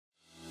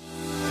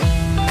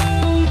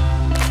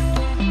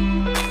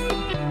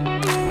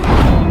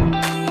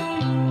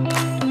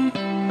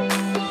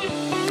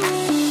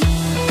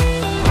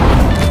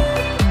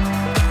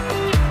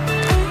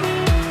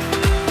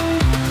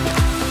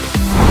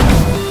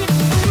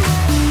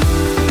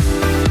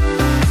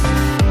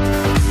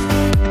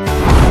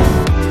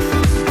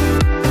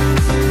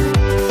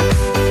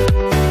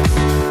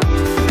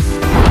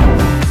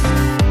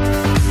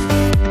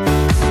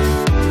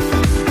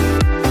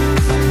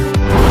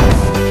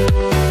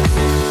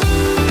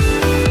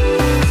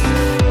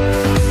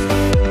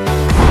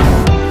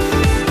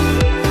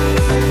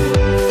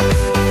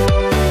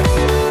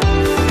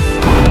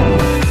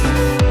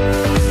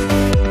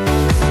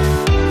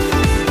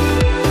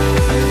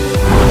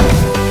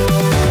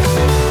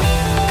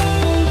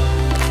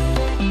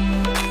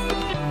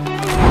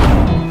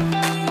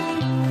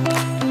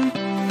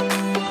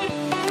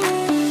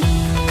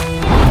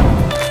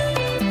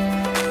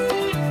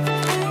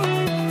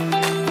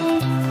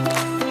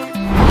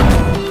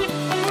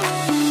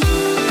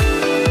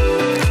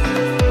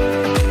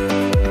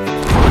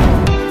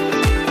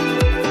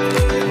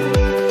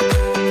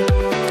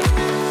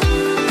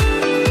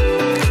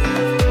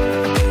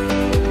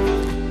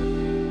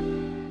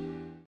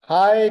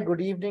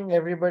good evening,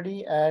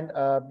 everybody, and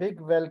a big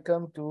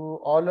welcome to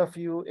all of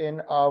you in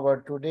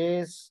our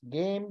today's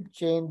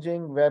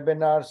game-changing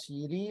webinar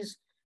series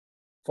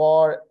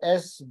for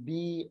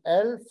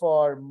SBL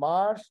for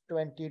March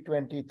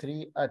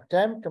 2023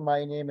 attempt.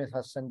 My name is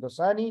Hasan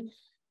Dossani,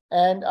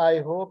 and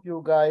I hope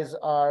you guys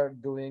are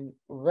doing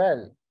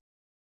well.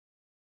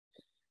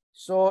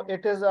 So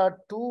it is a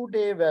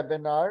two-day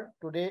webinar.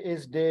 Today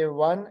is day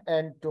 1,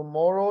 and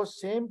tomorrow,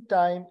 same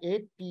time,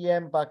 8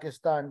 p.m.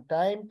 Pakistan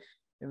time,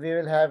 we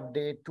will have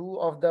day 2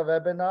 of the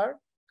webinar.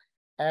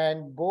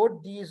 And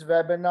both these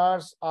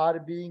webinars are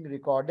being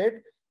recorded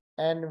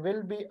and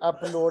will be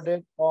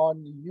uploaded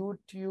on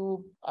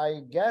YouTube,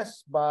 I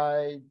guess,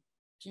 by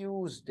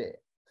Tuesday.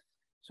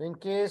 So in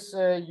case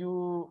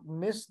you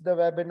missed the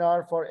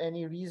webinar for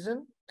any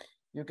reason,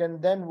 you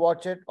can then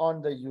watch it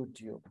on the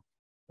YouTube,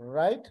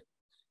 right?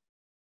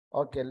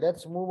 Okay,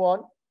 let's move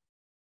on.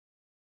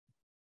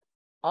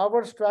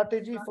 Our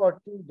strategy for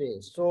 2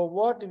 days. So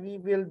what we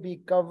will be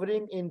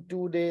covering in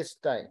 2 days'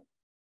 time.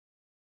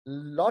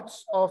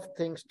 Lots of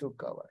things to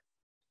cover.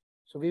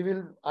 So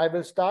I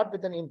will start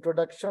with an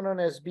introduction on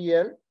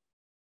SBL.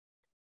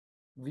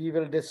 We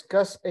will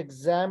discuss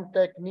exam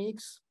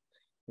techniques.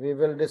 We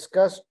will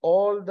discuss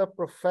all the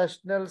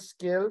professional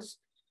skills.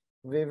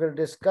 We will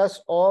discuss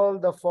all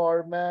the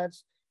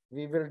formats.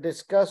 We will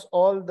discuss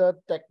all the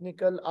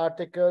technical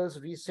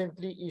articles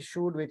recently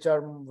issued, which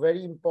are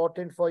very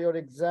important for your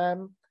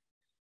exam.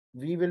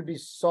 We will be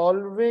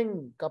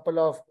solving a couple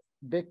of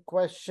big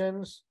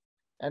questions.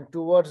 And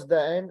towards the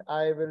end,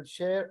 I will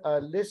share a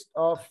list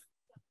of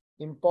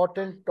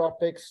important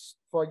topics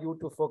for you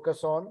to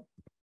focus on.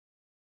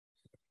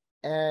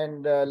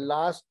 And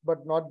last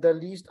but not the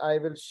least, I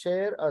will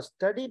share a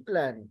study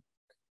plan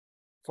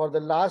for the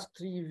last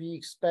 3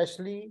 weeks,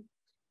 especially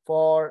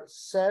for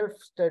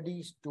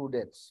self-study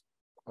students.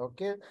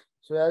 Okay,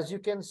 so as you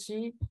can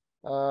see,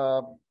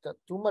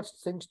 too much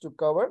things to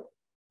cover.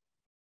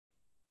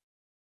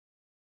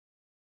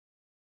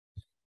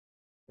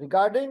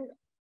 Regarding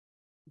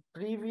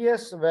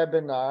previous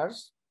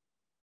webinars,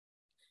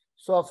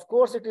 so of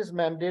course it is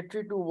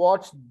mandatory to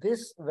watch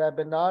this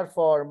webinar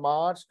for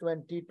March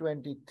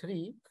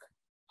 2023.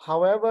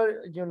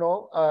 However,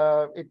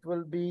 it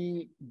will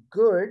be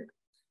good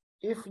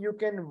if you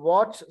can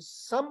watch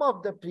some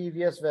of the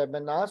previous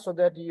webinars so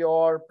that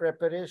your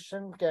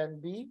preparation can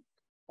be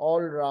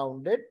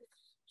all-rounded.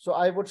 So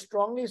I would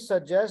strongly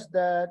suggest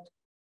that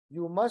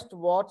you must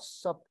watch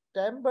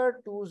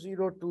September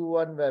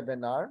 2021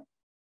 webinar.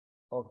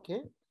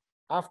 Okay.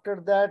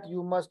 After that,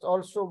 you must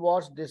also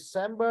watch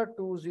December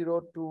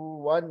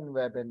 2021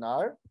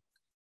 webinar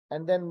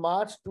and then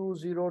March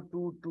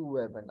 2022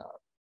 webinar.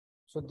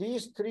 So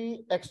these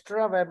 3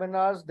 extra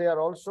webinars, they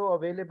are also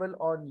available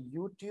on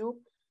YouTube.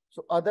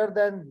 So other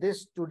than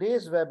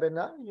today's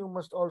webinar, you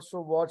must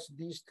also watch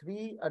these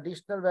 3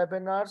 additional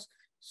webinars,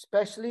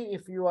 especially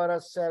if you are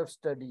a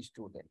self-study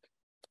student.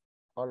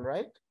 All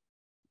right.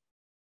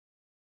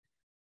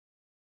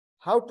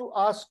 How to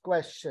ask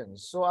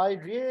questions. So I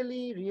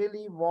really,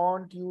 really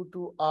want you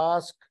to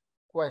ask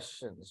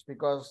questions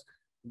because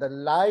the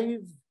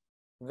live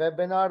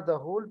webinar, the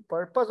whole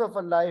purpose of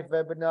a live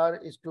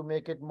webinar is to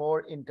make it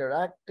more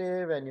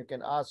interactive and you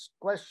can ask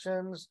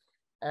questions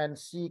and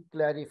seek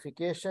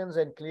clarifications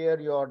and clear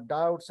your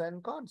doubts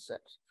and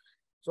concepts.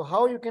 So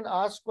how you can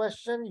ask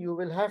question? You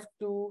will have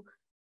to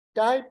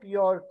type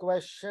your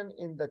question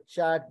in the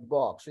chat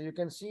box. So you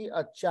can see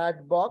a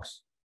chat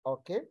box,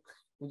 okay?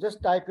 You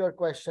just type your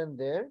question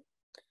there,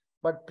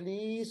 but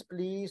please,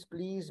 please,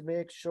 please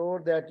make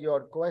sure that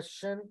your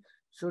question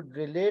should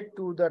relate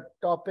to the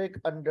topic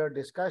under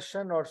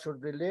discussion or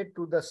should relate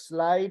to the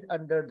slide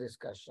under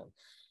discussion.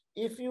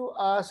 If you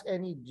ask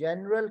any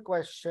general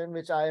question,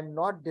 which I am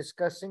not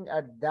discussing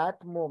at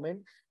that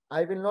moment,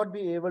 I will not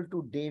be able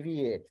to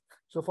deviate.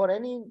 So for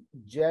any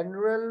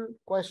general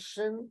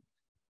question,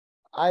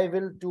 I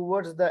will,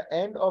 towards the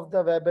end of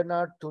the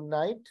webinar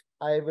tonight,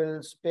 I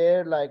will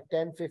spare like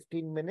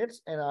 10-15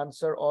 minutes and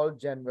answer all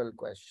general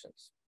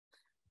questions.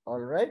 All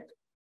right.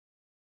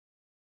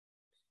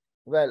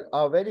 Well,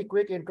 a very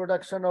quick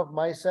introduction of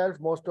myself.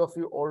 Most of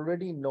you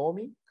already know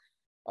me.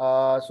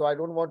 So I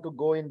don't want to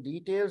go in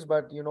details,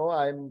 but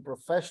I'm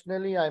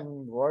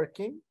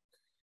working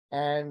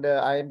and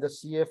I am the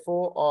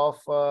CFO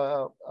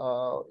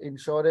of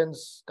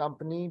insurance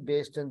company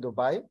based in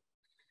Dubai.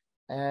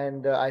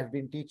 And I've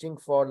been teaching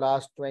for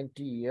last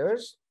 20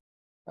 years.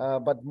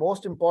 But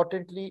most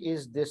importantly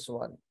is this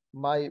one,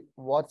 my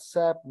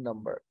WhatsApp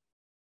number.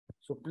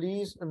 So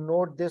please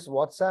note this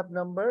WhatsApp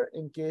number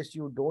in case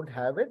you don't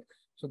have it,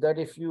 so that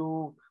if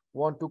you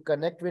want to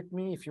connect with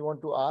me, if you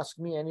want to ask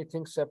me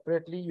anything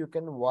separately, you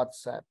can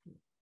WhatsApp me,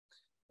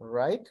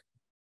 right?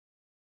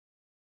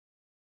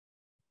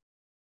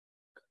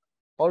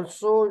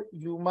 Also,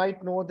 you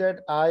might know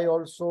that I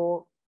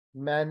also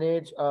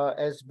manage a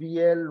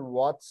SBL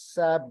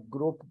WhatsApp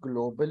group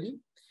globally.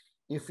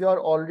 If you are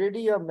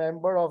already a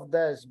member of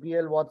the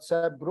SBL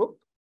WhatsApp group,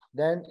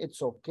 then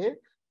it's okay.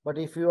 But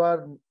if you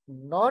are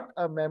not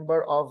a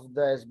member of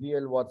the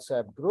SBL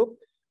WhatsApp group,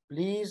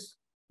 please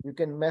You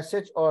can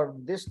message or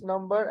this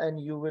number and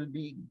you will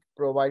be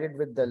provided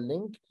with the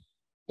link.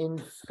 In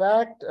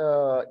fact,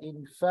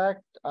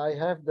 I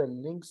have the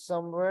link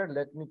somewhere.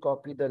 Let me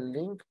copy the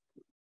link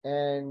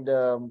and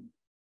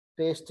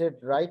paste it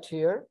right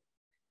here.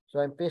 So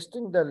I'm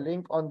pasting the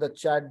link on the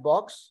chat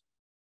box.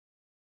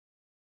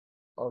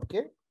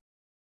 Okay.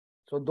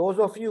 So those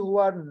of you who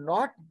are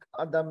not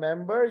the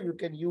member, you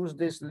can use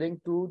this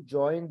link to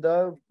join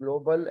the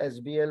global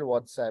SBL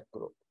WhatsApp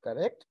group,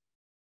 correct?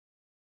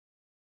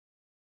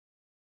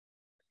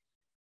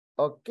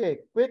 Okay,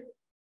 quick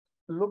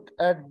look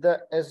at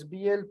the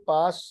SBL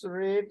pass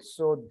rate.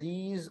 So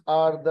these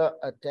are the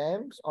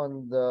attempts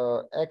on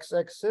the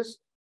x-axis.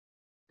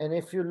 And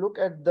if you look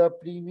at the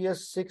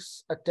previous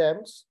 6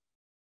 attempts,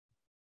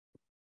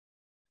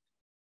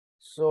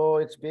 so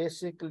it's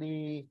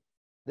basically,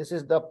 this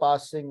is the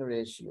passing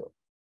ratio.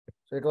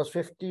 So it was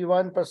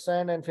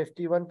 51% and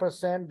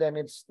 51%, then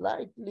it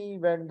slightly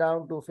went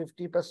down to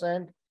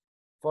 50%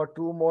 for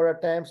 2 more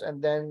attempts.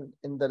 And then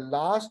in the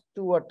last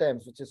 2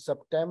 attempts, which is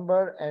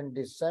September and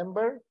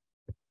December,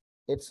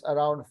 it's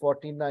around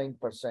 49%.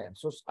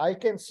 So I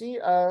can see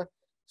a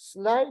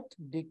slight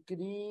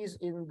decrease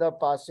in the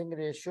passing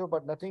ratio,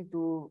 but nothing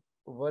to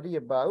worry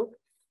about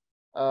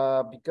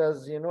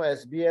because, you know,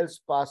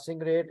 SBL's passing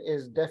rate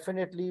is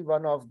definitely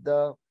one of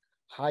the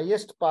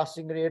highest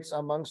passing rates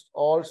amongst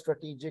all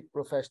strategic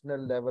professional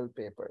level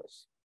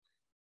papers.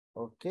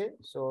 Okay,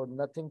 so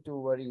nothing to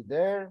worry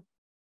there.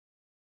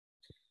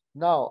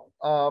 Now,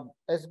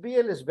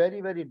 SBL is very,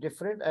 very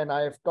different, and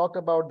I have talked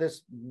about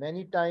this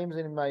many times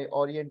in my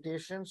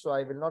orientation, so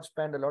I will not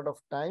spend a lot of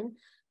time,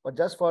 but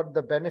just for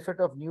the benefit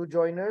of new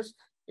joiners,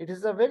 it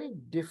is a very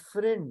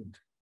different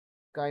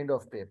kind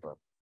of paper.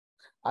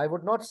 I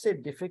would not say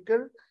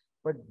difficult,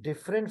 but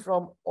different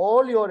from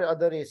all your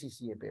other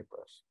ACCA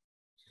papers.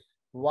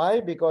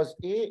 Why? Because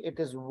A, it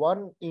is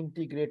one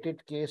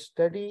integrated case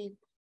study.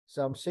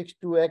 Some 6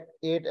 to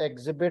 8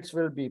 exhibits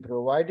will be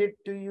provided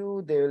to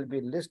you. There will be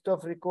a list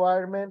of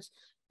requirements,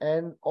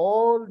 and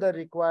all the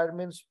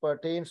requirements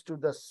pertains to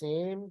the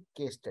same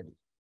case study.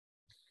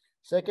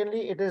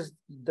 Secondly, it is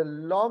the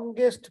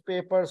longest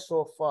paper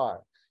so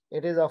far.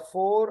 It is a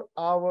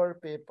 4-hour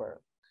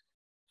paper.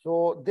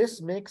 So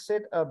this makes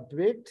it a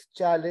bit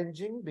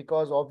challenging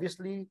because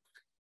obviously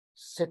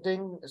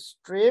sitting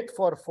straight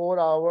for 4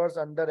 hours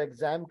under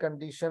exam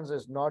conditions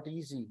is not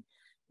easy.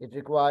 It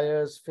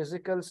requires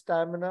physical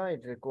stamina,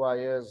 it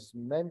requires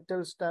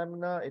mental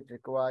stamina, it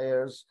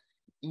requires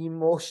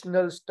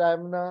emotional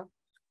stamina.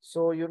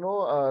 So, you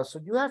know, so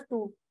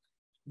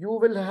you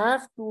will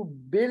have to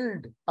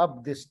build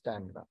up this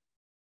stamina.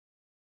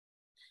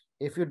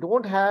 If you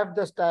don't have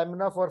the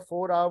stamina for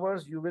 4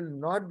 hours, you will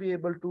not be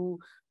able to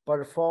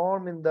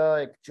perform in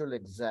the actual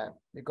exam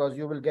because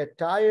you will get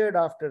tired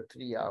after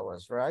 3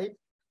 hours, right?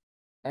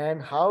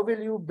 And how will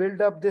you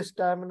build up this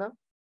stamina?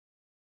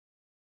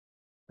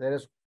 There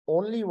is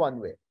only one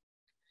way,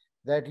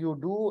 that you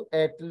do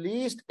at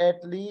least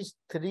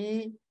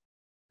 3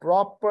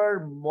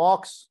 proper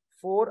mocks,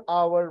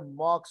 4-hour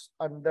mocks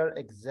under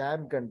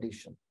exam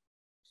condition.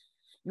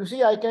 You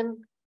see, I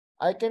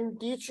can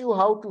teach you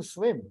how to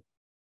swim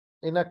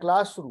in a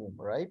classroom,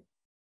 right?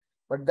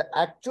 But the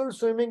actual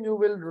swimming you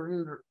will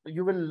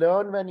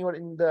learn when you are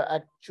in the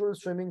actual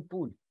swimming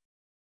pool.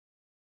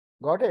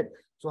 Got it?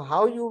 So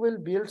how you will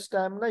build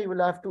stamina? You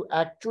will have to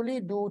actually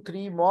do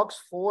 3 mocks,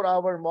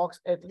 4-hour mocks,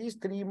 at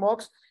least 3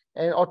 mocks,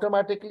 and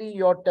automatically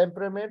your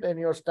temperament and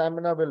your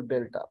stamina will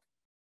build up.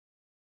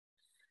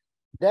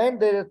 Then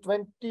there are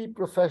 20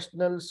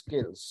 professional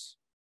skills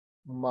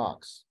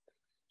marks.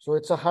 So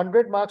it's a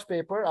 100 marks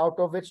paper, out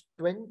of which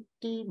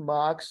 20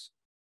 marks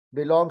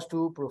belongs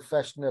to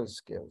professional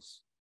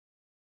skills,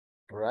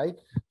 right?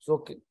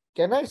 So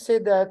can I say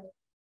that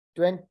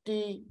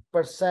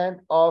 20%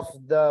 of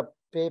the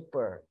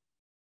paper,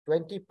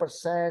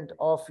 20%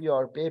 of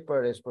your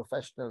paper is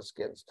professional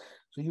skills.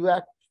 So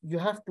you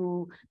have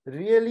to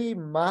really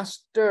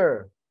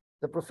master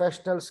the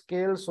professional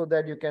skills so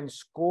that you can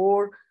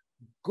score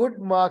good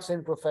marks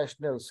in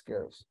professional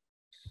skills.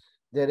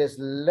 There is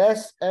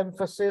less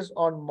emphasis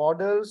on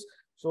models.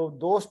 So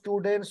those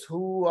students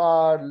who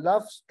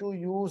loves to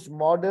use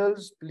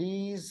models,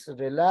 please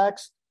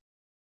relax.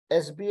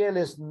 SBL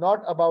is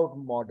not about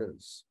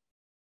models.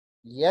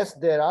 Yes,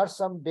 there are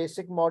some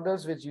basic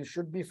models which you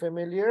should be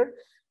familiar,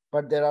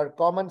 but there are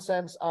common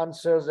sense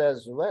answers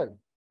as well.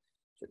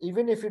 So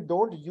even if you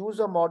don't use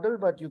a model,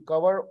 but you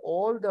cover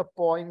all the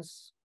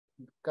points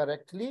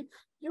correctly,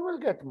 you will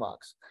get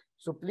marks.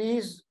 So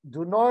please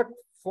do not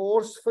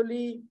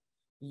forcefully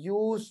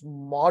use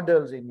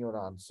models in your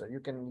answer.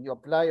 You can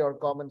apply your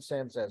common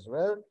sense as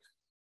well.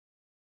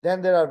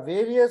 Then there are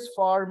various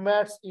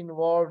formats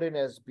involved in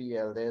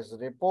SBL. There's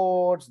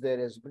reports, there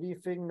is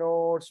briefing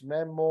notes,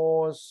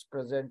 memos,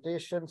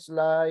 presentation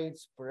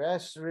slides,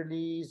 press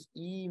release,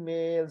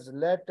 emails,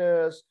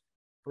 letters,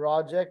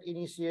 project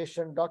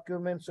initiation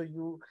documents. So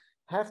you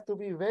have to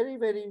be very,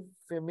 very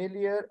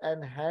familiar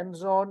and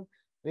hands-on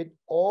with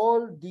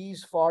all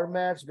these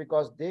formats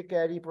because they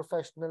carry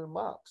professional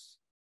marks.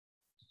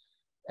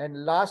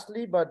 And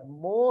lastly, but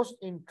most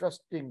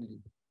interestingly,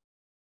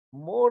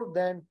 more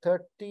than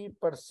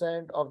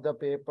 30% of the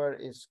paper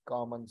is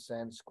common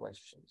sense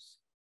questions.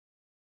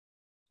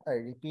 I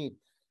repeat,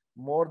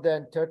 more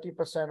than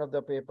 30% of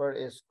the paper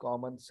is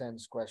common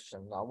sense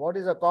question. Now, what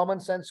is a common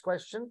sense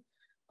question?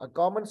 A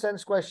common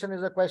sense question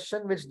is a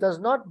question which does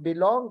not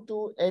belong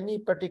to any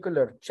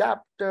particular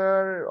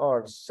chapter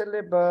or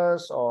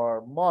syllabus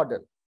or model.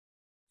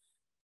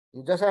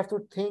 You just have to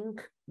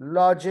think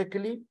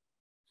logically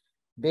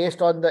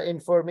based on the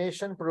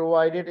information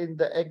provided in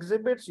the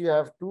exhibits. You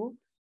have to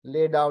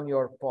lay down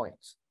your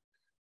points.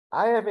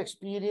 I have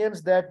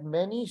experienced that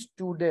many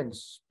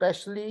students,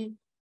 especially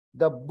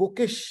the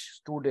bookish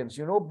students,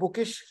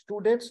 bookish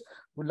students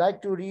who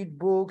like to read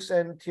books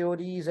and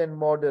theories and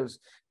models,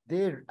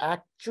 they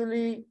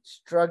actually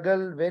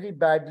struggle very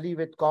badly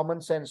with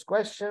common sense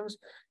questions,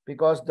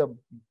 because the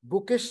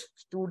bookish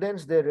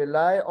students, they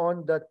rely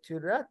on the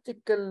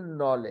theoretical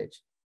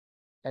knowledge.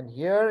 And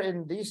here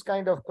in these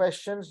kind of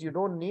questions, you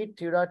don't need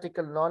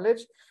theoretical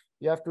knowledge.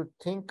 You have to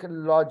think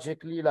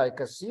logically like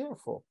a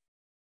CFO,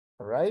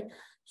 right?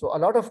 So a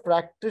lot of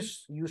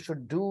practice you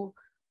should do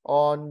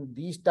on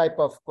these type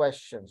of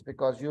questions,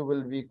 because you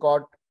will be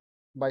caught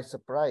by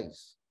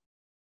surprise.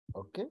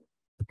 Okay.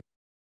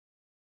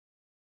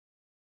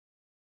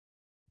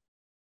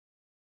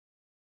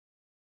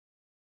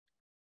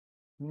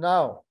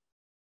 Now,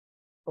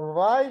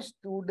 why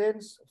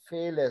students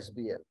fail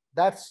SBL?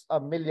 That's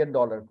 $1 million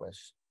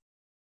question.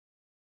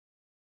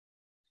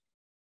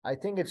 I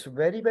think it's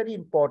very, very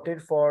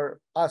important for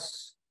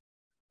us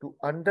to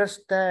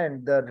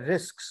understand the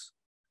risks,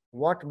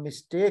 what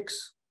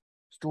mistakes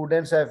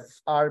students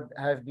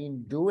have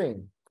been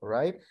doing,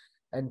 right?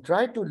 And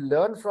try to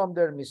learn from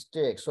their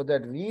mistakes so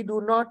that we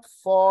do not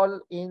fall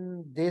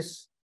in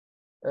this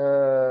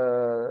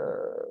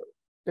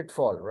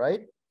pitfall,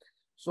 right?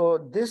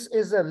 So this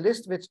is a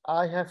list which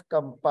I have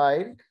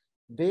compiled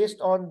based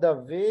on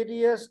the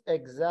various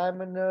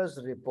examiners'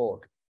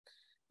 report.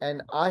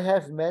 And I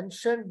have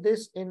mentioned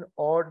this in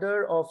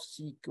order of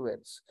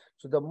sequence.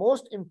 So the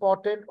most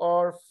important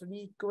or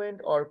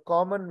frequent or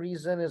common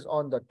reason is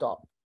on the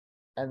top.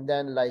 And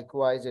then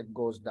likewise, it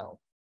goes down,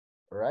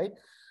 right?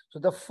 So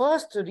the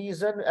first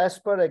reason as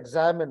per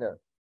examiner,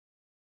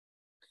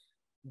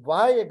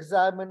 why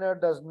examiner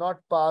does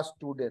not pass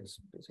students?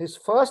 His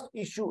first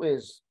issue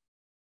is,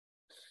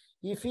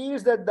 he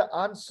feels that the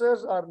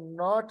answers are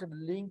not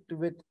linked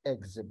with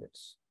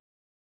exhibits.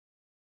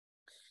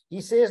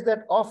 He says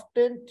that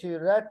often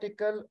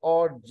theoretical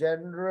or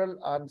general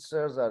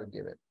answers are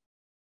given.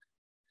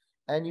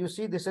 And you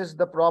see, this is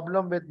the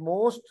problem with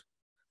most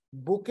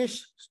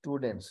bookish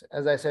students.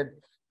 As I said,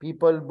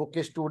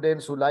 bookish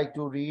students who like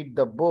to read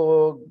the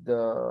book,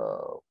 the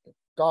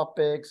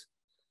topics.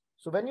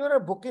 So when you're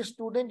a bookish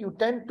student, you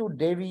tend to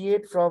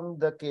deviate from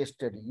the case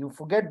study. You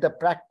forget the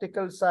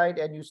practical side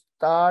and you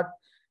start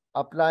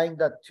applying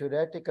the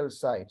theoretical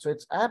side. So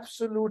it's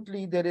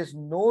absolutely, there is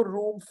no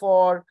room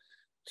for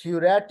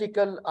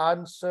theoretical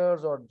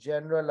answers or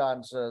general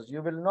answers.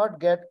 You will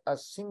not get a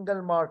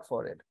single mark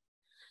for it.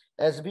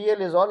 SBL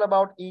is all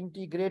about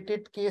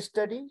integrated case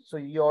study. So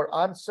your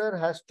answer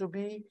has to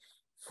be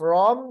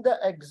from the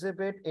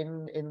exhibit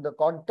in the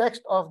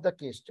context of the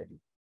case study,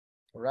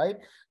 right?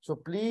 So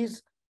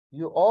please,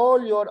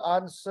 all your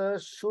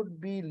answers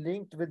should be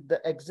linked with the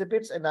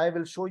exhibits, and I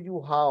will show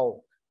you how.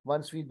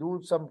 Once we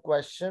do some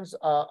questions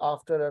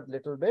after a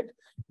little bit,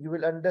 you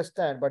will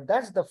understand. But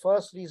that's the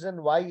first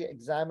reason why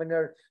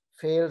examiner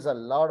fails a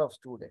lot of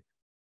students.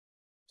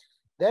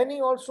 Then he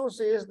also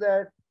says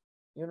that,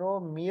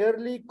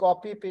 merely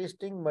copy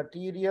pasting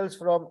materials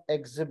from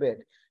exhibit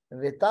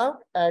without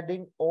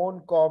adding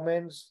own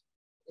comments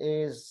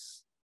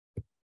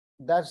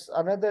that's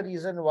another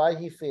reason why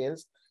he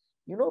fails.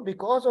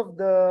 Because of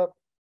the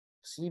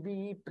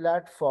CBE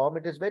platform,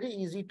 it is very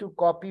easy to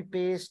copy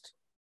paste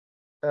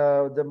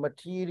the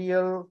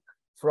material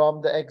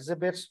from the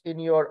exhibits in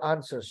your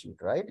answer sheet,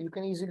 right? You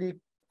can easily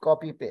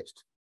copy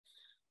paste.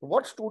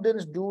 What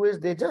students do is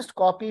they just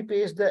copy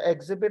paste the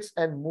exhibits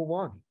and move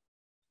on.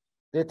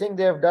 They think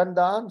they have done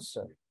the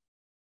answer.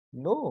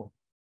 No,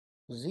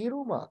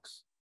 0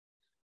 marks.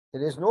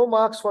 There is no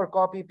marks for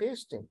copy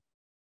pasting.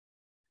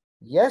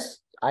 Yes,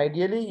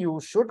 ideally you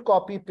should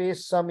copy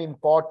paste some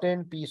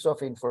important piece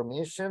of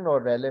information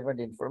or relevant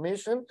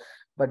information,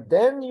 but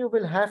then you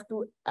will have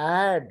to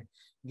add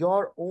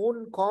your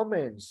own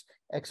comments,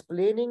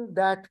 explaining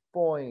that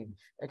point,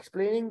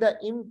 explaining the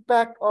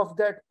impact of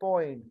that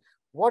point,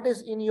 what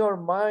is in your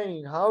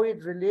mind, how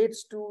it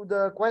relates to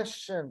the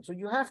question. So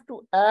you have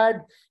to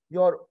add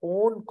your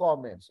own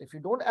comments. If you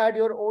don't add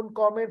your own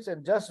comments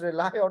and just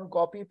rely on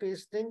copy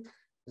pasting,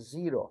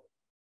 0.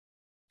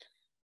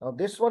 Now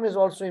this one is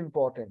also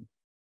important.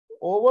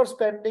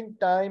 Overspending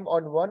time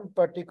on one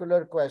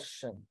particular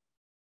question.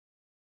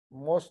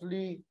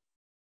 Mostly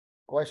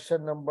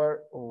question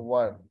number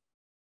 1.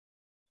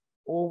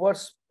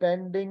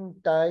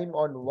 Overspending time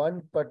on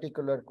one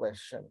particular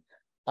question.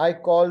 I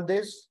call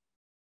this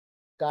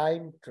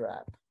time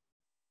trap.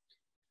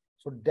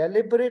 So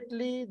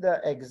deliberately,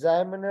 the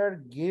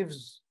examiner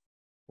gives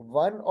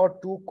one or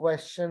two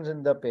questions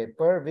in the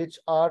paper which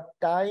are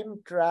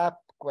time trap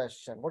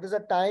question. What is a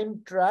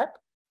time trap?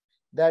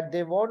 That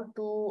they want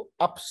to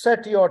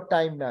upset your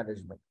time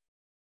management.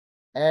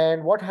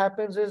 And what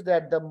happens is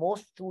that the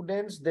most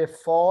students, they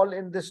fall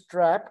in this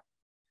trap,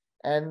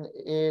 and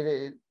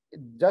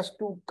just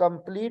to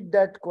complete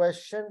that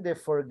question, they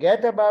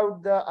forget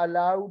about the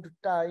allowed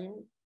time,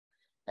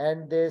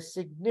 and they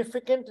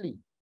significantly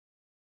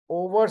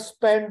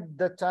overspend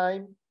the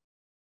time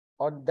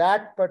on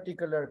that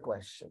particular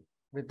question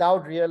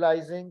without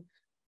realizing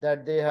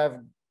that they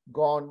have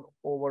gone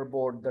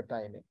overboard the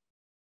timing.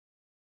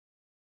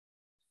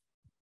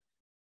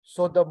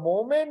 So the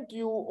moment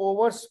you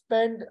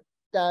overspend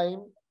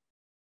time,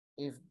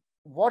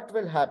 what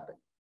will happen?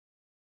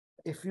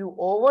 If you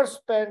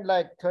overspend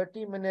like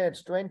 30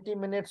 minutes, 20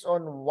 minutes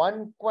on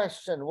one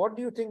question, what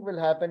do you think will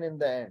happen in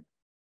the end?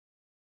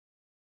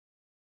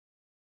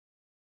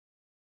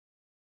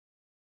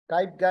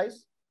 Type,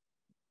 guys.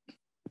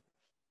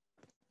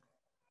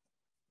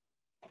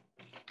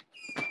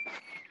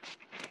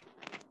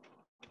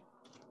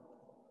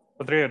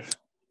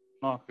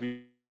 No.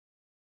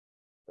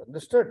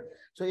 Understood?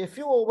 So if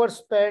you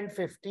overspend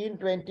 15,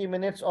 20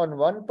 minutes on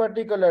one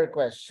particular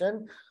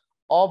question,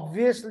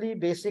 obviously,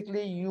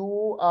 basically,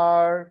 you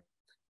are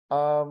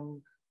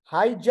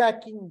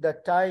hijacking the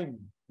time.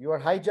 You are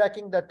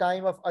hijacking the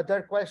time of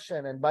other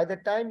question. And by the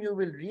time you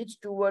will reach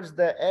towards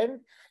the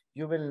end,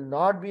 you will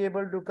not be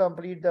able to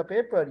complete the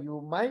paper.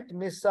 You might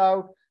miss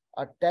out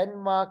a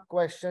 10-mark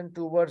question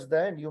towards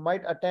the end. You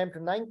might attempt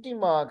 90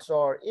 marks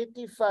or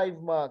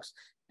 85 marks,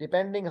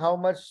 depending how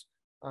much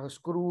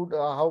screwed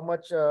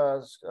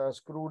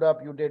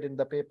up you did in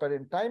the paper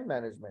in time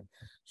management.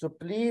 So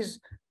please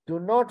do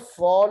not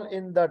fall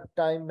in the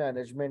time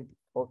management,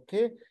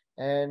 okay?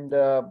 And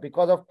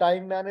because of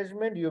time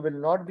management, you will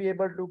not be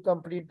able to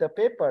complete the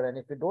paper. And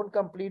if you don't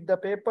complete the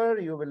paper,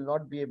 you will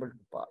not be able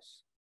to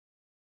pass.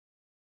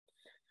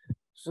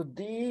 So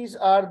these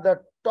are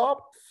the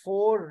top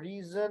 4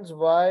 reasons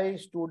why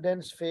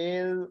students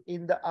fail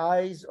in the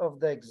eyes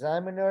of the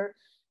examiner.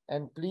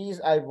 And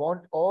please, I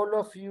want all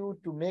of you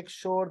to make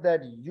sure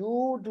that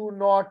you do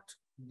not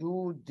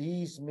do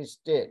these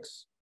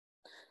mistakes.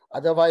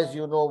 Otherwise,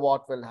 you know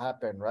what will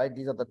happen, right?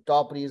 These are the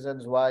top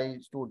reasons why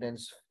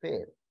students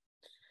fail.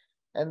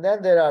 And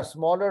then there are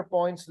smaller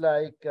points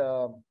like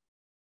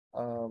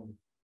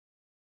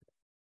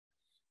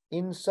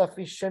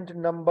insufficient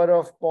number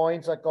of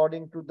points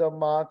according to the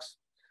marks.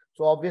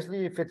 So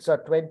obviously, if it's a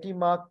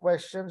 20-mark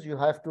questions, you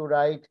have to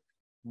write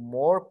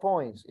more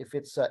points. If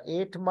it's a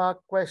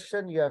 8-mark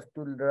question, you have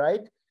to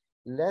write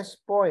less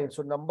points.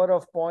 So number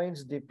of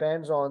points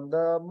depends on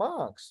the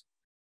marks.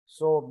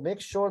 So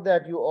make sure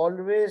that you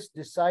always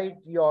decide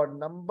your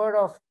number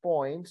of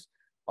points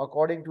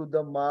according to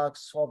the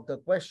marks of the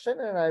question,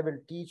 and I will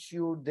teach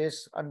you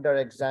this under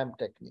exam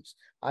techniques.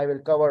 I will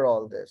cover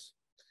all this.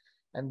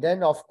 And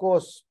then, of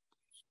course,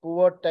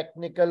 poor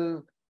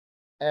technical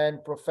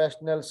and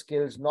professional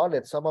skills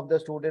knowledge. Some of the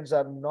students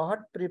are not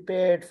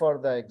prepared for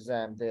the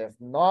exam. They have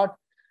not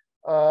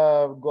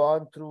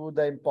gone through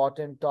the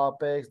important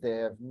topics.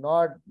 They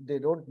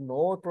don't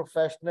know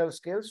professional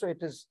skills. So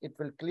it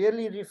will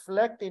clearly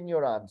reflect in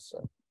your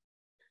answer.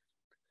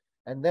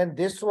 And then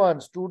this one,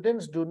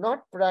 students do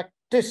not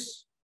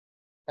practice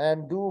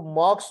and do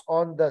mocks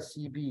on the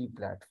CBE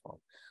platform.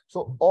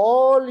 So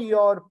all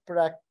your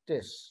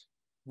practice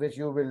which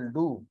you will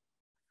do,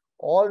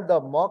 all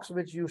the mocks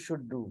which you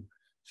should do,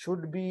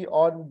 should be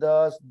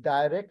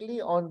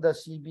directly on the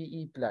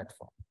CBE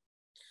platform.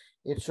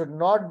 It should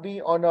not be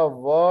on a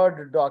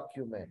Word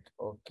document,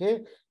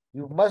 okay?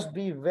 You must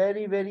be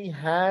very, very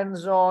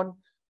hands-on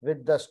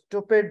with the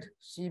stupid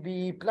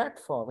CBE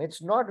platform.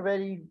 It's not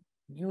very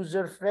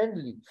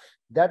user-friendly.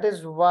 That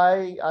is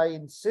why I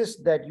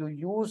insist that you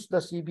use the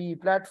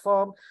CBE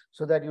platform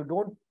so that you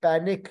don't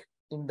panic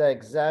in the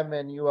exam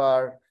when you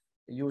are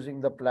using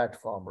the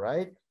platform,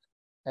 right?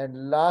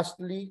 And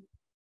lastly,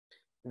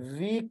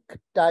 weak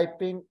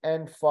typing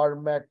and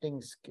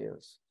formatting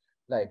skills,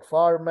 like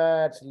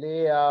formats,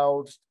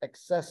 layouts,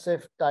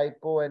 excessive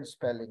typo and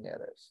spelling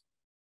errors.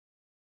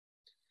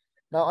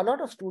 Now, a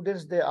lot of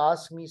students, they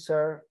ask me,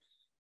 sir,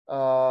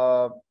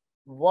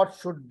 what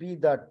should be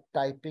the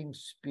typing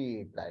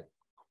speed, like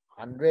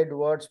 100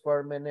 words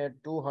per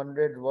minute,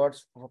 200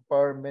 words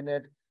per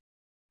minute?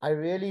 I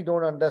really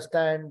don't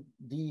understand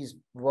these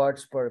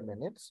words per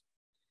minute.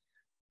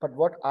 But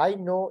what I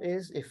know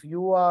is if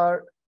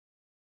your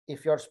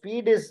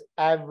speed is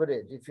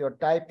average, if your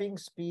typing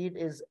speed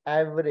is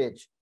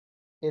average,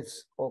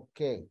 it's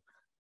okay.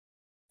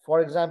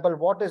 For example,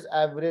 what is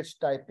average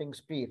typing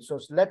speed? So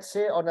let's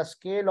say on a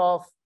scale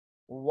of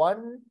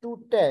 1 to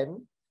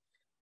 10,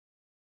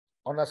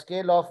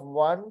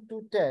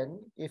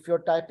 if your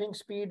typing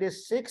speed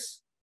is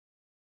 6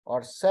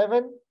 or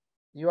 7,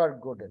 you are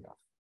good enough,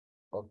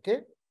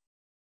 okay?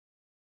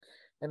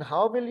 And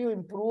how will you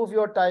improve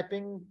your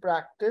typing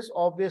practice?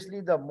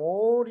 Obviously, the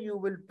more you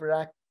will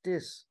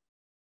practice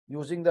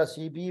using the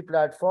CBE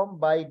platform,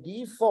 by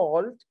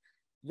default,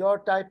 your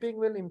typing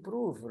will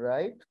improve,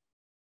 right?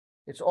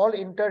 It's all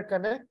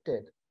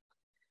interconnected.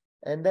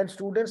 And then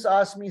students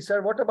ask me,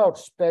 sir, what about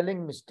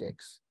spelling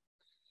mistakes?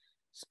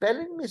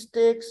 Spelling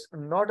mistakes,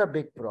 not a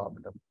big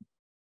problem.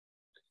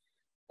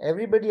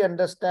 Everybody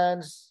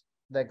understands,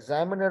 the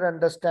examiner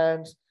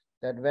understands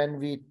that when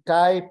we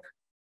type,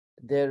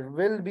 there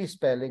will be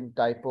spelling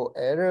typo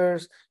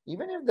errors.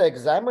 Even if the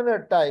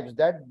examiner types,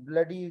 that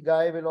bloody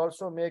guy will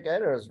also make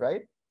errors,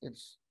 right?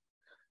 It's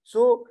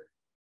so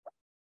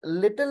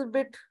little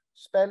bit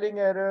spelling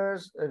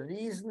errors, a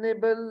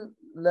reasonable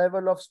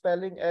level of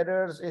spelling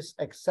errors is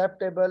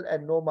acceptable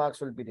and no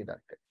marks will be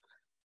deducted.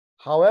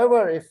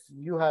 However, if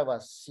you have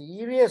a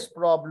serious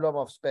problem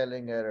of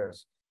spelling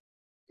errors,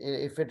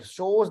 if it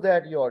shows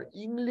that your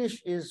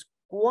English is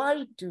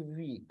quite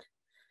weak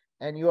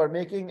and you are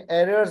making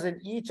errors in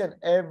each and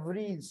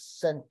every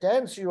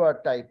sentence you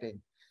are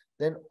typing,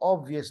 then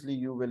obviously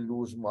you will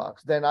lose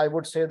marks. Then I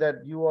would say that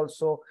you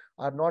also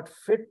are not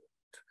fit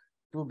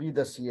to be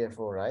the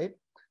CFO, right?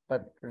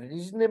 But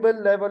reasonable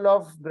level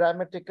of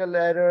grammatical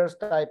errors,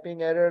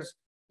 typing errors,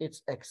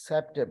 it's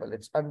acceptable,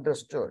 it's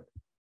understood.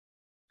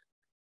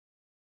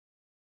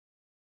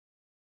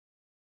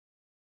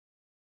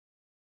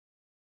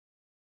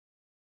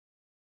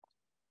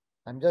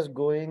 I'm just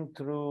going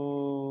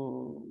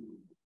through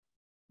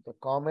the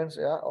comments.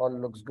 Yeah, all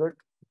looks good.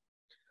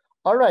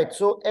 All right,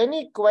 so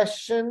any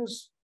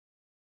questions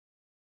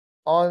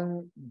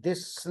on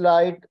this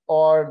slide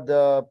or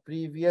the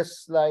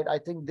previous slide? I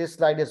think this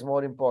slide is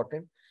more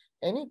important.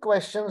 Any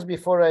questions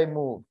before I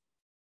move?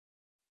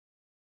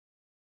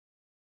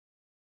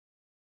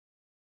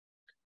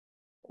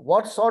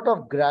 What sort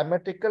of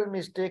grammatical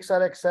mistakes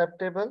are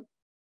acceptable?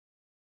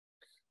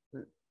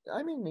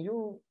 I mean,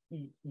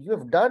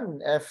 you've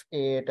done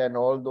F8 and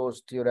all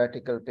those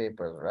theoretical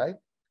papers, right?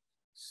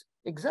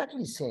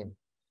 Exactly same.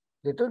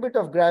 Little bit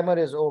of grammar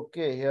is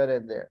okay here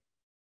and there.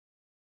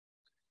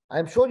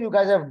 I'm sure you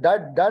guys have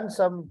done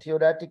some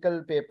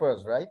theoretical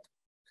papers, right?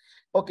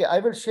 Okay, I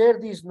will share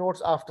these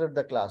notes after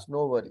the class.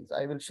 No worries.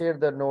 I will share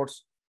the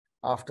notes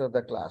after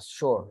the class.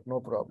 Sure,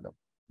 no problem.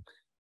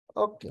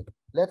 Okay,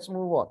 let's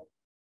move on.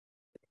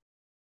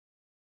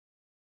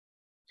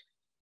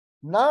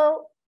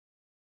 Now,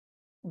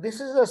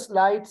 this is a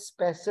slide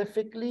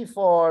specifically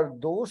for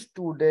those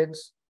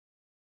students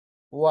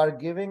who are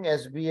giving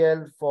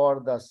SBL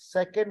for the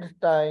second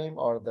time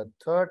or the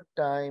third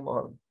time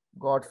or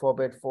God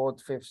forbid,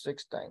 fourth, fifth,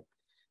 sixth time,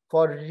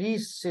 for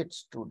resit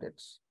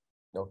students.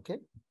 Okay.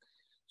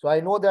 So I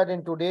know that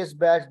in today's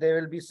batch, there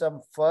will be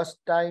some first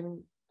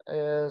time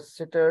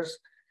sitters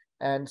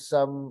and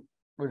some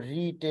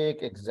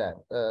retake exam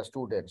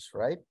students,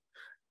 right?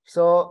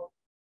 So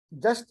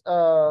just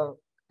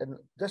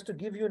to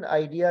give you an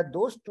idea,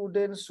 those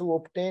students who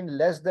obtain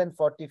less than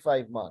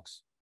 45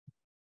 marks,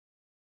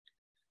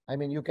 I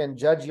mean, you can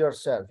judge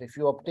yourself. If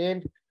you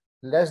obtained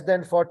less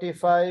than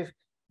 45,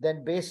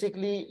 then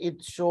basically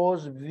it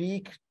shows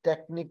weak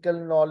technical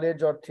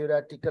knowledge or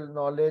theoretical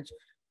knowledge,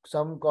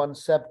 some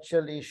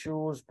conceptual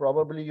issues.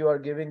 Probably you are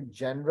giving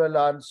general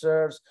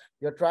answers.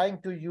 You're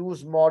trying to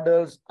use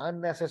models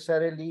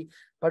unnecessarily,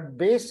 but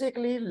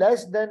basically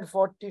less than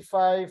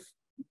 45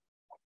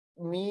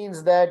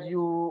 means that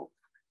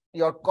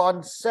your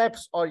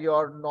concepts or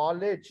your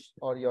knowledge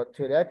or your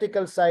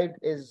theoretical side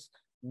is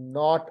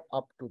not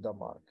up to the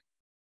mark.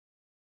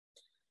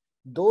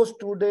 Those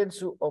students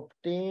who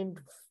obtained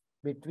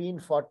between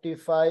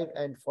 45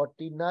 and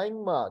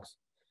 49 marks,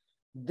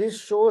 this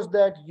shows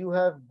that you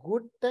have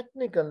good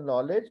technical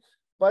knowledge,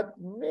 but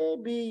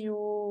maybe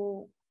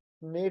you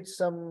made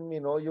some,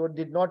 you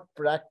did not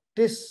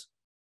practice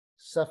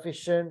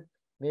sufficient,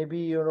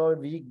 maybe,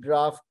 weak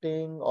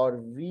drafting or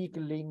weak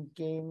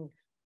linking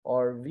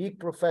or weak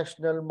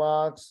professional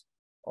marks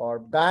or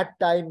bad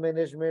time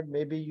management.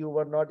 Maybe you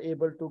were not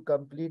able to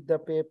complete the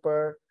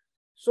paper.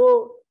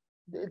 So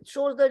it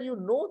shows that you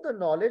know the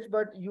knowledge,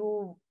 but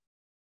you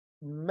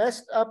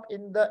messed up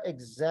in the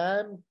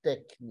exam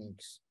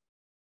techniques.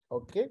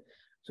 Okay,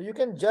 so you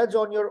can judge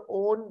on your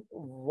own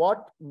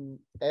what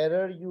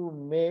error you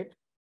made.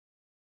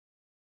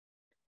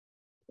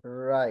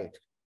 Right.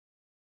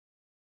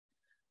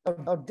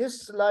 Now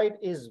this slide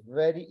is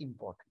very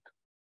important.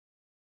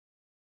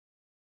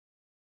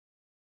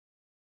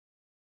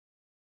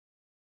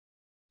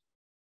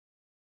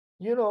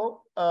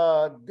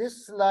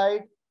 This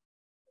slide,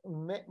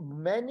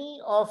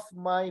 many of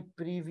my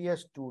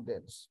previous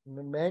students,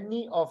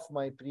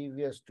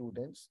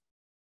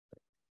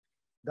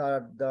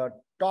 the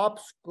top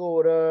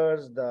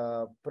scorers,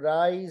 the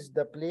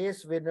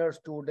place winner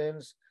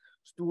students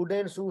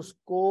who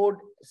scored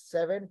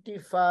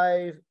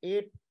 75,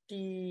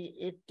 80,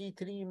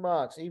 83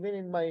 marks. Even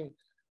in my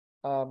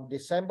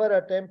December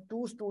attempt,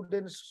 2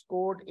 students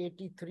scored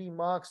 83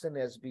 marks in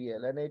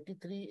SBL, and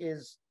 83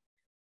 is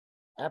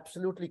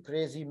absolutely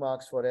crazy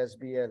marks for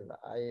SBL,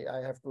 I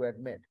have to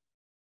admit.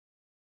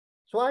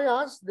 So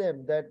I asked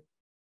them that,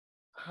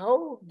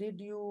 how did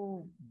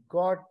you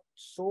got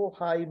so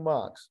high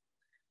marks?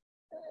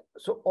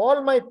 So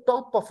all my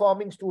top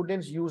performing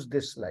students use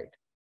this slide.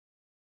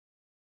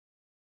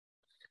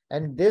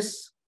 And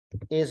this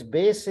is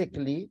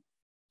basically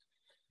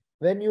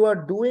when you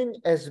are doing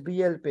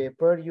SBL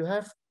paper,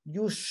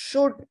 you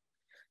should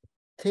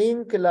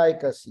think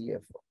like a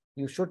CFO.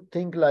 You should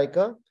think like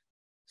a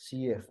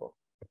CFO.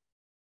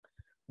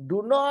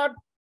 Do not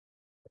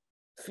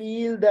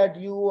feel that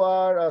you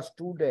are a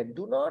student.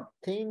 Do not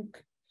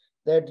think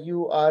that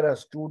you are a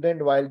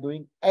student while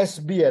doing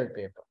SBL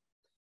paper.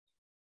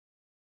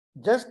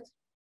 Just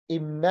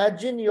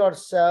imagine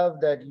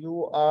yourself that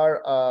you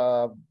are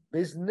a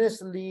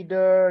business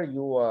leader,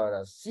 you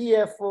are a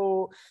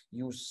CFO,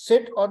 you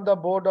sit on the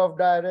board of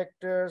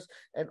directors,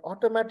 and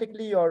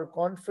automatically your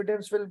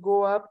confidence will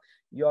go up.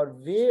 Your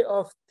way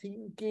of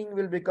thinking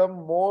will become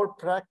more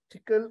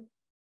practical.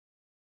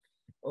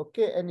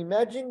 Okay, and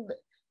imagine,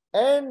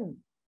 and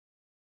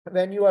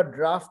when you are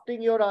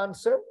drafting your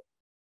answer,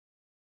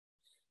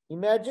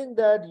 imagine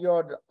that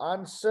your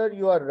answer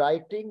you are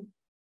writing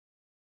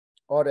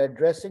or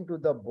addressing to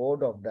the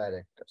board of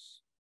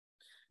directors.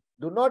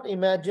 Do not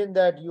imagine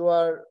that you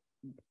are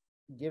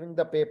giving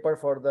the paper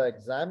for the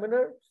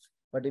examiner,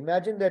 but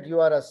imagine that you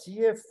are a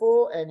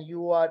CFO and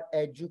you are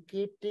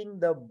educating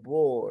the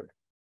board.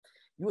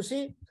 You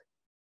see,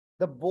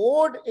 the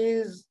board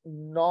is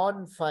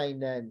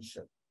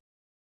non-financial.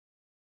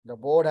 The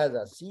board has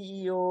a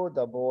CEO,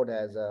 the board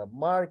has a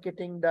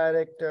marketing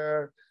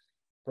director,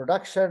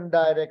 production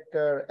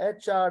director,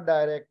 HR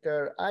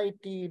director,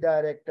 IT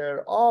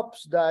director,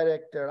 ops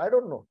director, I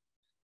don't know.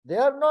 They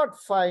are not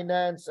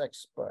finance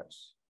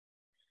experts.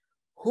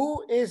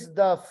 Who is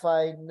the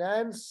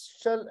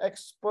financial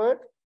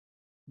expert?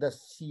 The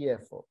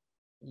CFO,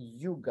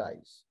 you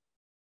guys.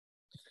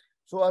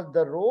 So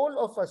the role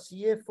of a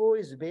CFO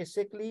is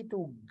basically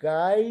to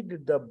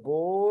guide the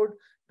board,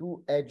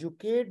 to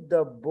educate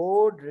the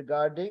board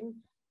regarding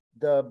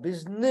the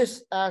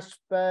business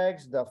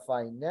aspects, the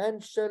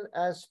financial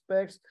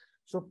aspects.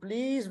 So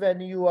please,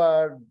 when you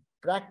are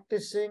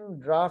practicing,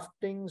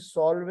 drafting,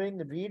 solving,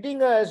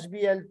 reading a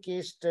SBL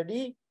case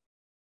study,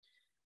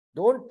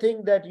 don't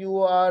think that you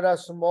are a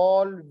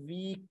small,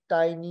 weak,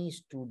 tiny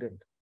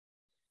student.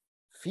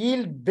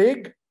 Feel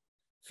big.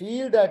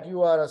 Feel that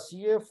you are a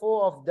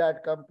CFO of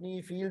that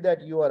company, feel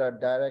that you are a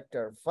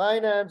director of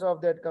finance of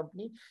that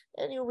company,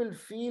 and you will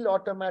feel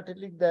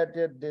automatically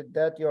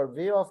that your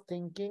way of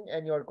thinking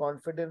and your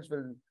confidence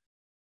will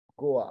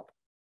go up.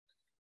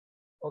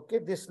 Okay,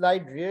 this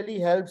slide really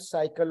helps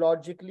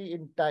psychologically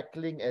in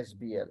tackling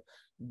SBL.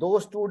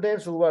 Those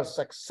students who are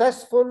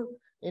successful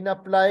in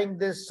applying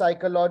this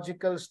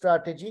psychological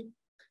strategy,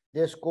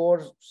 they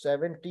score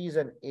 70s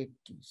and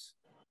 80s.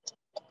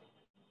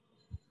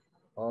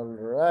 All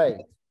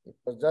right. It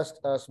was just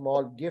a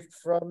small gift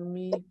from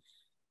me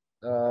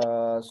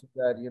so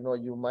that,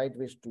 you might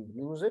wish to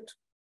use it.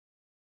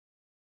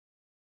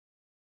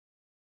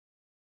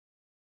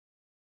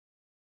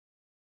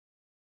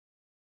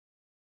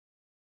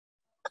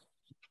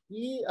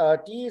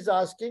 T is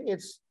asking,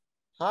 it's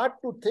hard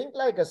to think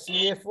like a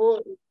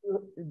CFO.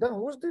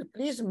 Who's this?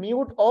 Please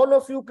mute. All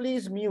of you,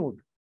 please mute.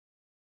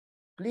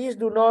 Please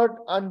do not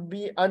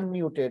be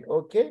unmuted.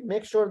 Okay,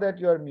 make sure that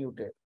you are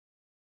muted.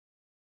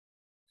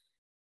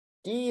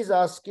 T is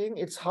asking,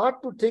 it's hard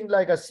to think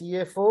like a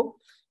CFO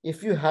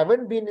if you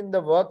haven't been in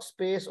the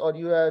workspace or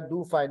you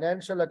do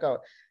financial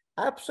account.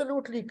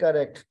 Absolutely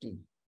correct, T.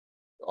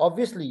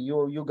 Obviously,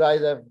 you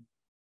guys have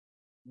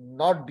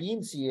not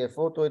been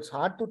CFO, so it's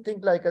hard to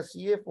think like a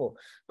CFO,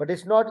 but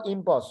it's not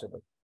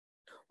impossible.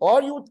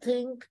 Or you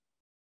think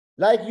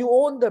like you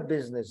own the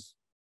business.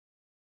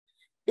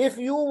 If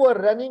you were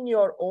running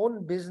your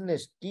own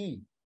business,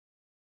 T,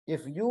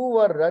 if you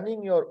were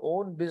running your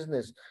own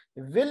business,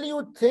 will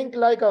you think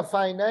like a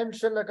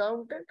financial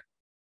accountant?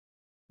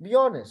 Be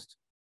honest.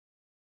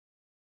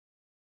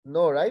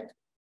 No, right?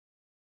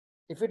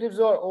 If it is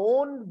your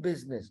own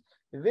business,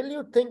 will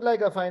you think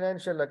like a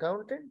financial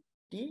accountant?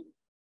 T,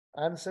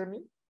 answer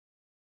me.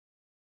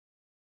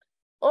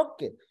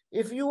 Okay.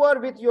 If you are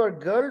with your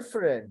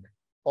girlfriend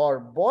or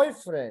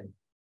boyfriend,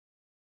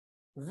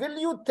 will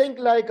you think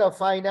like a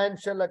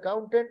financial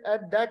accountant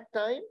at that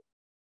time?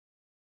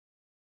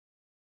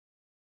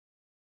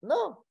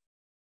 No.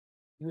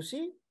 You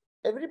see,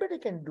 everybody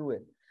can do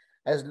it.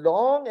 As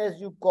long as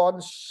you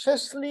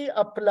consciously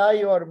apply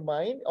your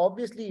mind,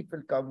 obviously it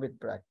will come with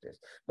practice.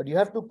 But you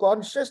have to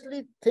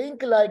consciously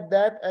think like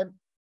that, and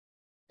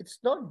it's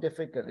not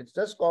difficult. It's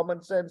just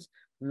common sense,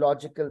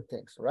 logical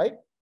things, right?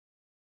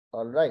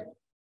 All right.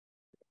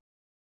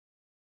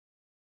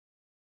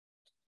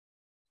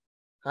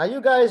 Are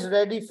you guys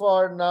ready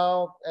for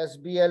now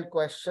SBL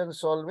question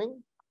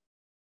solving?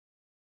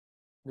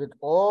 With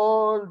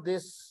all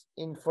this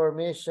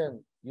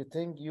information, you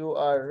think you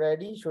are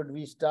ready? Should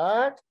we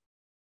start?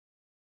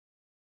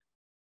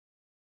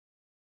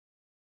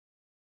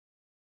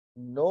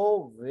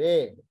 No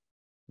way.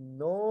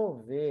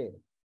 No way.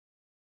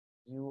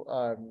 You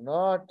are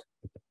not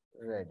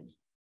ready.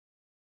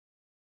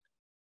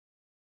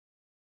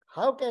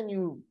 How can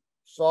you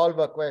solve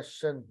a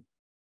question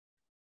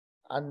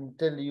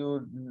until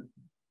you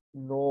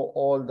know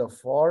all the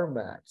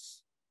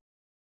formats?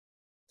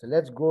 So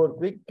let's go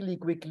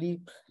quickly.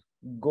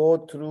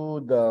 go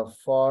through the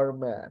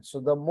format. So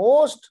the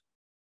most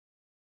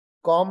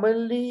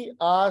commonly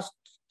asked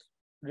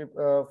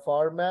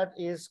format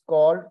is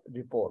called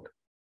report.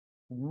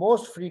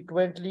 Most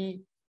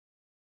frequently,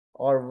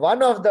 or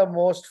one of the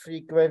most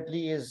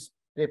frequently, is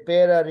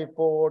prepare a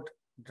report,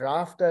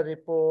 draft a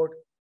report.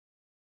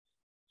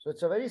 So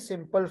it's a very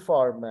simple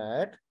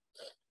format.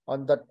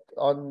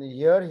 On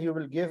here, you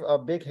will give a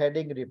big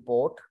heading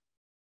report.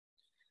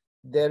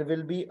 There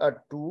will be a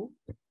to,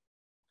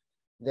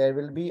 there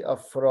will be a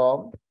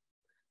from,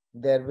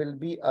 there will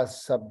be a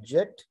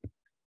subject,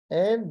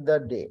 and the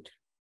date.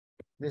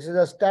 This is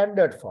a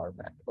standard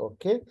format,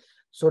 okay?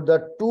 So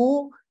the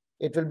to,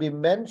 it will be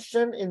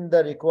mentioned in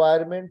the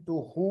requirement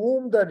to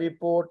whom the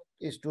report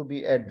is to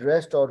be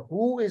addressed or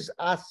who is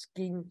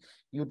asking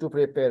you to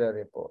prepare a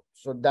report.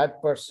 So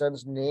that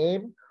person's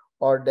name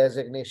or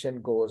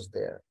designation goes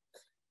there.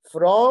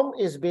 From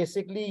is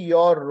basically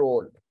your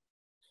role.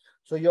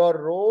 So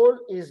your role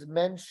is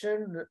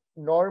mentioned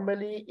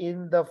normally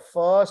in the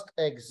first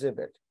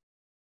exhibit,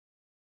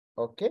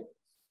 okay?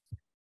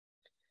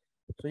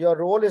 So your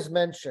role is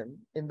mentioned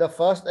in the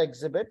first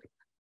exhibit.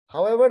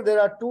 However, there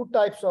are two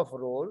types of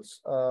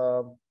roles.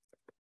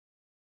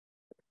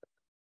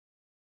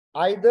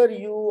 Either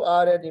you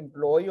are an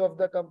employee of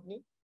the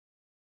company,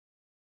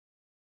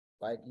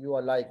 like you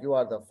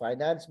are the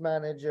finance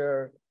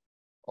manager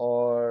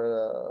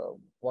or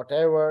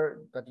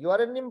whatever, but you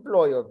are an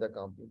employee of the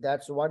company.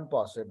 That's one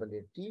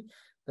possibility.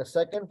 The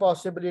second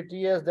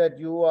possibility is that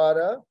you are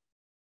a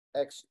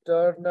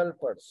external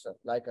person,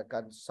 like a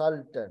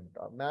consultant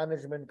or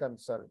management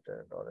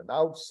consultant or an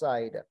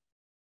outsider.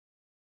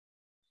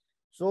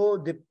 So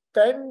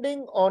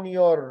depending on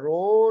your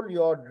role,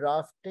 your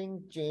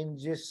drafting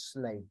changes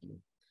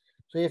slightly.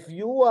 So if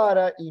you are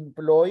an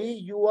employee,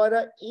 you are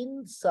an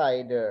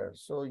insider.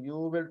 So you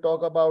will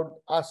talk about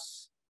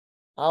us,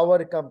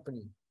 our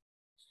company.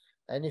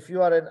 And if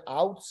you are an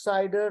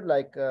outsider,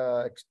 like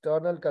an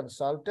external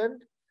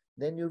consultant,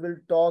 then you will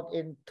talk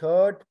in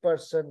third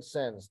person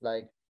sense,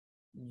 like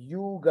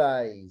you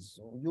guys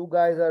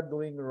are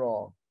doing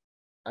wrong.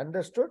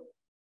 Understood?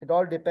 It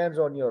all depends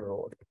on your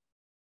role.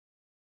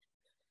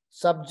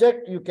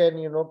 Subject, you can,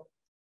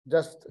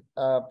 just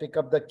pick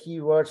up the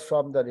keywords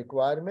from the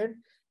requirement.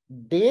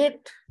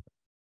 Date,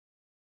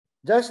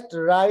 just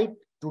write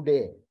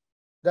today.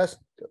 Just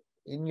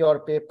in your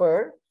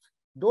paper,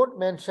 don't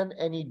mention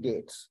any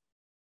dates.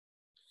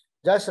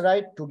 Just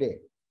write today,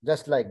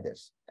 just like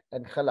this,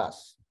 and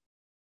khalas.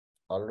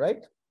 All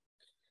right.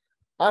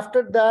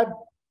 After that,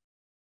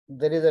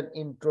 there is an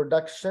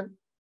introduction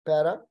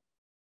para,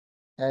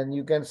 and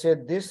you can say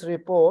this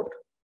report,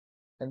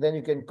 and then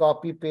you can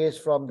copy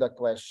paste from the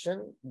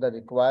question, the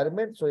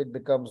requirement, so it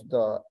becomes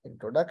the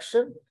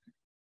introduction,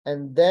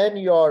 and then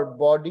your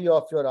body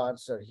of your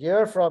answer.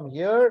 From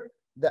here,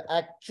 the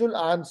actual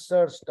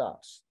answer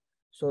starts.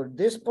 So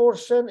this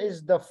portion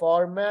is the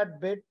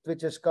format bit,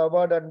 which is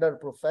covered under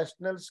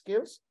professional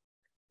skills,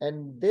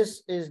 and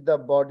this is the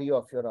body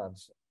of your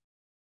answer.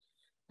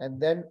 And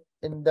then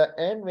in the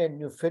end, when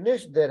you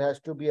finish, there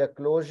has to be a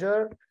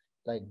closure,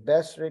 like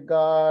best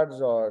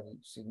regards or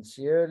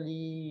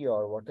sincerely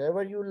or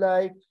whatever you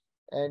like,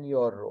 and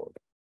your role.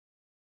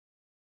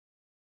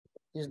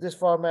 Is this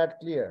format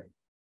clear?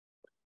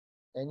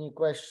 Any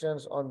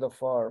questions on the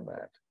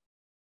format?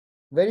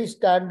 Very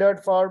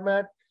standard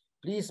format.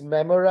 Please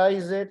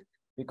memorize it,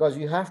 because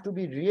you have to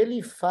be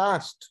really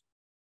fast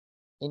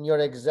in your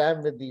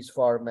exam with these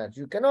formats.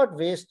 You cannot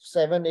waste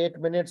 7-8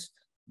 minutes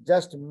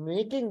just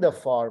making the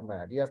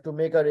format. You have to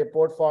make a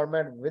report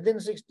format within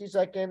 60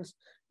 seconds,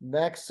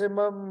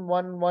 maximum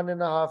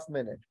 1.5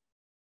 minutes,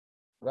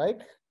 right?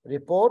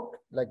 Report,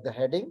 like the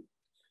heading,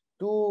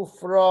 to,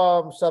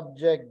 from,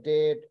 subject,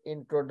 date,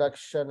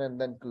 introduction,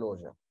 and then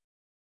closure.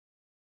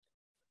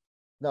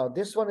 Now,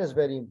 this one is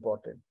very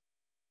important.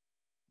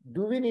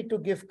 Do we need to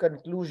give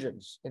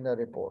conclusions in a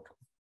report?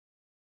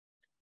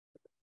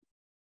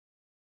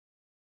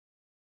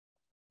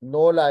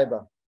 No,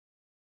 Laiba.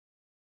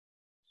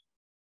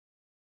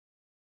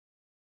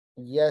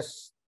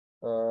 Yes.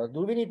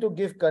 Do we need to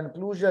give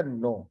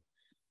conclusion? No.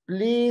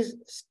 Please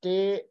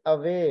stay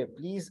away.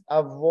 Please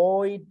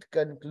avoid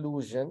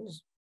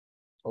conclusions.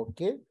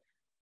 Okay.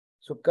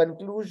 So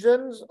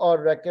conclusions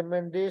or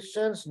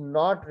recommendations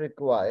not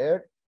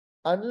required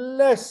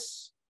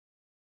unless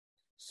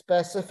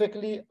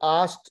specifically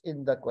asked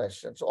in the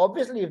question. So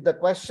obviously, if the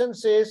question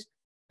says,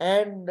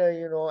 and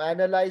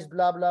analyze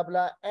blah, blah,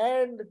 blah,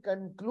 and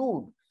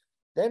conclude,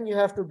 then you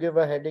have to give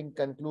a heading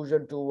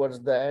conclusion towards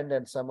the end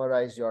and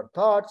summarize your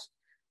thoughts.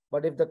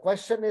 But if the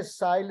question is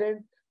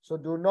silent, so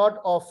do not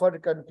offer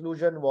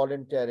conclusion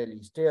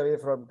voluntarily. Stay away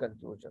from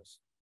conclusions.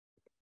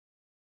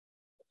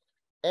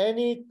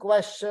 Any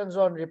questions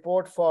on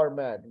report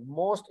format?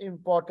 Most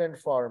important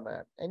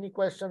format. Any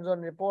questions on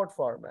report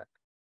format?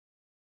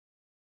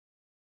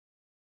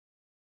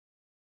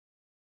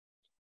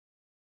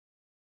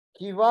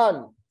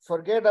 Kival,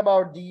 forget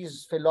about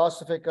these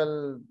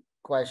philosophical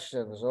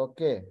questions,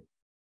 okay?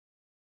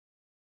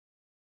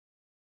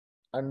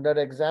 Under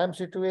exam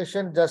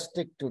situation, just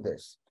stick to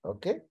this,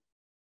 okay?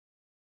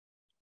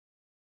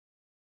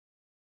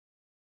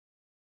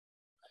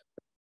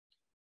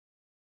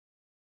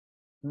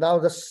 Now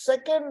the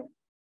second,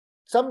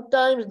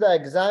 sometimes the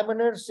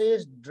examiner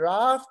says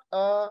draft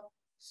a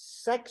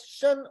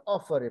section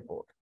of a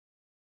report.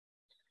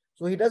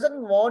 So he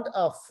doesn't want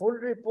a full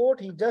report.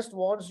 He just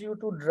wants you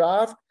to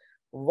draft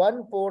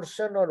one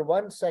portion or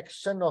one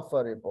section of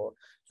a report.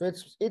 So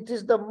it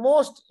is the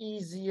most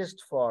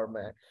easiest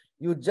format.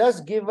 You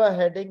just give a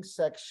heading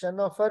section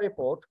of a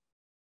report,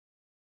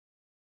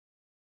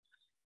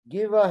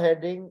 give a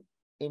heading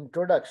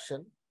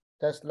introduction,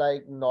 just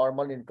like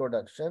normal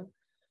introduction,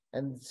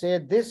 and say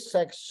this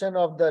section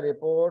of the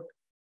report,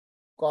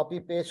 copy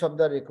paste from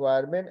the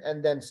requirement,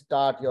 and then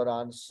start your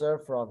answer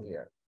from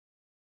here.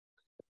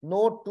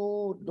 No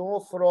to, no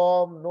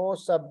from, no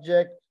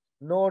subject,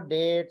 no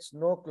dates,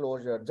 no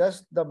closure.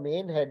 Just the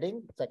main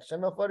heading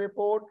section of a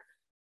report,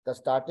 the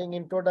starting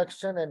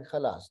introduction, and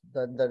khalas.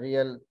 Then the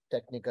real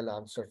technical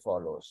answer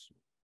follows.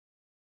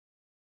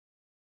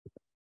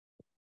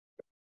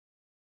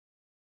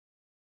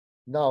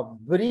 Now,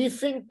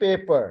 briefing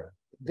paper.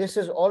 This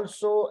is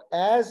also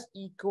as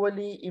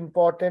equally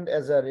important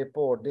as a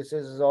report. This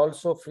is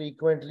also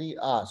frequently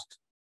asked.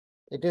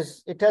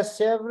 It has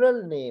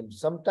several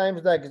names.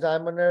 Sometimes the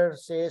examiner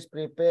says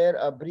prepare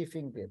a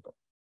briefing paper.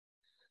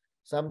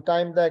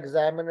 Sometimes the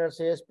examiner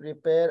says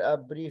prepare a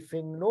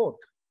briefing note.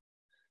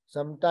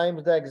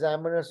 Sometimes the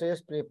examiner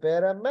says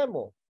prepare a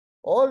memo.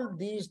 All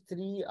these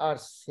three are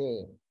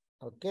same.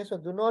 Okay, so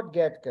do not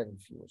get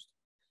confused.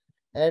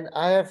 And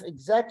I have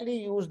exactly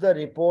used the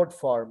report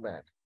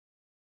format.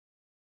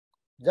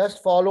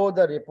 Just follow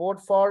the report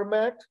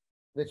format,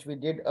 which we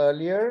did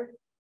earlier.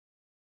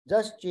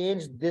 Just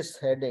change this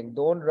heading.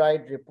 Don't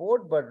write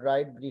report, but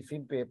write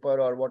briefing paper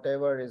or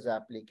whatever is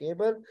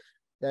applicable.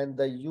 Then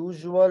the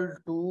usual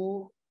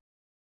to,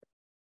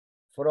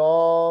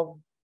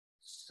 from,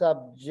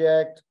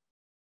 subject,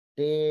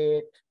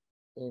 date,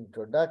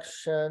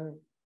 introduction,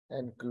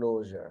 and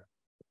closure.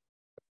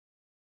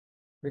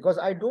 Because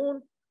I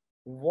don't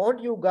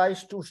want you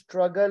guys to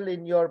struggle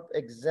in your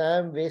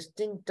exam,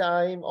 wasting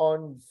time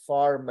on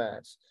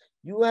formats.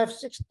 You have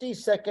 60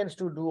 seconds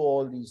to do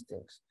all these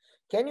things.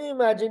 Can you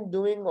imagine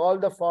doing all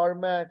the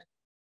format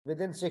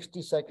within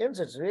 60 seconds?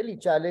 It's really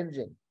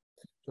challenging.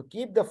 So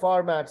keep the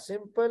format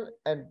simple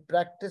and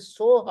practice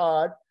so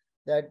hard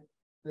that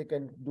we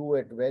can do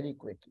it very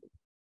quickly.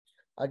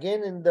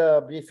 Again, in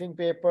the briefing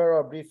paper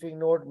or briefing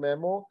note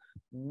memo,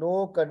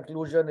 no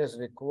conclusion is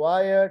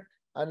required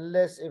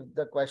unless if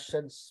the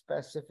question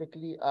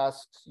specifically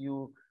asks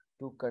you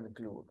to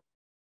conclude.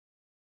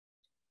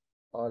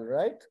 All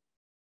right.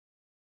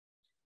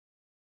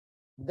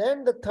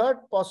 Then the third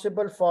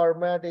possible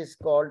format is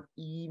called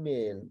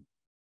email.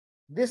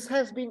 This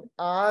has been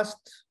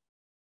asked,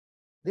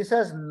 this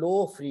has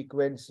low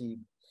frequency,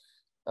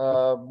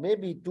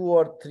 maybe 2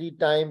 or 3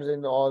 times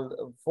in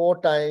all,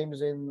 4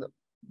 times in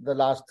the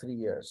last 3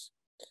 years.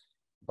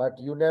 But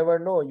you never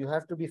know, you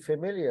have to be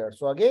familiar.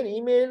 So again,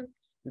 email,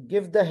 you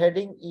give the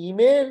heading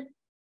email,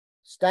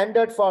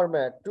 standard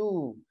format,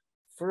 to,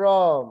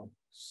 from,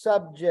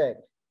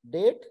 subject,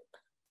 date,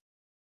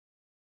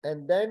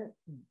 and then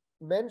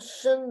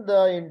mention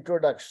the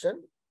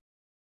introduction.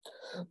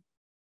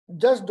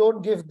 Just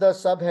don't give the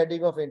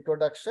subheading of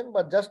introduction,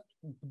 but just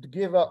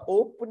give an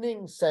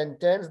opening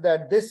sentence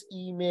that this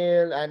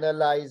email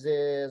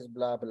analyzes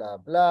blah, blah,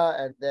 blah,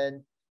 and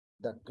then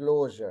the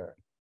closure.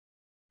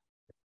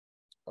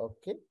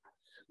 Okay.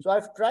 So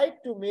I've tried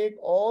to make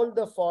all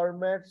the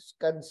formats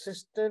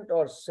consistent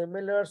or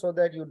similar so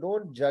that you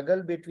don't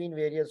juggle between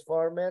various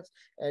formats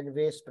and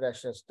waste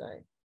precious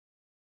time.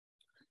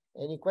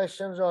 Any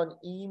questions on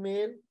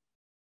email?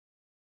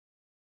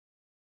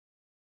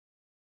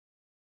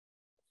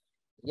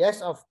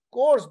 Yes, of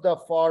course, the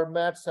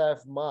formats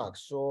have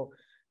marks. So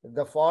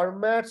the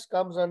formats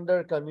comes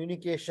under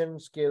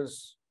communication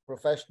skills,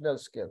 professional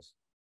skills.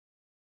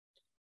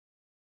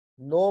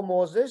 No,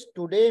 Moses,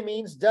 today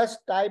means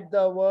just type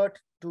the word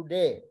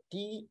today,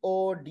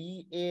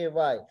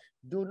 T-O-D-A-Y.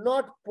 Do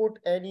not put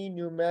any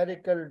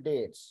numerical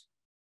dates.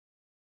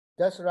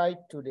 Just write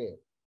today.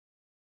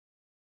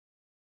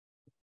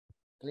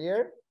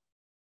 Clear?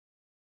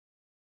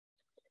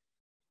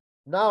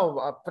 Now,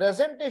 a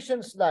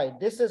presentation slide.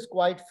 This is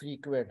quite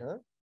frequent. Huh?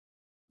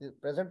 The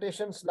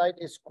presentation slide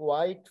is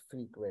quite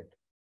frequent.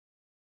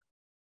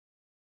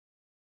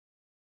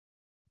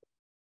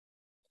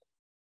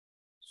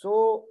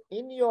 So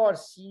in your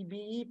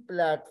CBE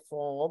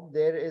platform,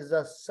 there is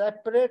a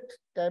separate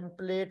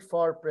template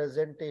for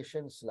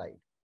presentation slide.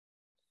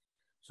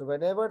 So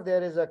whenever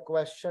there is a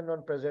question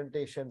on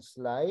presentation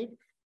slide,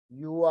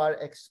 you are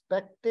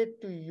expected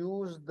to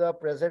use the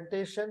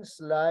presentation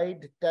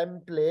slide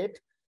template,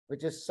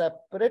 which is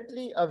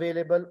separately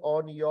available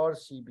on your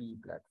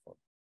CBE platform.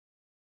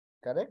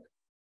 Correct?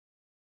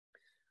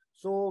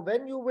 So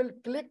when you will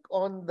click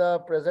on the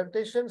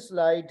presentation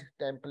slide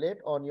template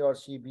on your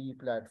CBE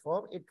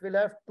platform, it will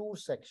have 2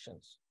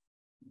 sections.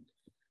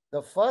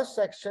 The first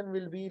section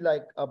will be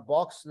like a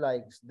box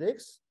like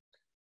this,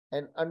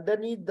 and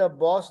underneath the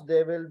box,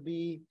 there will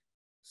be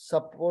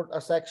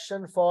a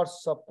section for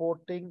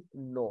supporting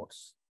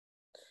notes.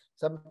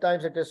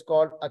 Sometimes it is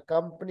called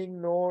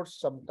accompanying notes,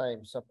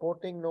 sometimes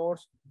supporting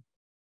notes.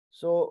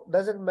 So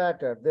doesn't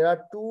matter. There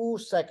are two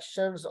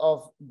sections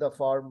of the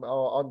form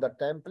on the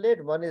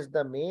template. One is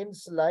the main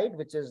slide,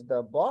 which is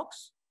the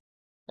box.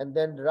 And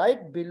then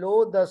right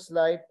below the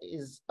slide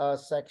is a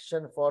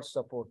section for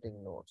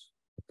supporting notes.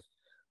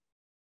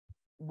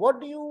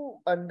 What do you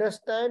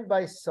understand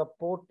by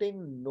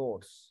supporting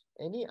notes?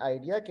 Any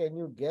idea? Can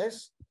you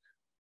guess?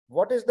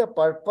 What is the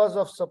purpose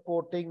of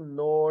supporting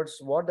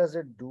notes? What does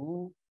it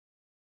do?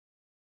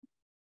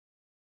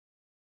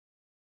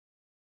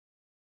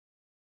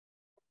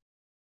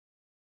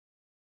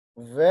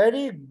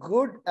 Very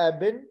good,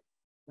 Abin.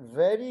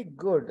 Very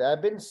good.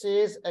 Abin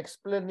says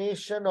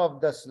explanation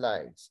of the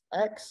slides.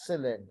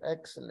 Excellent,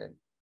 excellent.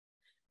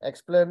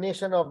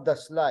 Explanation of the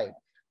slide.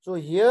 So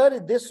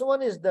here, this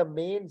one is the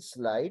main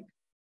slide.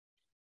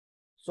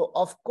 So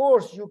of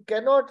course, you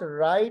cannot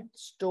write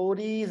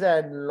stories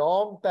and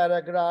long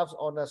paragraphs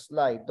on a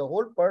slide. The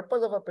whole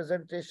purpose of a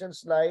presentation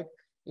slide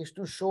is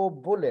to show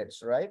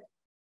bullets, right?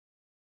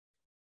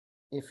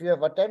 If you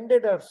have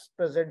attended a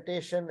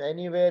presentation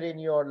anywhere in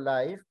your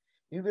life,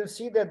 you will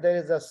see that there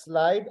is a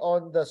slide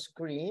on the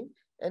screen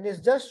and it's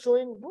just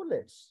showing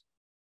bullets.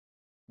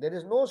 There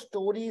is no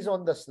stories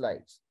on the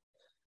slides.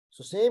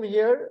 So same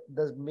here,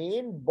 the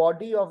main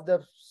body of the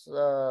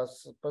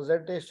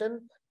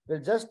presentation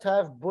will just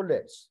have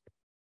bullets.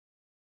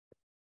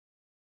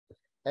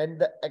 And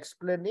the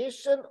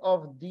explanation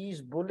of these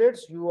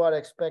bullets you are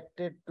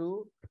expected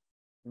to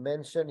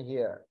mention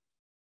here.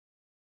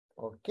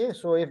 Okay,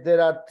 so if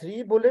there are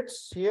 3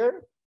 bullets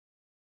here,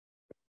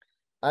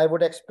 I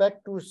would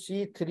expect to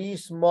see 3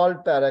 small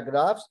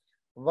paragraphs,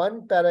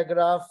 1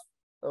 paragraph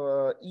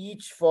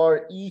each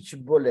for each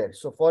bullet.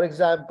 So for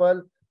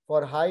example,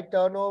 for high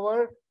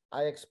turnover,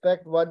 I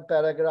expect 1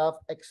 paragraph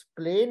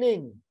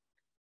explaining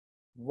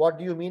what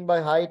do you mean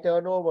by high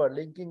turnover,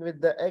 linking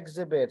with the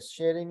exhibits,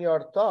 sharing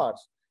your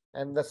thoughts.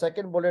 And the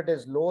second bullet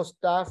is low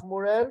staff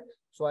morale.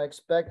 So I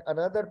expect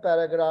another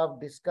paragraph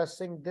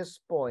discussing this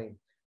point.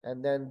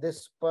 And then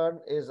this one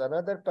is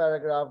another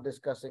paragraph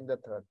discussing the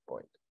third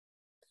point.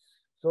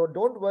 So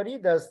don't worry,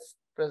 the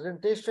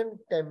presentation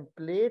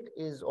template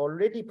is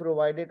already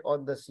provided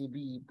on the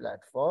CBE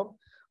platform.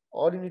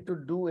 All you need to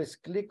do is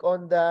click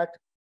on that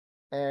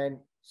and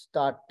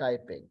start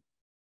typing.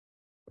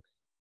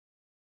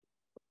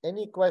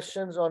 Any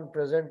questions on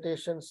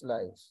presentation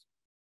slides?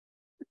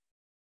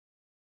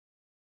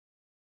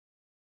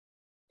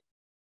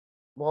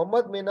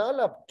 Mohammed Minal,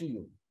 up to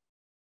you.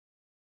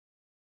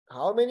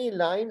 How many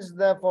lines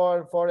there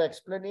for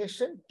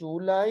explanation? 2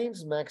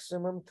 lines,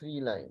 maximum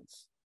 3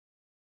 lines.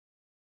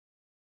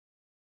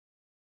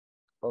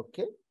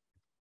 Okay.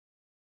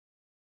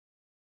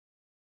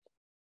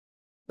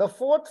 The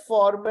fourth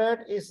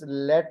format is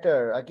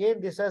letter.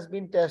 Again, this has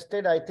been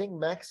tested, I think,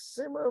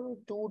 maximum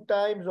 2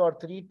 times or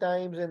 3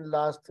 times in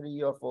last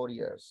 3 or 4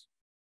 years.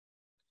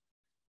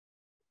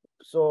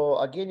 So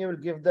again, you will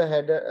give the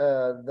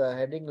header, the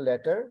heading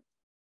letter.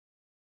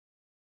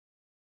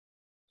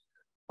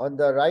 On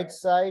the right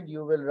side,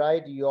 you will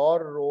write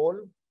your role,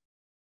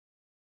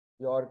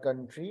 your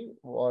country,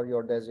 or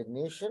your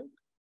designation.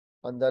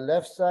 On the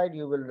left side,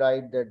 you will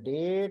write the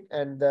date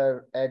and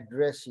the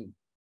addressee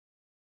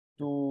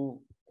to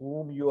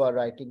whom you are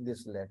writing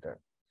this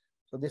letter.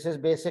 So this is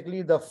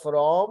basically the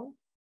from,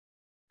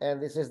 and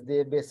this is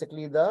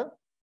basically the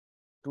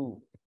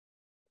to.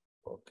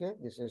 Okay,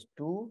 this is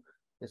to,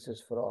 this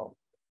is from.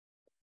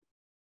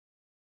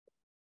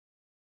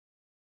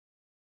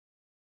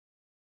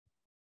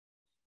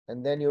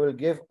 And then you will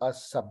give a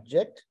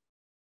subject.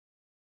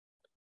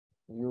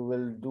 You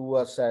will do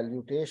a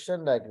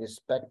salutation like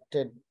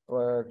respected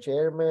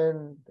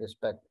chairman,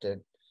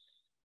 respected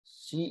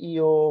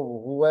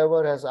CEO,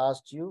 whoever has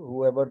asked you,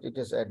 whoever it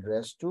is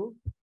addressed to.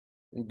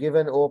 You give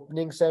an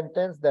opening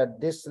sentence that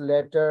this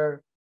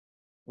letter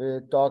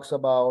talks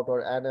about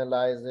or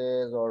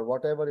analyzes or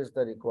whatever is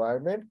the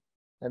requirement,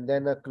 and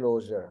then a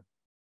closure.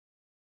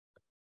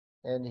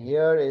 And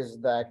here is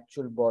the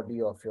actual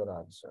body of your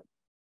answer.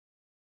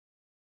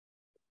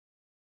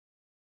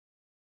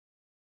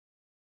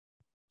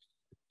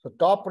 So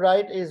top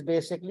right is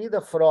basically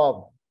the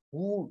from,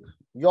 who,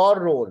 your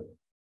role,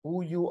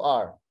 who you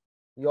are.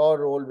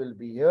 Your role will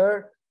be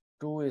here,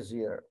 to is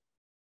here.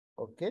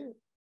 Okay.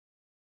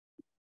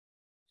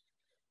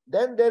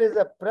 Then there is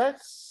a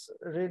press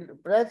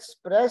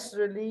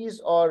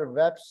release or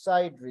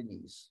website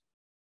release.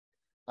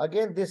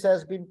 Again, this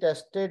has been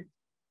tested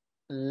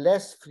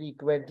less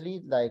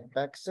frequently, like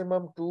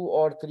maximum 2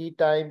 or 3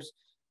 times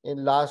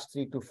in last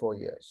 3 to 4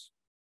 years.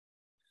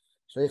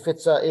 So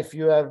if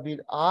you have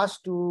been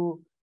asked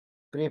to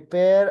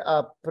prepare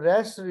a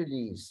press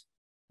release,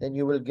 then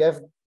you will give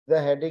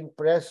the heading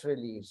press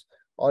release.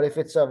 Or if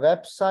it's a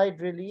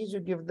website release, you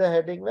give the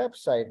heading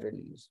website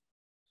release.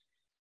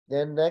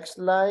 Then next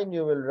line,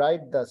 you will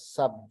write the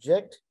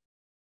subject.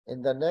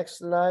 In the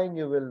next line,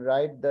 you will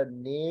write the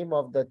name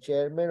of the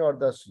chairman or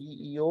the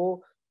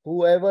CEO,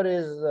 whoever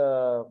is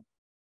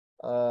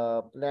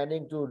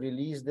planning to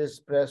release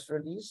this press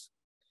release.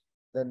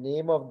 the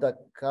name of the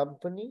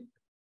company,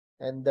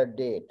 and the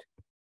date.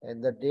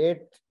 And the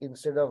date,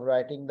 instead of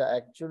writing the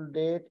actual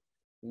date,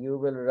 you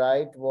will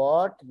write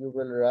what? You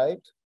will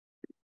write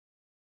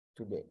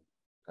today.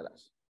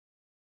 Khalas.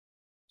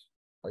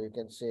 Or you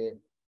can say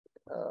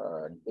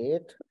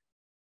date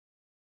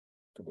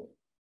today.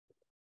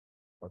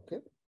 Okay.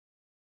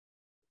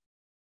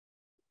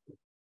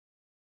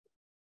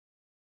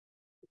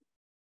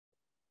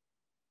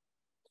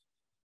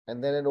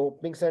 And then an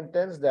opening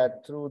sentence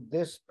that through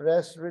this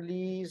press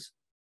release,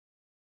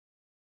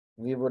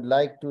 we would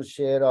like to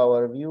share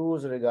our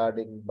views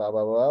regarding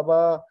Baba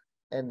Baba,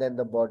 and then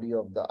the body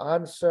of the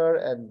answer,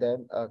 and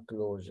then a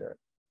closure.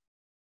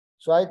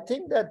 So I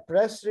think that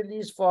press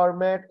release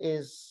format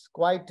is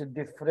quite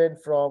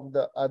different from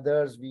the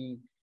others we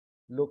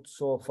looked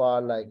so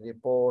far, like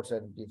reports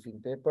and briefing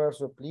papers.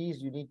 So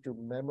please, you need to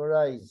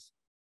memorize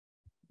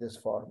this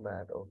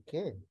format,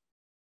 okay?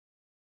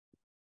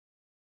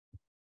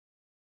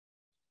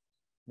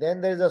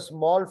 Then there is a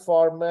small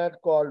format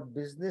called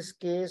business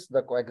case.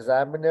 The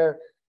examiner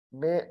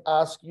may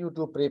ask you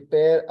to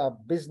prepare a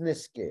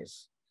business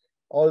case.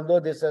 Although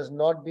this has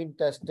not been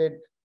tested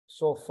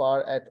so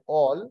far at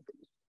all,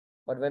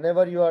 but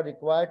whenever you are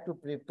required to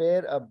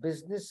prepare a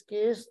business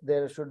case,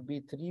 there should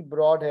be 3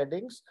 broad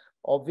headings.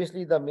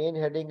 Obviously, the main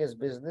heading is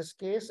business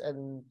case,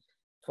 and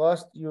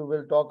first you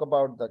will talk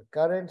about the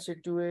current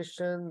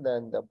situation,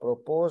 then the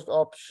proposed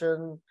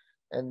option,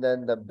 and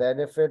then the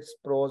benefits,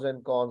 pros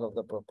and cons of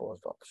the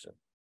proposed option.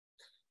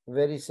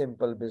 Very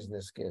simple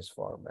business case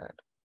format.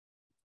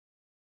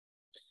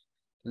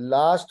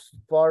 Last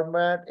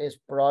format is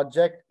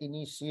project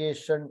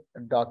initiation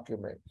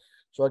document.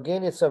 So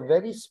again, it's a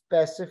very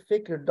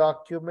specific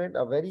document,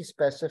 a very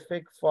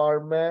specific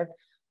format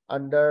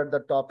under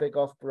the topic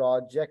of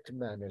project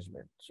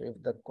management. So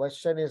if the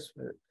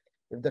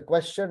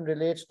question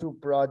relates to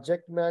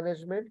project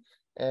management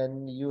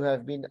and you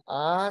have been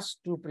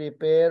asked to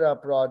prepare a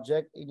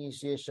project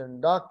initiation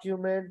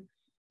document,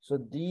 so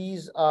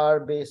these are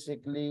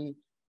basically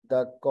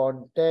the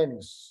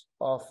contents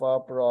of a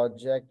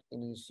project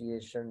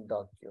initiation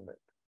document.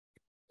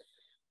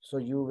 So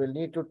you will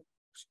need to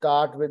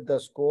start with the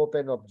scope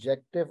and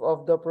objective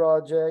of the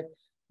project.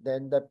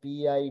 Then the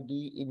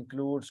PID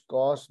includes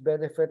cost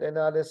benefit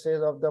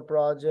analysis of the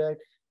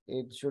project.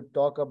 It should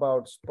talk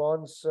about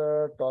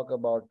sponsor, talk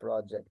about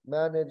project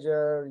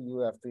manager. You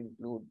have to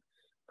include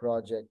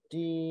project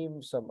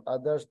team, some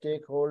other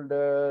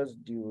stakeholders,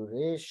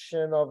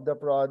 duration of the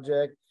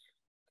project,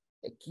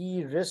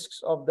 key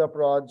risks of the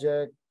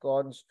project,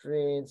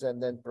 constraints,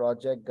 and then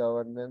project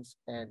governance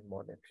and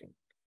monitoring.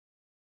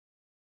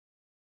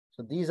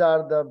 So these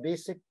are the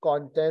basic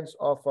contents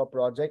of a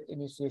project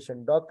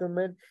initiation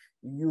document.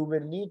 You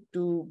will need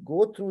to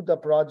go through the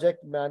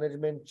project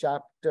management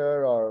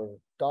chapter or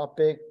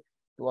topic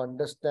to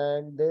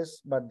understand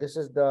this, but this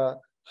is the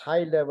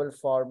high-level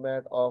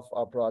format of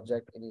a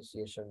project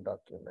initiation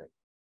document.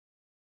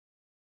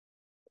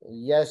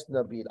 Yes,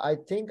 Nabil. I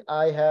think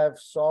I have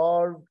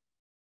solved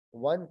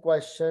one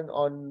question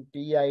on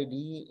PID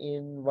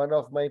in one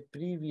of my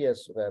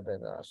previous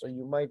webinars, so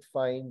you might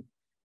find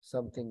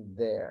something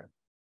there.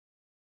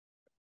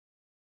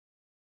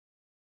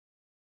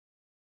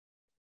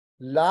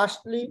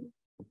 Lastly,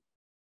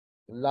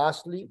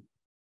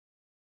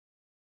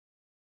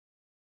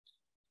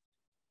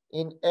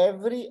 in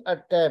every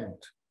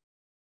attempt,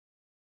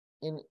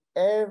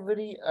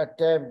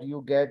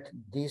 you get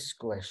this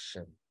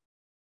question.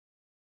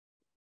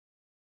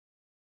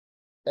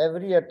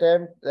 Every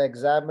attempt, the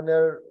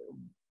examiner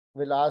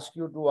will ask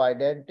you to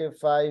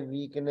identify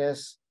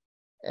weakness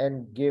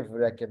and give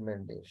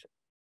recommendation.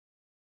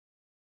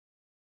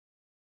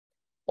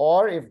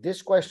 Or if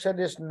this question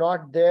is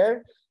not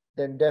there,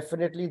 then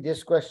definitely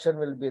this question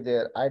will be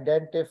there.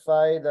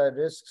 Identify the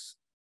risks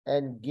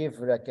and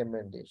give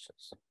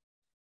recommendations.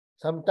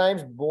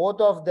 Sometimes both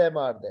of them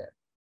are there,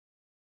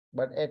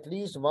 but at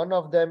least one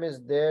of them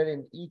is there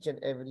in each and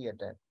every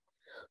attempt.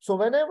 So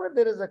whenever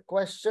there is a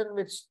question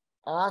which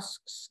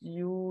asks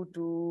you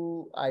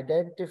to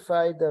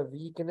identify the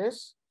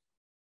weakness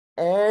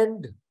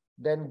and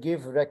then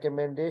give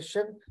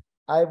recommendation,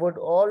 I would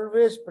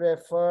always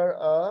prefer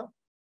a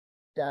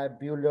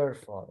tabular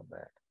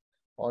format.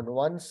 On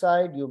one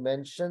side, you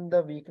mention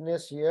the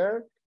weakness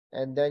here,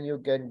 and then you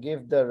can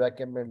give the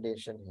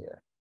recommendation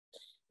here.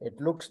 It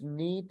looks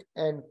neat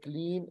and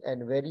clean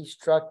and very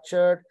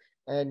structured,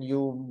 and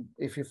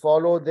if you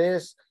follow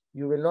this,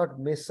 you will not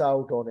miss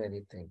out on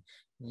anything.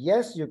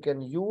 Yes, you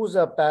can use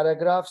a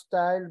paragraph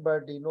style,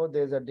 but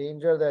there's a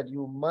danger that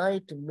you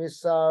might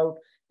miss out.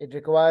 It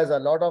requires a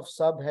lot of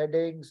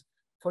subheadings.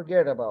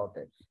 Forget about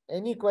it.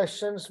 Any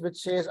questions which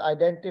says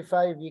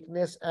identify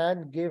weakness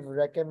and give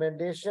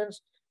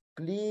recommendations,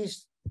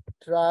 please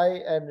try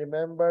and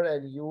remember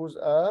and use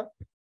a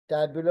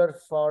tabular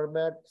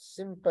format,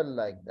 simple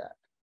like that.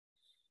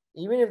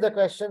 Even if the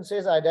question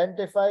says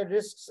identify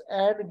risks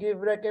and give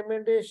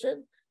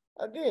recommendation,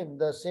 again,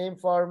 the same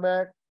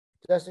format,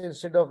 just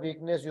instead of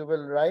weakness, you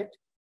will write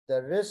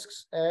the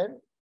risks and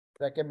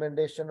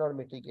recommendation or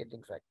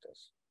mitigating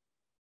factors.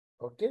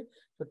 Okay,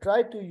 so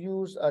try to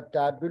use a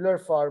tabular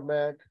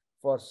format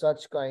for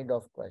such kind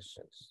of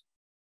questions.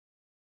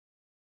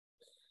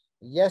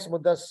 Yes,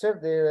 Mudassir,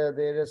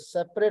 there is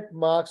separate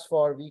marks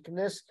for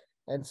weakness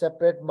and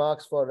separate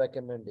marks for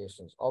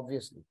recommendations,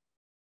 obviously.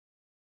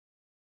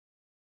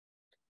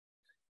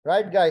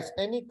 Right, guys,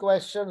 any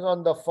questions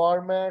on the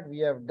format? We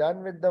have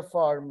done with the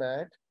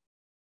format.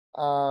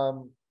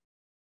 The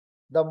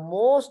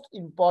most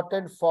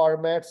important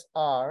formats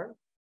are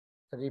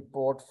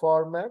report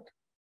format,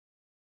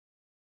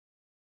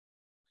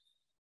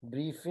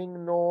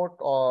 briefing note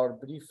or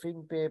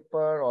briefing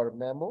paper or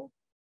memo,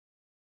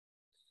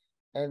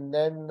 and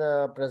then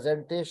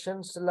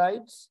presentation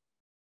slides,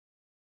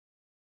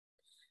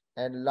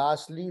 and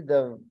lastly,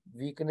 the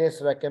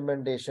weakness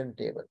recommendation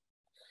table.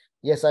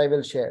 Yes, I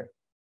will share.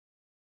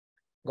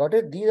 Got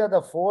it? These are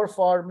the 4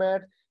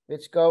 formats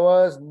which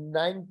covers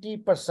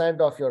 90%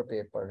 of your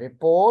paper.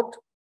 Report,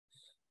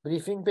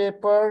 briefing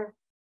paper,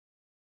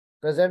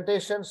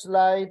 presentation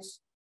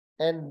slides,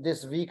 and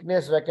this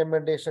weakness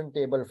recommendation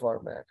table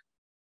format.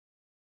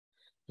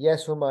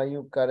 Yes,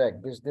 Humayun,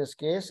 correct. Business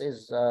case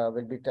is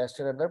will be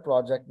tested under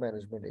project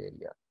management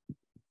area.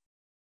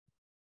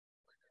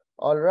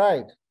 All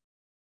right.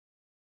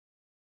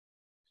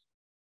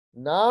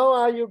 Now,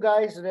 are you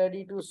guys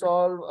ready to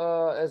solve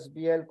a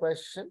SBL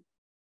question?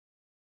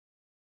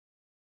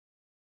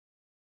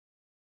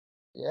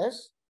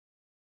 Yes.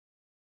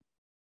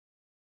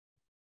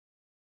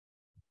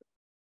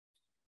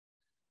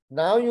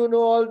 Now you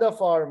know all the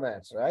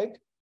formats, right?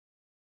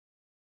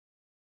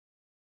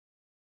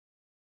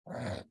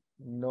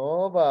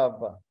 No,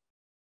 Baba.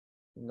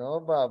 No,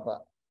 Baba.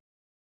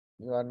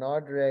 You are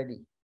not ready.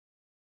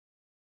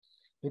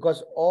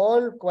 Because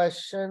all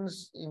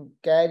questions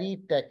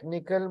carry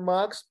technical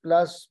marks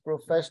plus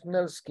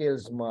professional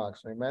skills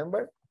marks,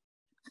 remember?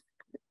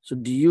 So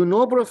do you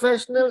know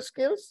professional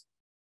skills?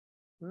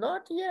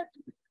 Not yet.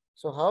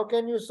 So how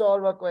can you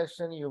solve a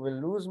question? You will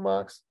lose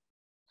marks.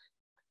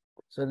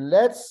 So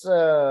let's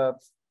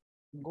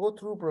go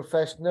through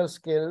professional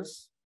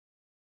skills.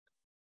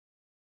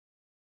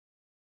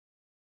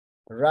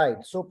 Right.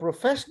 So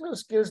professional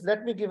skills,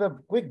 let me give a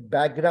quick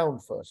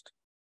background first.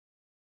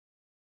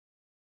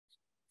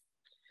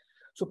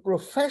 So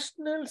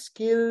professional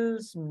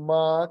skills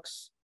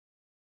marks,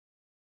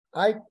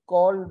 I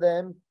call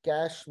them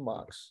cash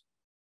marks.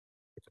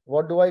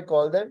 What do I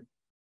call them?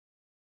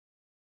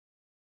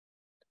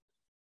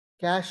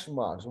 Cash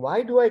marks.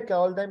 Why do I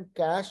call them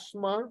cash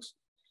marks?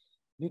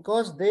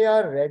 Because they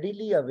are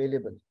readily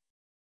available.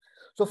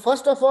 So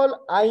first of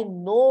all, I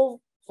know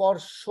for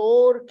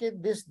sure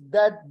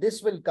that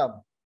this will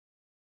come.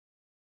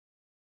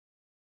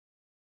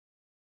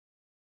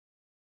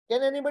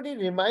 Can anybody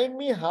remind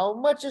me how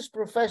much is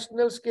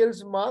professional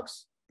skills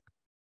marks?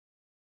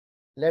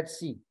 Let's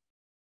see.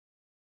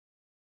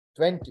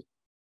 20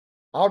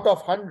 out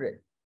of 100.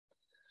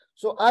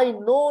 So I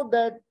know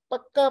that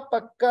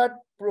pakka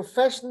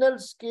professional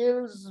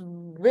skills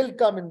will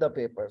come in the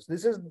papers.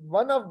 This is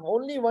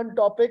only one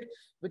topic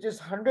which is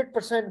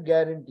 100%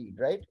 guaranteed,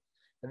 right?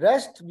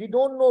 Rest, we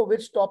don't know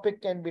which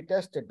topic can be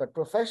tested, but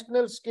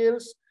professional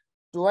skills,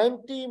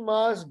 20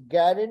 marks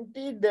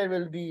guaranteed it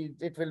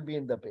will be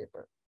in the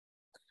paper.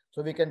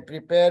 So we can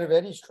prepare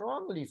very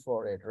strongly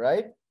for it,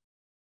 right?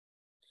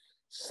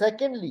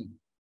 Secondly,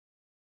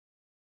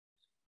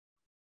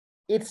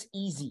 it's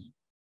easy.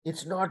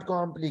 It's not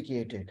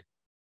complicated.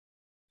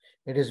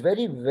 It is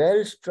very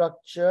well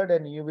structured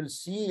and you will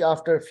see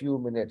after a few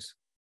minutes.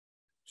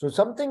 So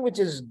something which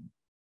is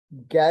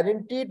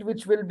guaranteed,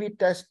 which will be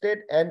tested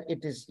and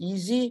it is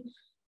easy,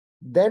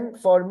 then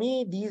for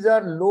me, these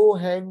are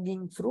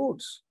low-hanging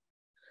fruits.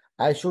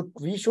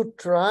 We should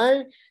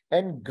try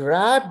and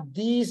grab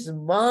these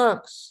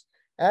marks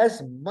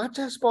as much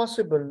as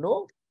possible,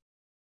 no?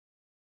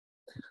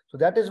 So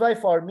that is why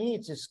for me,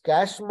 it is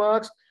cash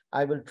marks.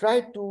 I will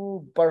try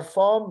to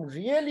perform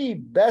really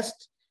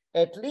best,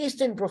 at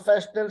least in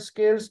professional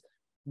skills.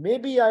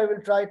 Maybe I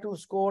will try to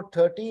score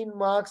 13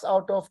 marks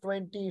out of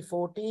 20,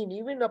 14,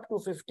 even up to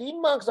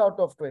 15 marks out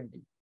of 20.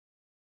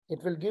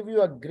 It will give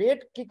you a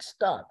great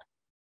kickstart.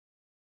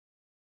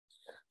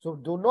 So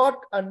do not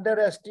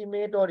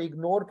underestimate or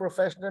ignore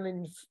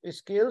professional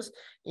skills.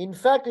 In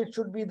fact, it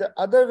should be the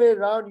other way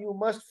around. You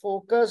must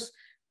focus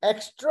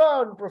extra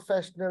on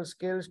professional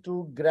skills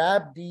to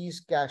grab these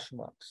cash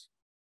marks.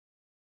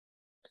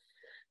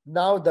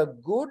 Now, the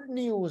good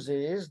news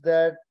is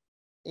that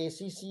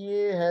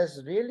ACCA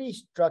has really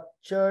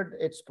structured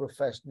its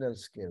professional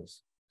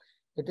skills.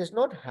 It is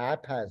not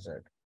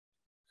haphazard.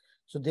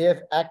 So they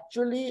have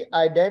actually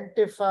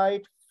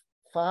identified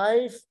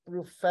 5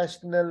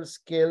 professional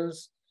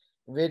skills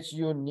which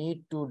you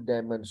need to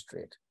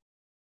demonstrate.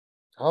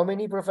 How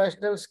many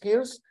professional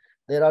skills?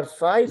 There are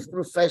 5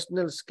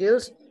 professional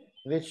skills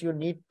which you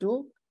need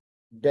to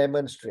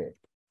demonstrate.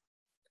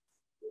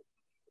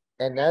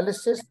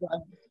 Analysis.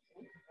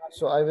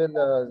 So I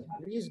will,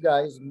 please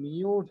guys,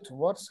 mute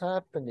what's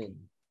happening.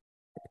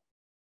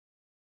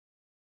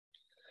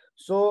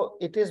 So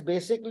it is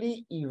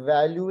basically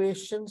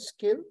evaluation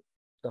skill,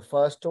 the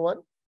first one.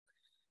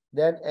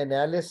 Then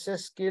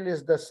analysis skill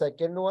is the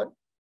second one.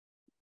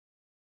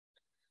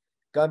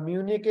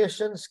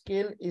 Communication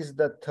skill is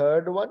the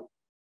third one.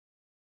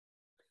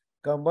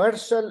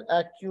 Commercial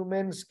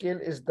acumen skill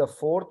is the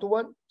fourth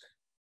one.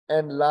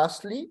 And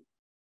lastly,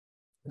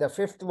 the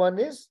fifth one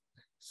is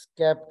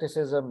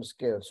skepticism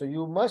skill. So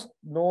you must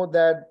know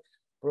that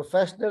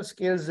professional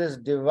skills is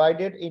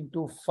divided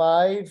into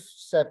 5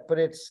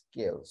 separate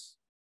skills.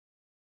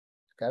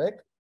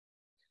 Correct?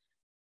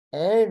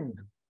 And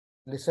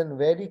listen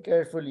very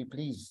carefully,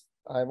 please.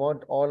 I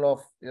want all of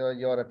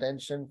your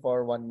attention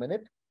for 1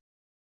 minute.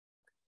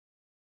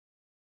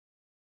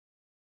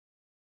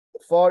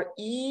 For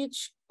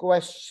each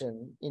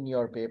question in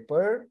your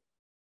paper,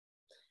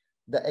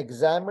 the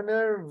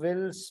examiner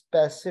will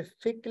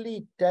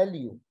specifically tell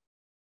you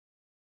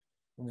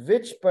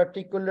which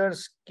particular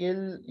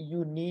skill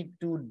you need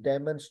to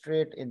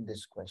demonstrate in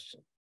this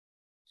question.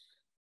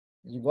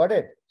 You got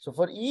it? So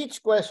for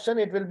each question,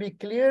 it will be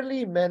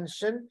clearly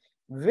mentioned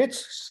which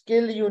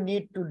skill you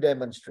need to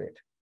demonstrate.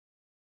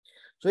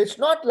 So it's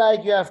not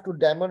like you have to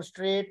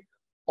demonstrate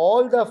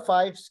all the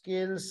 5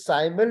 skills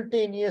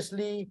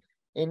simultaneously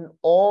in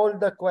all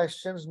the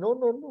questions. No,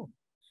 no, no.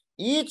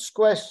 Each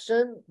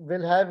question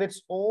will have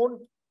its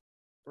own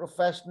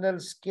professional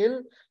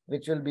skill,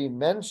 which will be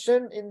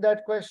mentioned in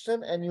that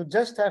question, and you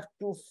just have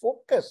to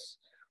focus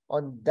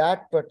on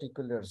that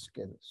particular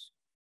skills.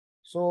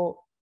 So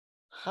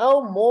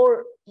how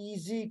more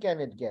easy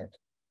can it get?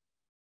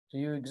 So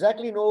you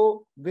exactly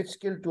know which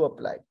skill to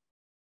apply.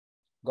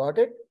 Got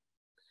it?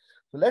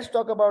 So let's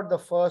talk about the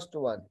first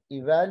one,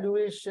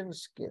 evaluation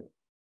skill.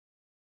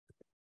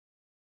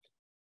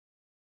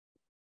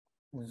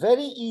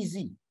 Very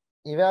easy.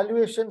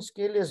 Evaluation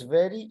skill is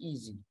very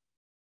easy.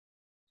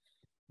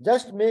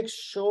 Just make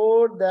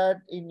sure that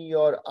in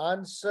your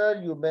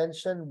answer you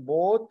mention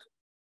both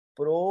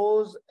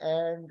pros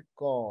and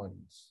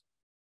cons.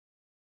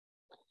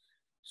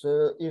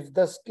 So if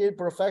the skill,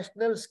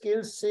 professional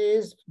skill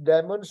says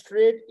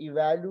demonstrate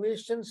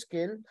evaluation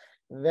skill,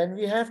 when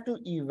we have to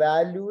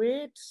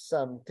evaluate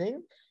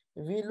something,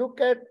 we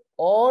look at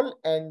all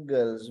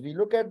angles. We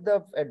look at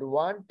the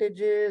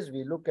advantages,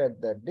 we look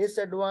at the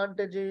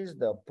disadvantages,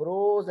 the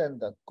pros and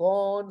the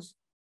cons.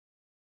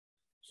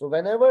 So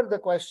whenever the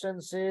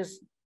question says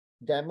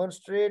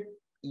demonstrate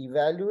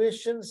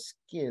evaluation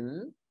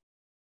skill,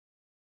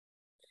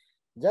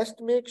 just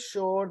make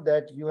sure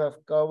that you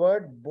have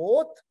covered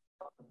both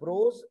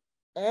pros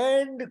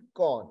and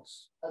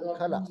cons.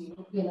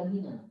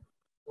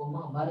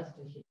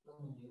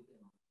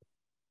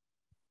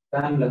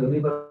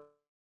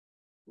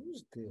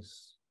 Who's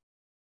this?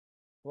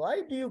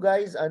 Why do you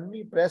guys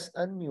press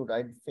unmute?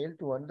 I fail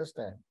to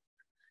understand.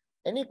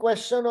 Any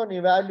question on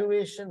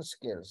evaluation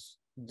skills?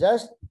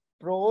 Just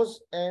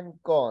pros and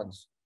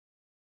cons.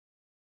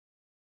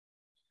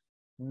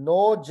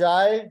 No,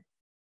 Jai.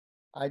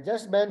 I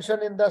just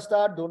mentioned in the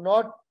start, do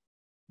not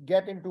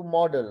get into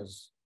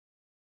models.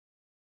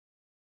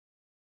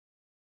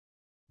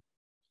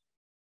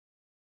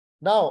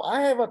 Now,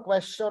 I have a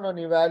question on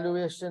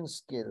evaluation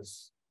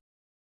skills.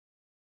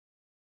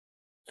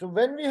 So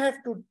when we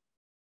have to,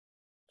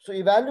 so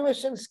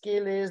evaluation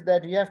skill is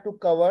that we have to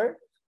cover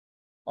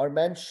or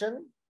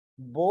mention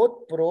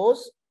both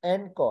pros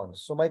and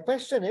cons. So my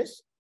question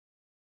is,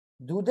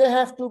 do they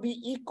have to be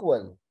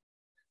equal?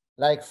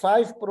 Like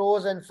 5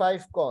 pros and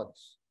 5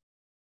 cons?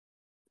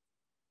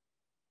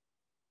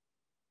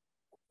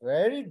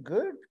 Very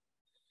good.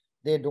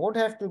 They don't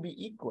have to be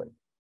equal.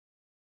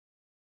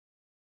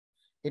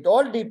 It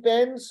all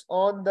depends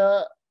on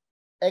the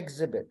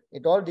exhibit.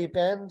 It all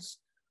depends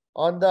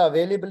on the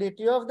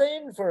availability of the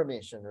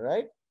information,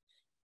 right?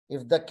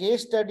 If the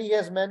case study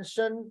has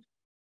mentioned,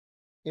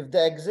 if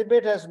the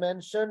exhibit has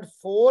mentioned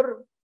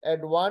 4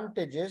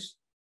 advantages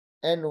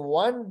and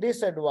 1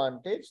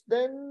 disadvantage,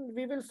 then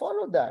we will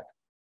follow that.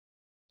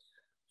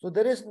 So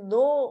there is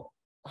no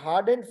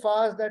hard and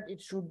fast that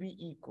it should be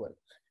equal.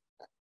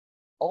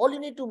 All you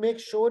need to make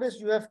sure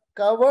is you have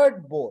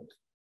covered both.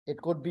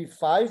 It could be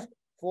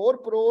 4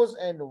 pros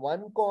and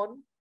 1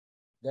 con.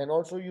 Then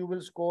also you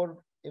will score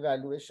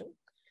evaluation.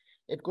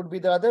 It could be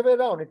the other way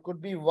around. It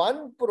could be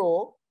 1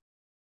 pro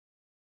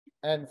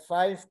and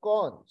 5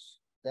 cons.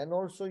 Then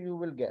also you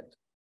will get.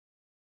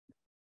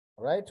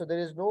 All right. So there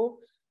is no,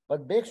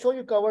 but make sure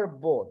you cover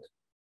both.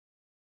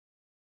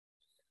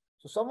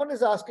 So someone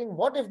is asking,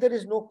 what if there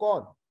is no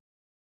con?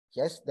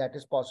 Yes, that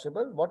is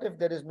possible. What if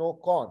there is no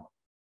con?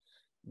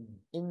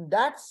 In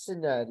that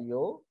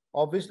scenario,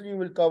 obviously you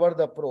will cover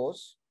the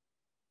pros,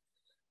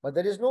 but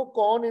there is no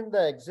con in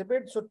the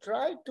exhibit. So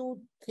try to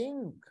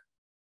think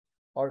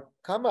or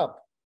come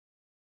up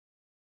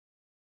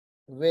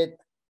with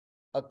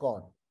a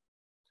con.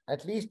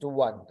 At least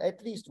one,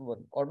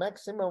 or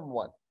maximum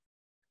 1.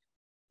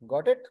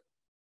 Got it?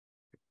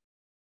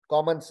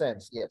 Common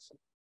sense, yes.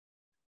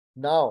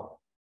 Now,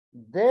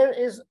 there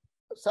is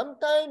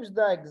sometimes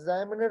the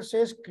examiner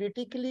says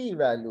critically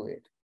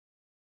evaluate.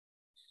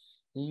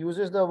 He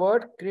uses the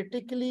word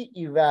critically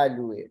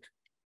evaluate.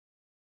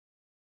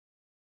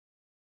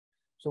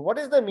 So what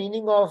is the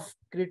meaning of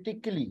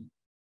critically?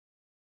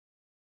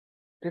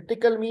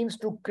 Critical means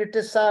to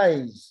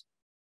criticize.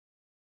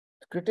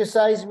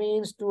 Criticize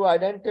means to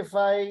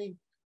identify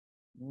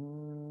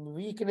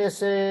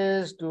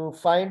weaknesses, to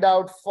find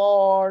out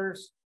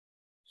faults.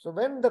 So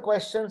when the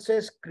question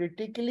says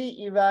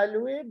critically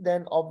evaluate,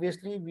 then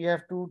obviously we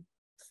have to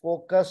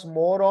focus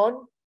more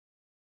on,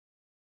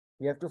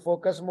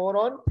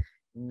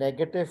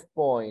 negative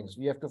points.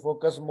 We have to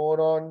focus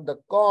more on the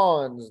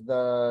cons,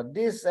 the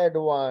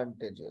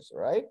disadvantages,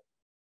 right?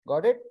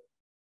 Got it?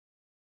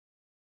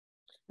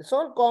 It's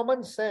all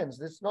common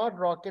sense. It's not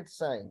rocket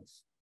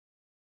science.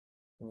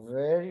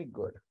 Very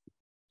good.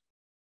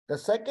 The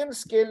second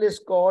skill is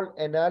called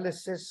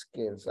analysis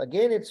skills.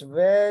 Again, it's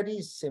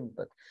very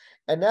simple.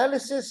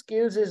 Analysis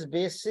skills is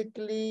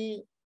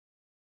basically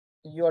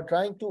you're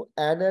trying to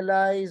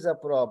analyze a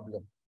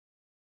problem.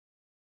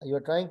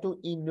 You're trying to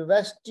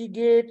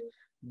investigate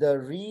the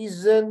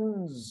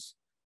reasons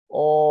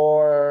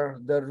or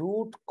the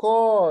root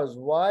cause,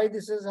 why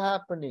this is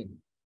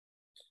happening.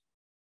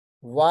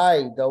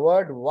 Why, the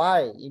word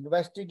why,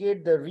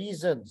 investigate the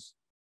reasons.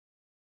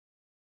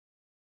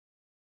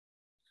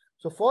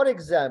 So for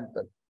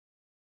example,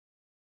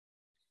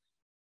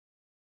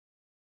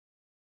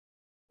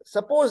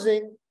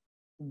 supposing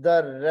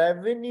the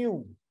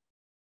revenue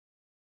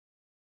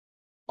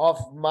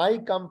of my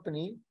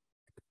company,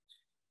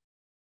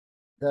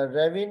 the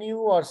revenue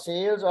or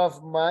sales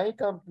of my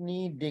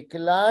company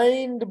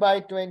declined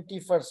by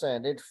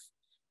 20%.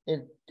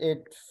 It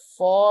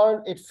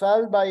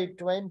fell by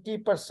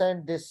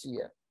 20% this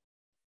year.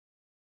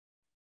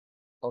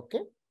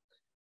 Okay.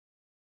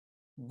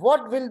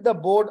 What will the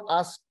board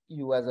ask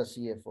you as a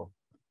CFO?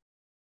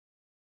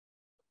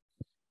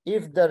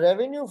 If the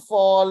revenue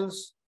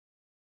falls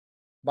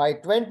by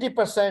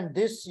 20%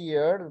 this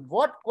year,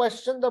 what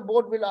question the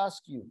board will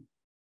ask you?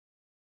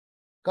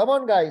 Come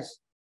on, guys.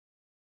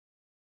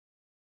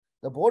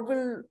 The board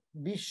will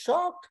be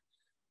shocked.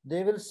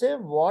 They will say,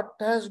 what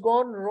has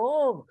gone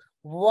wrong?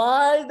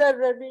 Why the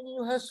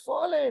revenue has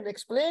fallen?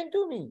 Explain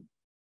to me.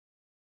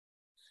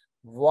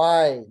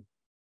 Why?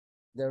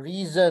 The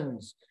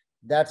reasons.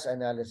 That's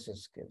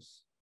analysis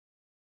skills.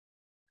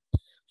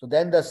 So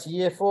then the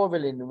CFO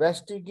will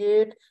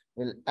investigate,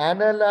 will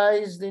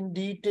analyze in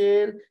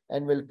detail,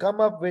 and will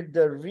come up with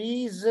the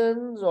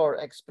reasons or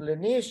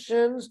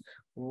explanations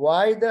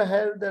why the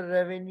hell the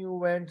revenue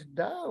went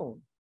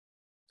down.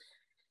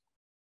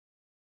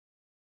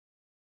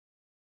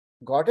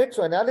 Got it?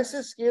 So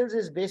analysis skills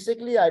is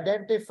basically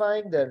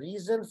identifying the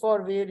reason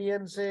for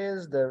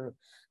variances, the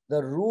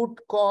root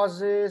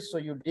causes. So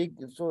you dig,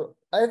 so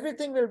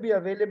everything will be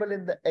available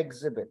in the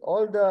exhibit.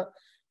 All the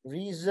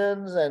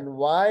reasons and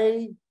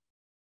why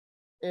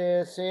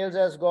sales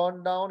has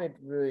gone down.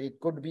 It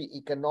could be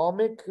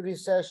economic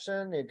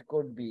recession. It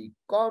could be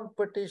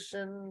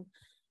competition.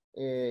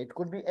 It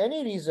could be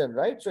any reason,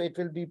 right? So it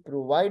will be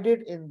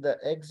provided in the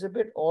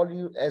exhibit.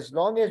 As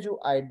long as you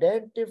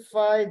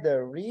identify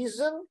the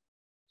reason,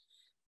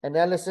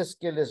 analysis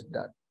skill is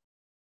done.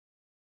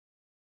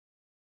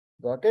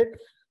 Got it?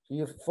 So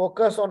you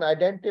focus on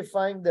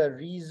identifying the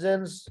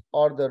reasons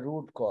or the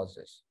root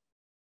causes.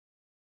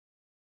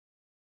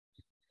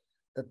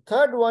 The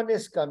third one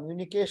is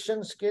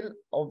communication skill.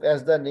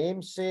 As the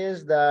name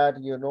says that,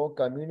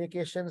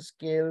 communication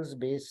skills,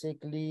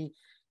 basically,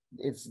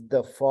 it's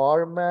the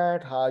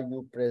format, how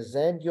you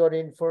present your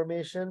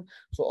information.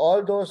 So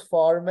all those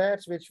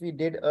formats which we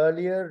did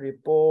earlier,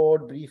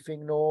 report,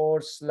 briefing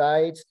notes,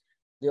 slides,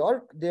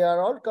 they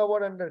are all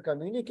covered under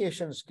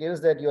communication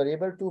skills, that you're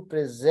able to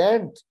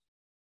present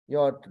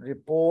your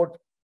report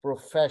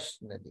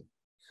professionally.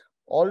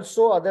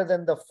 Also, other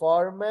than the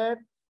format,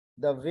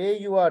 the way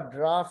you are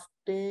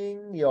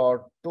drafting,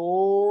 your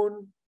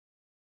tone,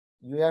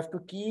 you have to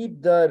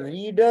keep the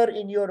reader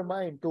in your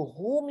mind to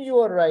whom you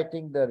are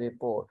writing the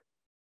report.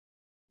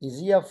 Is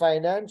he a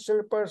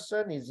financial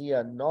person? Is he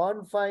a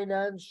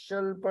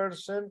non-financial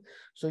person?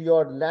 So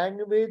your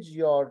language,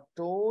 your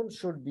tone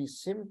should be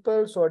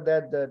simple so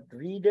that the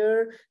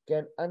reader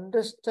can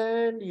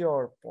understand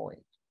your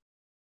point.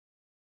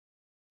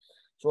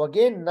 So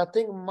again,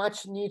 nothing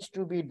much needs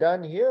to be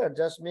done here.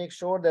 Just make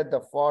sure that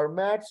the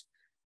formats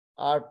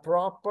are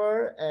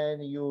proper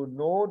and you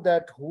know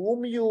that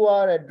whom you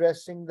are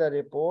addressing the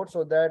report,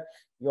 so that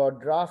your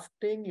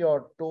drafting,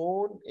 your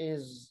tone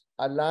is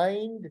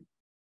aligned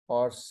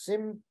or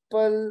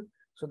simple,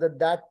 so that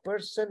that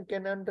person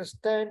can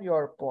understand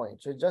your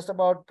point. So it's just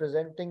about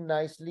presenting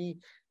nicely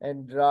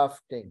and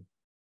drafting.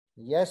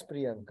 Yes,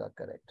 Priyanka,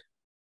 correct.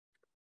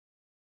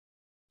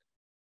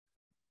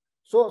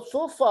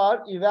 So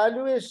far,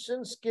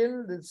 evaluation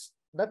skill,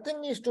 nothing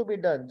needs to be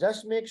done.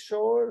 Just make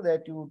sure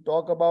that you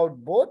talk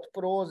about both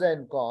pros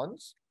and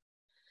cons.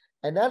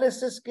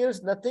 Analysis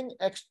skills, nothing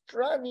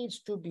extra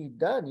needs to be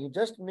done. You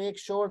just make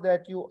sure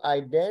that you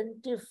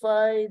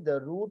identify the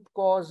root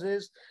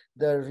causes,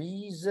 the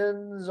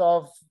reasons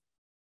of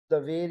the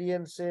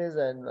variances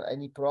and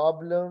any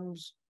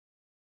problems.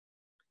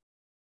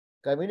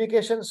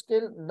 Communication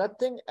skill,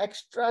 nothing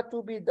extra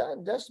to be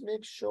done. Just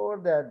make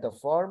sure that the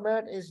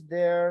format is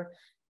there.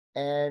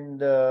 and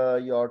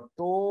your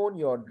tone,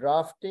 your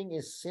drafting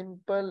is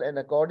simple and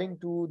according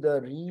to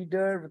the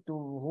reader to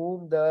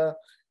whom the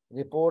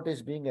report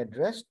is being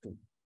addressed to.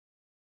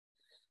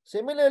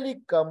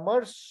 Similarly,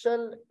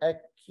 commercial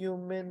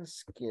acumen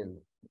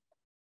skill.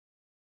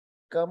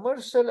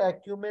 Commercial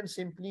acumen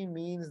simply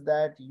means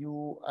that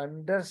you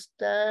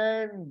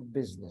understand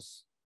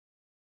business.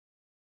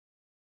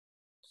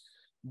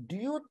 Do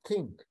you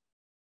think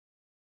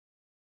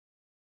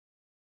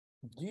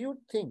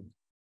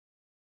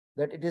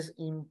that it is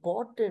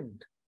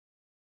important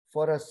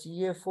for a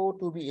CFO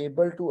to be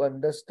able to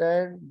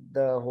understand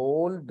the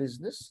whole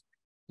business?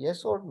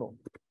 Yes or no?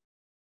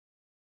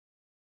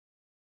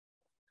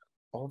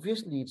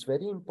 Obviously, it's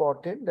very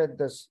important that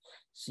the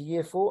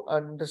CFO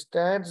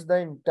understands the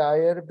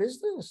entire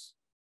business.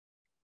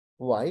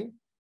 Why?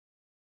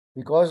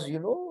 Because,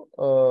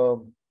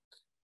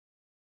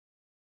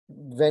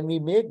 when we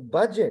make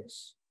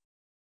budgets,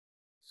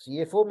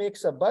 CFO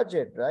makes a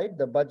budget, right?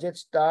 The budget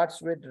starts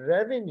with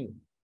revenue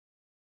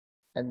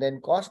and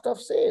then cost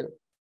of sale.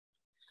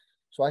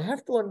 So I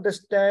have to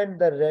understand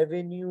the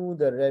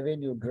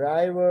revenue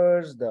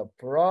drivers, the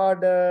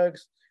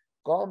products,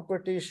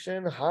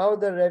 competition, how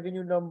the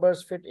revenue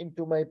numbers fit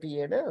into my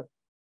P&L.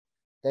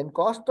 Then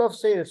cost of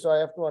sales. So I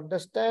have to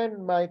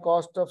understand my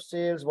cost of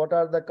sales, what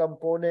are the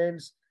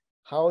components,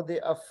 how they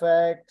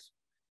affect.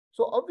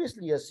 So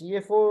obviously a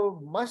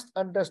CFO must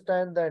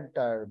understand the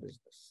entire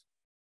business.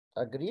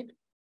 Agreed?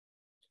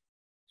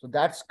 So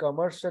that's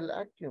commercial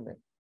acumen.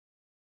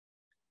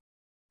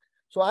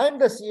 So I'm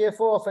the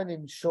CFO of an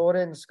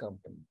insurance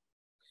company.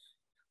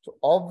 So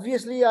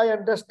obviously I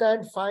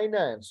understand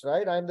finance,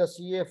 right? I'm the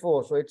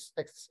CFO. So it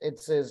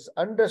is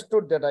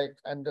understood that I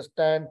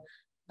understand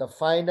the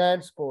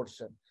finance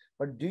portion.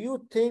 But do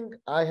you think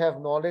I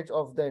have knowledge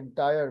of the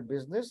entire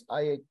business?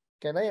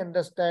 Can I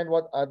understand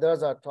what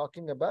others are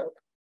talking about?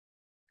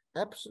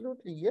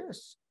 Absolutely,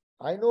 yes.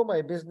 I know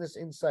my business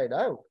inside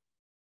out.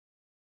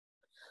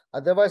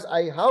 Otherwise,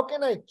 how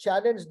can I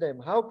challenge them?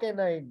 How can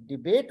I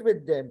debate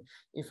with them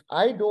if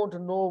I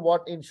don't know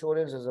what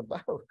insurance is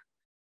about?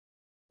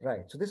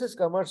 Right. So this is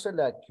commercial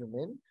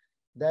acumen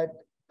that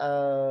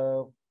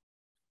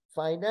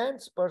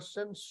finance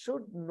person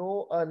should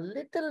know a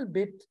little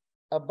bit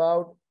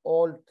about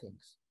all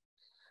things.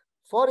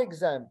 For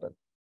example,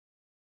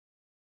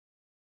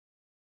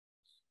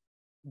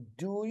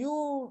 do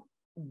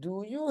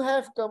you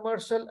have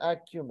commercial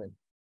acumen?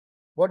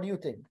 What do you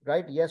think?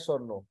 Right? Yes or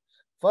no?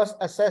 First,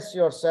 assess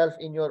yourself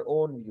in your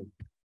own view.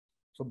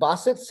 So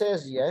Basit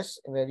says yes.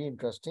 Very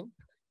interesting.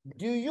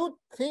 Do you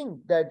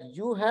think that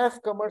you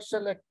have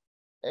commercial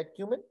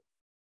acumen?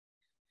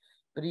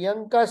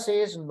 Priyanka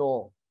says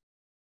no.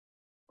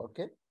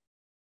 Okay.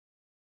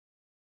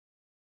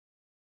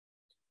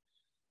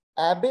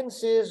 Abin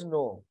says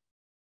no.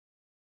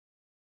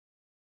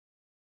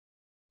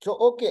 So,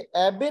 okay,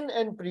 Abin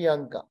and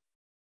Priyanka.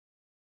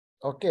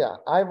 Okay,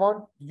 I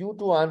want you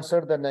to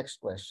answer the next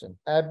question.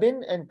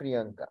 Abin and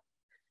Priyanka.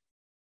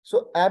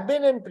 So,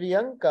 Abin and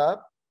Priyanka,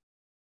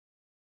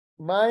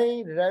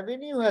 my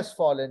revenue has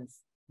fallen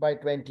by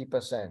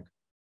 20%.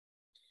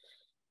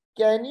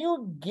 Can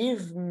you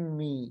give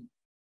me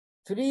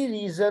 3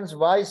 reasons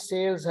why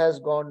sales has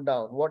gone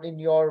down? What in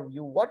your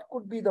view, what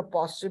could be the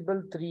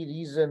possible 3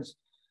 reasons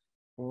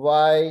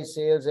why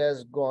sales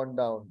has gone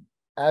down?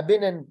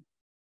 Abin and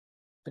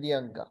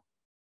Priyanka,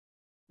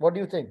 what do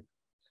you think?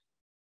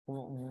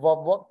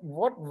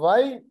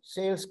 Why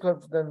sales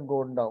have then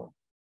gone down?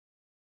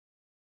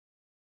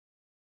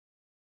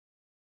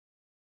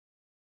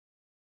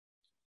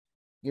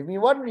 Give me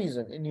one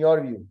reason in your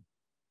view.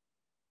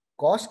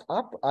 Cost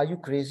up? Are you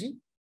crazy?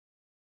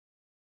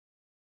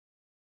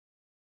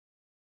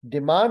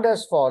 Demand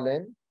has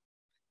fallen.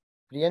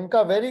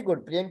 Priyanka, very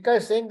good. Priyanka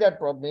is saying that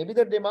maybe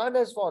the demand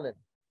has fallen.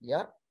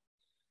 Yeah.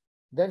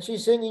 Then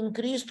she's saying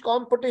increased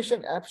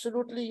competition.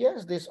 Absolutely,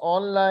 yes. This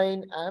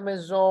online,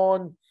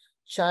 Amazon,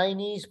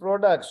 Chinese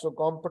products. So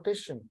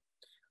competition.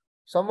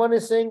 Someone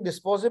is saying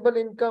disposable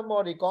income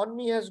or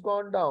economy has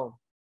gone down.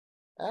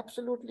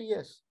 Absolutely,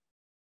 yes.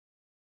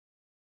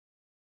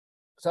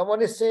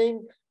 Someone is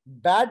saying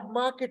bad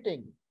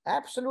marketing.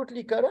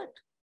 Absolutely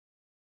correct.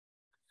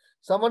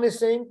 Someone is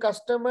saying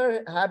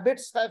customer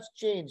habits have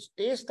changed.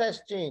 Taste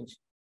has changed.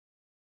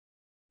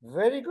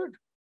 Very good.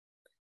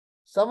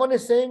 Someone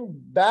is saying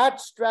bad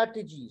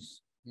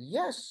strategies.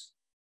 Yes,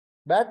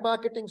 bad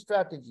marketing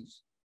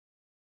strategies.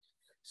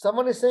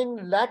 Someone is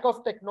saying lack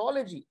of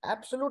technology.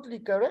 Absolutely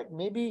correct.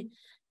 Maybe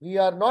we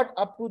are not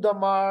up to the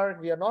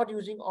mark. We are not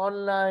using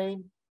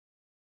online.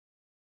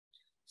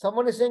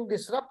 Someone is saying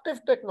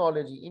disruptive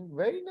technology.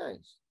 Very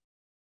nice.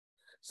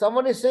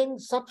 Someone is saying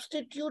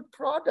substitute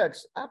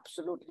products.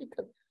 Absolutely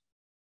correct.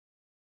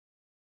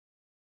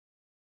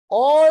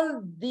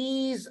 All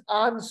these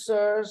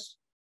answers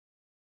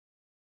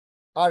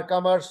are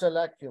commercial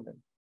acumen.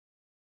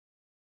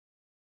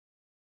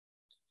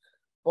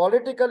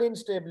 Political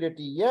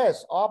instability,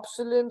 yes.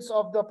 Obsolescence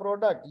of the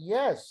product,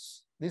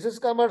 yes. This is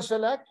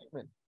commercial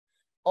acumen.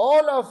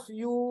 All of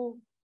you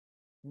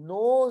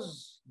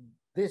knows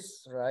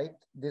This, right?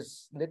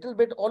 This little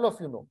bit, all of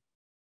you know.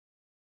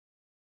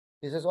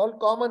 This is all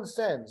common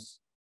sense.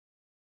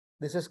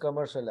 This is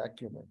commercial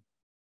acumen.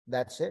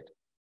 That's it.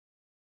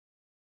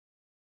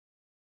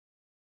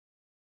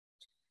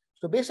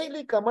 So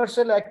basically,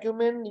 commercial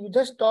acumen, you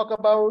just talk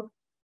about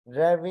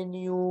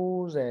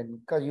revenues and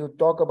you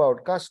talk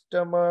about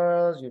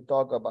customers, you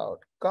talk about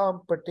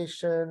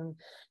competition,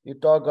 you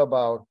talk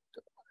about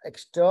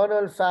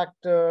external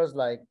factors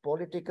like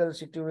political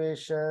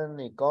situation,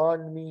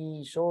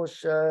 economy,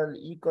 social,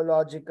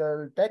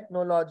 ecological,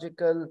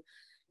 technological.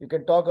 You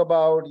can talk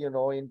about,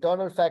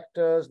 internal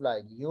factors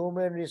like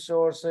human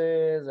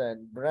resources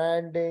and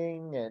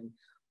branding and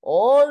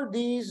all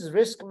these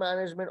risk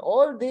management,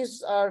 all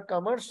these are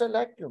commercial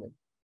acumen.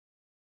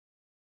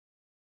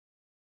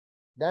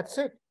 That's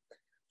it.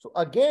 So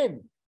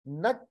again,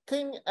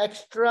 nothing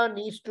extra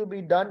needs to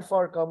be done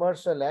for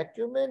commercial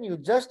acumen. You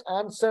just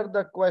answer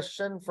the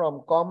question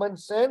from common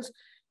sense.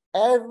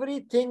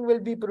 Everything will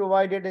be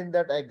provided in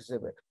that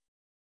exhibit.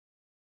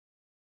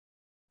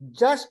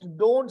 Just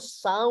don't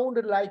sound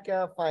like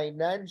a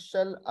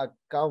financial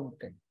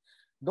accountant.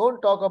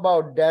 Don't talk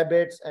about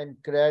debits and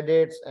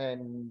credits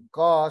and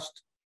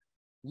cost.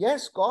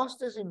 Yes,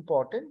 cost is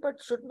important,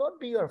 but should not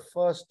be your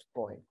first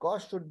point.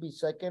 Cost should be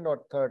second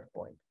or third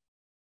point.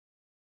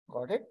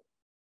 Got it?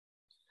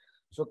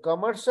 So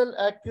commercial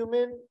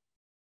acumen,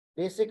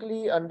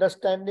 basically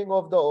understanding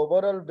of the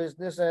overall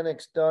business and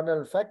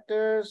external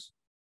factors.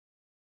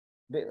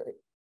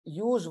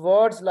 Use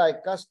words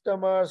like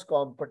customers,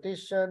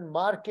 competition,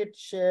 market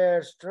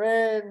share,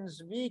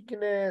 strengths,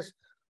 weakness,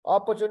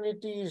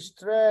 opportunities,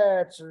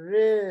 threats,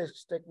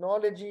 risks,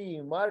 technology,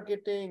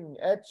 marketing,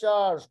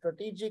 HR,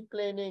 strategic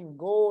planning,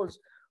 goals.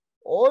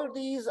 All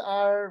these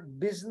are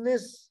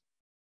business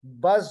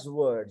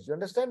buzzwords. You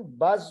understand?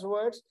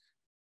 Buzzwords,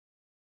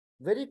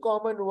 very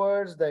common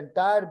words. The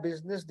entire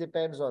business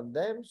depends on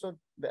them. So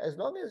as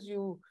long as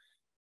you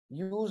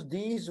use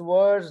these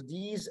words,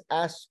 these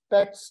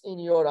aspects in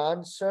your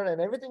answer, and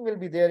everything will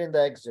be there in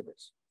the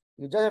exhibits.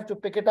 You just have to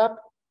pick it up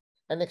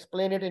and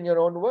explain it in your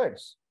own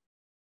words,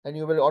 and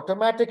you will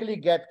automatically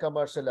get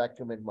commercial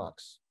acumen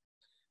marks.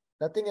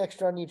 Nothing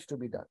extra needs to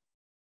be done.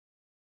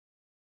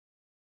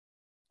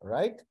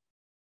 Right?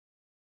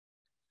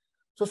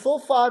 So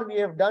far we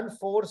have done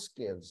 4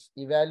 skills: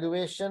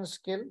 evaluation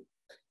skill,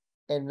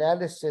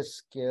 analysis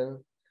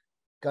skill,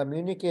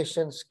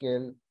 communication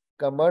skill,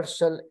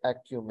 commercial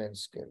acumen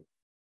skill.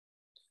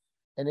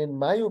 And in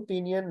my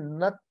opinion,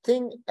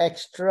 nothing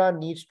extra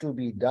needs to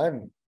be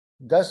done.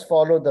 Just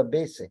follow the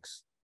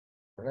basics,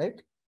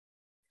 right?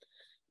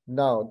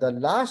 Now, the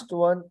last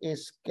one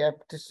is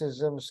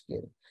skepticism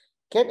skill.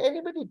 Can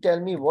anybody tell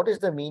me what is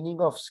the meaning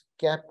of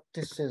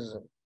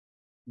skepticism?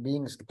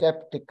 Being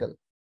skeptical,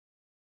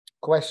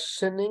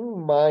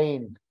 questioning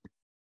mind,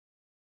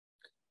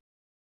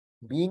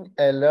 being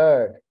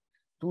alert,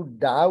 to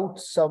doubt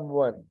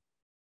someone.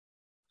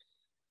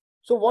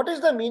 So what is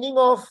the meaning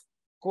of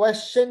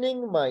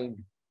questioning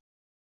mind?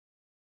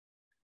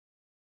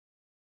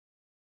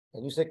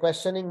 When you say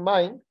questioning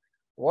mind,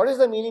 what is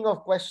the meaning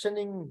of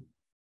questioning?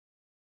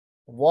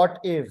 What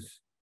if?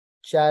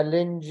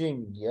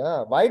 Challenging.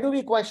 Yeah. Why do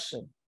we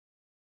question?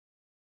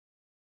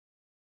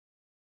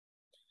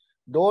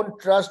 Don't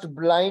trust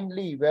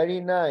blindly. Very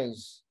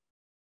nice.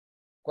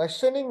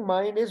 Questioning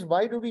mind is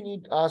why do we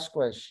need to ask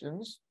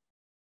questions?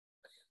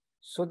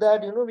 So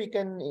that, we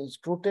can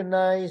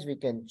scrutinize, we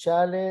can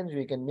challenge,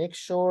 we can make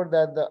sure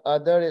that the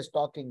other is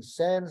talking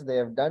sense, they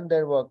have done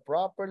their work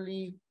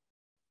properly.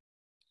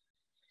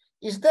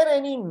 Is there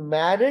any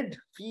married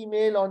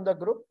female on the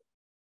group?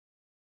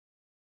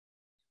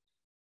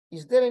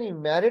 Is there any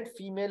married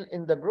female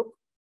in the group?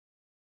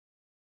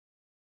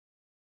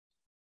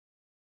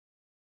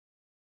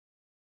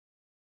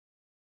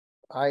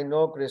 I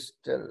know,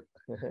 Crystal.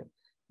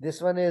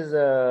 This one is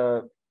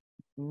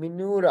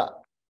Minura.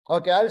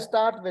 Okay, I'll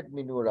start with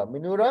Minura.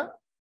 Minura,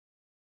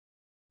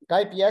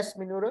 type yes,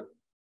 Minura.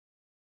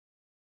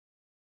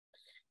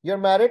 You're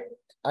married?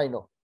 I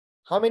know.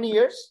 How many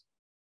years?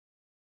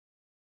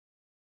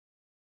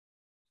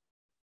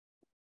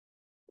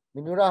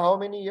 Minura, how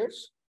many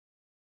years?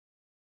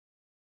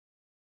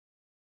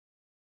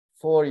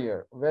 4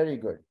 years. Very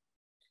good.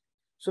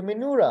 So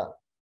Minura,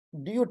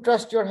 do you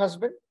trust your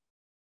husband?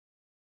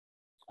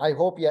 I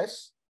hope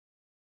yes.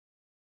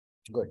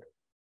 Good.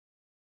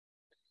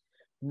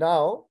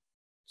 Now,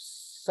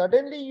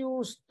 suddenly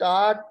you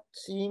start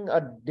seeing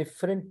a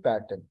different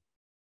pattern.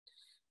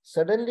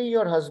 Suddenly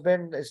your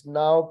husband is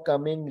now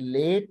coming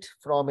late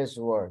from his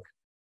work.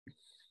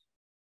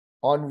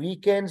 On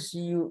weekends,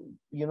 he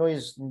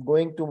is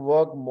going to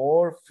work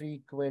more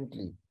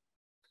frequently.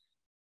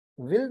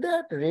 Will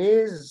that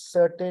raise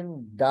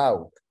certain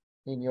doubt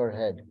in your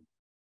head?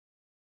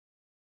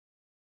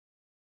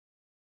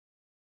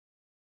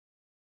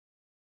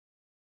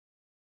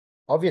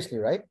 Obviously,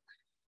 right?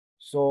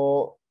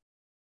 So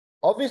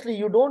obviously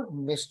you don't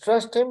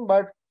mistrust him,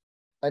 but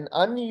an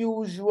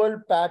unusual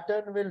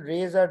pattern will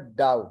raise a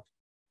doubt.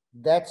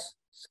 That's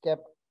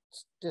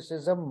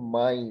skepticism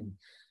mind.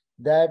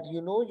 that,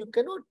 you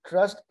cannot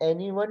trust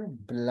anyone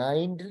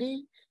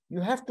blindly.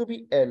 You have to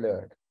be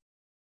alert.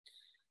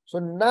 So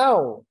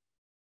now,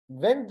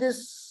 when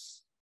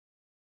this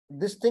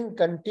thing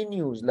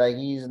continues, like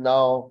he is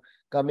now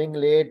coming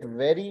late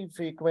very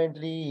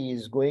frequently, he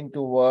is going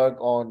to work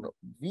on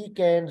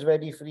weekends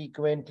very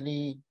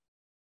frequently.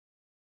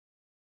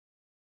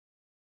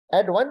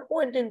 At one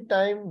point in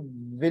time,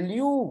 will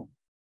you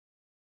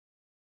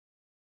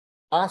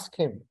ask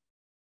him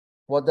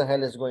what the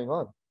hell is going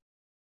on?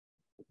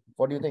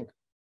 What do you think?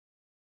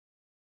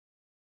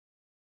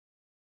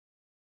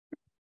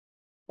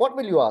 What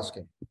will you ask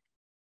him?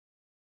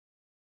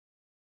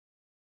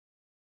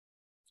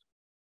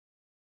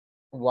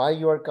 Why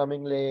you are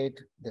coming late?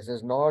 This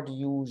is not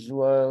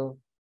usual.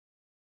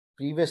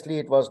 Previously,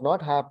 it was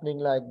not happening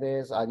like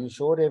this. Are you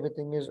sure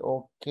everything is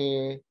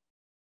okay?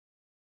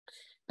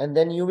 And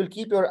then you will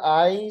keep your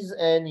eyes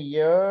and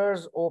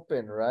ears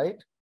open,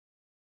 right?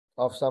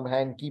 Of some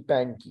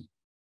hanky-panky.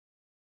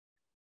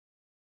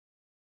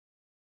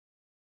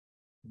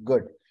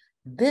 Good.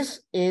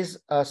 This is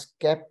a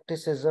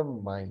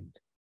skepticism mind,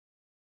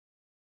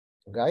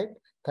 right?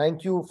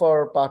 Thank you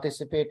for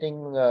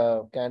participating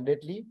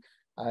candidly.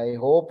 I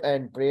hope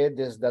and pray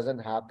this doesn't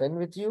happen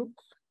with you.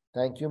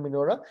 Thank you,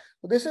 Minora.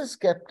 So this is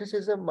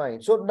skepticism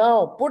mind. So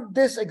now put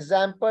this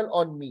example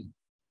on me.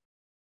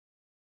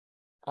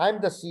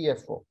 I'm the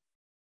CFO.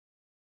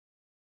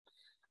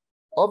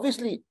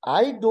 Obviously,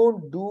 I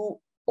don't do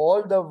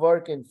all the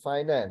work in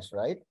finance,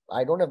 right?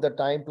 I don't have the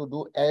time to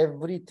do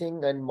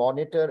everything and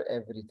monitor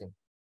everything.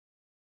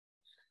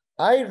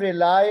 I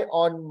rely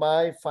on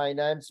my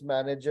finance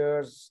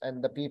managers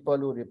and the people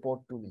who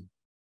report to me.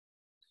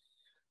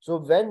 So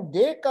when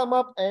they come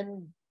up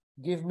and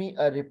give me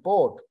a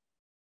report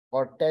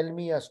or tell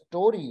me a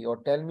story or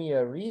tell me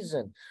a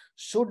reason,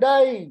 should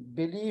I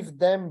believe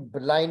them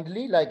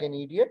blindly like an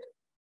idiot?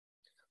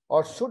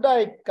 Or should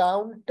I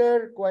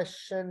counter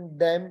question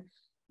them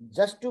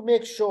just to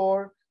make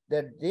sure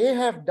that they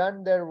have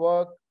done their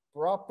work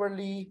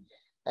properly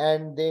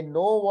and they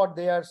know what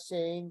they are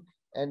saying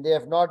and they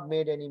have not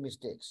made any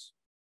mistakes?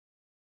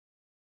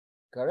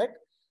 Correct?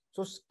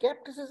 So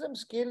skepticism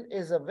skill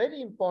is a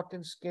very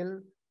important skill.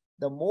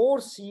 The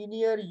more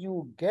senior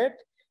you get,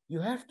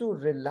 you have to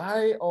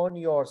rely on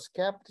your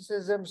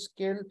skepticism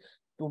skill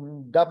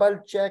to double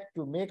check,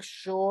 to make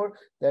sure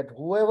that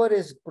whoever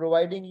is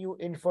providing you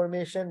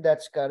information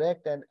that's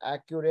correct and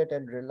accurate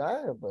and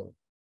reliable.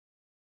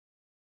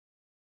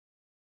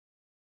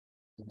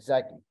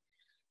 Exactly.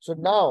 So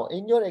now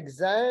in your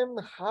exam,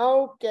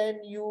 how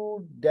can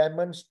you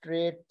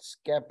demonstrate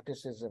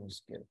skepticism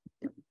skill?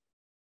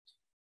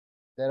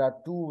 There are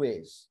two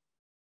ways.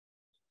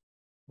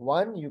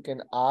 One, you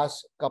can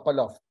ask a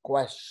couple of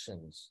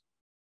questions.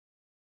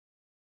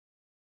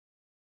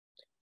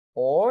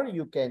 Or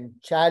you can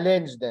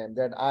challenge them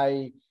that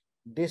I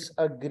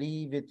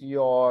disagree with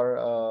your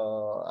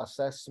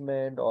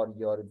assessment or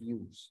your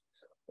views.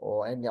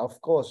 And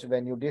of course,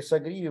 when you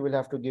disagree, you will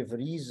have to give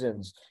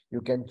reasons. You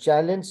can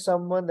challenge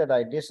someone that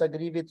I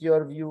disagree with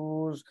your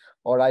views,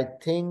 or I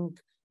think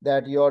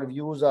that your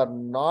views are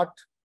not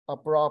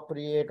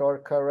appropriate or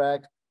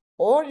correct.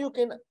 Or you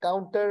can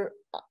counter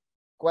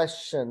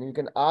question. You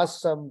can ask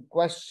some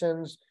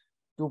questions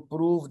to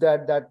prove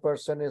that that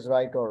person is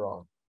right or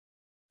wrong.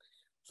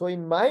 So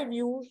in my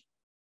views,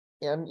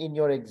 and in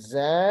your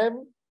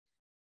exam,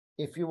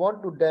 if you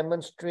want to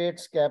demonstrate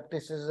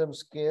skepticism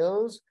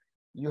skills,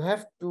 you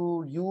have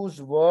to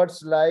use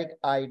words like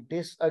I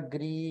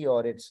disagree,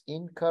 or it's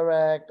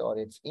incorrect, or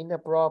it's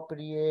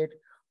inappropriate.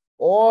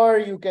 Or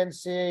you can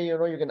say,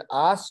 you can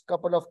ask a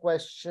couple of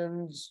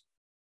questions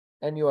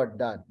and you are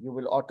done. You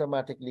will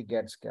automatically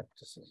get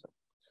skepticism.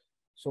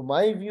 So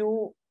my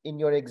view, in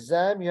your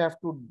exam, you have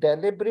to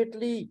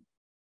deliberately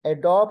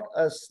adopt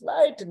a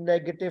slight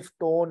negative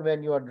tone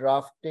when you are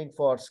drafting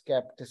for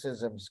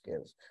skepticism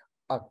skills.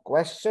 A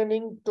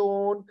questioning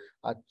tone,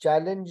 a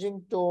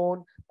challenging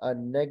tone, a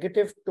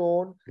negative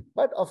tone,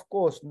 but of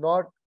course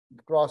not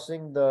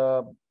crossing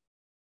the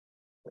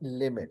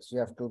limits. You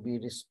have to be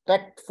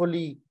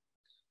respectfully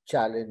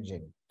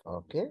challenging,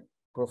 okay?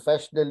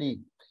 Professionally.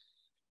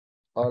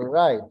 All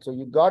right, so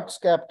you got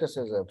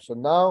skepticism. So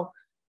now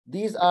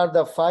these are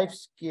the 5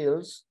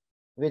 skills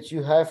which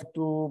you have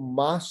to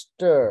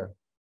master.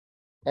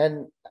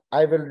 And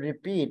I will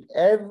repeat,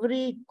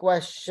 every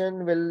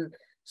question will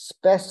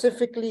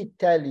specifically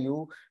tell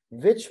you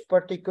which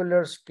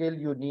particular skill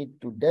you need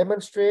to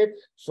demonstrate.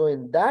 So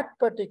in that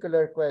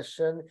particular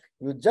question,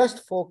 you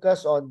just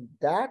focus on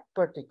that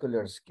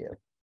particular skill.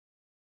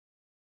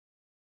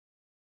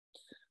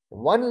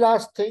 One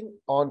last thing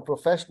on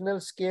professional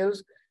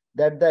skills,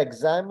 that the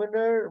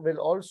examiner will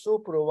also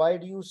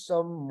provide you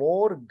some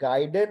more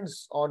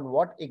guidance on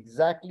what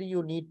exactly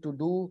you need to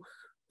do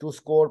to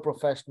score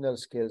professional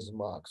skills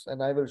marks.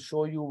 And I will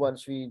show you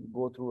once we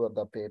go through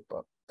the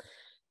paper.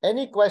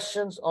 Any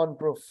questions on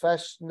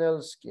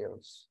professional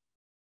skills?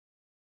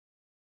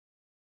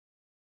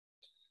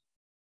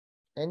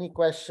 Any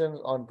questions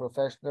on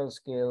professional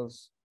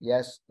skills?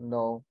 Yes,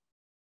 no?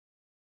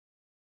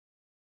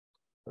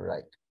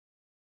 Right.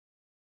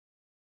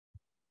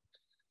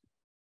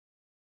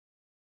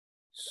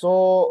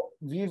 So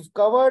we've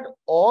covered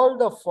all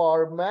the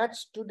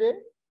formats today.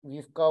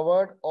 We've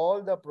covered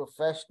all the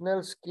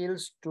professional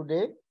skills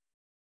today.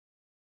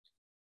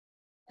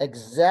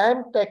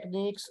 Exam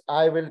techniques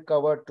I will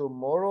cover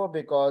tomorrow,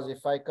 because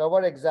if I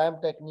cover exam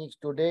techniques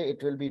today,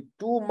 it will be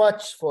too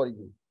much for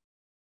you.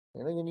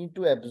 You know, you need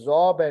to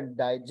absorb and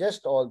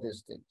digest all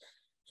these things.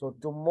 So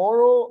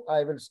tomorrow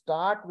I will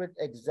start with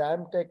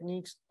exam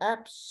techniques.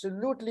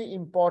 Absolutely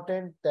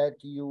important that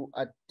you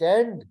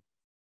attend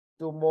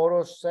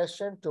tomorrow's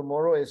session.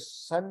 Tomorrow is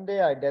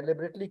Sunday. I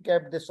deliberately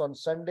kept this on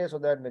Sunday so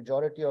that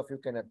majority of you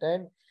can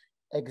attend.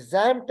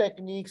 Exam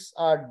techniques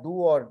are do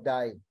or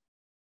die.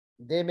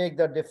 They make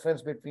the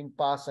difference between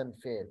pass and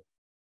fail,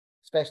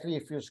 especially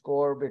if you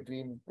score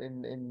between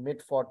in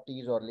mid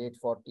 40s or late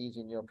 40s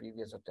in your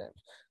previous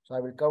attempts. So I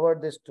will cover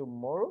this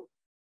tomorrow.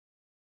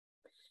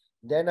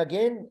 Then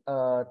again,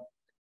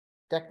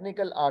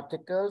 technical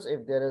articles.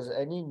 If there is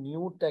any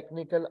new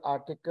technical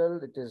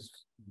article, it is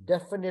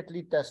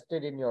definitely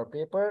tested in your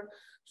paper.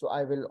 So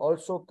I will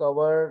also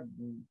cover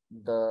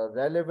the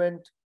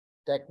relevant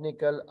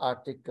technical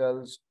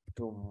articles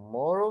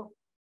tomorrow.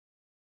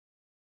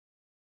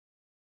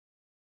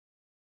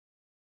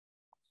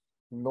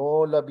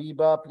 No,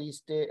 Labiba, please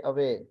stay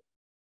away.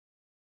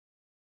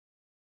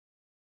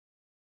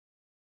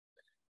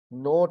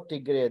 No,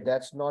 Tigre,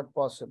 that's not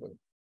possible.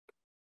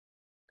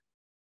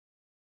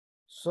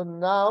 So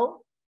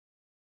now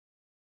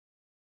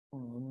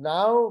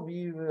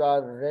we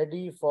are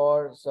ready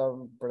for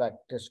some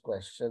practice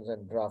questions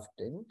and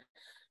drafting,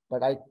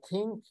 but I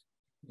think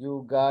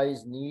you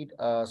guys need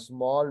a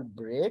small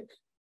break.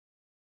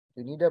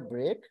 You need a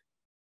break.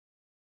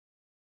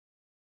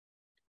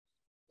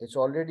 It's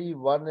already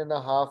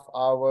 1.5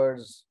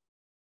 hours.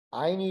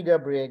 I need a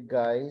break,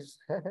 guys.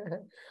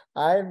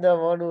 I'm the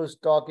one who's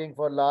talking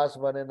for last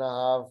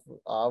 1.5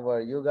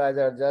 hours. You guys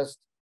are just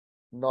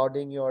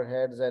nodding your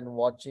heads and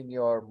watching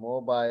your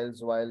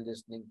mobiles while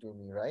listening to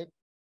me, right?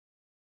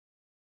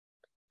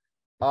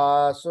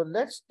 So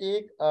let's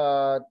take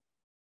a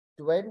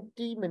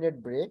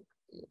 20-minute break.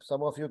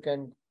 Some of you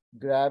can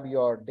grab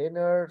your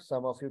dinner.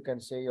 Some of you can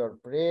say your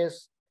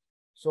prayers.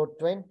 So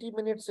 20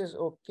 minutes is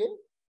okay.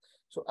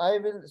 So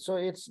so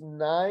it's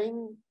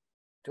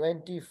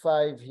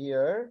 9:25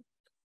 here.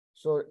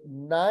 So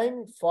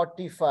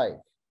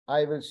 9:45,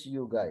 I will see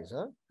you guys,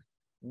 huh?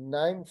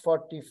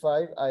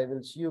 9:45, I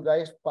will see you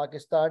guys.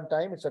 Pakistan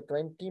time, it's a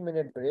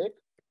 20-minute break.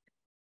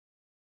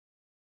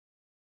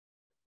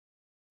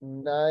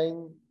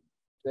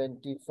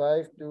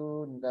 9:25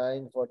 to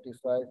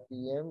 9:45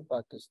 p.m.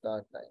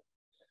 Pakistan time.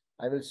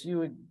 I will see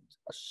you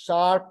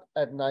sharp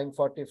at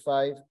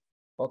 9:45.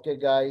 Okay,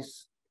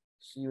 guys,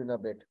 see you in a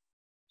bit.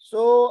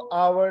 So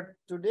our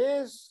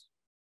today's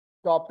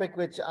topic,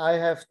 which I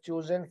have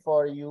chosen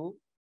for you,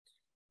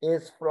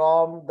 is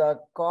from the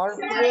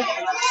corporate.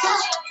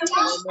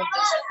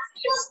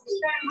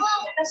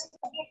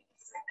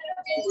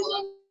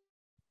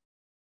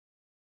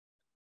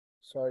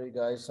 Sorry,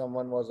 guys,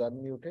 someone was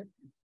unmuted.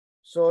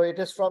 So it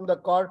is from the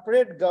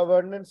corporate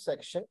governance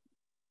section.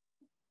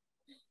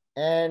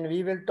 And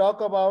we will talk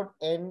about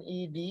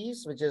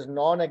NEDs, which is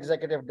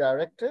non-executive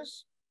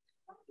directors,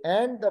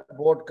 and the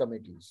board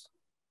committees.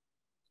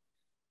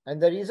 And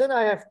the reason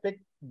I have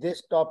picked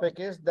this topic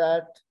is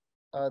that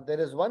there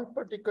is one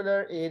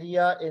particular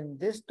area in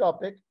this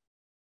topic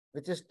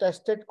which is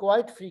tested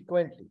quite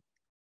frequently.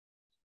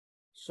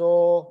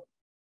 So,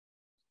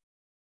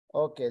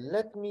 okay,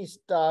 let me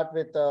start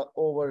with an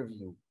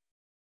overview.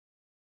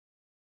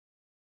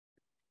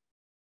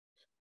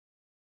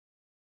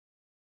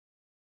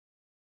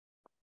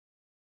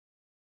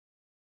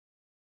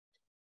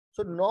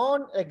 So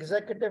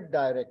non-executive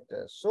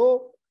directors.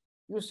 So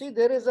you see,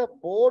 there is a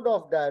board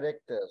of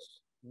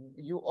directors.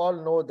 You all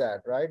know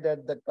that, right?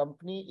 That the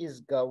company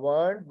is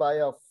governed by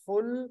a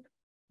full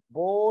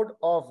board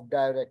of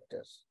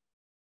directors.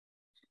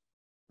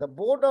 The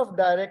board of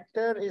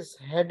directors is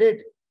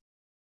headed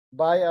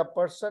by a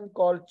person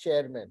called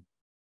chairman.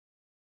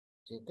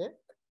 Okay?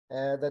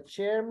 The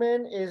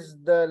chairman is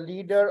the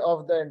leader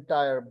of the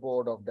entire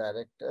board of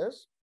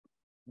directors.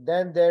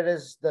 Then there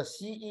is the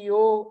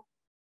CEO.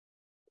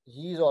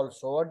 He is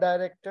also a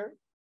director.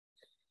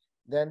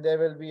 Then there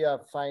will be a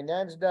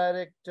finance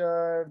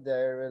director.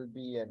 There will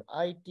be an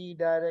IT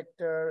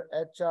director,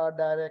 HR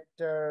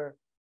director,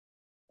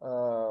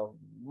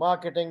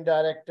 marketing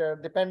director,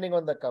 depending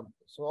on the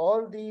company. So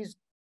all these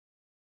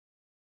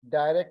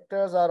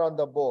directors are on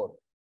the board.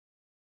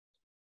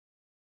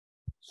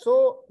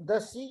 So the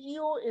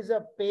CEO is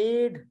a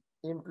paid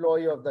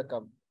employee of the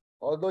company.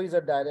 Although he's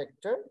a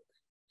director,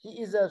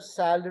 he is a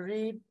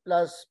salaried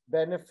plus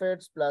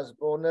benefits plus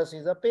bonus.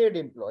 He's a paid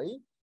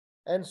employee.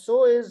 And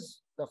so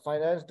is the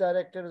finance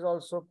director is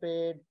also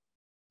paid.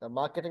 The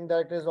marketing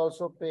director is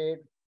also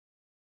paid.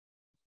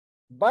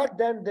 But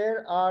then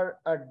there are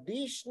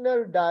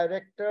additional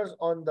directors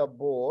on the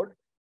board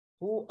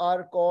who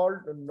are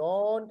called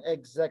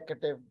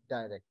non-executive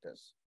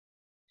directors.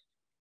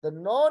 The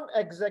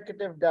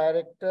non-executive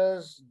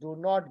directors do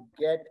not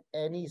get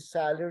any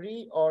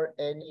salary or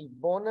any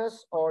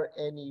bonus or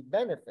any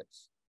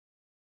benefits.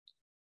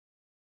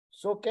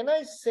 So can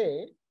I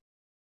say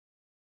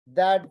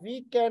that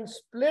we can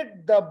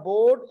split the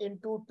board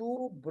into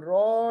two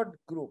broad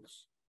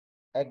groups?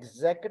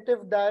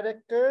 Executive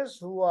directors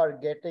who are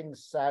getting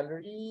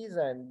salaries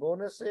and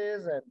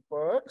bonuses and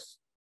perks,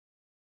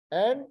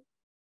 and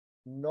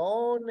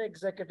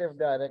non-executive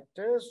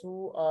directors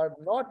who are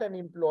not an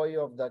employee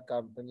of the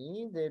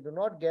company. They do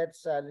not get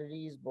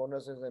salaries,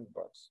 bonuses, and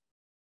perks.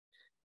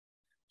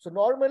 So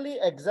normally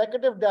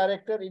executive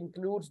director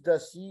includes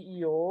the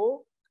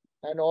CEO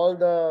and all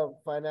the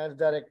finance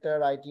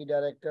director, IT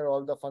director,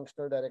 all the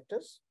functional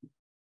directors.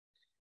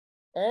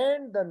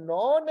 And the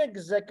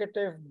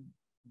non-executive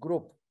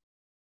group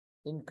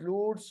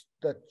includes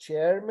the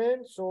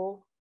chairman.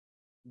 So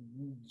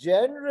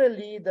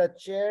generally, the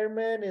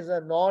chairman is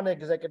a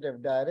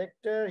non-executive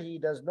director. He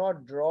does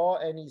not draw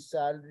any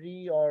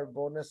salary or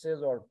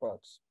bonuses or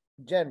perks,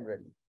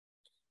 generally.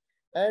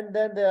 And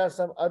then there are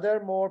some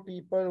other more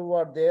people who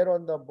are there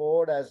on the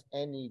board as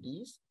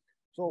NEDs.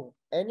 So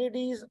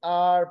NEDs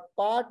are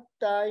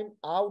part-time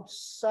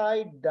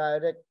outside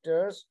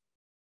directors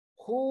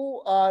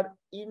who are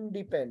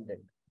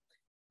independent.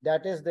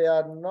 That is, they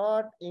are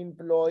not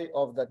employee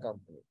of the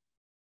company.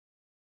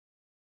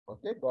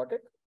 Okay, got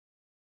it?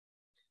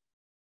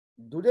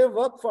 Do they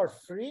work for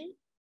free?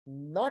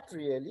 Not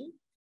really.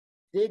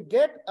 They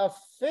get a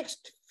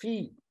fixed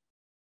fee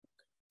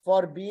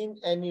for being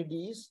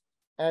NEDs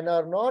and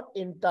are not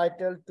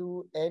entitled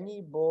to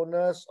any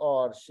bonus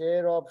or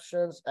share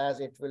options, as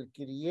it will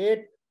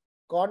create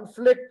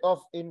conflict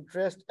of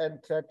interest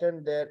and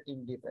threaten their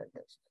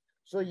independence.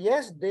 So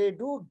yes, they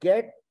do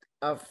get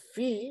a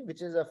fee,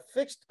 which is a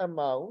fixed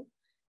amount,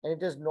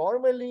 and it is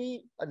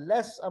normally a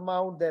less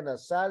amount than a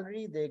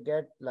salary. They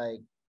get like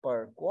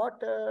per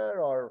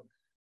quarter or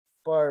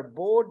per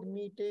board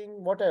meeting,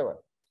 whatever.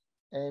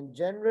 And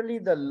generally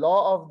the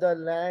law of the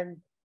land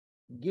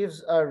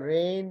gives a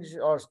range,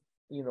 or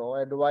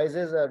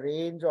advises a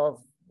range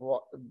of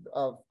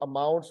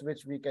amounts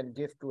which we can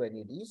give to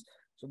NEDs,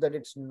 so that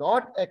it's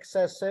not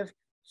excessive,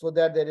 so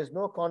that there is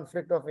no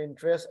conflict of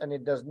interest and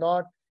it does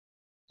not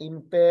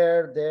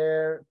impair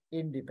their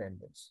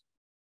independence.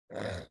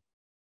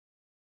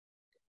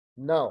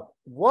 Now,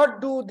 what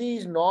do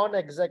these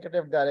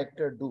non-executive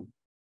directors do?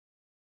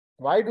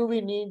 Why do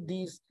we need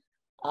these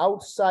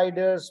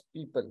outsiders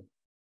people?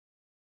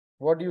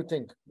 What do you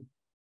think?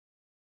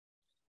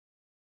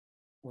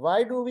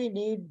 Why do we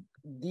need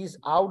these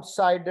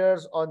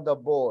outsiders on the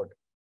board?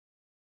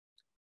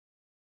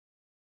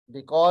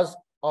 Because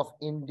of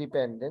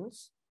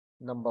independence,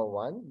 number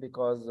one.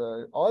 Because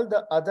all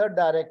the other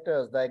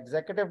directors, the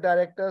executive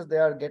directors, they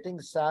are getting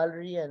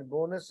salary and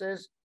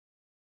bonuses.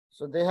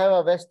 So they have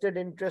a vested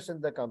interest in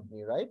the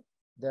company, right?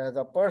 There's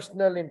a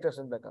personal interest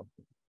in the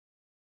company.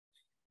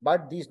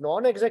 But these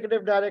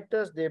non-executive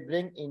directors, they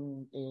bring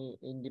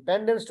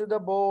independence to the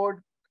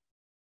board.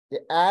 They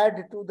add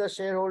to the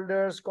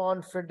shareholders'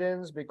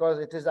 confidence, because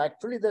it is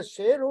actually the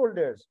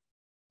shareholders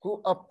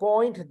who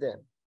appoint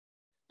them.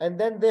 And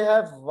then they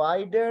have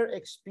wider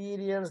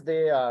experience.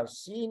 They are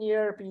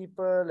senior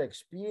people,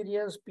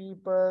 experienced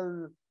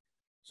people.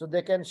 So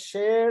they can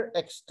share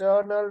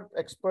external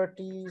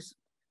expertise.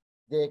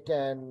 They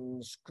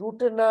can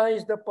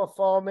scrutinize the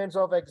performance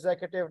of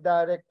executive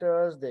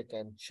directors. They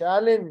can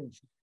challenge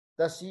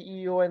the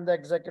CEO and the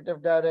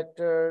executive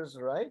directors,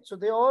 right? So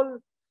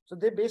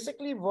they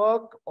basically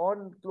work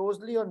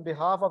closely on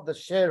behalf of the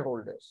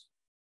shareholders.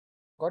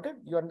 Got it?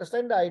 You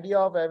understand the idea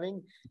of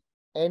having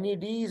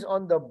NEDs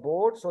on the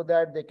board, so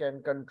that they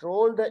can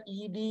control the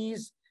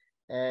EDs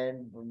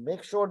and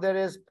make sure there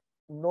is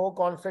no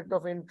conflict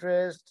of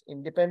interest,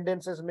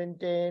 independence is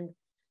maintained,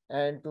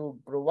 and to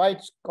provide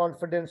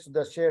confidence to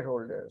the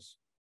shareholders.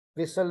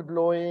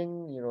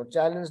 Whistleblowing,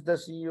 challenge the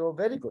CEO.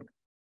 Very good.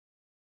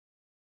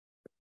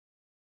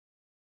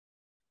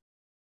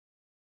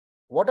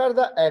 What are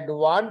the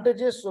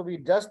advantages? So we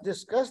just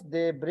discussed,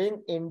 they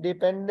bring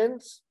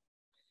independence,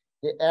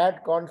 they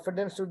add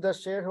confidence to the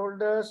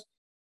shareholders,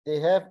 they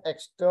have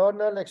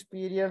external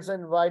experience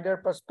and wider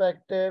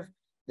perspective,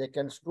 they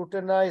can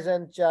scrutinize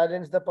and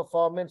challenge the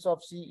performance of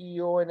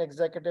CEO and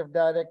executive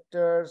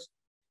directors,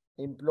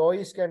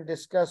 employees can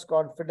discuss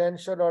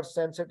confidential or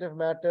sensitive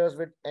matters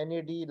with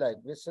NED, like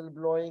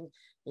whistleblowing.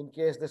 In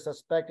case they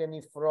suspect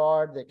any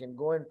fraud, they can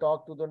go and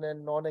talk to the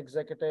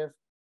non-executive.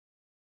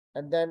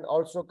 And then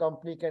also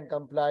company can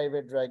comply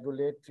with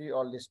regulatory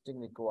or listing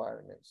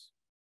requirements.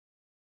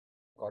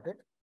 Got it?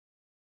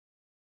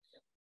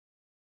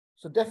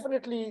 So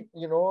definitely,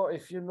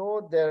 if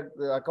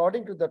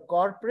according to the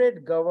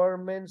corporate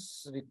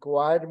governance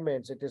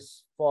requirements, it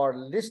is for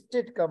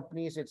listed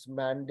companies, it's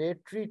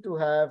mandatory to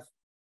have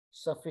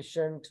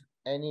sufficient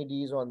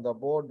NEDs on the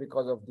board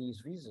because of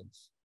these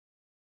reasons.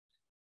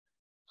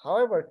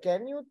 However,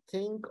 can you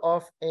think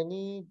of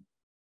any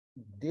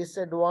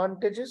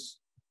disadvantages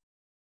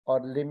or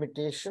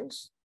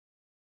limitations?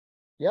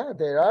 Yeah,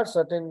 there are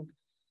certain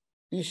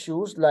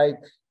issues, like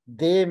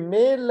they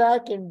may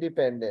lack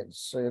independence.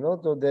 So,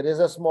 so there is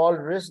a small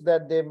risk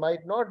that they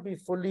might not be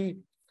fully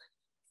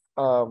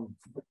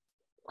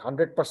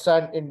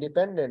 100%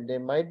 independent. They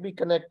might be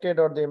connected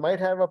or they might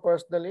have a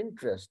personal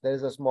interest. There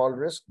is a small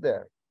risk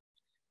there.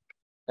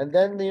 And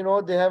then, they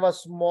have a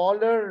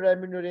smaller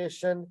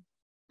remuneration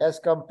as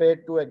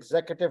compared to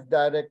executive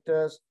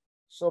directors.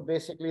 So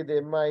basically, they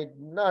might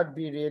not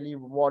be really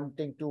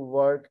wanting to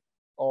work,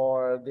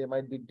 or they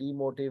might be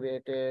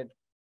demotivated,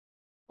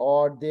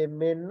 or they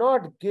may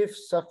not give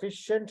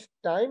sufficient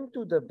time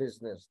to the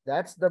business.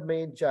 That's the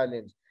main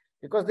challenge,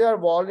 because they are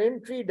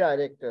voluntary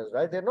directors,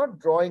 right? They're not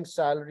drawing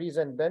salaries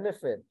and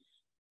benefit.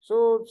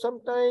 So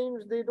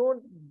sometimes they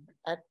don't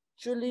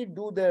actually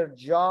do their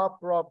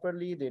job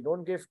properly. They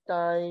don't give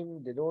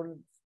time. They don't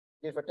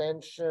give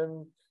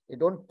attention. They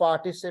don't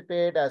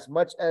participate as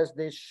much as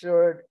they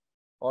should,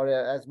 or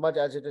as much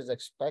as it is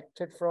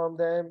expected from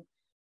them.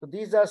 So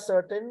these are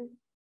certain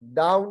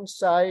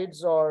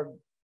downsides or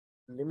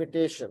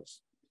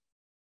limitations.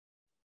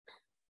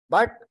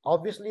 But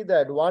obviously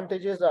the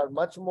advantages are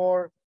much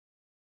more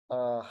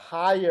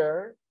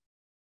higher,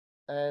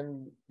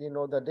 and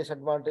the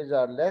disadvantages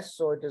are less.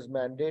 So it is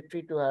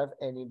mandatory to have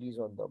NEDs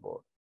on the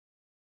board.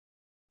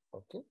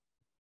 Okay.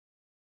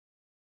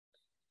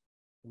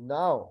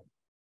 Now,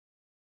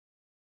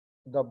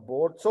 the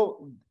board.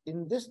 So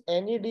in this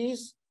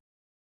NEDs,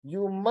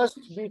 you must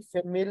be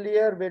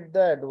familiar with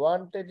the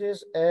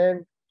advantages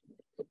and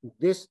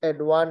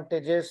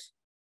disadvantages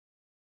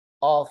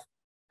of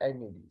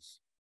NEDs.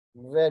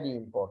 Very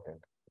important.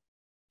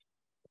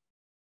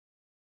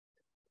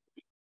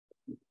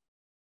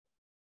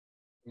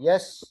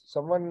 Yes,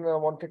 someone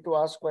wanted to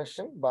ask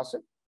question,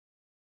 Basit?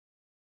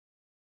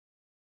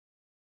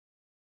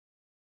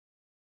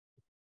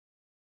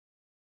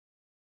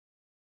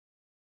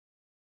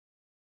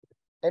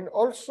 And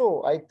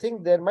also, I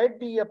think there might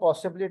be a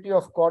possibility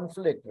of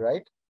conflict,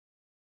 right?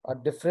 A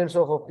difference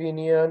of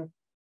opinion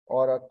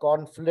or a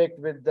conflict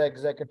with the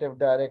executive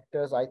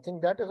directors. I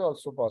think that is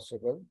also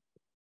possible.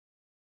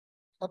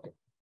 Okay.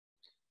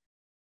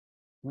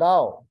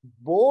 Now,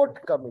 board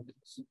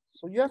committees.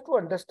 So you have to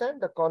understand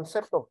the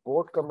concept of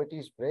board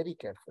committees very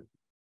carefully.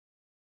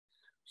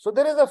 So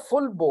there is a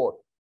full board.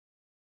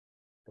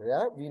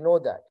 Yeah, we know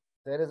that.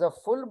 There is a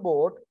full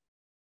board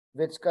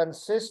which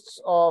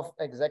consists of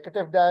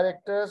executive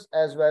directors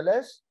as well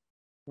as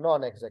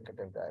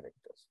non-executive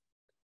directors.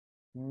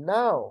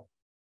 Now,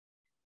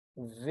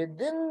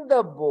 within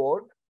the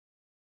board,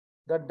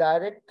 the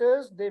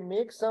directors, they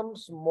make some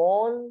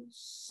small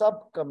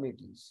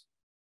subcommittees.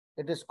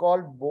 It is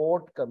called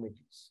board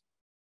committees.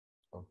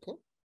 Okay.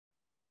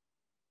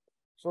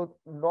 So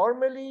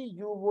normally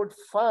you would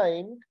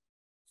find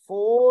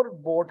 4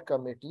 board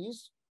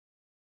committees.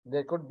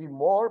 There could be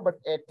more, but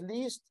at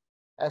least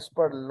as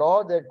per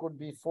law, there could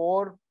be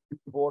 4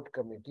 board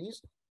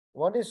committees.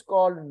 One is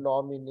called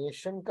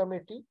nomination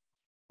committee.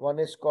 One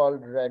is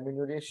called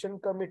remuneration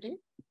committee.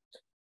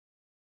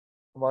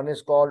 One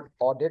is called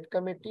audit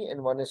committee,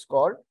 and one is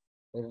called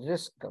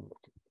risk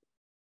committee.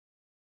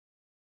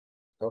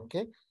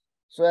 Okay.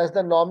 So as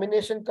the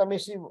nomination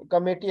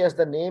committee, as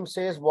the name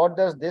says, what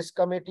does this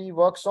committee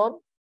works on?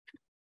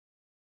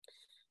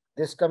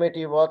 This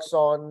committee works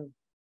on,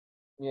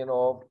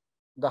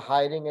 the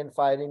hiring and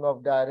firing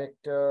of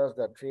directors,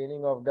 the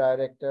training of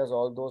directors,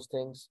 all those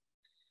things.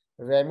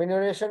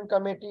 Remuneration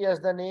committee, as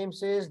the name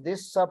says,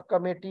 this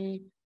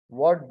subcommittee,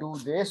 what do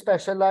they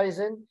specialize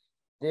in?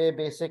 They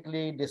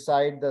basically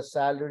decide the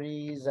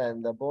salaries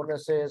and the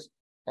bonuses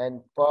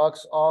and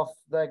perks of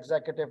the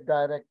executive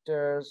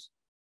directors.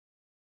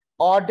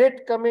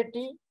 Audit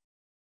committee,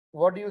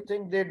 what do you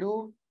think they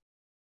do?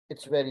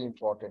 It's very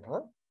important,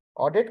 huh?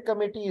 Audit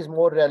committee is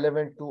more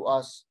relevant to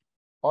us.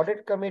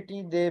 Audit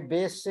committee, they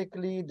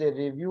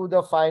review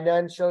the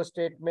financial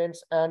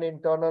statements and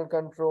internal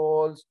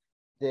controls.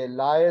 They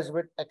liaise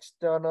with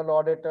external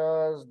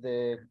auditors.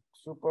 They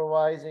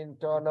supervise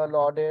internal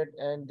audit,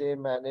 and they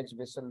manage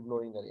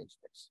whistleblowing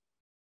arrangements.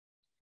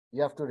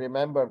 You have to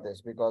remember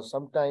this, because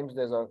sometimes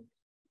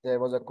there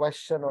was a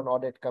question on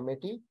audit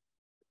committee.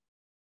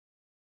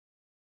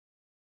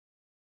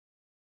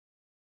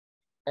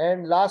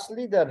 And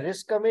lastly, the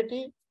risk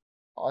committee.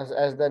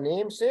 As the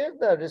name says,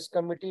 the risk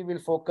committee will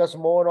focus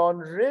more on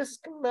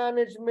risk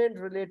management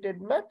related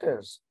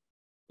matters,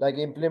 like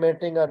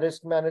implementing a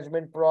risk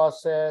management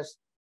process,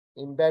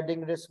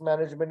 embedding risk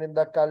management in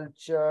the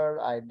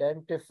culture,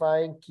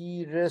 identifying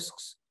key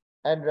risks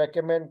and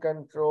recommend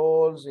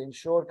controls,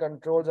 ensure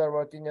controls are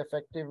working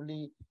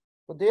effectively.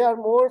 So they are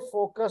more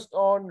focused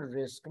on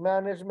risk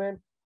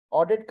management.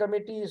 Audit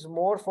committee is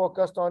more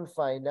focused on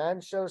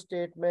financial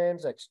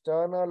statements,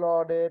 external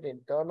audit,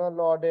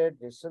 internal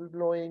audit,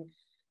 whistleblowing.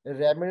 The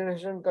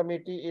remuneration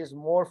committee is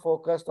more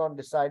focused on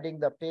deciding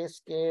the pay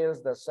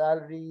scales, the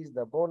salaries,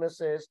 the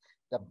bonuses,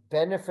 the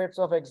benefits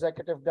of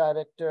executive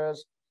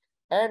directors.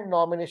 And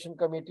nomination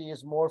committee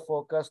is more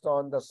focused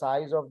on the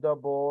size of the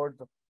board,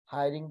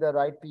 hiring the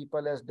right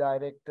people as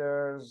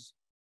directors,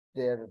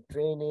 their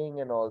training,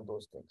 and all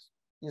those things.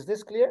 Is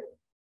this clear?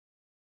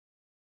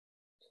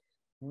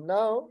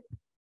 Now,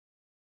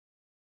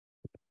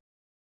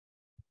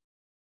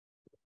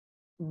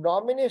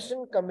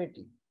 nomination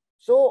committee.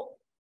 So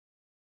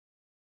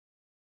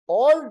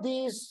all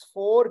these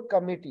four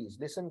committees,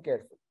 listen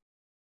carefully,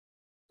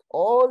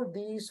 all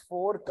these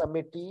four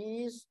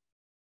committees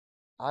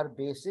are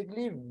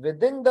basically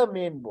within the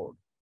main board.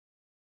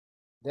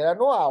 There are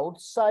no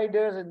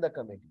outsiders in the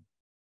committee.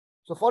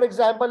 So for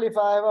example, if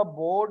I have a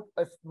board,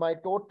 if my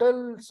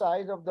total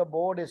size of the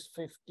board is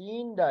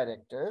 15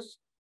 directors,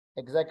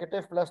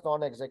 executive plus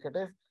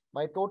non-executive,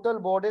 my total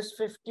board is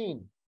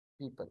 15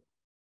 people.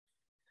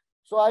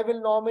 So I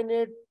will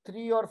nominate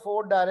 3 or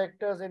 4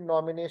 directors in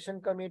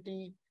nomination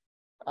committee.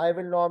 I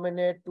will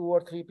nominate 2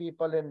 or 3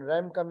 people in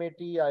REM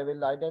committee. I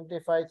will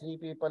identify 3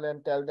 people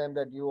and tell them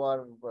that you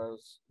are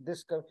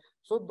this.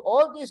 So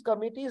all these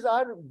committees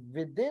are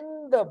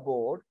within the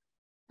board,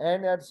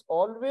 and it's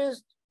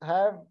always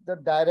have the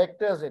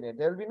directors in it.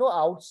 There will be no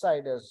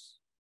outsiders.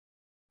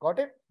 Got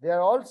it? They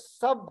are all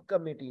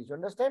subcommittees. You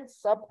understand?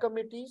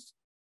 Subcommittees.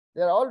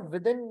 They are all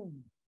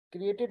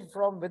created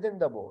from within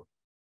the board.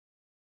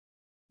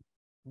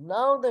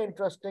 Now the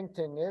interesting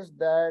thing is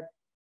that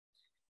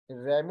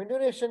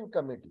remuneration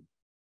committee.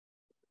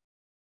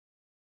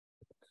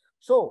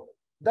 So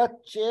the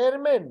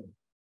chairman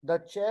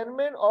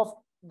of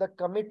the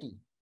committee,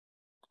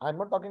 I'm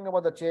not talking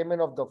about the chairman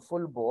of the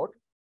full board.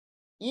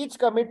 Each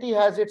committee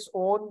has its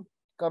own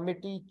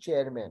committee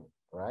chairman,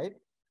 right?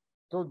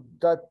 So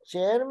the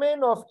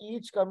chairman of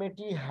each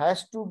committee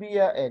has to be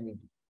a NED.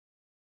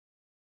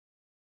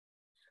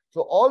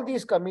 So all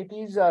these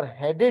committees are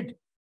headed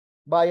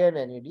by an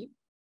NED.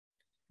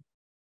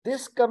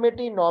 This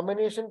committee,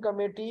 nomination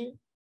committee,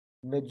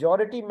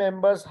 majority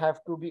members have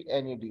to be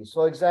NED.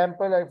 So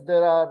example, if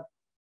there are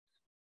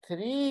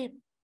 3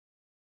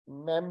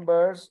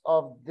 members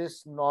of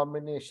this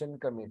nomination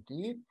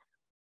committee,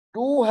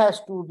 2 has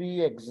to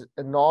be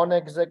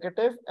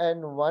non-executive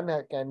and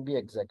 1 can be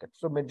executive.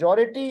 So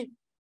majority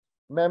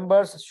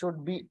members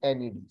should be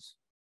NEDs.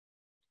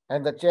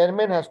 And the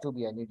chairman has to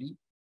be NED.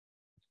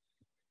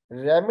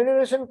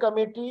 Remuneration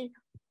committee,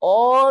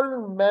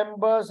 all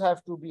members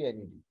have to be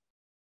NED.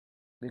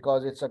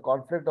 Because it's a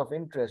conflict of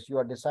interest. You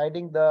are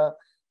deciding the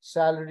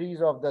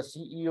salaries of the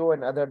CEO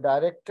and other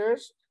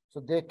directors,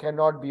 so they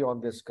cannot be on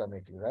this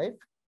committee, right?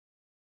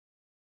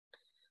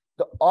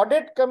 The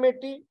audit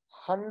committee,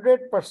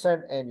 100%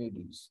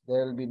 NEDs.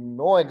 There will be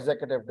no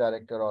executive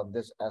director on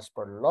this as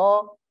per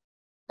law.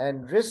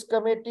 And risk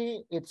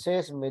committee, it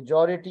says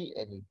majority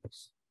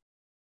NEDs.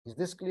 Is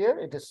this clear?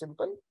 It is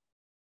simple.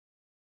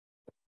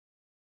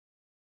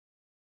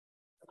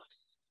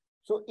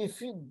 So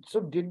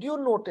did you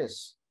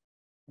notice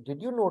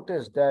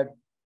that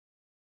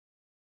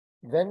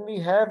when we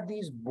have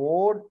these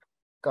board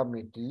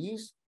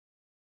committees,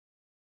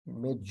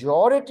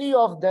 majority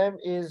of them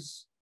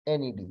is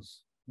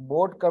NEDs,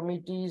 board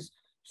committees.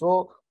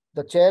 So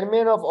the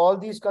chairman of all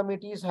these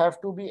committees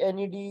have to be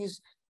NEDs,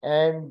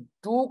 and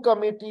 2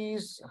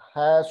 committees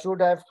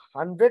should have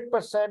 100%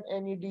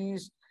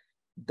 NEDs.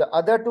 The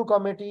other 2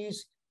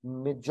 committees,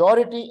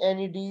 majority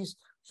NEDs.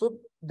 So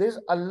there's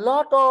a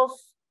lot of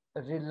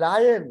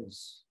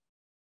reliance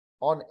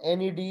on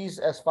NEDs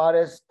as far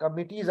as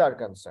committees are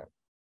concerned.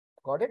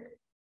 Got it?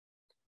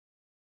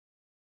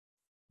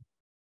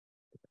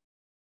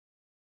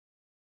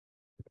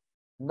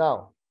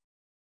 Now,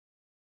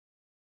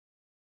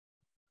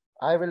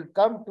 I will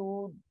come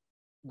to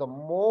the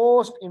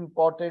most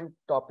important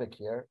topic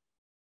here,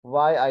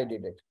 why I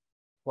did it,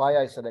 why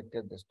I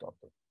selected this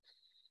topic.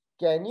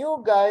 Can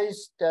you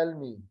guys tell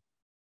me,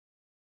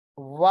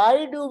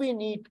 why do we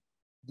need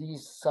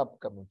these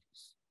subcommittees?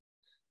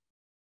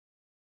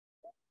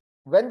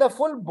 When the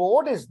full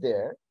board is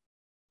there,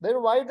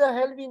 then why the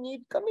hell we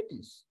need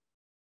committees?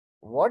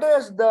 What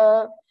is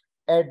the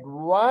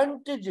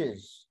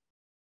advantages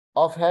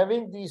of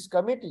having these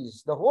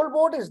committees? The whole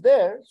board is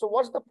there, so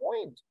what's the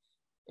point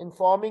in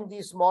forming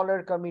these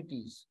smaller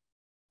committees?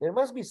 There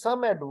must be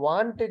some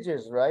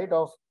advantages, right,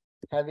 of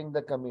having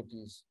the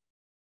committees.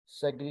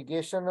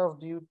 Segregation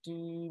of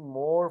duty,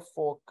 more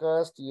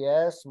focused,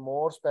 yes,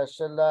 more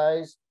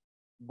specialized.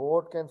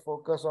 Board can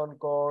focus on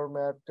core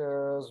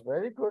matters.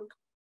 Very good.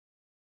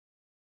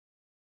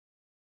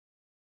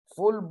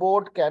 Full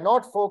board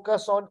cannot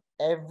focus on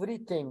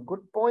everything.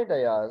 Good point,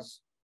 Ayaz.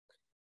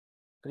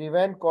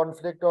 Prevent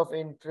conflict of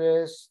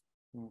interest,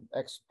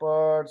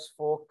 experts,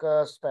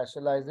 focus,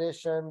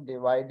 specialization,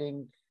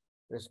 dividing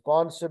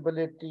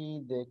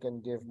responsibility. They can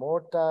give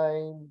more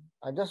time.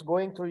 I'm just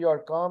going through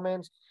your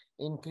comments.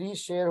 Increase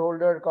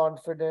shareholder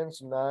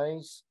confidence.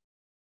 Nice.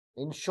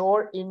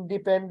 Ensure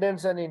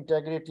independence and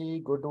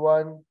integrity. Good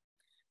one.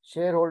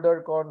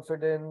 Shareholder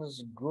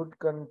confidence. Good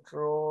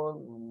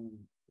control.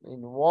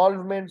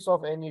 Involvements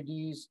of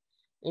NEDs.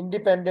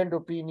 Independent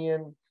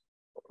opinion.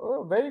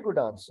 Oh, very good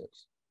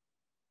answers.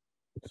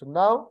 So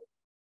now,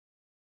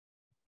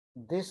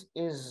 this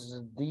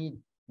is the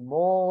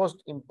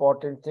most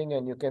important thing,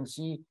 and you can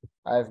see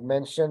I've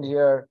mentioned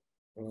here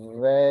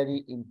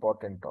very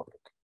important topic.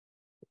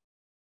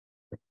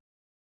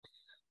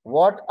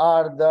 What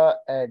are the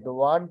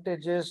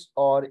advantages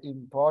or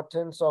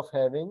importance of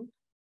having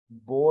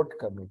board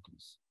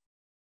committees?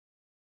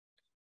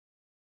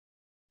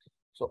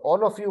 So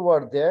all of you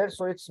were there.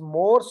 So it's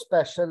more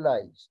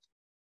specialized.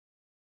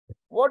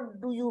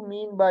 What do you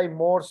mean by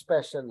more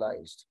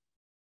specialized?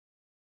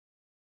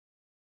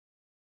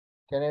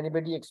 Can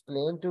anybody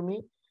explain to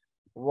me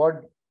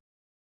what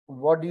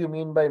do you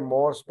mean by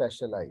more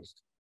specialized?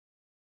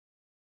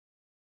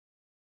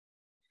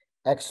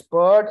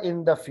 Expert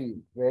in the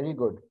field. Very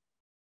good.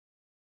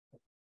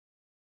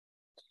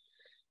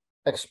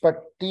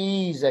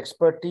 Expertise.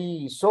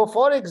 So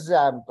for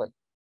example,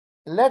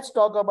 let's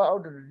talk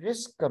about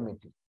risk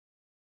committee.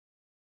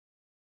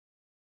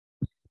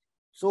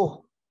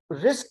 So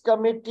risk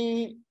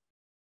committee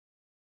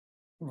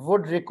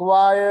would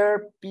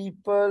require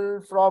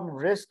people from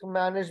risk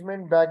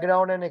management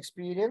background and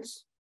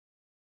experience.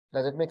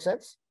 Does it make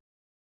sense?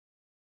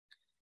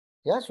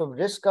 Yeah, so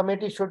risk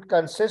committee should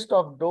consist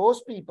of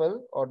those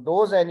people or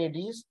those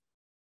NEDs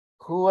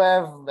who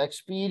have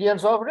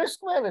experience of risk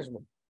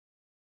management.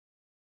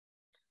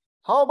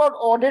 How about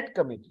audit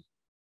committee?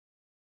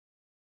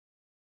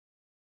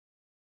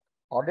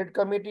 Audit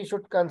committee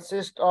should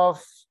consist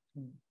of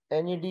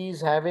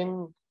NEDs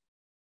having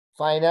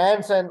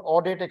finance and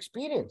audit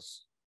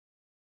experience,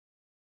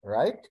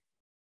 right?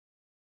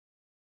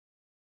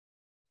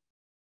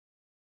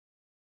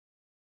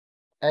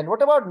 And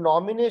what about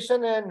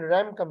nomination and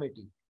REM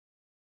committee?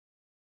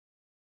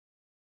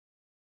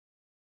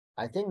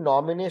 I think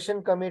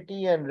nomination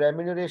committee and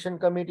remuneration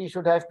committee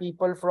should have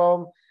people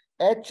from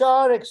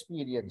HR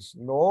experience.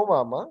 No,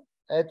 mama,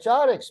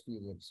 HR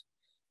experience.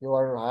 You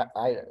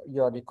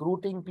are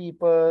recruiting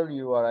people,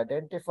 you are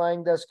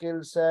identifying the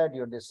skill set,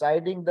 you're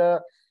deciding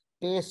the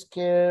pay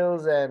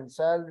scales and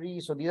salary.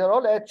 So these are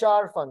all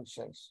HR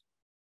functions,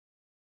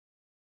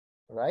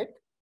 right?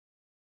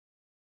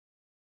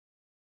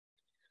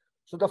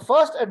 So the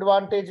first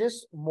advantage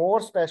is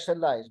more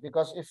specialized,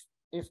 because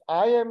if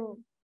I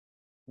am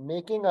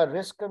making a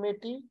risk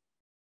committee,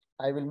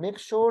 I will make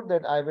sure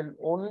that I will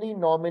only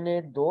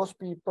nominate those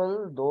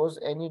people, those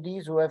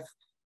NEDs who have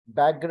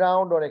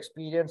background or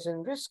experience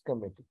in risk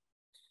committee.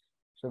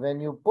 So when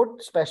you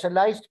put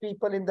specialized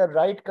people in the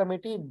right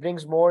committee, it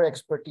brings more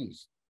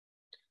expertise.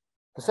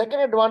 The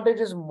second advantage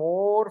is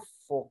more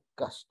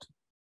focused.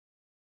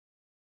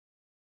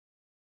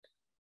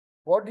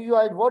 What do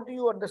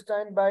you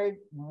understand by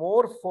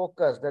more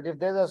focused? That if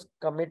there's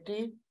a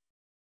committee,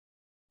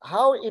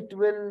 how it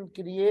will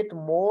create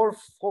more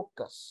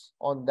focus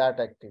on that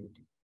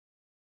activity?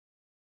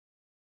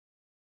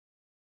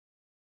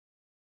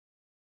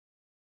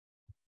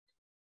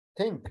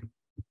 Think.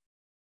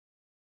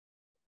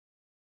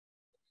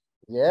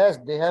 Yes,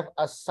 they have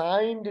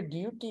assigned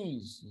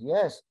duties.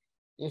 Yes.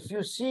 If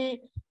you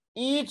see,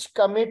 each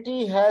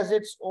committee has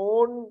its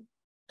own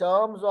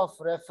terms of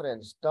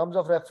reference. Terms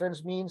of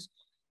reference means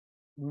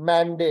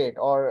mandate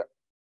or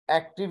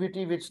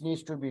activity which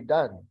needs to be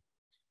done.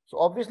 So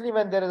obviously,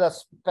 when there is a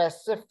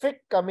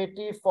specific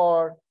committee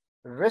for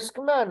risk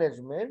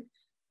management,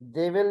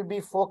 they will be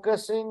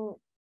focusing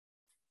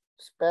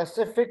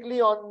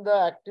specifically on the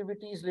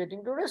activities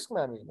relating to risk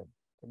management.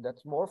 And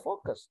that's more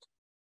focused.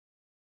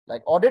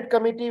 Like audit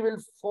committee will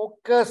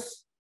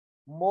focus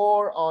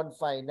more on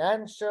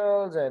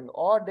financials and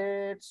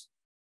audits.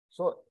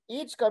 So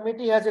each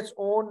committee has its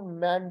own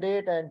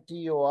mandate and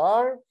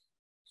TOR.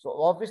 So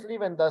obviously,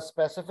 when the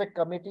specific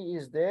committee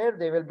is there,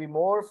 they will be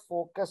more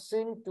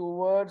focusing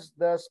towards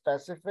the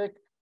specific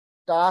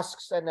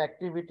tasks and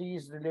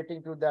activities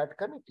relating to that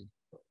committee.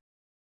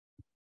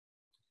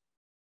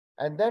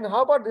 And then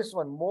how about this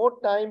one? More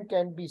time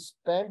can be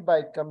spent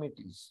by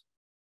committees.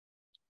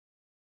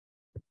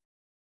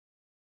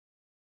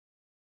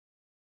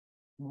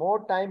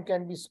 More time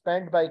can be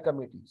spent by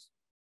committees.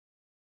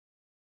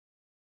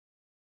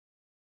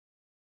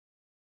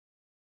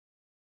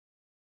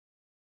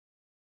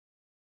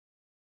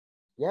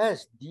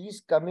 Yes,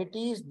 these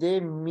committees, they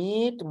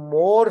meet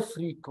more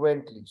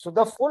frequently. So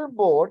the full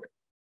board,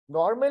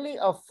 normally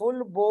a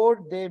full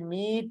board, they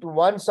meet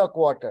once a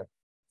quarter,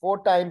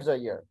 4 times a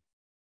year,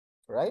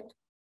 right?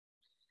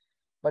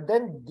 But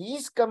then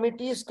these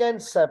committees can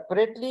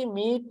separately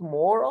meet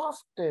more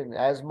often,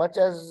 as much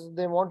as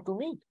they want to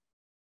meet.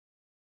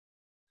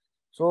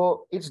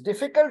 So it's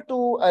difficult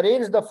to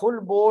arrange the full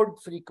board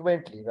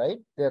frequently, right?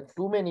 There are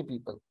too many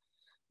people.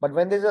 But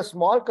when there's a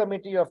small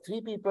committee of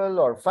 3 people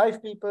or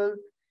 5 people,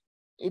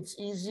 it's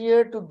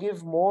easier to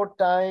give more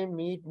time,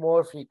 meet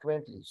more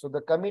frequently. So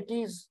the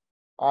committees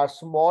are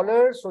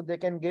smaller, so they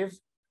can give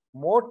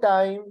more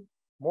time,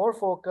 more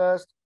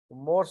focused,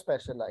 more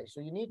specialized.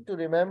 So you need to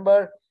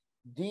remember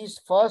these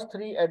first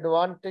 3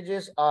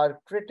 advantages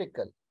are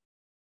critical.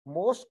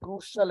 Most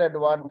crucial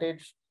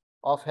advantage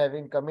of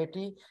having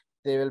committee,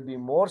 they will be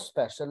more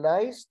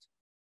specialized.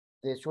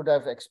 They should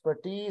have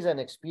expertise and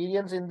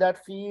experience in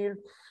that field.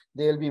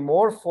 They'll be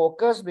more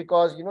focused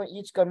because,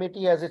 each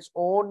committee has its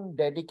own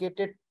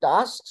dedicated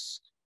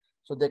tasks.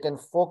 So they can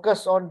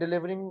focus on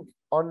delivering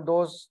on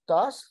those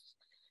tasks,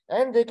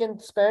 and they can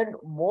spend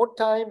more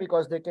time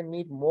because they can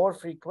meet more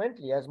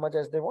frequently as much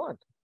as they want.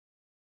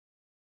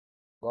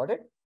 Got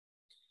it?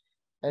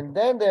 And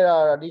then there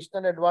are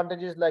additional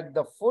advantages like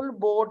the full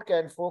board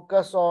can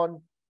focus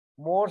on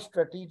more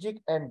strategic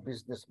and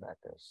business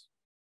matters.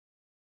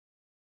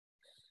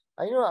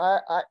 I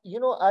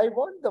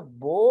want the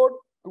board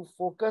to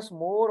focus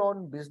more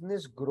on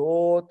business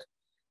growth,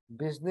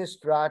 business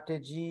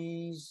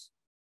strategies,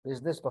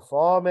 business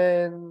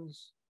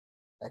performance,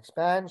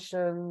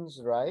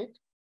 expansions, right?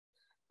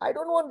 I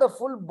don't want the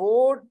full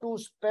board to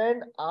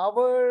spend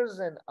hours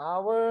and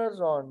hours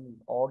on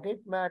audit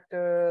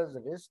matters,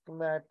 risk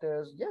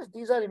matters. Yes,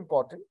 these are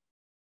important.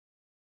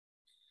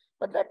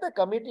 But let the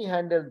committee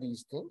handle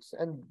these things,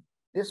 and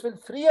this will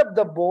free up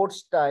the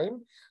board's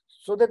time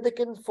so that they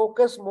can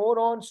focus more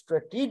on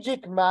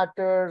strategic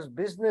matters,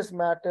 business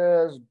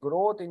matters,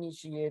 growth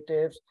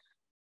initiatives,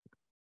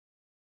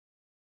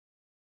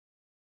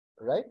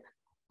 right?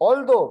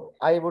 Although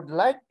I would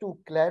like to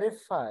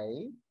clarify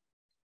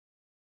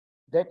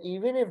that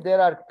even if there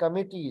are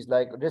committees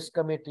like risk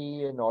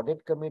committee and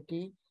audit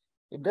committee,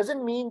 it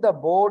doesn't mean the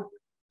board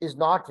is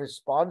not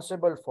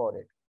responsible for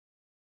it.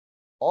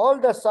 All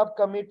the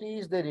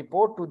subcommittees, they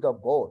report to the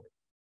board,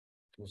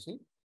 you see.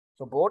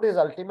 So board is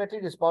ultimately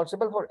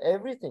responsible for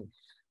everything.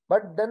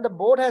 But then the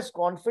board has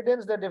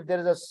confidence that if there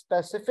is a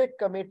specific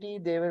committee,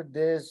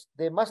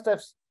 they must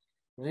have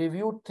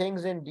reviewed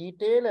things in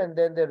detail, and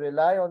then they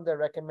rely on the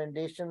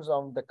recommendations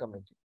of the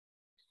committee.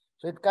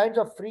 So it kind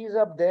of frees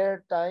up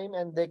their time,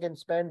 and they can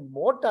spend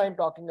more time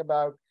talking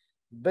about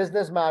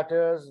business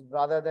matters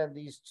rather than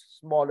these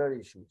smaller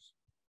issues.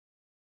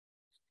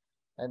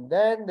 And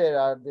then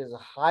there's a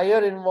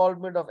higher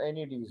involvement of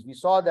NEDs. We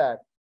saw that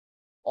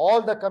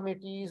all the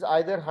committees,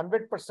 either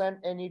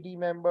 100% NED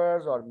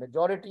members or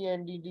majority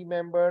NED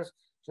members.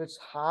 So it's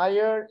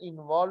higher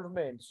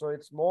involvement. So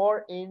it's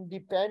more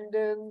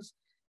independence,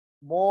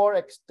 more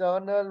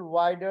external,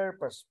 wider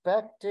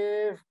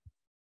perspective.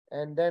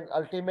 And then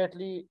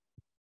ultimately,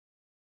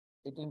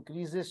 it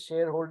increases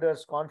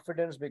shareholders'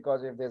 confidence,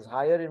 because if there's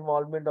higher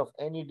involvement of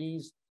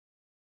NEDs,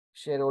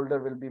 shareholder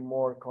will be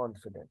more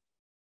confident.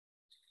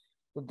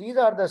 So these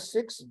are the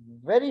 6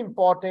 very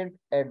important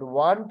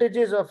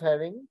advantages of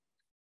having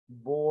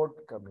board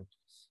committees.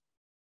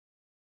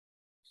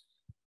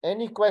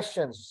 Any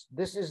questions?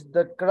 This is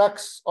the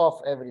crux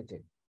of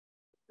everything.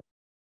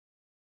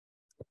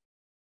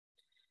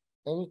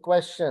 Any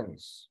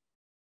questions?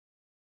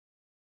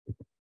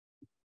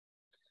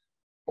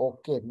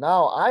 Okay,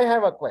 now I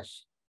have a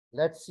question.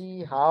 Let's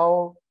see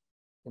how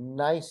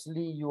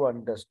nicely you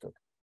understood.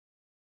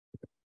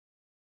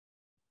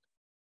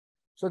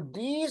 So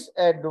these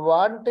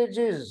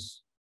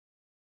advantages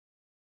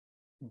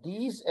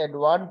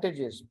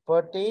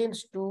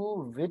pertains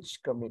to which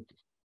committee?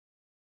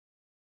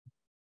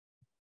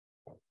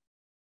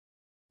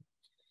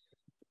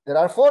 There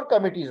are 4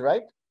 committees,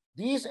 right?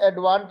 These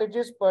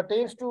advantages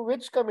pertains to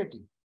which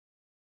committee?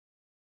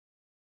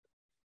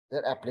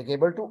 They're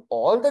applicable to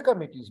all the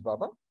committees,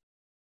 Baba.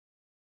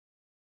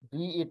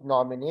 Be it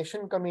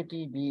nomination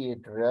committee, be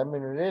it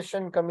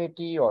remuneration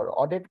committee, or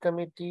audit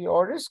committee,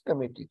 or risk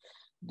committee.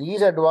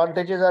 These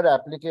advantages are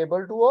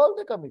applicable to all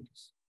the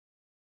committees.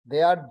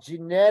 They are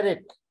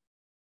generic.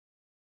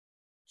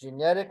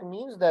 Generic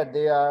means that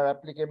they are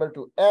applicable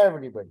to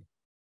everybody.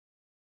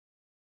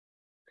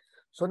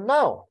 So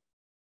now,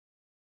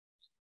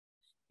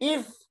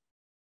 if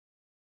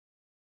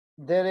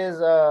there is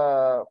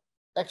a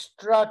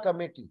extra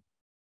committee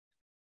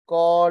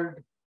called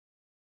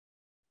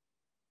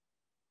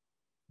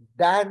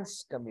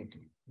dance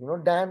committee, you know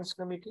dance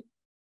committee?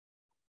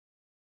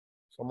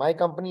 So my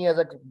company has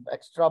an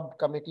extra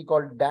committee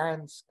called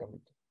dance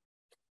committee.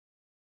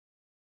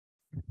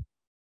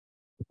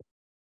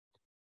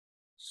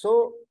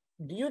 So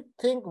do you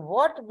think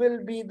what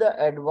will be the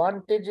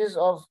advantages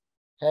of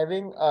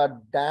having a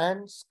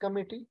dance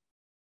committee?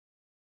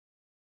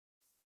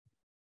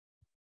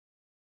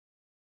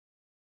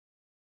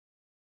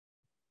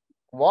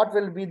 What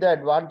will be the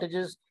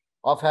advantages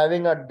of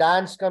having a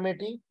dance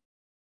committee?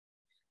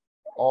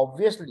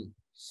 Obviously,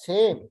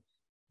 same.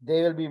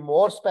 They will be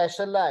more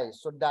specialized.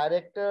 So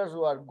directors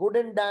who are good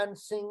in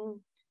dancing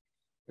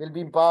will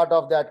be part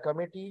of that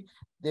committee.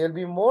 They will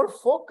be more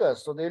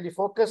focused. So they will be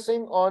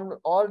focusing on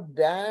all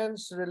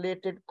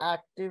dance-related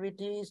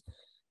activities.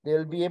 They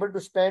will be able to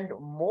spend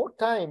more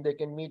time. They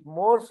can meet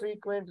more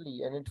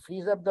frequently, and it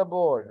frees up the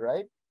board,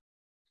 right?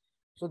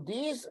 So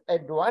these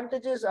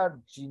advantages are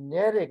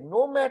generic.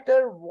 No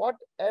matter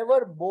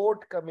whatever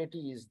board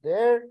committee is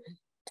there,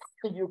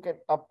 you can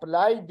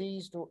apply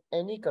these to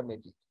any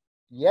committee.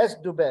 Yes,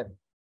 Dubem.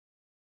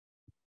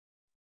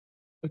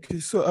 Okay,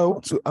 so I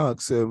want to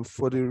ask,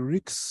 for the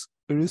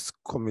risk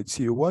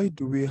committee, why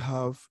do we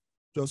have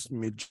just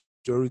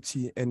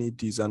majority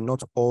NEDs and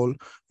not all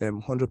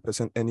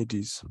 100%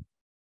 NEDs?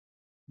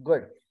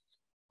 Good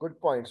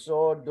point.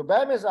 So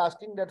Dubem is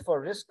asking that for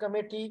risk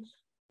committee,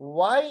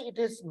 why it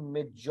is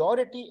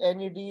majority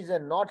NEDs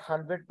and not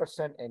 100%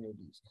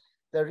 NEDs.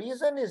 The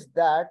reason is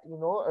that,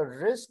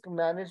 risk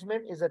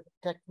management is a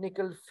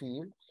technical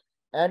field,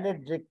 and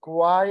it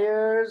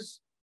requires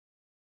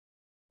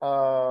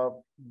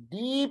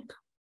deep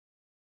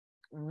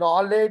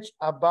knowledge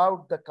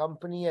about the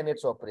company and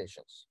its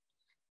operations.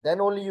 Then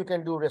only you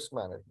can do risk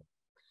management.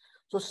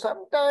 So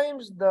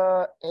sometimes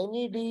the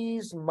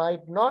NEDs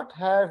might not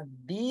have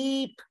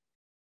deep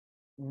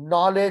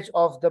knowledge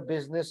of the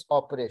business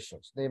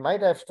operations. They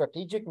might have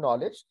strategic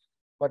knowledge,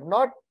 but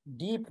not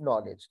deep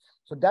knowledge.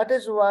 So that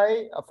is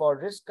why for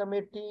risk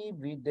committee,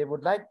 they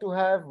would like to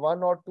have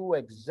 1 or 2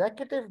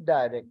 executive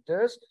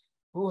directors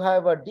who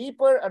have a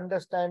deeper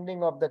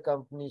understanding of the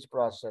company's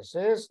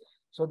processes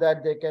so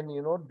that they can,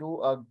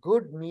 do a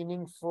good,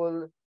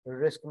 meaningful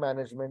risk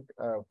management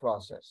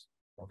process.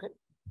 Okay.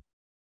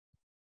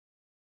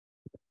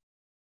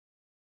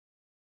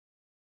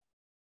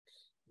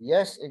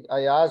 Yes,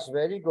 Ayaz,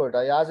 very good.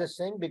 Ayaz is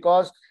saying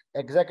because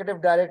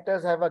executive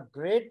directors have a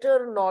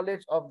greater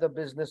knowledge of the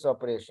business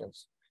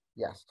operations.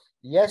 Yes.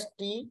 Yes,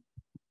 T.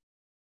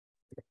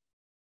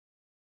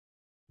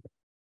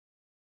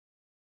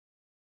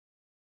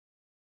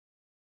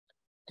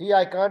 T,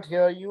 I can't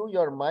hear you.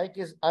 Your mic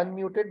is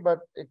unmuted, but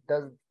it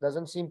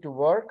doesn't seem to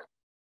work.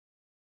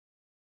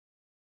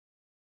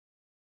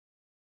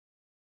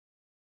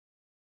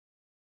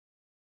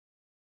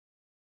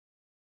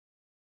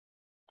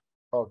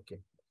 Okay.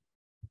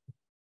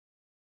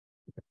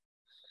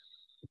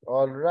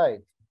 All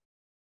right.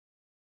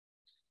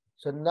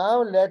 So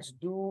now let's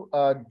do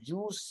a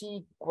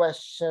juicy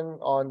question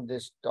on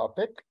this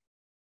topic.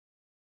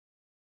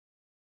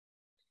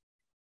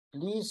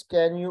 Please,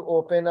 can you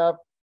open up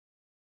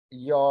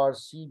your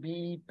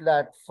CBE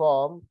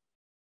platform,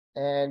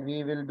 and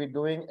we will be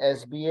doing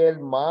SBL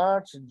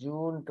March,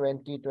 June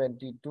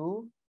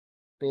 2022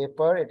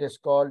 paper. It is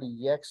called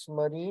Yex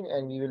Marine,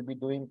 and we will be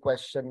doing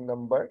question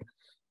number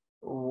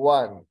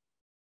 1.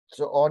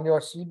 So on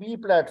your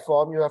CBE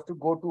platform, you have to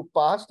go to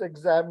past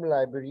exam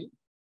library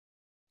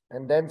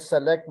and then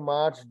select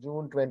March,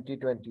 June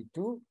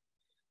 2022.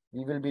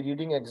 We will be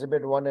reading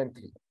exhibit 1 and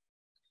 3.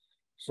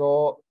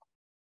 So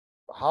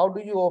how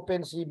do you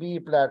open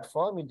CBE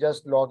platform? You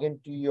just log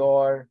into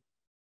your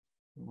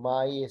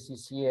My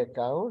ACCA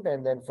account,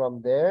 and then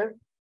from there,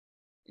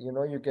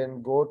 you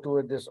can go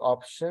to this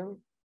option,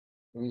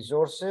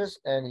 resources,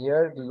 and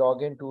here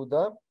log into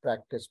the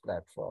practice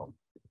platform.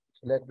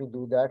 So let me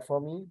do that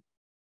for me.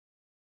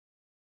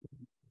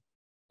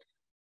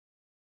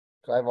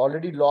 So I've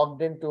already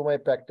logged into my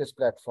practice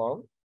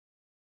platform.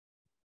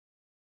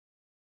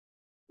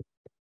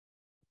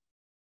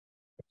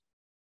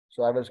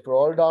 So I will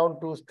scroll down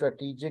to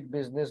strategic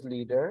business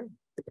leader,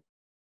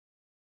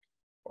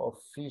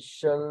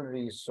 official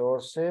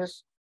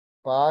resources,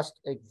 past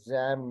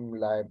exam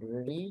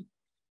library,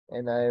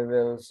 and I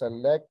will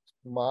select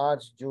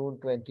March, June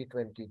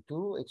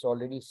 2022. It's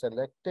already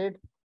selected.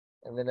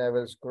 And then I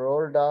will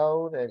scroll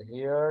down, and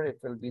here it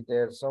will be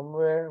there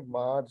somewhere,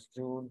 March,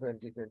 June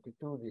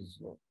 2022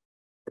 resume.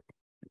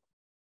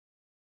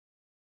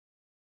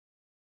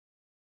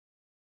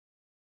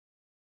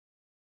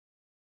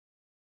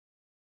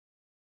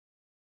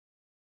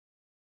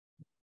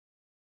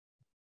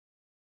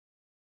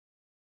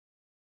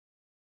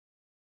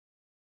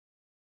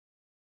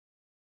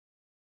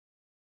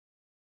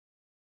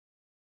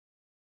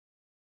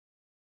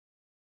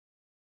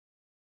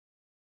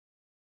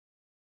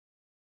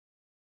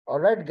 All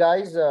right,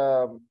 guys,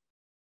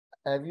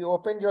 have you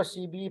opened your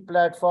CBE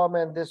platform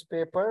and this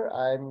paper?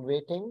 I'm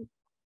waiting.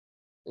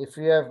 If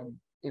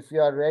you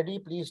are ready,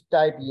 please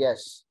type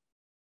yes.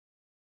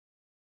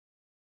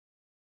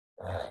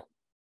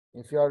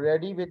 If you are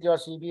ready with your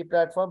CBE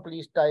platform,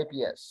 please type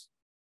yes.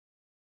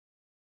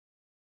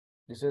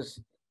 This is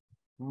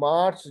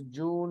March,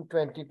 June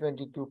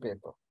 2022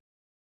 paper.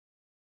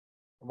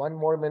 1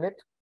 more minute.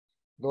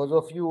 Those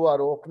of you who are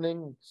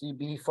opening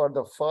CBE for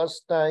the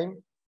first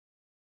time,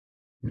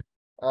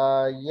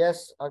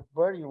 yes,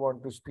 Akbar, you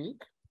want to speak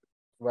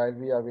while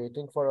we are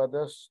waiting for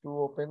others to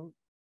open?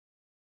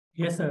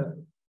 Yes, sir.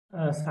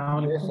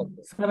 Assalamu alaikum.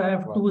 Sir, I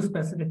have 2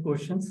 specific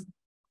questions.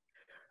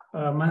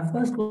 My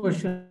first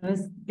question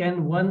is,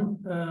 can one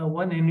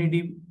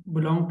NED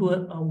belong to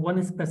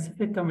one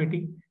specific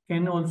committee,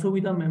 can also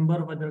be the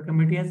member of other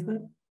committee as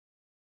well?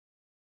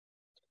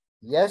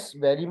 Yes,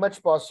 very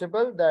much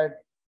possible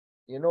that,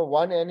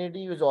 one NED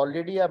is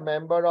already a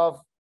member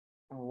of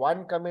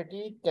one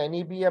committee. Can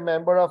he be a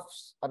member of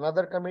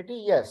another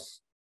committee?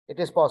 Yes, it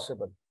is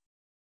possible.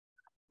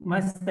 My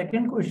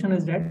second question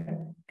is that,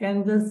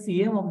 can the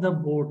CM of the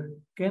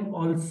board can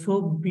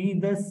also be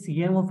the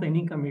CM of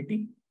any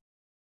committee?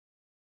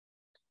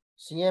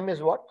 CM is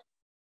what?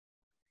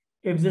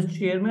 If the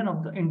chairman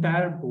of the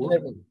entire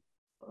board,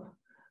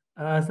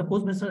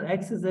 suppose Mr.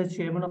 X is the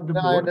chairman of the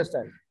board. I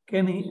understand.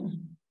 Can he?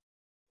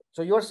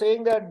 So you're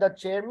saying that the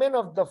chairman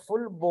of the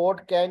full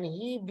board, can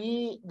he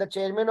be the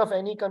chairman of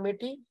any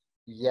committee?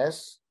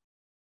 Yes.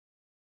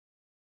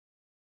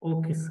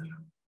 Okay, sir.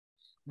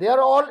 They are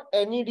all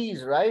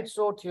NEDs, right?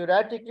 So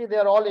theoretically, they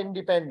are all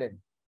independent.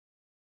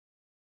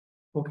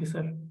 Okay,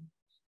 sir.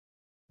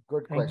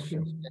 Good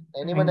question.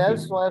 You. Anyone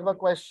else who have a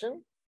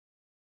question?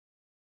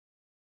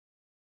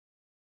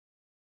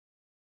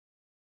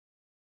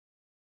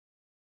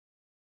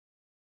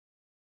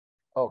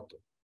 Okay.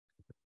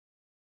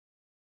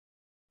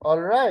 All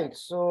right.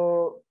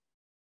 So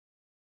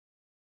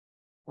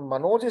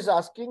Manoj is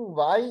asking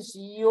why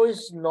CEO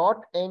is not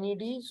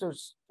NED. So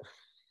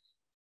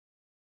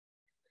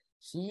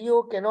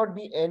CEO cannot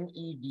be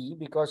NED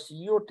because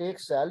CEO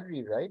takes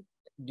salary, right?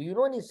 Do you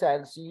know any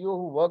CEO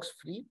who works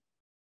free?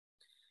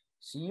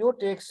 CEO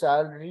takes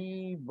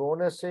salary,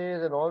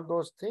 bonuses, and all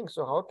those things.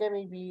 So how can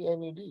he be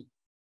NED?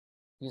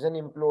 He's an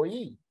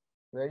employee.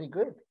 Very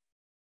good.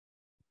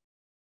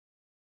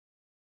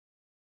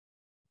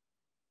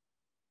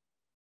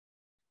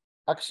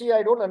 Akshay,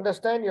 I don't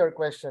understand your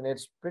question.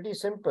 It's pretty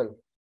simple.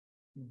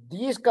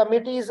 These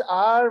committees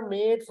are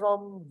made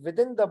from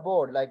within the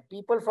board. Like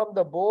people from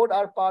the board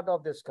are part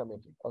of this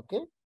committee.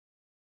 Okay.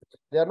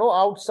 There are no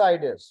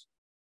outsiders.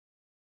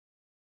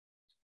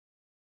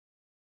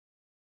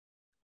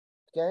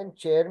 Can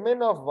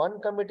chairman of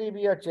one committee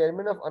be a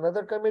chairman of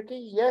another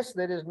committee? Yes,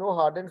 there is no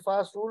hard and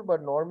fast rule,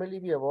 but normally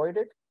we avoid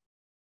it.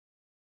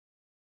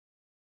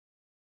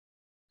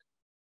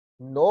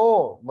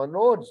 No,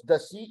 Manoj, the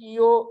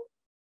CEO.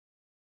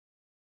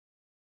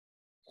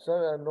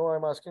 Sir, no,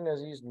 I'm asking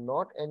as he's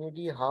not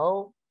NED.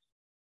 How?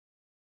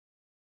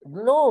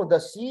 No, the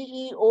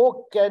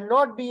CEO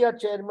cannot be a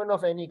chairman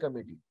of any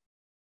committee.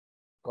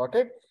 Got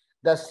it?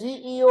 The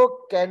CEO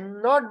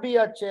cannot be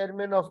a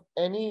chairman of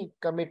any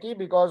committee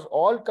because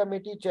all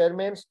committee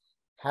chairmen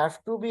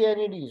have to be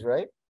NEDs,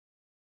 right?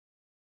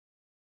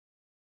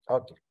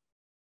 Okay.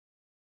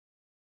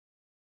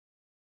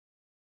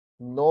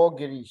 No,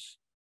 Girish.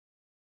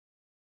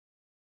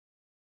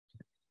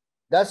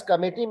 Does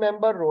committee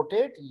member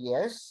rotate?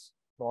 Yes.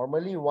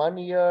 Normally 1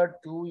 year,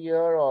 2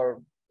 year,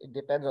 or it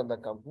depends on the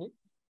company.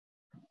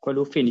 Qual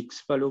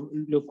Félix, falou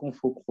le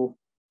confocro.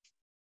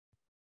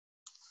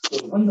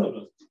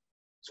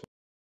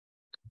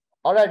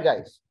 All right,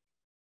 guys.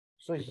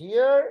 So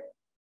here,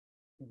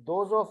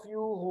 those of you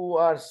who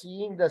are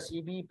seeing the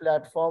CB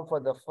platform for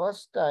the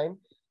first time,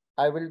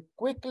 I will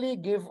quickly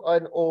give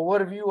an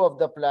overview of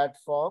the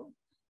platform.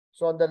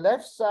 So on the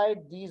left side,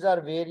 these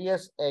are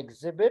various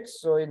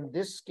exhibits. So in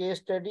this case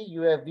study,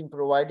 you have been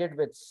provided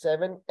with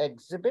 7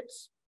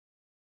 exhibits.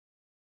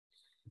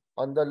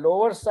 On the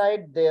lower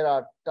side, there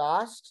are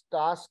tasks.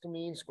 Task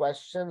means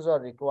questions or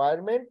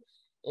requirement.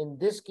 In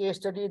this case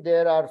study,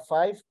 there are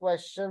 5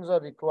 questions or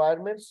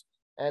requirements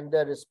and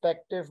the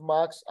respective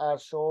marks are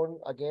shown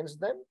against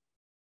them.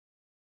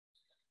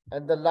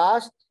 And the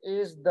last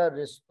is the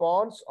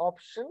response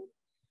option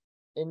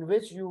in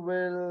which you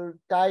will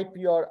type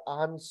your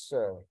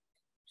answer.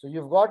 So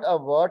you've got a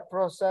word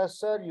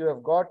processor, you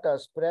have got a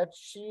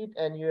spreadsheet,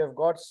 and you have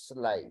got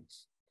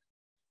slides.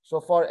 So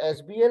for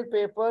SBL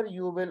paper,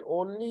 you will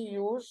only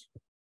use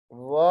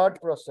word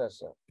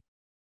processor.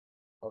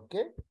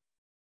 Okay.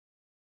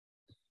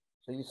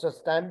 So it's a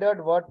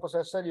standard word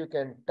processor. You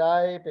can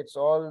type. It's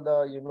all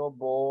the,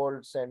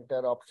 bold,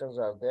 center options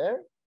are there.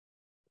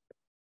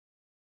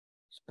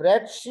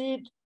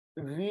 Spreadsheet,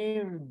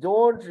 we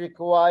don't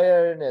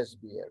require an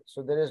SBL.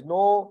 So there is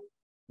no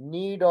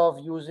need of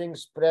using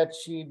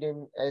spreadsheet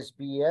in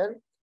SBL.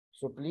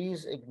 So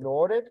please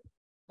ignore it.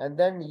 And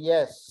then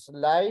yes,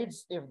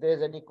 slides, if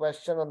there's any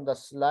question on the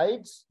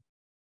slides,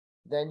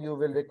 then you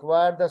will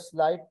require the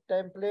slide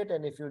template.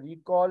 And if you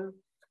recall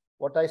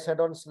what I said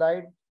on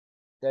slide,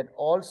 that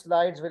all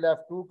slides will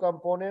have 2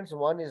 components.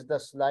 One is the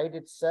slide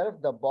itself,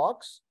 the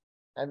box,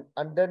 and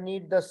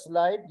underneath the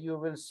slide, you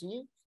will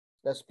see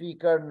the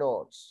speaker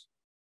notes.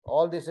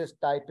 All this is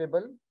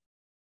typable.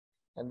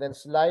 And then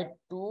slide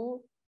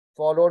 2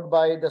 followed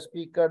by the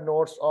speaker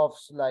notes of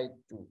slide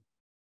 2.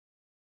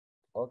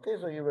 Okay,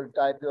 so you will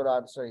type your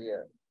answer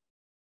here.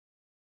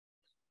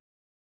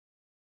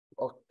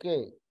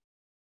 Okay.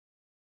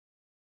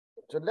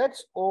 So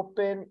let's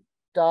open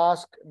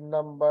task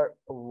number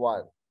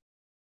 1,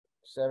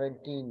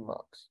 17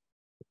 marks.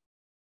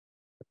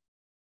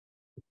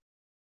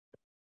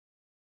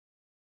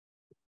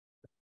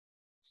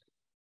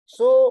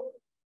 So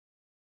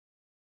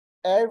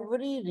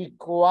every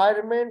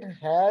requirement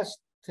has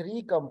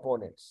 3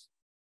 components.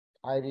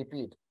 I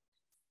repeat,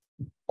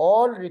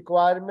 all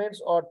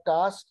requirements or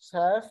tasks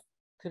have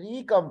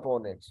 3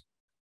 components.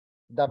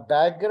 The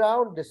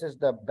background, this is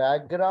the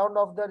background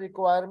of the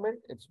requirement.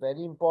 It's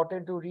very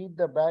important to read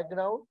the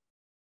background.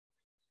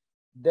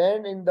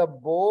 Then in the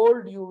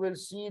bold, you will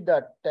see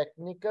the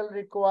technical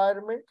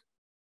requirement,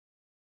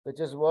 which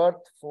is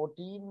worth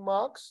 14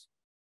 marks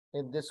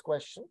in this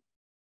question.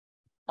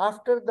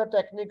 After the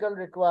technical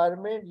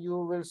requirement, you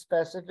will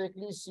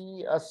specifically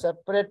see a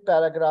separate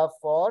paragraph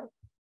for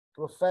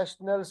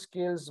professional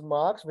skills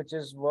marks, which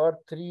is worth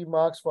 3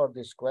 marks for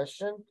this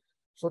question.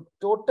 So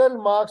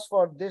total marks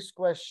for this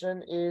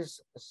question is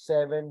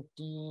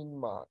 17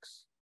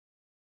 marks.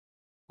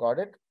 Got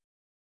it?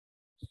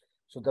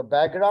 So the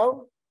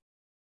background,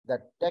 the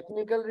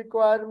technical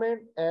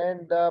requirement,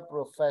 and the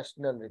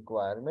professional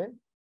requirement.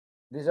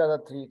 These are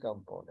the 3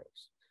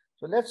 components.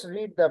 So let's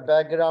read the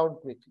background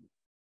quickly.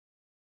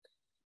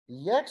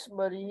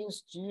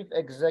 Ex-Marine's chief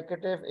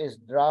executive is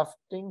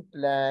drafting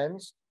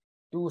plans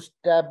to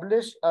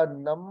establish a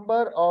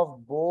number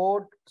of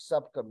board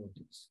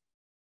subcommittees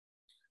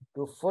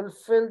to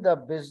fulfill the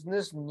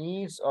business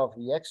needs of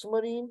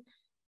ex-Marine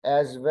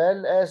as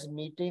well as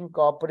meeting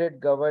corporate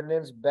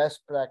governance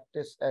best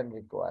practice and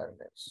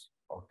requirements.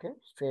 Okay,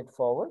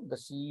 straightforward. The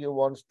CEO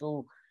wants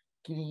to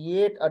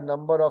create a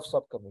number of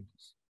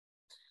subcommittees.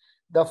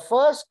 The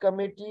first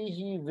committee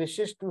he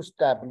wishes to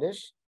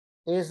establish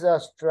is a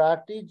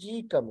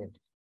strategy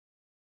committee,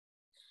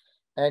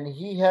 and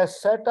he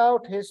has set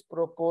out his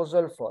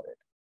proposal for it.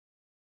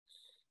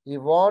 He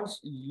wants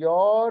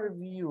your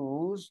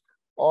views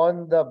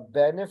on the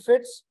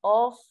benefits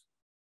of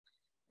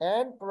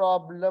and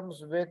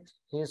problems with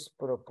his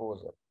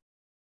proposal.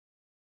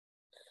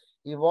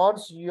 He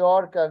wants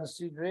your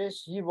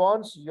consideration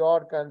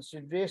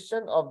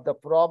of the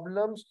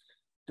problems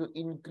to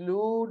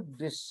include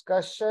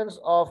discussions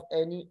of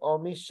any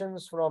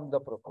omissions from the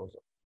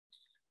proposal.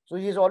 So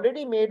he's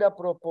already made a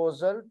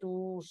proposal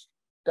to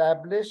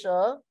establish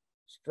a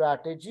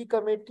strategy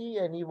committee,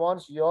 and he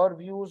wants your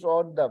views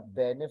on the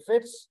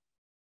benefits,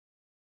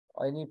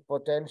 any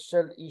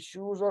potential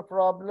issues or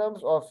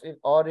problems,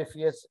 or if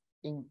he has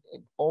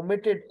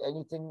omitted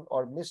anything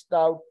or missed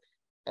out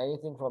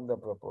anything from the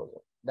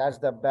proposal. That's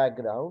the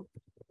background.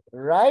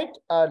 Write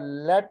a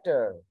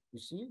letter, you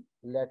see,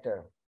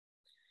 letter,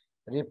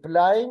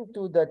 replying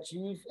to the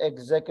chief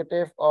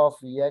executive of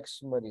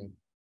Yex Marine,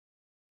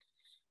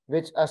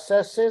 which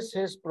assesses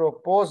his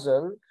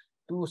proposal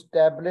to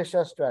establish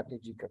a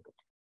strategy committee.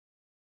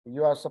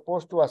 You are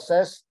supposed to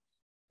assess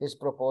his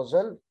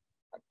proposal,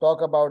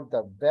 talk about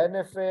the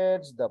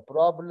benefits, the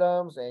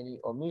problems, any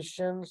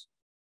omissions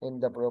in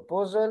the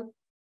proposal.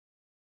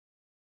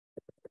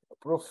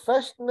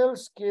 Professional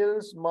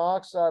skills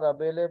marks are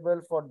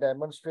available for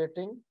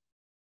demonstrating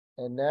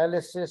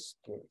analysis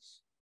skills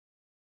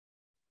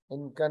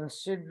in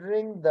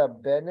considering the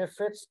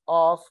benefits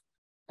of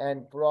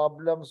and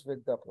problems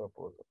with the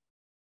proposal.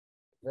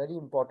 Very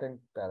important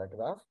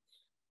paragraph.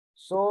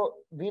 So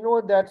we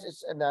know that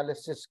it's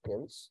analysis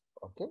skills,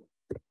 okay?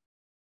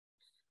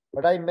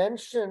 But I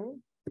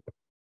mentioned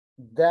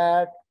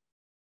that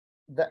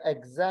the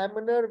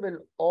examiner will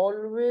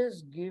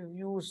always give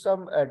you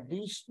some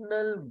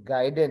additional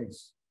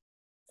guidance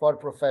for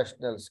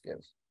professional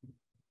skills.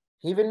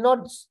 He will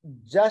not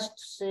just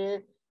say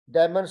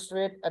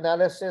demonstrate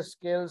analysis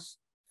skills,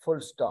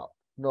 full stop.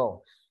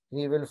 No,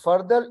 he will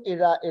further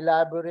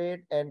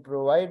elaborate and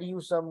provide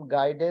you some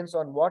guidance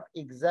on what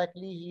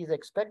exactly he is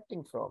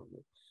expecting from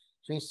you.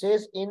 So he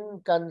says, in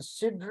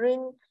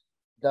considering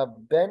the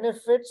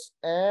benefits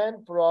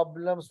and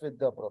problems with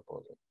the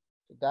proposal.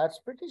 That's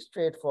pretty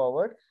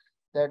straightforward,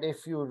 that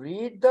if you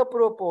read the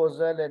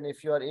proposal and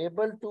if you are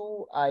able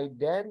to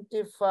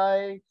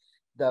identify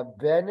the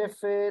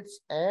benefits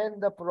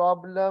and the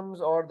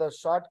problems or the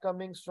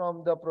shortcomings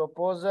from the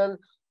proposal,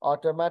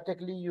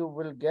 automatically you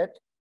will get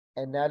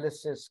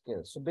analysis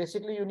skills. So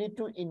basically you need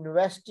to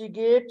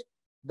investigate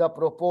the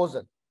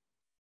proposal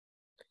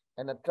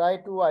and try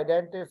to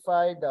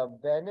identify the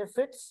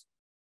benefits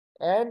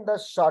and the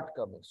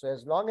shortcomings. So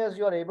as long as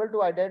you are able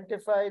to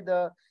identify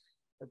the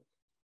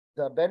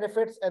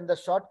benefits and the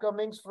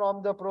shortcomings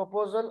from the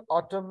proposal,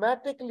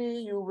 automatically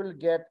you will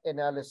get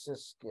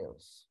analysis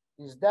skills.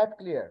 Is that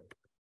clear?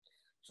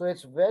 So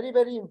it's very,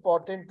 very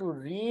important to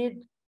read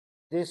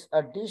this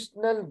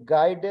additional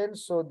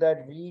guidance so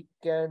that we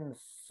can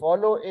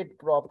follow it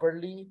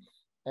properly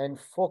and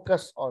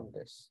focus on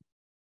this.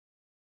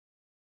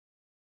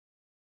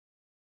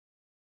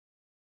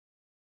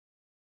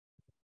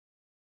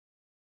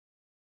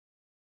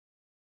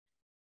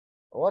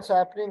 What's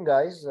happening,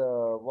 guys?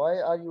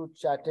 Why are you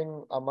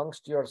chatting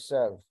amongst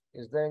yourself?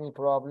 Is there any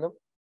problem?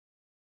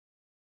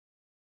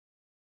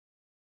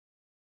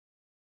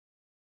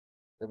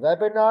 The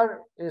webinar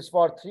is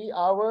for 3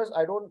 hours.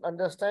 I don't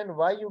understand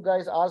why you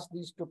guys ask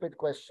these stupid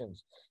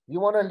questions.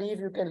 You want to leave,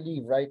 you can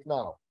leave right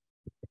now.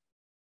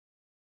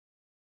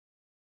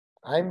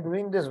 I'm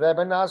doing this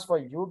webinars for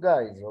you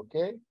guys,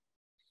 okay?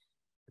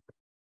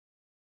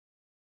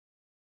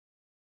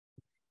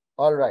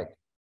 All right.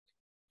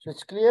 So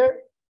it's clear.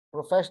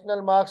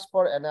 Professional marks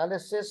for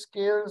analysis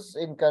skills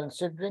in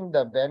considering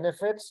the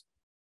benefits.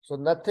 So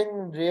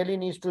nothing really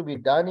needs to be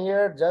done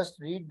here. Just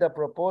read the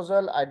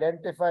proposal,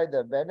 identify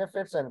the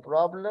benefits and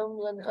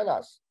problems, and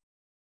khalas.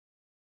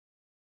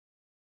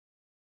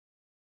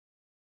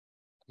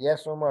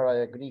 Yes, Omar,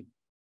 I agree.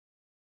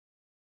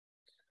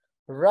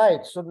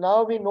 Right. So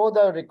now we know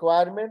the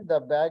requirement, the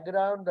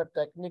background, the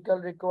technical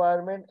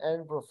requirement,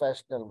 and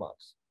professional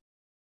marks.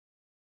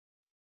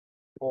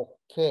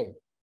 Okay.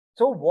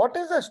 So what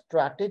is a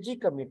strategy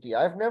committee?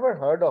 I've never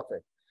heard of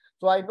it.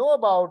 So I know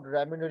about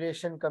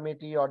remuneration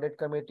committee, audit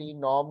committee,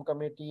 norm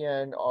committee,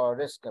 and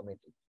risk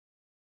committee.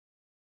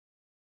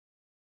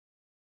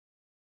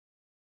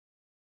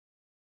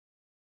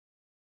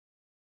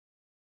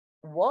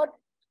 What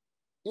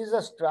is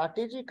a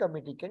strategy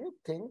committee? Can you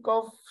think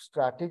of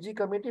strategy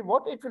committee?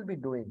 What it will be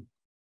doing?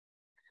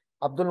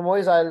 Abdul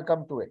Moiz, I'll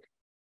come to it.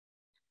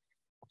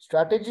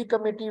 Strategy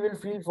committee will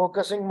be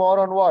focusing more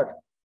on what?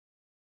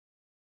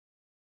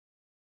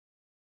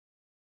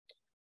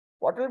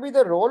 What will be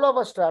the role of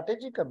a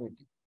strategy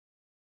committee?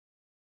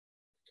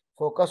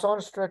 Focus on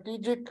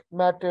strategic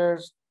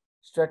matters,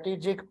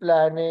 strategic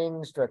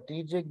planning,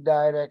 strategic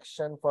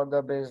direction for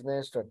the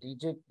business,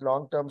 strategic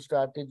long-term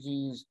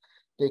strategies,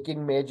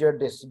 taking major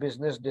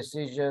business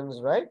decisions,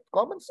 right?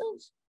 Common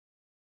sense.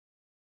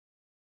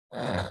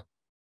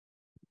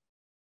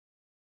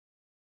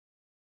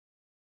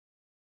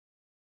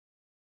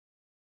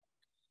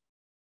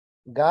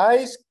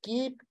 Guys,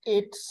 keep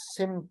it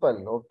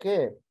simple,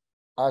 okay?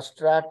 Our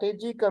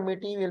strategy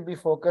committee will be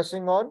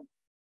focusing on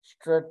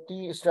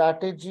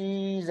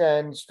strategies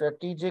and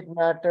strategic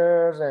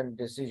matters and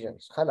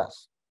decisions.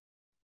 Khalas.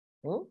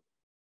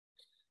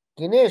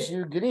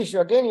 Girish,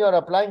 again, you are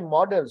applying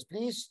models.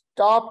 Please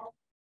stop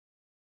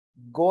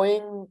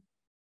going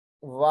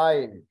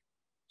wild.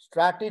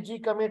 Strategy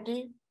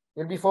committee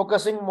will be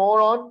focusing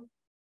more on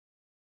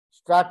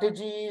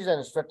strategies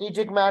and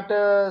strategic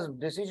matters,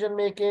 decision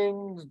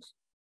making.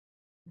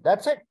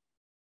 That's it.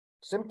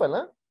 Simple,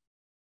 huh?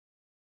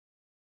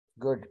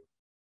 Good.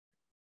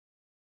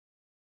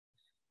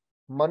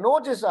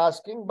 Manoj is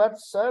asking, but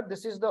sir,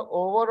 this is the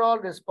overall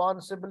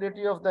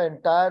responsibility of the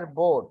entire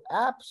board.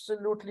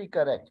 Absolutely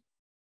correct.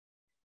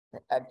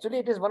 Actually,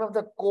 it is one of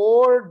the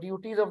core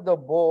duties of the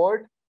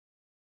board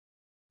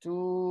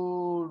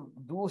to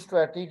do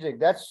strategic.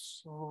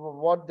 That's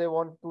what they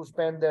want to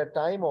spend their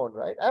time on,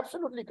 right?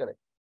 Absolutely correct.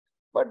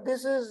 But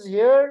this is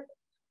here,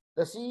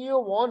 the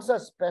CEO wants a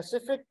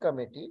specific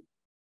committee,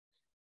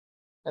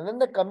 and then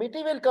the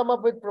committee will come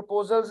up with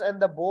proposals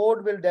and the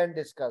board will then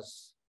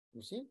discuss.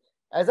 You see,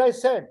 as I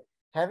said,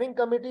 having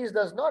committees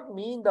does not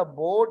mean the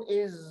board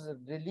is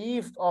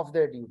relieved of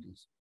their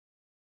duties.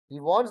 He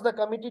wants the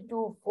committee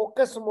to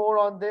focus more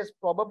on this,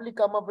 probably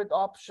come up with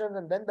options,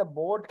 and then the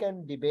board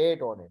can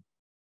debate on it.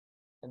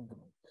 And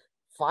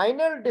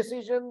final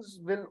decisions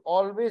will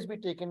always be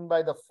taken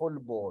by the full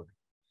board.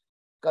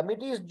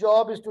 Committee's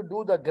job is to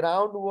do the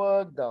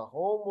groundwork, the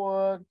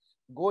homework,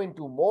 go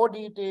into more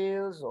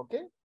details.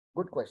 Okay,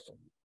 good question.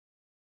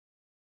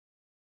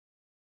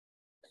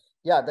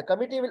 Yeah, the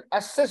committee will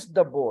assist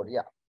the board.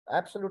 Yeah,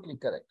 absolutely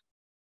correct.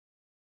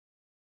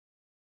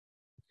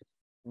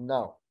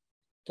 Now,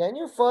 can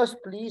you first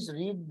please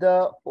read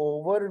the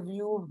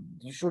overview?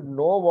 You should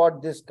know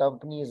what this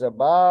company is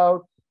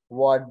about,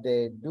 what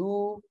they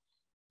do.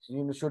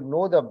 You should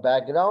know the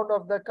background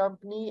of the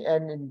company.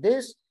 And in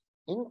this,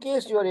 in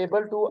case you are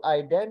able to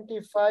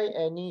identify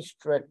any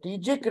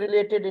strategic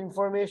related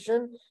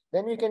information,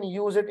 then you can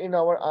use it in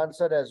our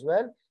answer as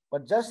well.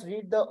 But just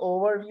read the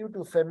overview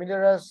to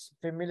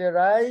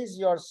familiarize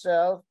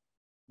yourself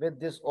with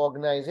this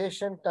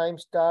organization. Time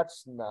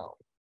starts now.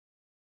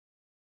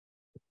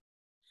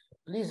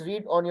 Please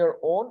read on your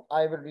own.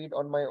 I will read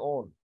on my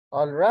own.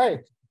 All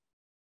right.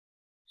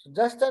 So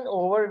just an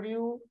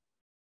overview.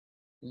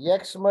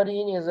 Yex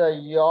Marine is a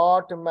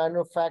yacht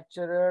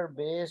manufacturer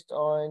based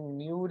on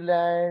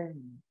Newland.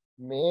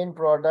 Main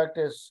product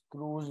is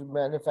cruise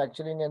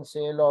manufacturing and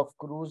sale of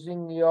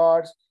cruising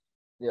yachts.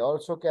 They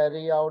also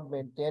carry out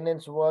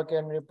maintenance work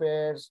and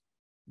repairs.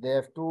 They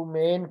have two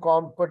main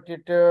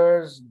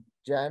competitors,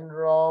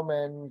 Janrom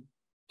and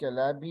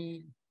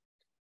Calabi.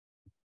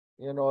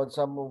 You know,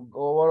 some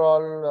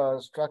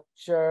overall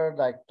structure,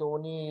 like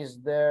Tony is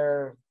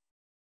there.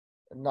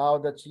 Now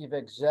the chief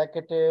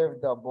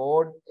executive. The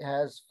board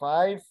has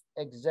 5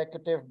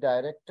 executive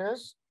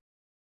directors,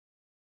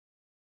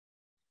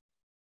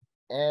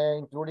 and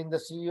including the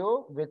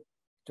CEO with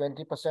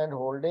 20%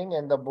 holding,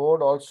 and the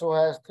board also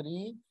has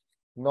 3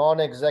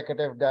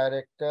 non-executive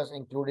directors,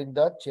 including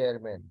the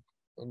chairman.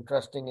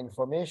 Interesting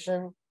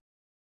information,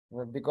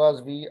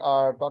 because we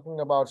are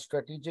talking about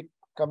strategic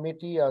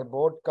committee or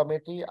board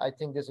committee. I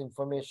think this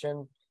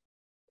information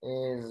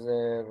is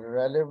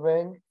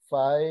relevant.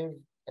 5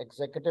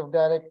 executive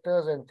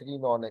directors and 3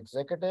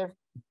 non-executive.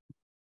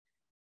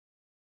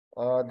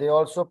 They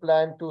also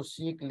plan to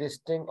seek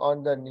listing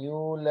on the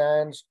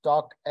Newland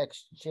Stock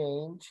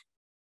Exchange.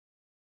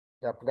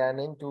 They're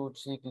planning to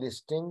seek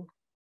listing.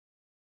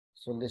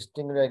 So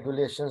listing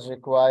regulations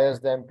requires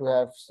them to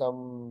have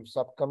some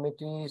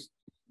subcommittees,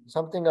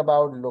 something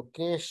about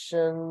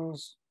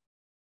locations.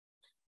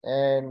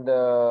 And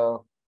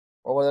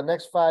over the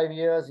next 5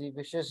 years, he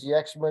wishes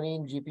Yex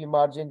Marine GP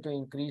margin to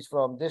increase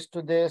from this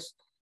to this,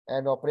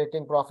 and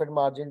operating profit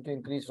margin to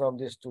increase from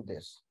this to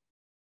this.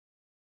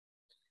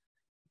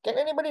 Can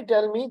anybody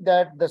tell me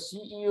that the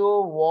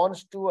CEO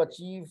wants to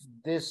achieve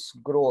this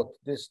growth,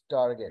 this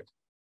target?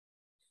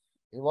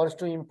 He wants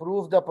to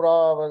improve the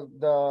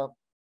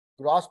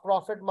gross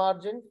profit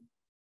margin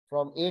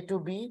from A to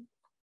B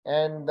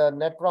and the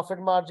net profit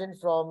margin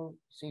from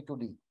C to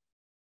D.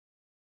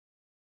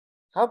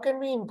 How can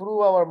we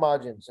improve our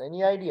margins?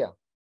 Any idea?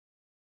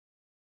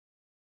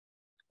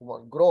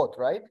 Growth,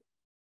 right?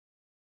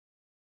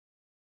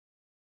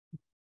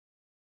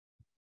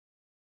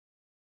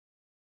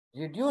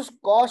 Reduce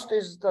cost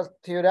is the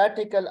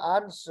theoretical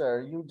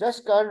answer. You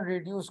just can't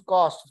reduce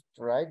cost,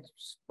 right?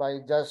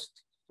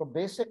 So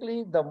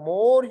basically, the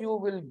more you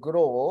will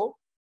grow,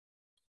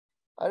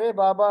 Arey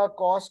Baba,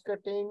 cost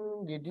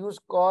cutting, reduce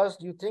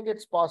cost. You think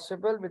it's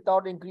possible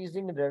without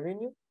increasing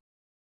revenue?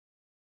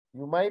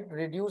 You might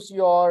reduce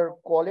your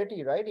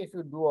quality, right? If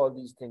you do all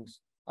these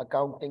things.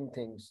 accounting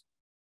things.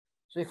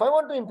 So if I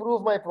want to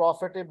improve my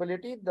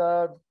profitability,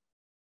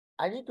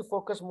 I need to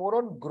focus more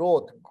on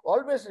growth.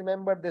 Always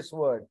remember this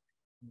word,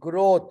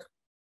 growth.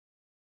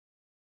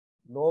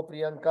 No,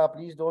 Priyanka,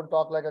 please don't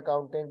talk like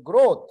accountant.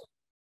 Growth.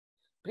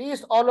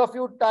 Please, all of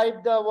you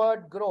type the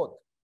word growth.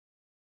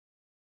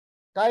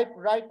 Type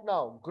right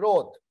now,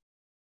 growth.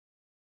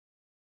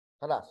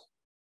 Halas.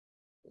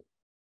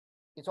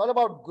 It's all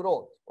about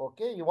growth,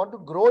 okay? You want to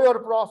grow your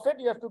profit,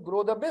 you have to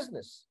grow the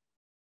business.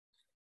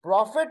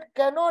 Profit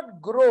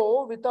cannot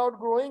grow without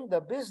growing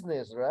the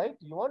business, right?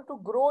 You want to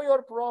grow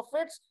your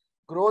profits,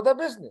 grow the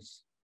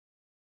business.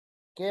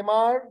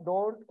 Kmart,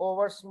 don't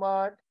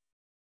oversmart.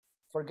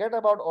 Forget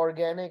about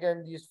organic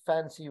and these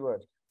fancy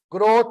words.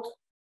 Growth.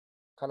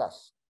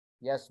 Khalas.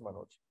 Yes,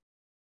 Manoj.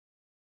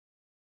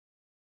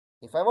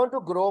 If I want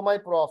to grow my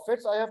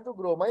profits, I have to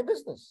grow my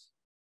business.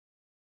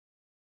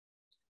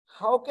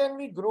 How can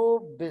we grow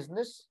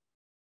business?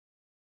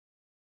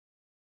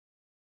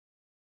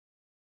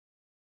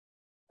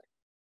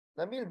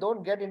 Nabil,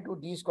 don't get into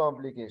these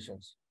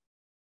complications.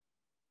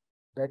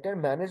 Better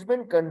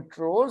management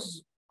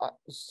controls.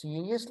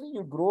 Seriously,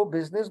 you grow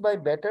business by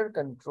better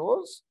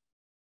controls?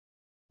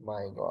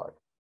 My God.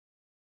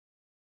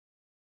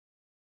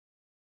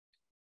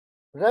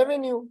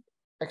 Revenue,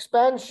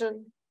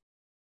 expansion,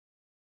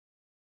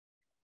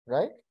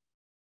 right?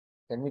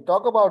 When we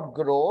talk about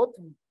growth,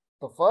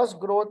 the first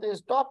growth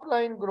is top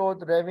line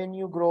growth,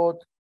 revenue growth.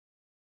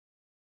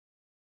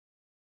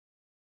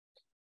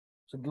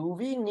 So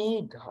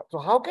so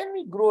how can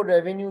we grow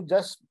revenue?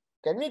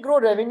 Can we grow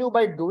revenue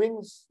by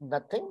doing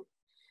nothing?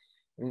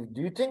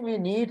 Do you think we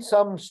need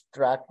some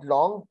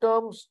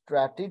long-term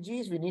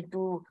strategies? We need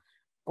to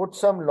put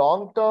some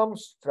long-term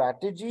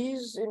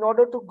strategies in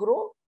order to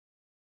grow?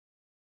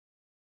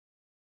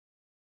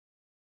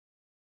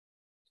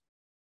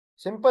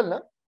 Simple,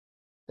 no?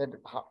 That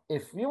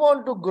if we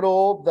want to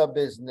grow the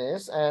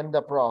business and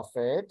the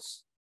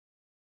profits,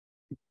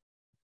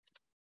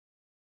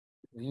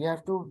 we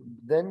have to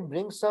then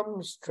bring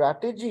some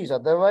strategies.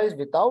 Otherwise,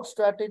 without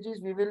strategies,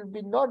 we will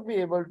not be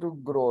able to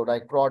grow,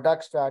 like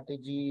product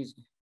strategies,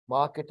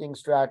 marketing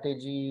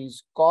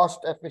strategies, cost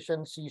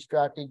efficiency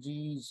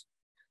strategies,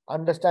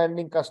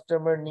 understanding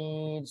customer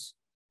needs.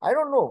 I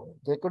don't know.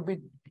 There could be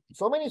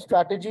so many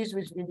strategies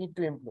which we need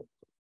to implement.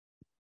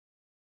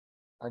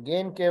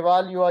 Again,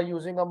 Keval, you are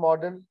using a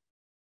model.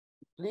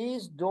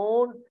 Please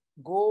don't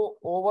go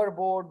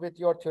overboard with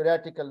your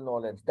theoretical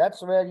knowledge.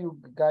 That's where you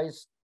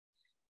guys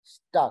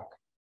stuck.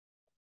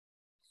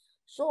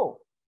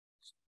 So,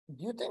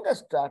 do you think a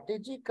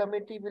strategy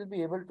committee will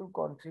be able to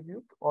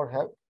contribute or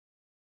help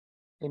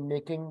in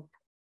making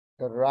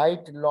the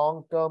right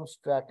long-term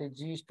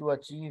strategies to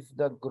achieve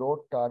the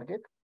growth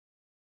target?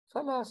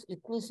 Khalas,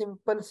 itni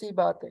simple si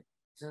baat hai.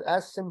 It's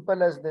as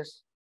simple as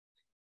this.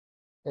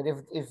 And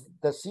if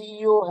the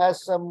CEO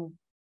has some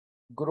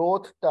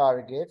growth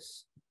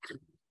targets,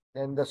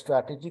 then the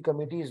strategy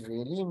committee is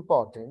really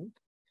important,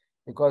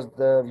 because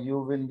we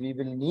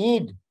will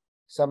need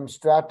some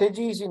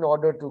strategies in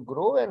order to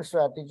grow, and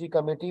strategy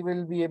committee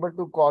will be able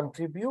to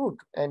contribute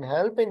and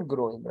help in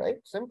growing, right?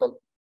 Simple.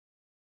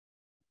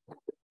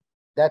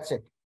 That's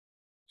it.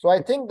 So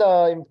I think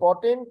the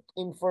important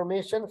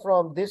information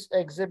from this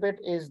exhibit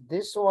is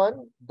this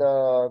one,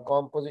 the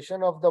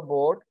composition of the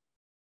board.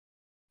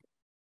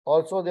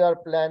 Also, they are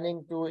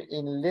planning to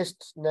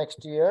enlist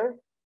next year.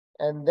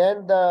 And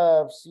then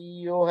the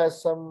CEO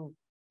has some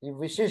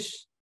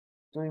wishes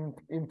to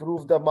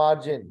improve the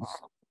margins.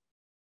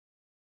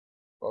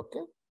 Okay.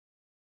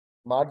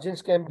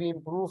 Margins can be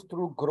improved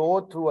through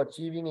growth, through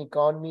achieving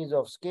economies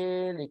of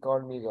scale,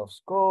 economies of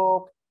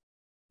scope,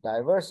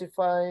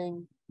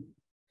 diversifying.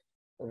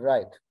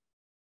 Right.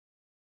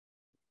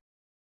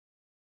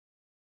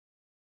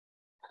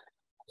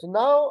 So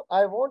now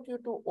I want you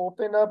to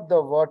open up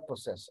the word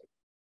processor.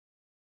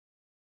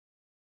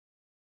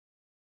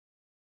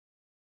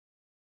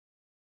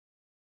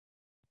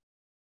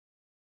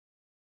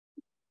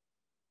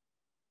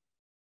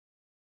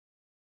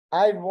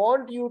 I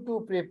want you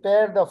to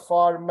prepare the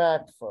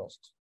format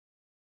first.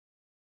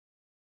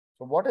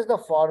 So what is the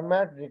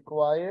format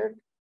required?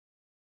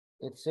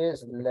 It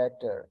says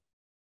letter.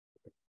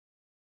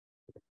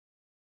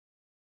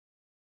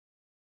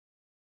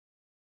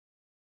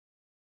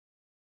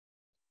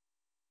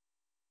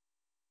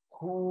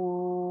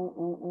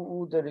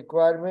 The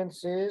requirement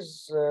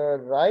says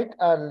write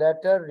a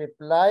letter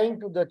replying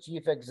to the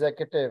chief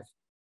executive,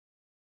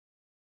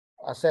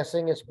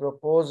 assessing its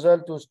proposal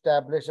to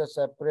establish a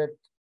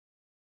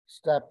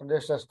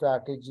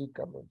strategy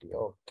committee.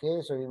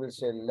 Okay, so you will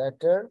say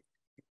letter.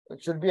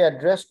 It should be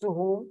addressed to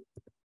whom?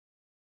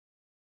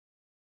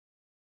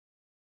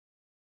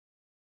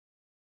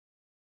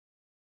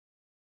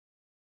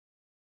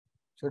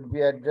 Should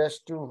be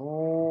addressed to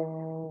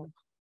whom?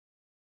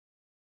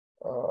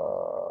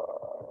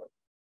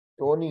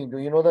 Tony, do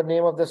you know the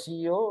name of the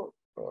CEO?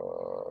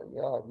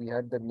 Yeah, we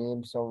had the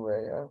name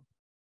somewhere. Yeah?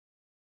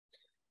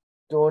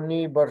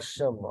 Tony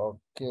Barsham.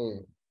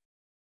 Okay.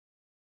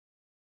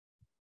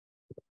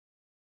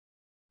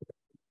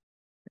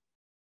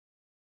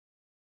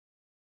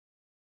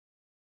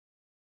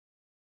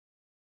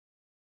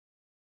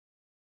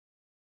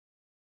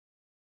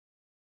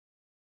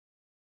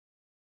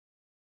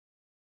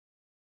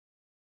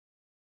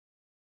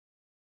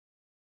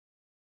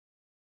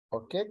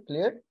 Okay,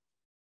 clear?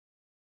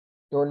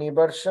 Tony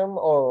Bersham,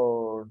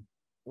 or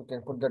you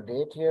can put the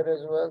date here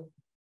as well.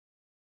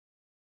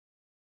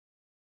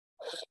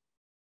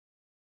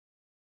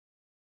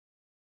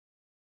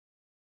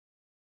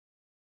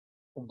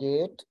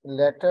 Date,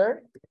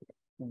 letter,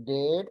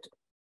 date,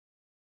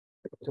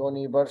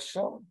 Tony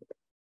Bersham.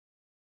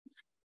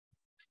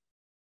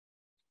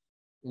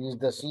 He is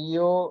the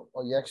CEO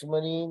of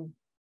Yaxmarine,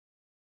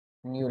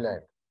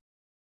 Newland.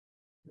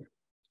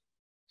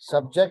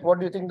 Subject, what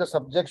do you think the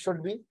subject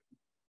should be?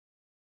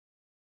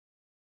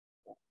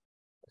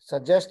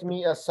 Suggest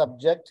me a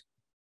subject.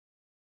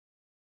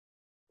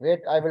 Wait,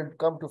 I will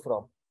come to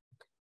from.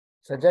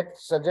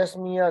 Suggest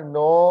me a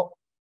no.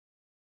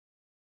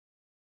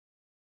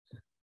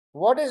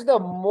 What is the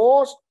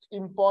most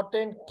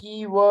important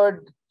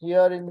keyword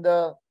here in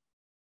the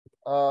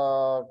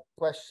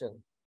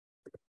question?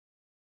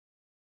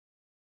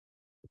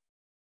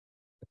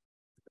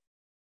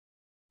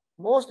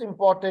 Most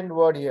important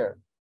word here.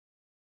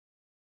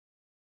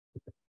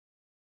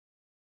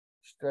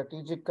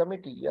 Strategic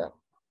committee, yeah.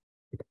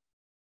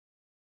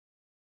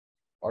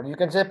 Or you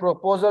can say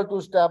proposal to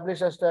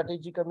establish a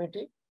strategic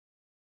committee.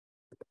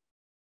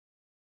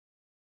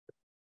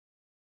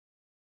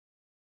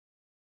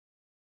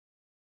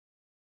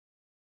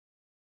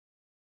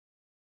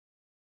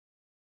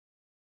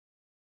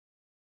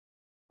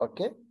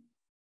 Okay.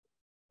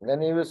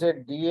 Then you will say,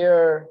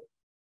 dear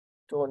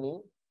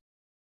Tony.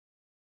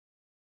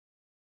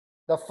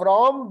 The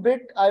from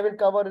bit I will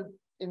cover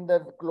in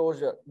the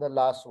closure, the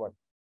last one.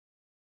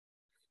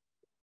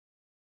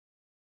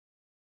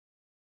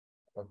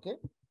 Okay.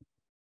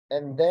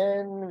 And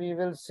then we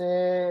will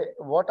say,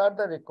 what are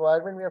the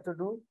requirements we have to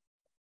do?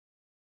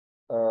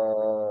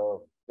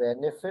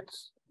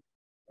 Benefits.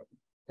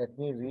 Let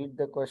me read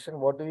the question.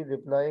 What do you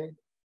reply?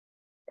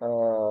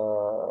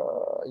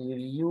 You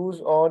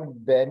use on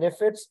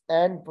benefits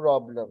and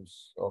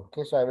problems.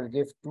 Okay, so I will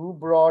give two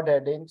broad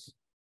headings: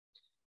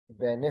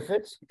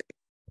 benefits,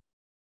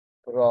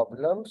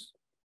 problems,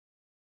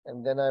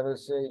 and then I will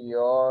say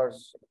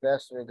yours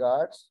best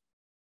regards.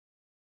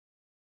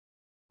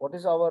 What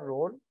is our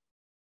role?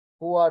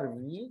 Who are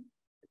we?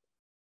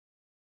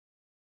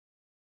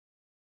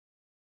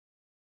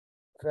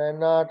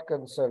 Fanart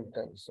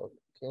consultants.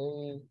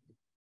 Okay.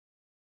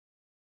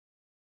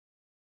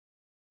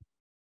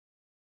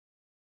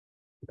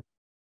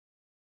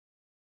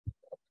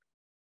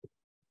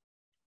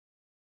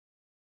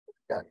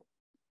 Done.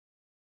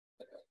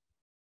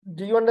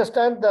 Do you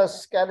understand the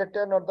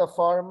skeleton or the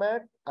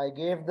format? I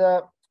gave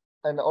the,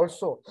 and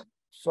also,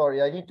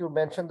 sorry, I need to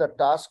mention the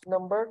task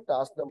number.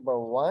 Task number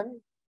 1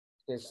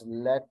 is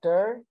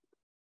letter.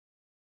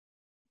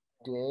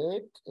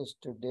 Date is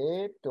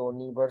today.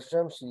 Tony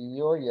Bersham,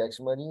 CEO,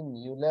 Yaxmarine,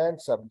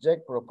 Newland.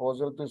 Subject,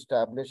 proposal to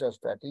establish a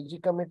strategy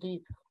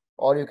committee.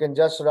 Or you can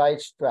just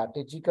write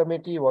strategy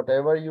committee,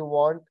 whatever you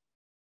want.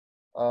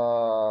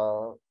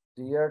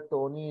 Dear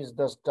Tony is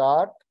the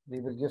start. We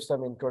will give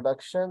some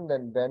introduction,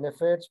 then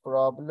benefits,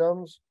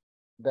 problems,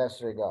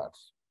 best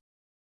regards.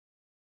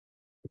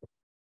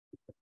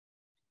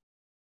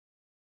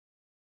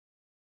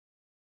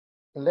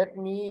 Let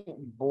me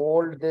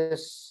bold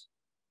this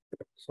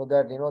so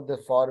that the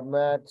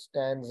format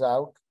stands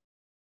out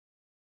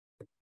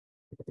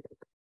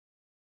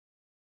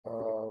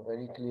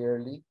very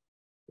clearly.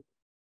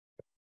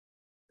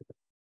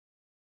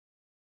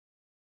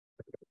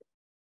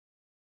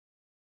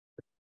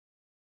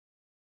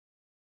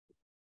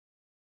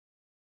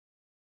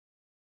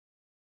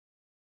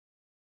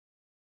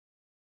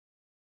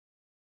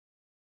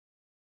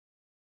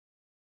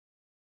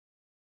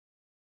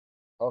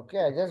 Okay,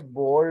 I just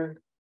bold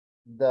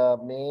the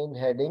main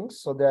headings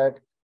so that.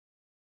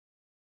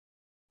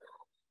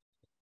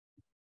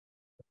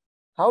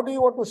 How do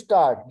you want to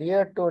start?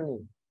 Dear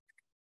Tony,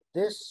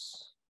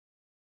 this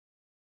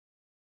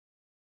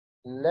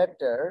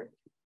letter,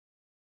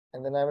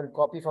 and then I will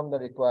copy from the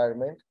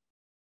requirement,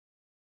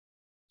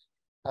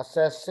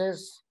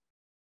 assesses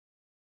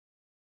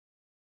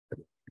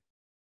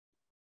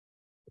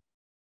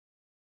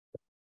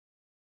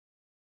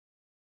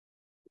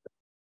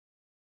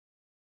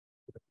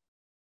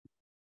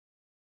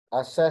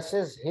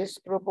his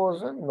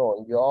proposal,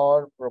 no,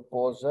 your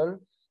proposal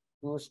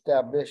to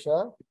establish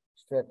a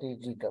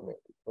strategy committee.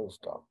 Full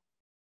stop.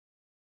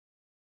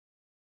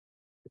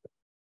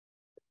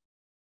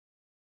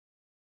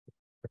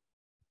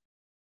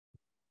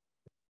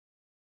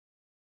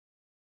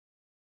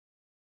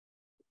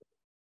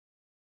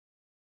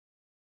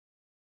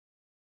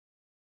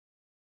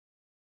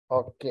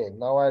 Okay,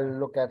 now I'll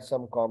look at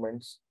some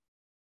comments.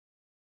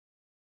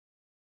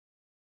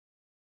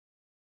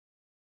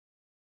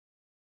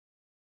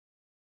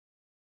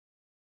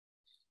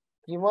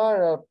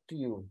 Kimar, up to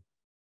you.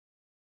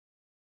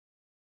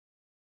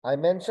 I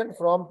mentioned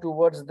from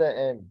towards the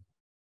end.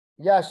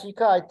 Yeah,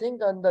 Shika, I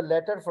think on the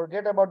letter,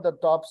 forget about the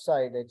top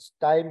side. It's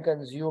time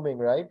consuming,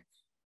 right?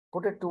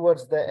 Put it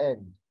towards the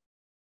end.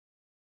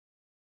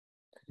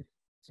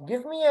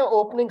 Give me an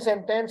opening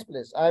sentence,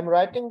 please. I'm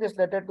writing this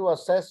letter to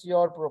assess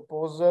your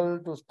proposal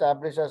to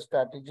establish a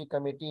strategy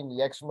committee in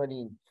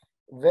Yaxmarine.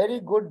 Very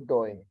good,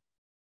 Doin.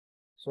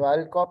 So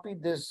I'll copy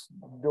this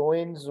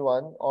Doin's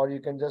one, or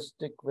you can just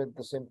stick with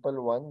the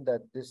simple one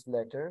that this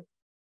letter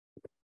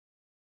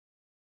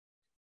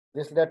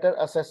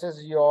assesses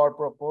your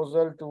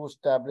proposal to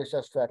establish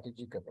a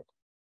strategy committee.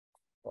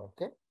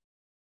 Okay.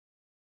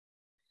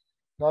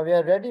 Now we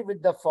are ready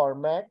with the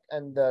format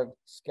and the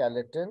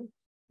skeleton.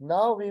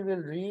 Now we will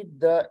read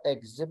the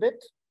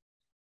exhibit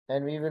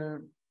and we will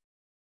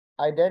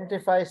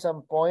identify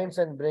some points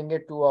and bring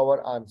it to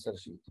our answer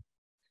sheet.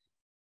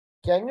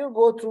 Can you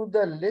go through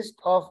the list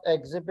of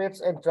exhibits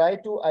and try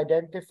to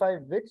identify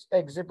which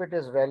exhibit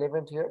is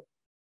relevant here?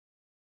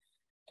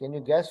 Can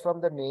you guess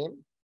from the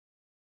name?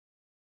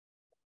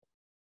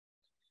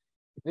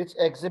 Which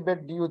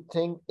exhibit do you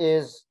think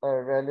is a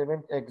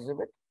relevant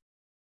exhibit?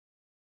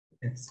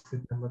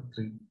 Exhibit number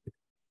 3.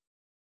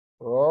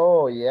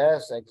 Oh,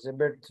 yes,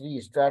 exhibit 3,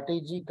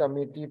 strategy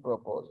committee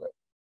proposal.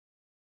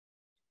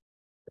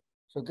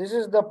 So this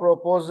is the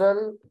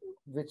proposal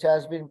which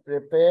has been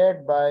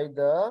prepared by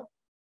the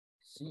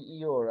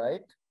CEO,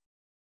 right?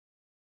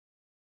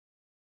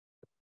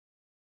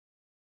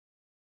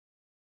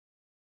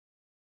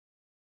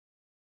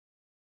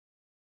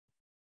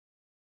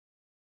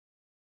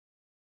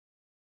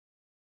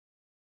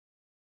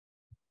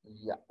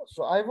 Yeah,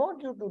 so I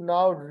want you to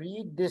now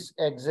read this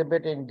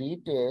exhibit in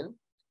detail.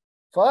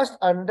 First,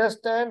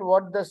 understand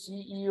what the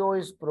CEO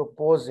is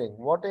proposing,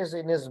 what is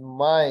in his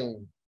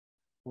mind,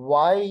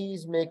 why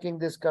he's making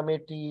this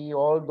committee,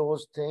 all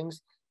those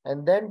things.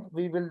 And then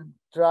we will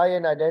try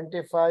and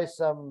identify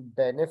some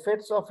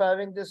benefits of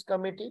having this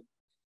committee,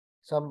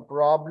 some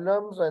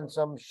problems and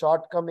some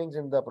shortcomings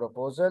in the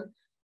proposal.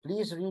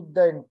 Please read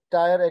the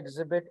entire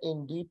exhibit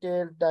in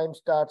detail. Time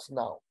starts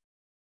now.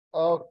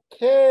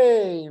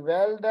 Okay,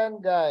 well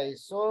done,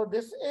 guys. So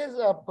this is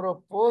a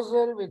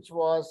proposal which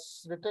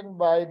was written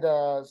by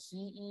the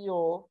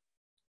CEO.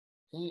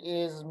 He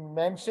is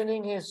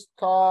mentioning his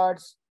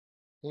thoughts,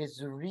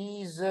 his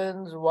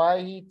reasons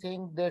why he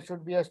thinks there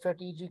should be a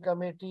strategy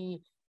committee,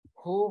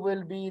 who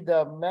will be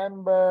the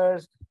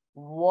members,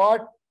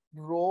 what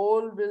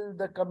role will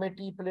the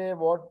committee play,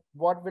 what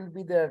will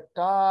be their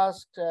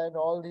tasks, and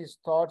all these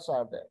thoughts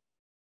are there.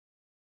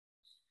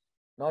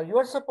 Now you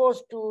are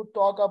supposed to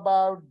talk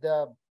about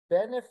the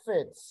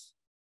benefits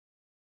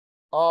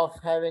of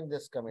having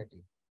this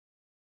committee.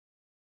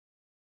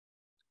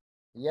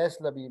 Yes,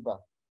 Labiba.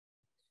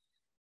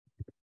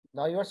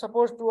 Now you are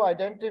supposed to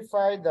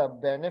identify the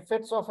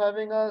benefits of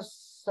having a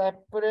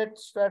separate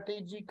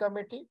strategy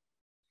committee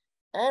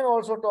and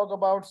also talk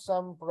about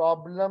some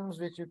problems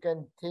which you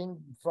can think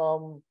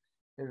from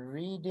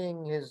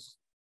reading his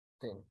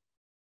thing.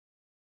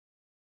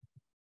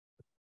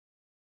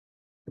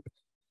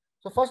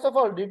 So first of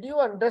all, did you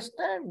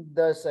understand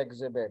this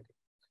exhibit?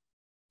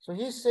 So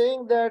he's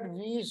saying that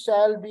we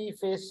shall be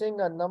facing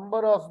a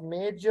number of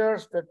major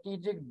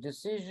strategic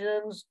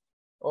decisions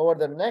over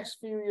the next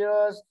few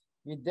years.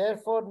 We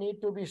therefore need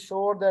to be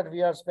sure that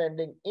we are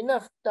spending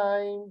enough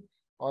time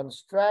on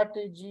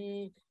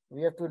strategy.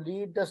 We have to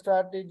lead the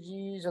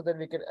strategy so that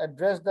we can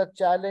address the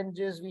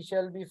challenges we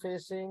shall be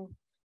facing.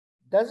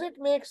 Does it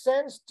make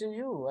sense to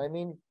you? I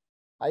mean,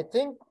 I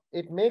think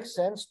it makes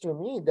sense to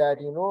me that,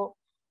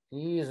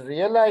 he is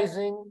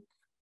realizing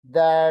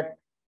that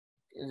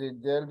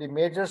there will be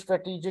major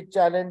strategic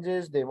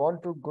challenges. They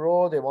want to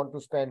grow. They want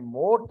to spend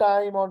more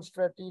time on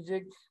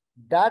strategic.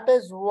 That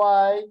is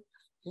why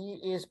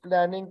he is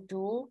planning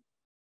to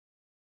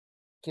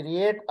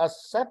create a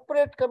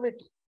separate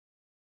committee.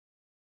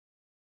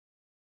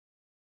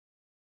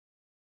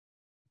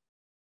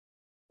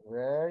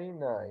 Very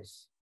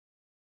nice.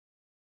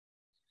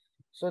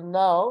 So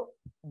now,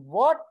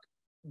 what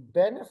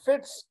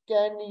benefits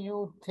can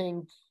you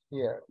think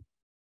here?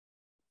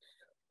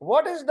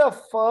 What is the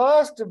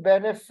first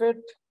benefit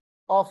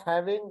of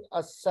having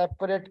a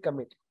separate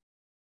committee?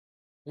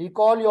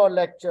 Recall your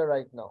lecture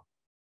right now.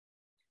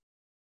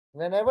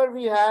 Whenever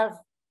we have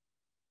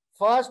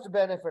first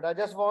benefit, I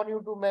just want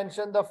you to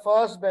mention the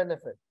first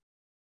benefit.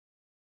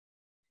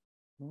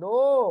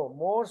 No,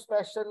 more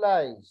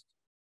specialized.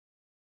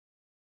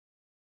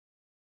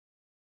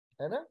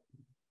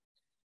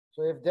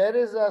 So if there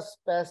is a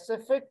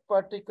specific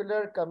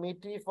particular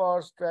committee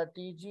for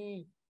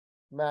strategy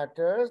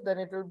matters, then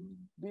it will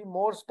be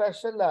more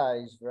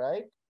specialized,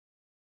 right?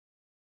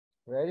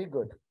 Very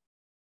good.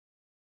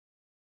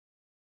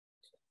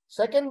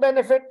 Second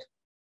benefit,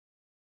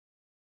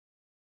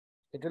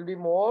 it will be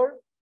more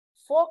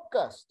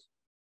focused.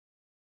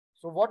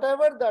 So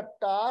whatever the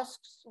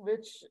tasks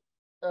which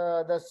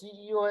the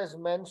CEO has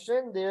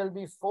mentioned, they will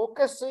be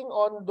focusing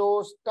on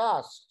those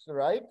tasks,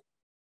 right?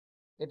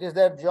 It is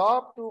their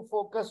job to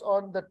focus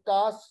on the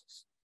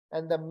tasks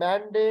and the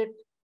mandate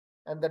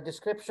and the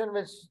description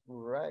which,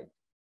 right.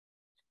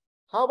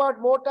 How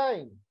about more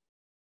time?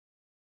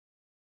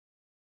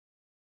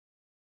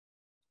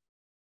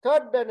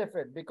 Third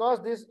benefit,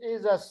 because this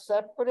is a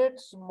separate,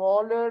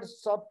 smaller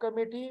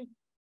subcommittee,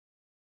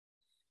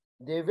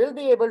 they will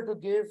be able to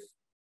give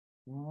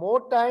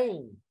more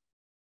time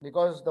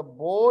because the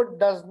board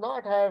does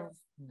not have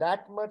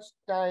that much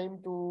time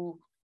to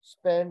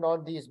spend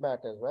on these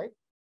matters, right?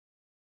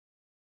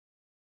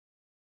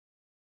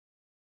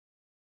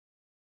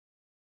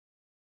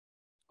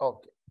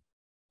 Okay,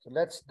 so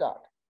let's start.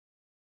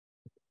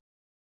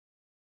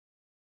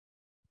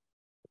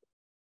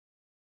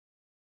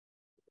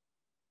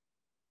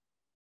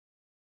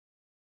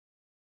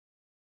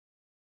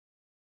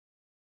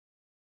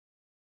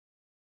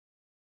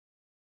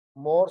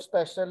 More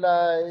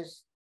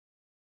specialized,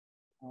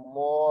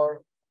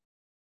 more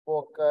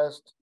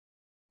focused,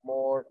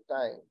 more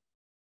time.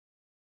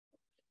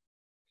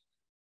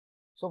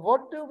 So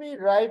what do we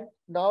write?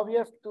 Now we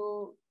have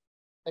to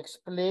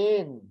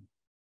explain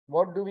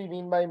what do we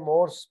mean by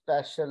more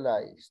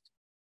specialized.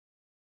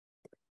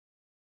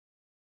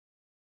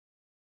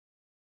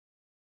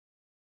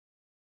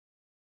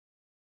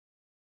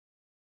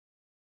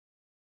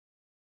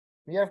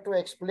 We have to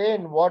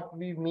explain what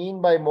we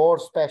mean by more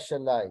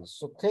specialized.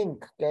 So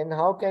think,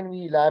 how can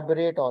we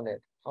elaborate on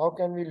it? How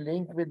can we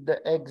link with the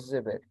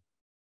exhibit?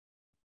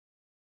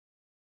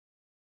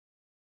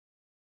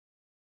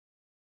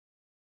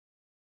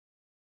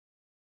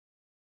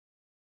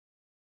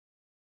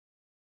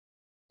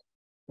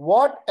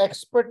 What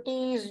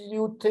expertise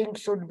you think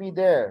should be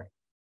there?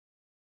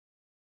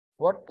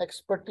 What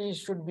expertise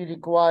should be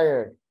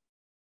required?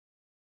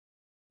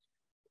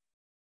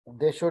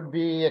 They should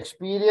be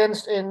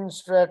experienced in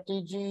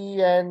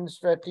strategy and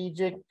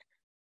strategic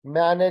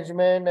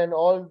management and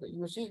all.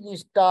 You see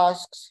these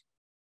tasks.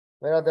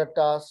 Where are the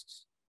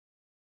tasks?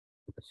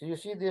 So you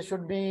see, they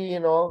should be,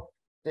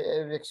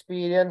 the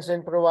experience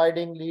in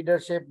providing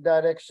leadership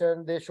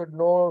direction. They should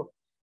know,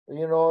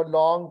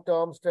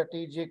 long-term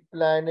strategic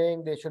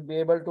planning. They should be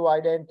able to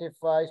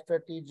identify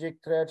strategic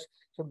threats.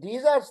 So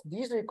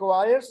these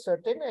require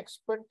certain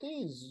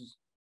expertise.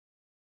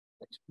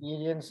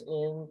 Experience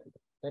in,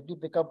 let me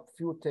pick up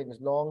few things.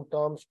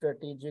 Long-term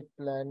strategic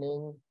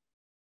planning.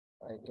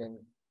 I can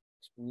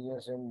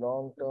experience in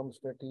long-term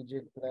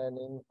strategic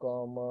planning,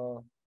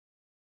 comma.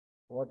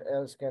 What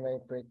else can I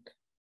pick?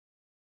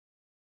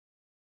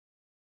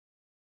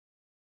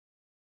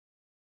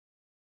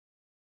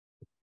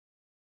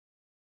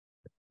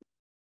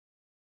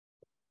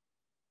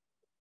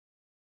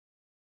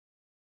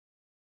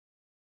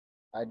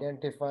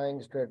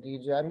 Identifying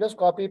strategy. I'm just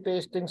copy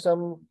pasting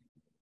some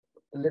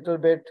little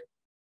bit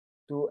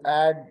to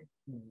add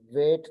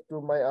weight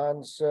to my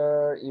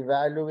answer.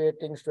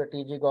 Evaluating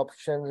strategic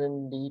options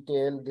in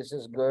detail. This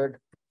is good.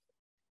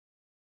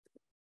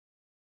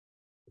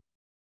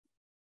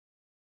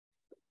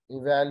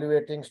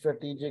 Evaluating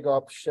strategic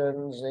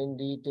options in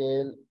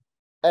detail,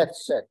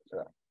 etc.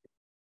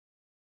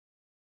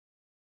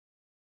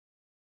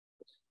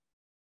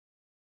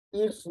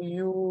 If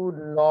you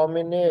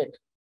nominate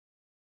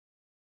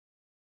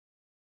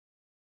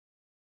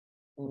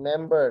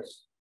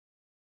members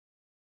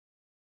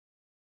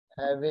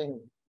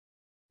having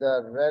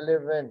the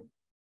relevant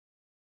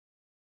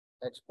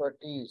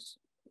expertise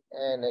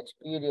and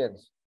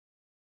experience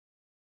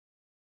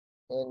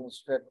in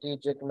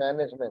strategic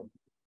management,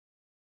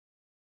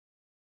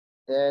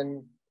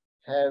 then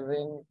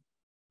having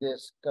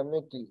this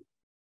committee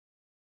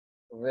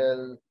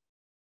will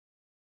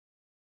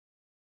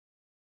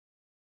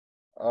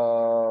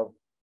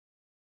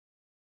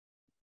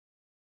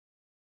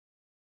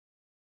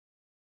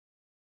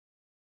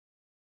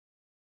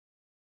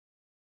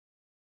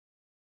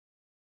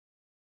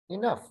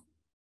enough.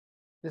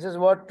 This is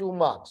what 2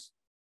 marks.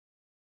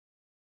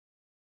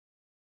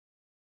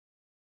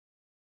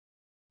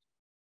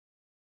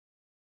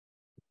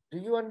 Do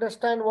you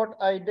understand what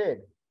I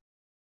did?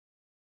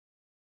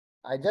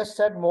 I just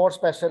said more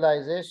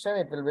specialization.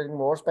 It will bring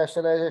more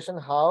specialization.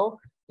 How?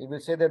 It will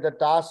say that the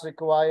task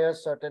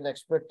requires certain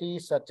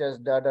expertise such as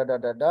da, da, da,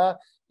 da, da.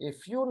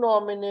 If you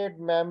nominate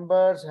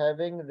members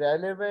having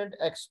relevant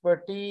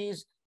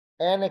expertise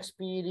and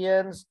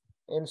experience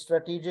in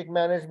strategic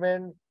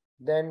management,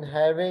 then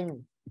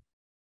having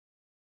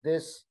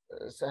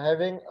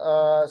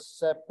a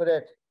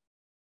separate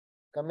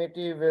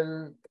committee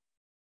will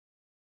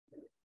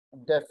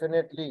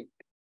definitely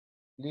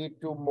lead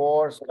to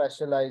more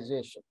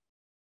specialization.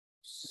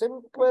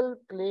 Simple,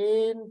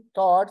 plain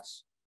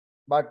thoughts,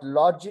 but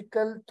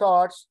logical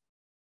thoughts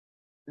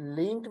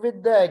linked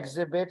with the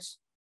exhibits,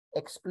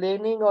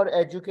 explaining or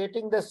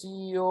educating the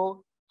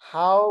CEO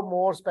how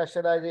more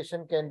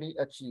specialization can be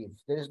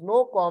achieved. There is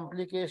no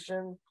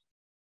complication,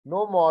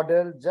 no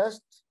model,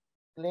 just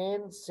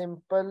plain,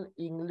 simple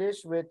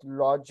English with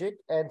logic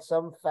and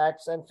some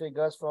facts and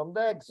figures from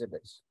the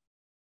exhibits.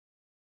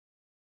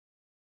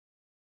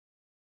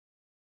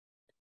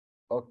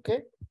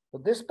 Okay, so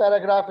this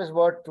paragraph is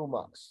worth 2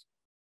 marks.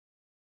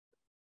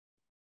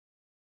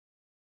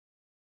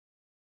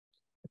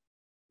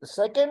 The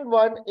second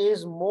one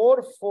is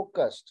more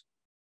focused.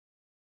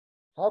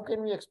 How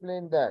can we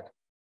explain that?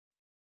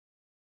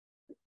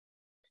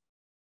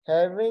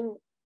 Having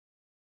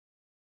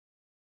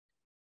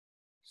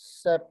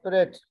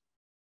separate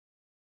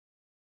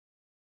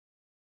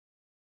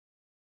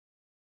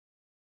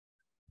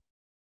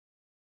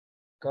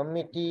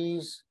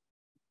committees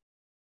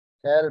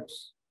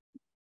helps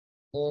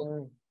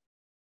in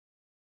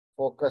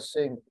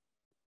focusing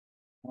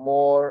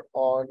more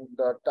on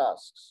the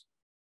tasks.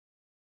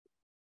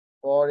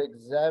 For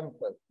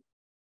example,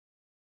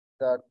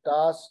 the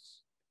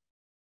tasks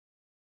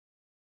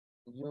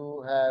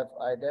you have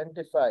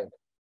identified.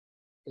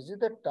 Is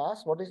it a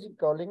task? What is he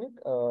calling it?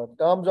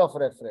 Terms of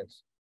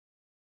reference.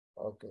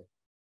 Okay.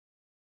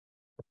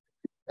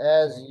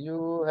 As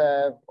you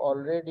have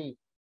already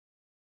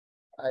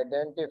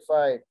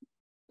identified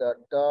the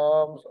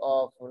terms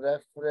of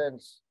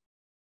reference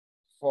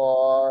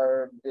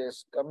for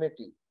this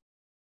committee,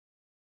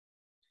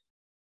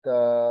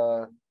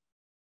 the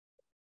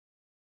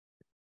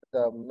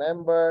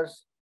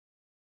members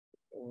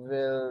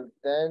will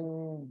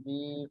then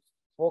be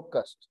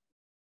focused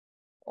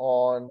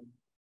on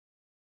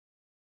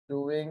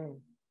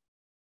achieving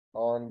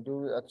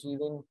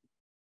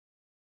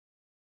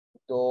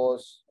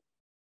those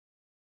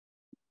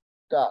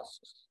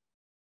tasks.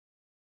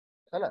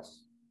 Tell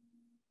us.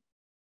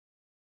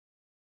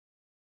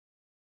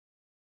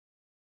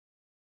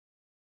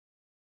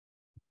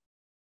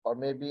 Or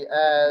maybe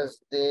as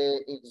they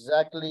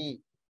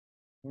exactly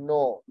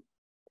know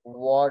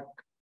what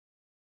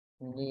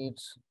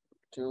needs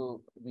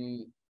to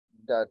be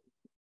done.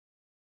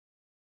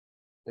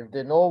 If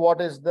they know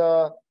what is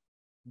the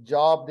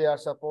job they are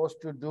supposed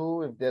to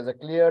do, if there's a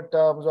clear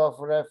terms of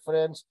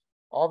reference,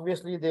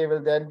 obviously they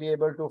will then be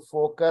able to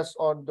focus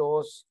on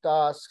those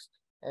tasks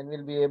and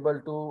will be able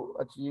to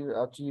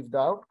achieve the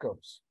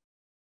outcomes.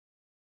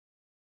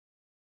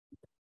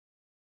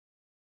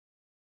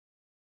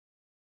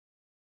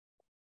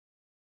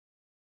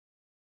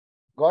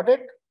 Got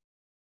it?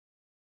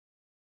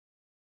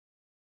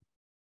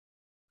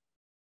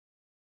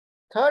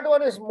 Third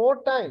one is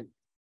more time.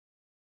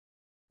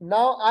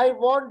 Now I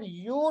want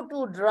you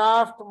to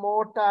draft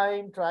more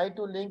time. Try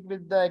to link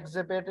with the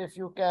exhibit if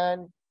you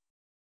can.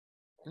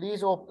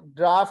 Please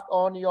draft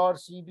on your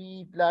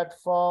CBE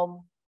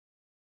platform.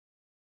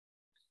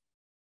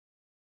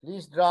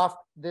 Please draft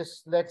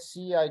this. Let's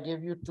see, I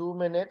give you 2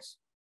 minutes.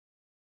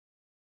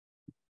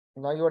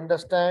 Now you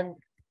understand.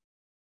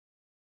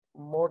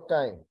 More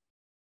time.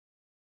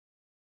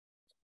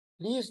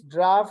 Please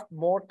draft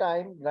more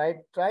time.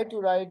 Try to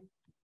write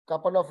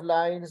couple of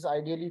lines,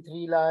 ideally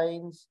 3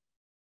 lines.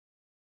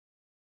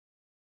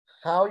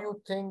 How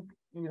you think,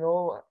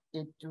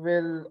 it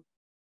will,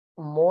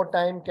 more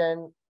time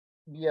can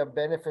be a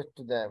benefit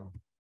to them.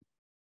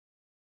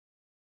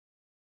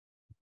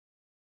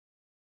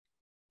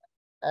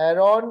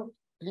 Aaron,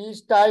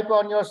 please type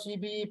on your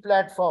CBE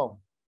platform.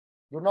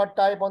 Do not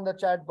type on the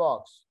chat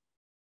box.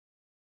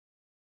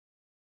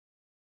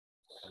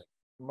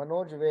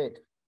 Manoj, wait.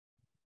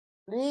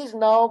 Please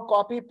now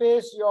copy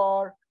paste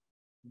your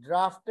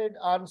drafted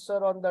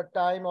answer on the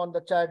time on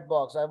the chat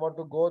box. I want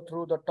to go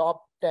through the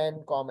top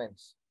 10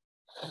 comments.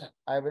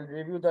 I will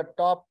review the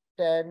top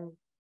 10.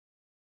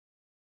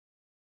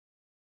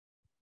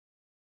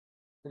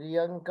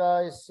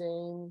 Priyanka is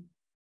saying,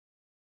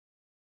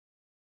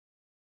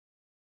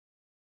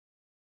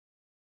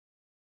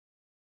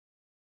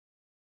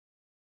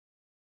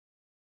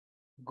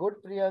 good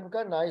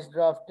Priyanka, nice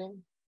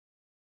drafting.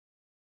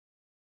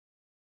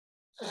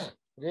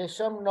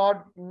 Resham,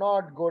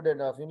 not good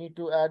enough. You need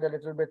to add a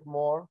little bit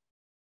more.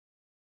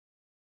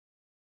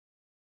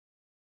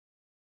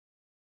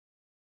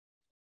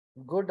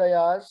 Good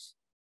Ayaz.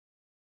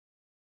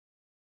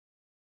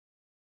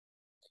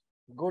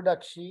 Good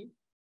Akshi.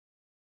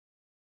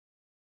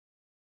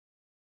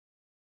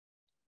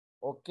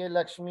 Okay,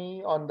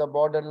 Lakshmi, on the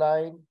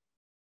borderline.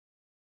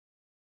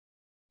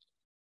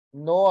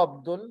 No,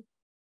 Abdul.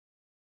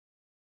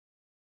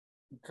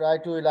 Try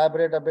to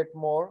elaborate a bit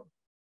more.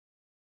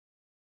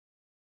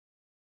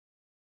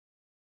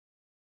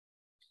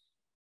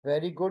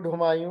 Very good,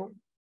 Humayun.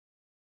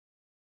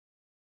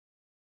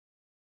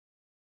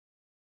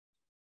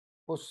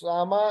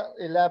 Usama,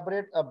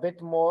 elaborate a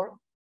bit more.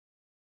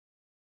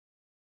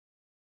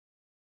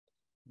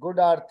 Good,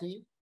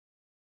 Aarti.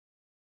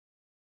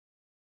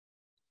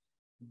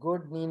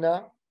 Good,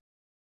 Nina.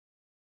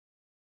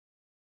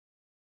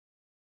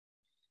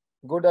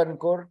 Good,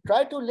 Ankur.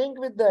 Try to link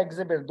with the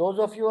exhibit. Those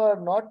of you who are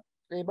not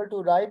able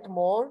to write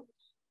more,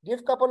 give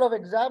a couple of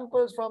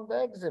examples from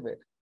the exhibit.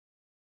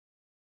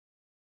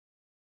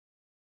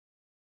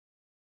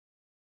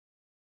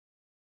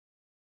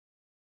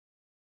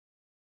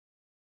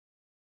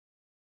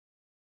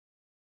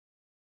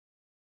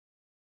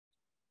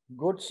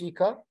 Good,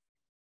 Shikha.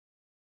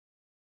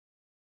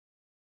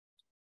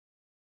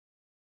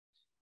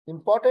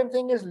 Important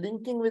thing is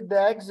linking with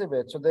the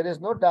exhibit. So there is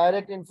no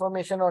direct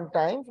information on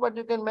times, but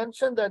you can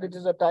mention that it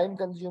is a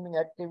time-consuming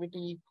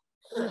activity.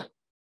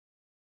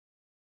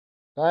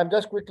 I'm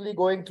just quickly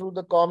going through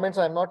the comments.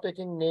 I'm not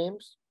taking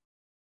names.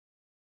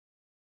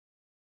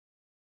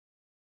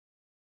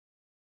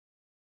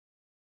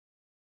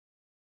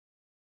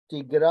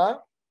 Tigra,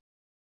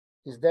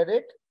 is that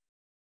it?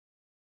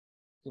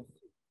 If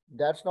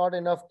that's not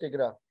enough,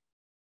 Tigra.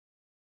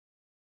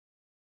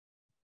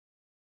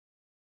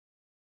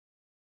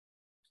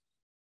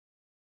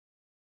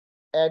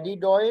 Eddie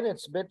Doyen,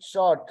 it's a bit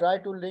short. Try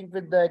to link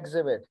with the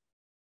exhibit.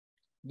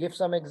 Give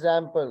some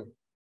example.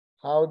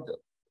 How the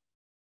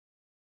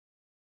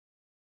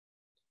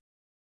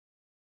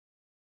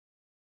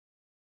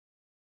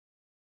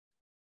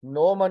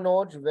no,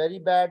 Manoj, very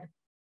bad.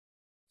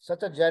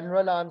 Such a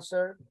general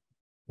answer.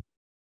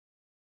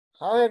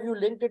 How have you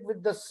linked it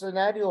with the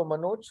scenario,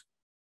 Manoj?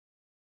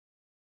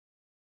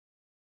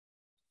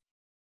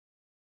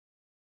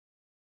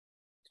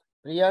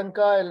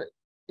 Priyanka,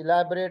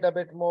 elaborate a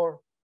bit more.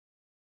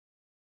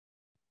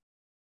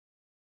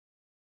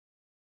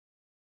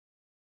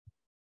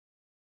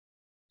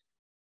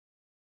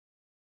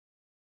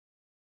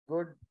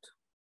 Good.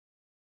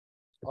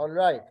 All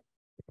right.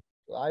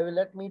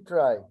 Let me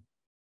try.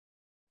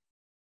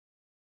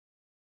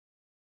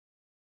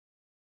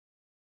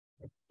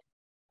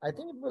 I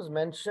think it was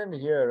mentioned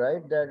here,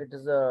 right? That it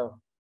is a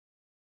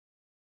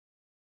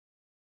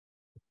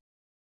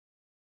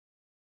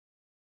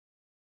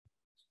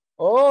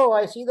oh,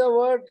 I see the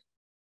word.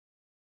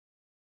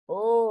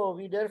 Oh,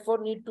 we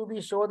therefore need to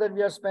be sure that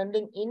we are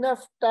spending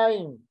enough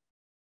time.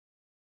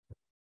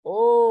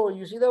 Oh,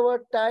 you see the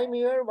word time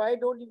here? Why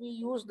don't we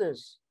use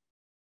this?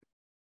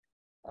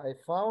 I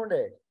found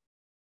it.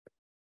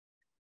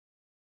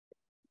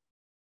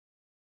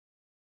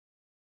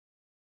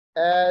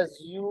 As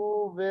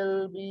you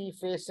will be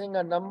facing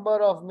a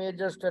number of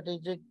major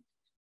strategic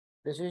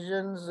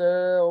decisions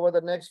over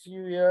the next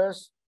few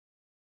years,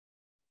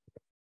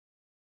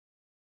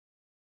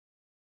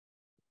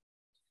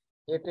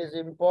 it is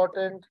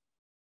important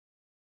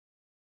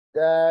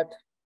that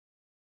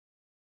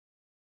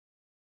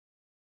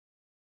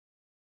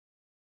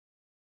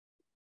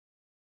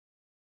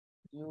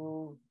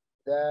the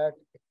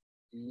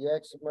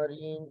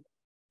ex-Marine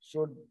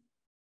should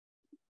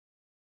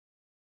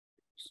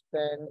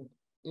spend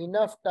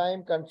enough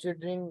time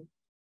considering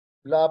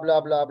blah,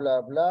 blah, blah,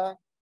 blah, blah.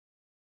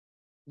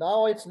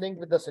 Now it's linked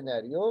with the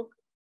scenario.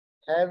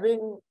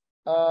 Having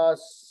a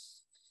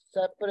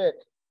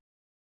separate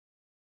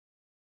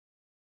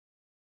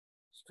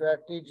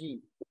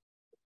strategy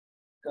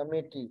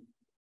committee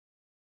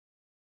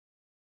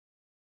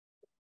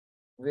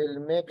will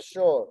make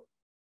sure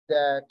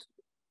that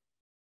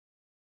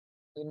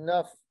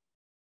enough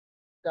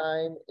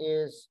time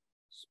is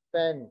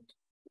spent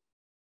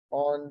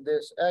on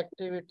this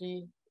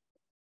activity,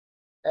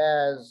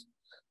 as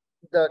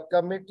the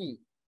committee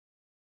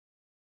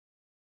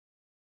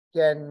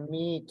can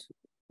meet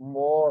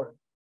more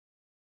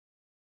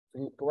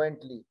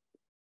frequently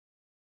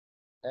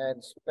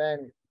and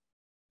spend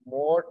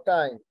more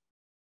time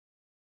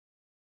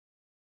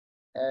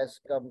as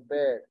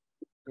compared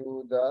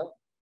to the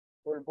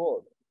full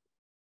board.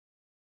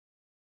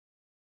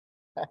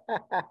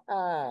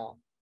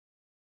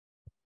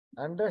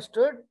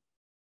 Understood?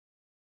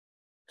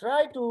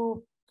 Try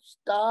to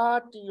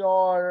start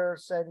your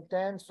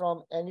sentence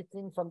from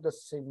anything from the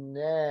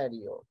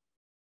scenario.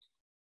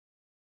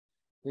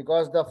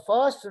 Because the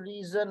first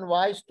reason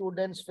why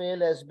students fail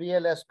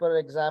SBL as per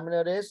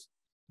examiner is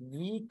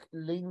weak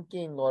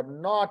linking or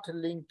not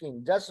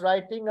linking. Just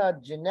writing a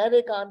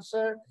generic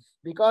answer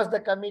because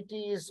the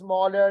committee is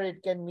smaller,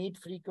 it can meet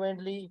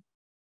frequently.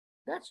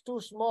 That's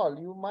too small.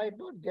 You might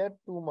not get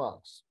 2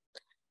 marks.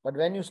 But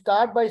when you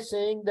start by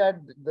saying that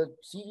the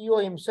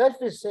CEO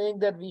himself is saying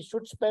that we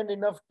should spend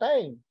enough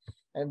time,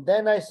 and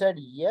then I said,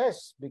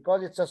 yes,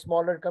 because it's a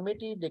smaller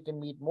committee, they can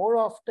meet more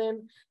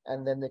often,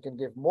 and then they can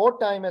give more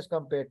time as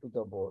compared to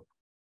the board.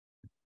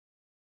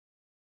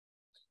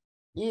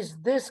 Is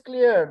this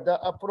clear,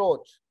 the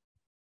approach?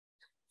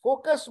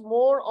 Focus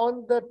more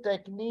on the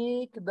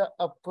technique, the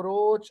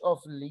approach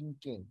of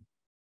linking.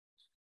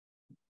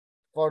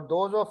 For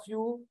those of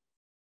you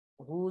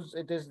whose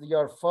it is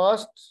your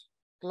first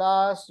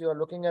class, you're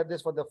looking at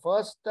this for the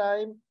first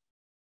time,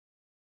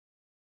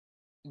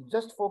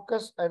 just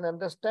focus and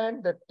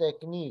understand the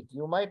technique.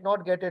 You might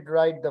not get it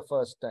right the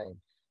first time,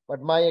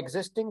 but my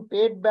existing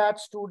paid batch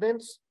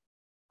students,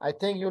 I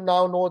think you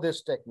now know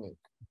this technique.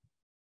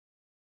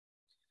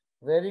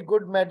 Very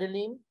good,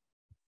 Madeline.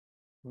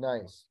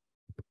 Nice.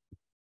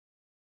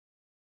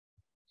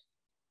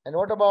 And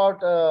what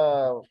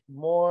about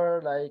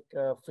more like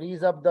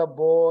freeze up the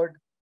board,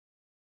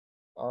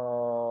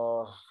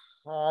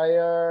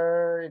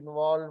 higher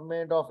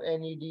involvement of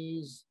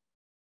NEDs,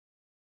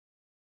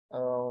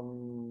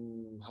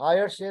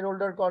 higher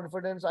shareholder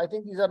confidence? I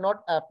think these are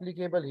not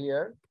applicable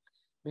here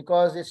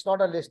because it's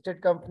not a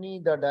listed company.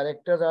 The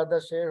directors are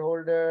the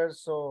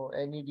shareholders, so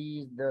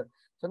NEDs.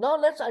 So now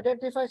let's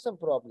identify some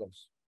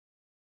problems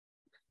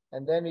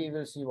and then we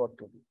will see what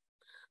to do.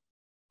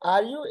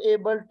 Are you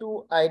able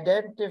to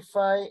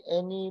identify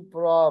any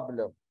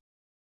problem?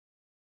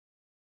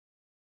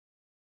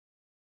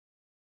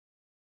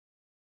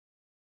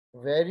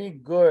 Very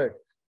good.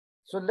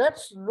 So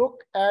let's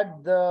look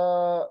at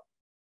the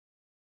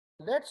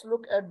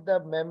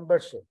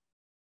membership.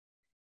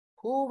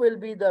 Who will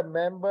be the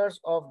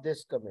members of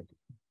this committee?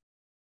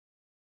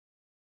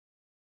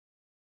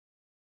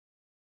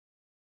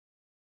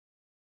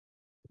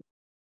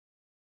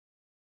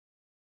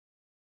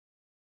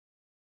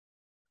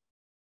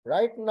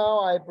 Right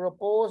now, I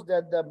propose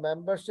that the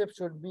membership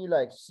should be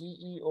like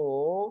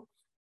CEO,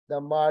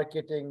 the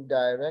marketing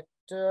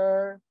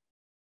director,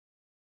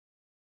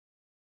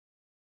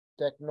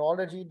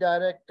 technology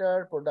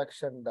director,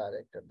 production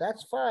director.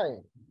 That's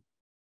fine.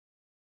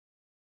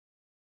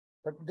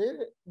 But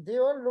they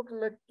all look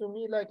like to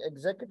me like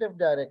executive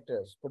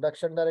directors.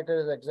 Production director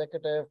is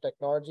executive,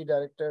 technology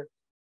director.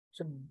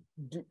 So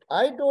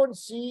I don't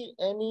see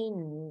any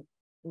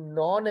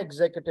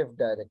non-executive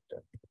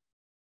director.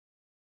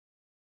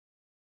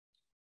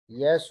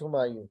 Yes,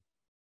 Humayun.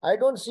 I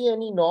don't see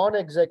any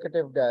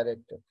non-executive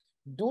director.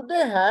 Do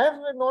they have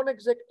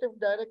non-executive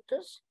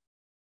directors?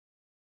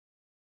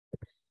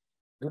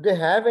 Do they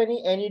have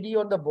any NED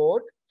on the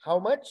board? How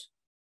much?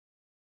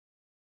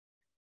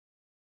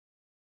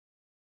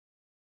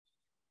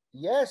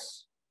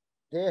 Yes,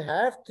 they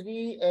have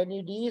 3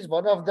 NEDs.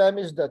 One of them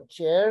is the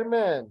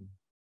chairman.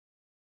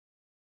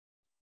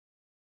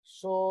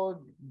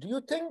 So do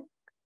you think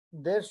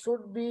there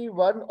should be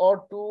 1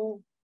 or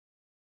 2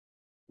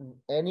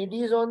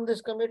 NEDs on this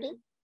committee?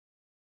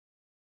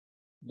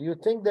 Do you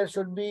think there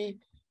should be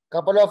a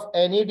couple of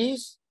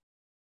NEDs?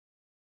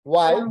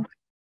 Why?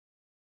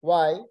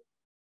 Why?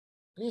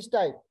 Please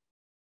type.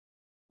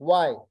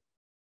 Why?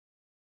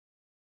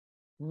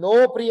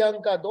 No,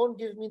 Priyanka, don't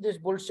give me this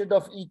bullshit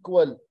of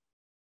equal.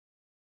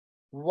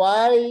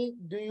 Why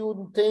do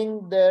you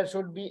think there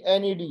should be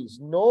NEDs?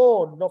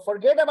 No,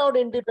 forget about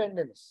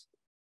independence.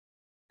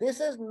 This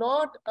is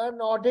not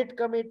an audit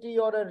committee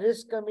or a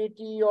risk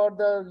committee or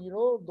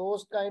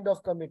those kind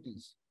of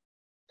committees.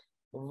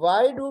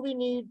 Why do we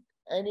need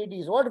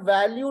NEDs? What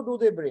value do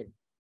they bring?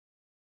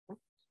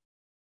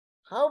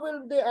 How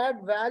will they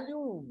add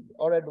value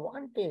or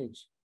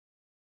advantage?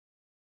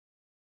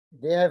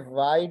 They have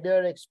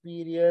wider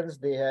experience.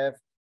 They have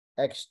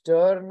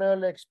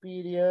external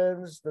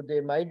experience that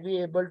they might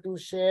be able to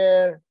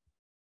share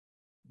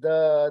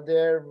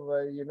their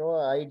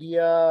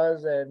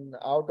ideas and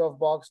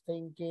out-of-box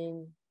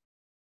thinking.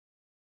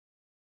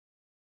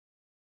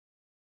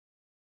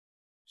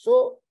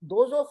 So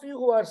those of you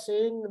who are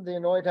saying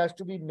it has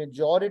to be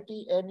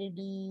majority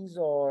NEDs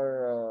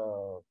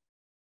or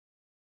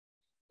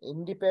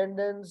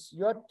independence,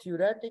 you are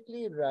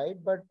theoretically right,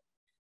 but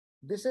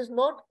this is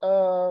not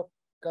a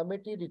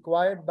committee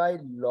required by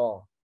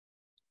law.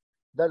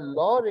 The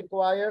law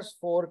requires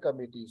 4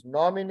 committees: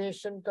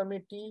 nomination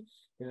committee,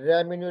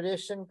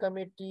 remuneration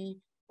committee,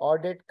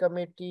 audit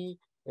committee,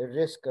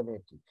 risk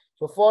committee.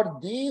 So for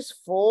these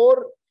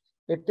 4,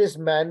 it is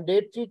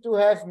mandatory to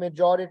have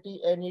majority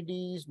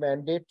NEDs,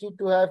 mandatory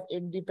to have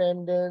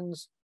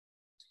independence.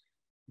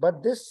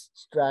 But this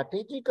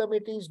strategy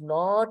committee is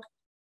not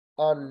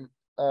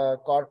a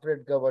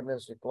corporate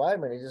governance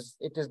requirement.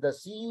 It is the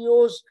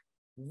CEO's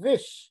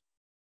wish.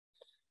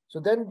 So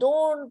then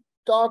don't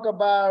talk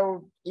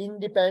about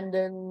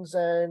independence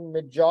and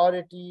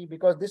majority,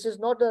 because this is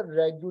not a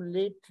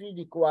regulatory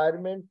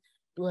requirement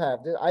to have.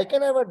 I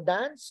can have a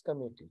dance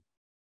committee.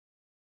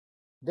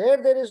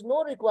 There is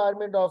no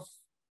requirement of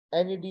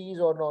NEDs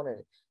or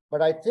non-NEDs.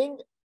 But I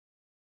think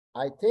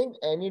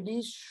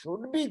NEDs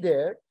should be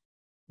there,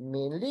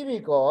 mainly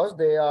because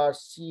they are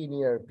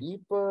senior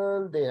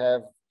people. They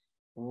have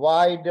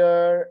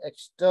wider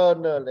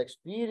external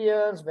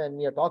experience. When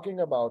we are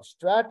talking about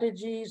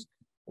strategies,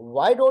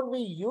 why don't we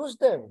use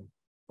them?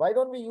 Why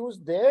don't we use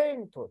their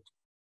input?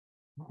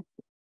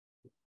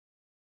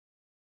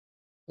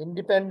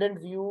 Independent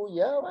view,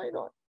 yeah, why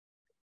not?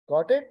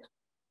 Got it?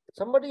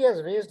 Somebody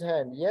has raised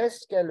hand.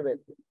 Yes, Kelvin.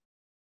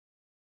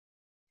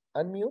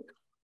 Unmute.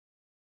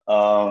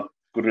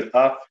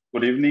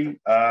 Good evening.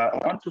 I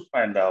want to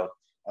find out,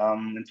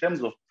 in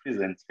terms of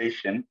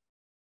presentation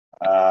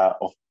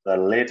of the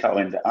letter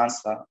or in the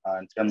answer,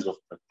 in terms of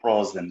the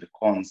pros and the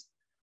cons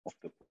of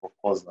the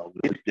proposal,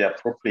 would it be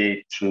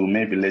appropriate to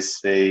maybe,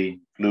 let's say,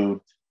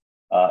 include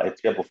a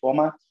table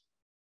format?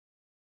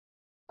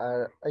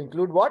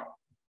 Include what?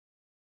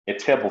 A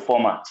table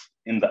format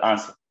in the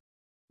answer.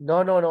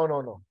 No.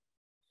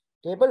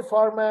 Table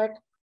format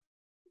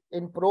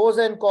in pros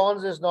and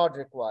cons is not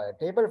required.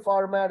 Table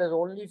format is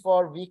only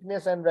for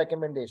weakness and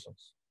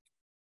recommendations.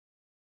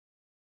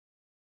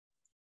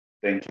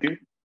 Thank you.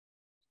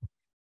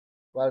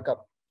 Welcome.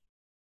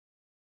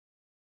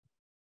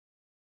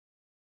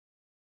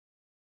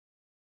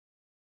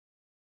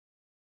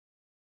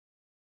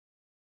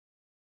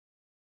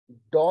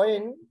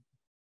 Doyen,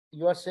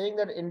 you are saying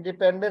that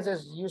independence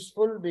is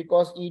useful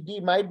because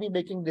ED might be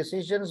making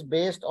decisions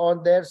based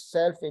on their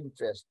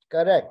self-interest.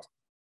 Correct.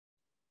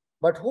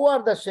 But who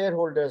are the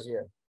shareholders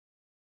here?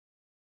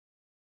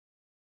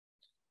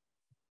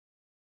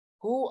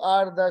 Who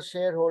are the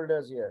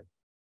shareholders here?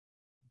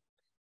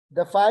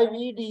 The 5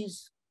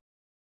 EDs,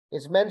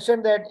 it's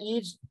mentioned that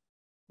each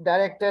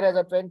director has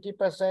a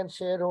 20%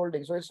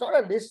 shareholding. So it's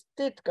not a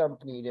listed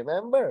company,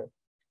 remember?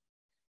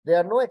 There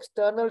are no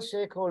external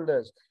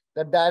stakeholders.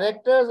 The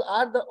directors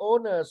are the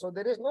owners, so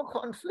there is no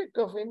conflict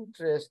of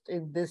interest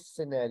in this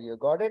scenario.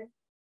 Got it?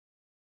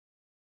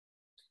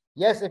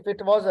 Yes, if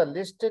it was a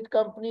listed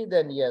company,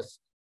 then yes,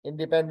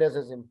 independence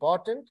is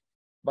important.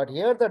 But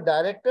here the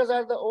directors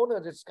are the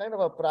owners. It's kind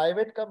of a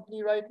private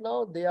company right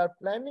now. They are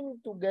planning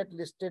to get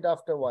listed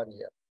after 1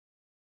 year.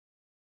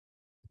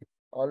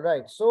 All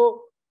right,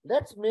 so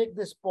let's make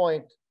this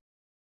point.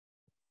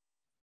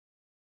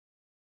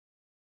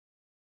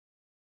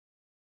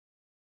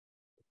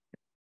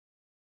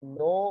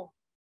 No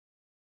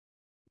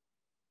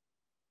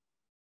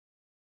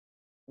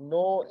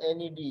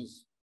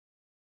NEDs.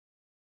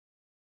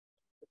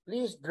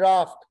 Please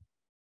draft.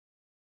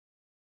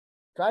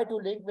 Try to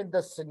link with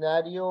the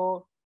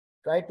scenario.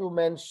 Try to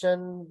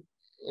mention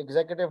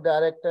executive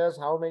directors,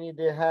 how many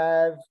they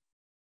have.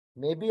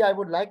 Maybe I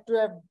would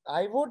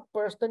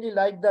personally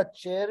like the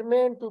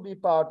chairman to be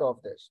part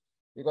of this,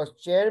 because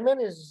chairman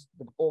is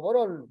the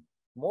overall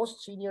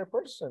most senior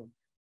person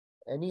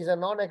and he's a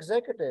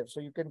non-executive.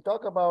 So you can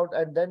talk about,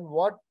 and then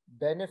what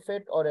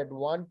benefit or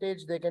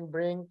advantage they can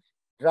bring.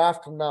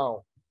 Draft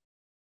now.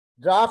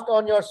 Draft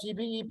on your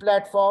CBE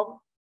platform.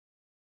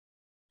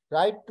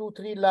 Write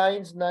 2-3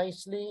 lines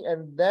nicely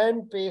and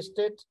then paste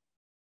it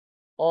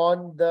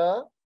on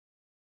the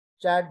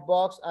chat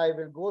box. I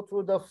will go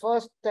through the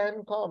first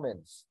 10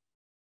 comments.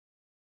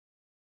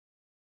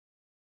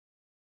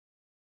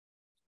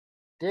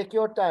 Take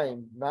your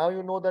time. Now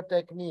you know the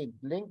technique.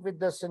 Link with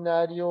the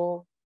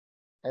scenario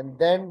and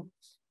then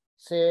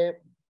say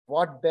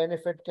what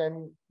benefit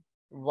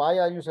why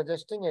are you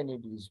suggesting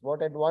NEDs?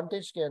 What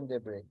advantage can they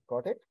bring?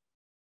 Got it?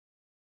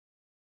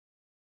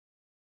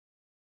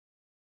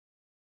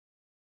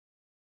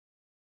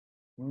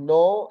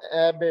 No,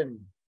 Abin.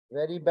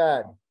 Very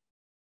bad.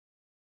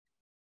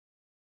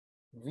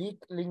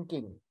 Weak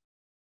linking.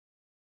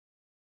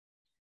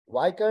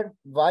 Why can't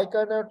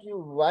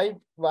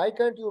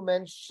you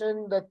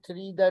mention the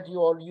three that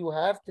you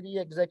have 3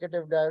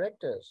 executive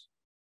directors?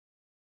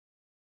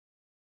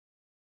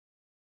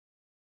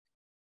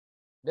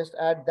 Just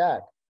add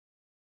that.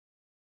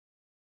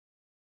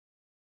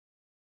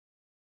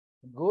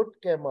 Good,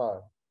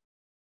 Kemar.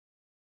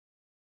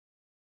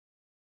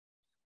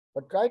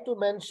 But try to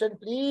mention,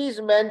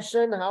 please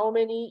mention how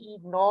many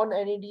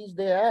non-NEDs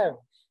they have.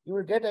 You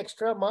will get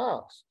extra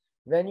marks.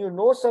 When you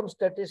know some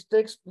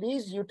statistics,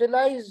 please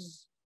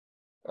utilize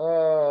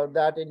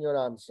that in your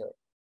answer.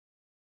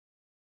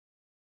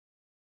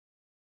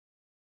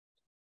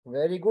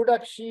 Very good,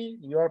 Akshi.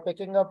 You are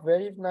picking up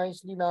very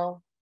nicely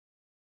now.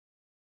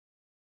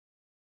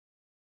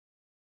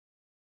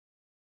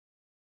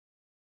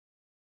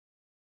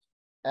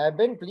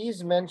 Abin,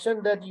 please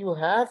mention that you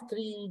have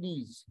 3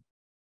 EDs.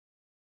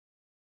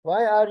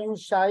 Why are you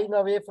shying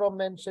away from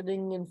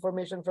mentioning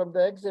information from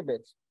the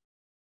exhibits?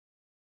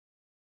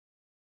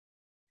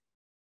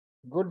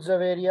 Good,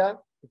 Zaveria.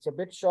 It's a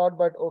bit short,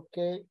 but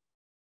okay.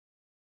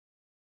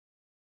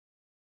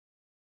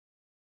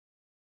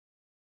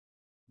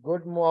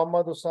 Good,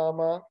 Muhammad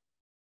Usama.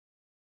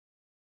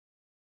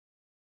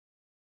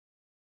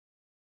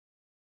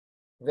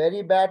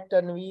 Very bad,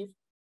 Tanveer.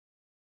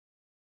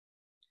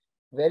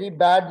 Very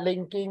bad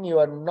linking. You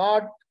are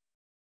not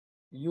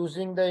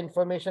using the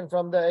information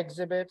from the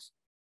exhibits.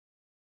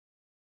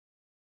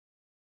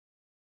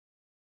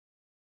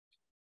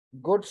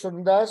 Good,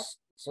 Shundas.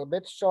 It's a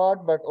bit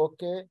short, but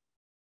okay.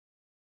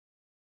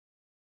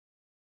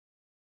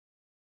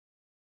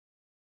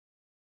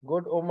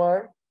 Good,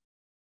 Umar.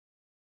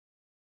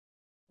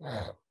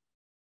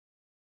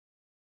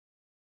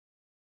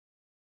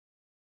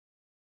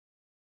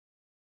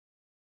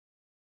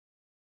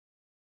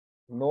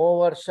 No,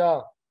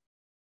 Varsha.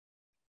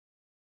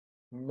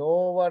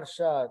 No,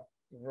 Varsha.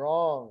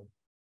 Wrong.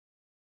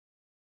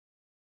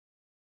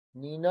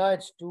 Nina,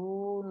 it's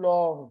too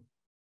long.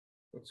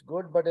 It's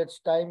good, but it's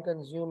time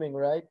consuming,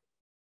 right?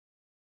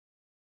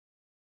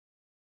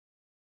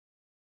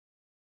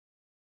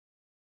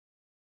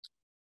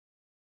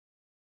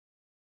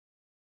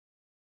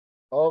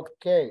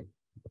 Okay.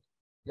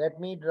 Let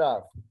me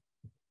draft.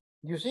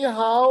 You see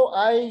how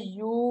I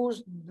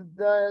used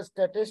the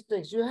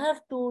statistics. You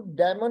have to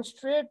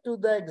demonstrate to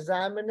the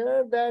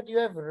examiner that you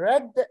have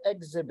read the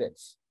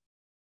exhibits.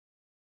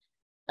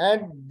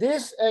 And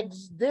this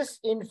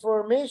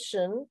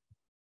information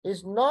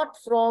is not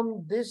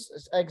from this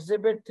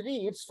exhibit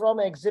 3, it's from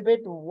exhibit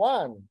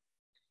 1.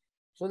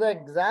 So the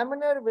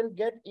examiner will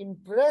get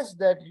impressed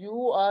that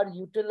you are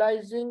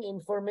utilizing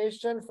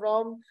information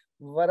from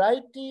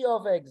variety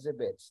of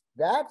exhibits.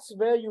 That's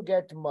where you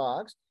get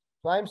marks.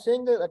 So I'm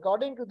saying that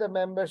according to the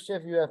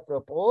membership you have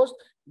proposed,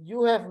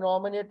 you have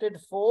nominated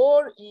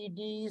 4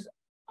 EDs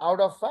out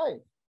of 5.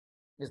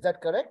 Is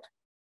that correct?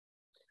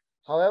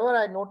 However,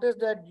 I noticed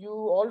that you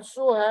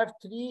also have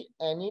 3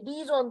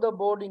 NEDs on the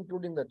board,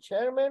 including the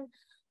chairman.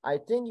 I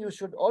think you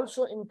should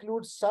also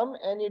include some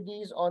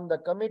NEDs on the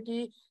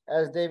committee,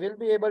 as they will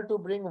be able to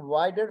bring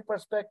wider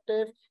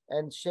perspective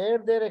and share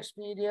their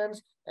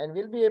experience and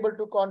will be able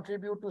to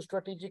contribute to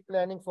strategic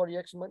planning for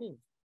Yax Marine.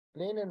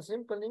 Plain and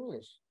simple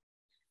English.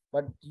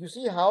 But you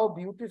see how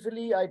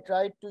beautifully I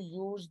tried to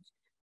use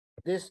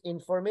this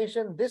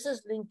information. This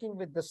is linking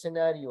with the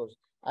scenarios.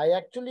 I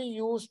actually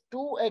used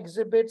 2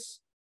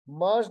 exhibits,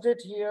 merged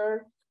it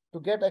here to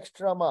get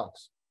extra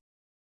marks.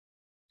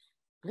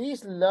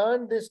 Please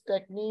learn this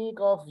technique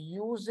of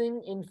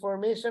using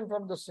information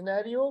from the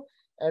scenario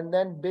and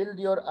then build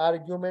your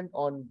argument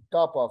on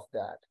top of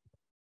that.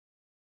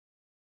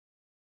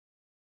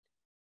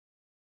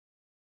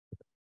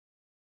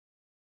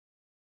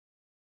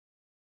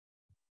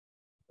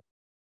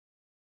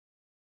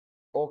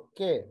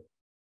 Okay.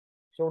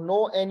 So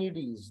no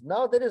NEDs.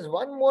 Now there is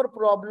one more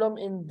problem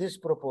in this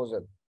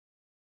proposal.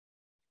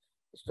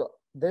 So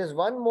there is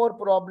one more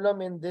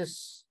problem in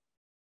this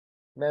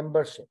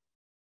membership.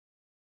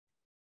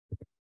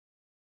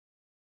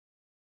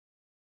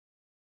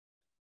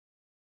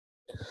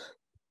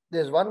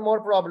 There's one more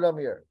problem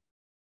here.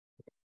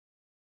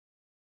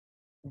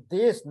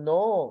 This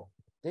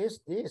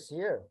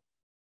here.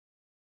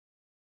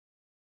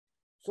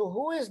 So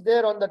who is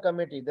there on the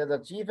committee?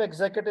 The chief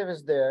executive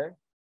is there.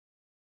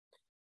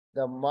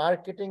 The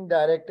marketing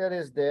director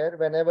is there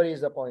whenever he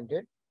is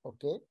appointed.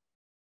 Okay.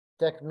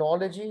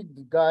 Technology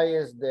guy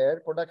is there.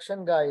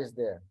 Production guy is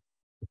there.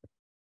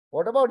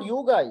 What about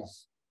you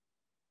guys?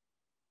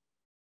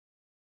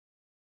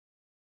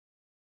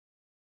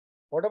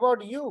 What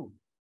about you?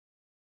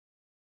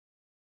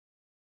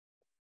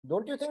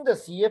 Don't you think the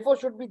CFO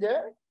should be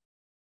there?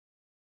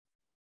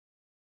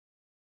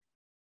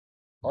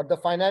 Or the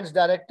finance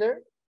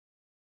director?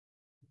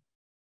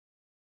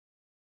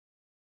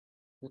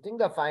 You think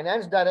the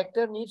finance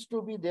director needs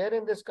to be there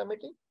in this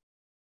committee?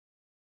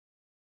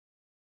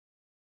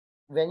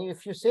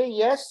 If you say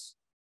yes,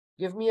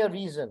 give me a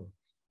reason.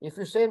 If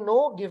you say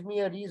no, give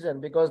me a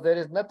reason, because there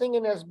is nothing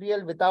in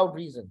SBL without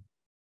reason.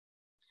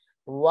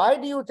 Why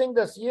do you think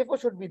the CFO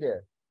should be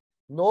there?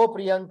 No,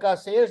 Priyanka,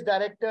 sales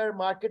director,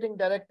 marketing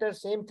director,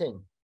 same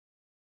thing.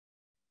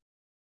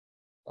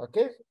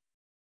 Okay.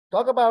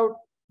 Talk about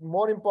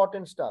more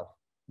important stuff.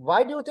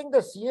 Why do you think the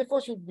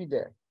CFO should be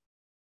there?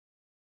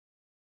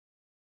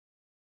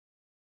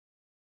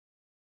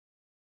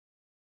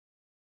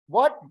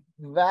 What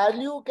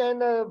value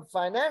can a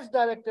finance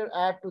director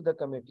add to the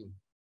committee?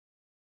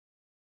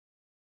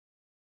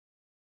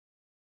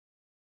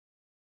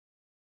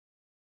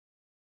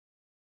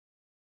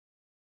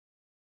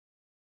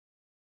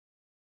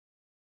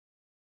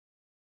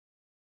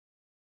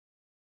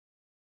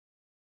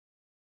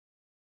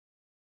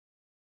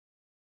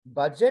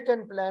 Budget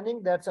and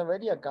planning, that's a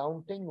very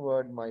accounting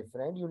word, my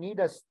friend. You need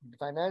a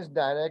finance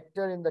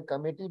director in the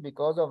committee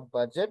because of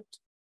budget.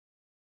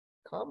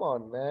 Come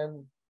on,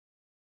 man.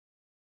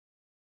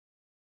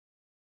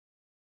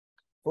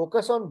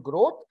 Focus on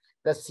growth.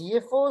 The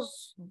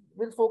CFOs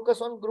will focus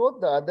on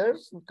growth. The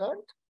others can't.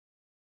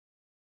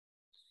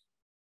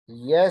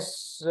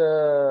 Yes,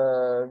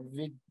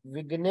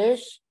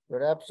 Vignesh,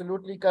 you're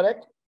absolutely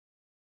correct.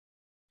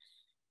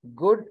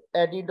 Good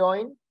Eddie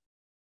Doyne.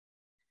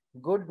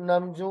 Good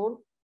Namjoon,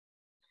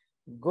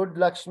 good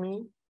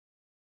Lakshmi.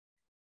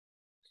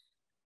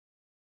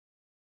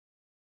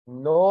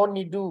 No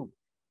Nidu.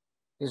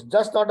 It's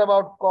just not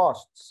about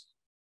costs.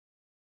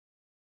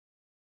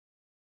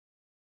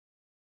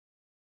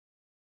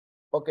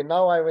 Okay,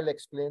 now I will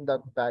explain the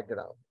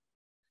background.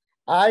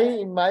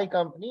 In my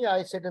company,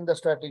 I sit in the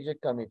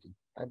strategic committee.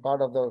 I'm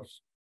part of those.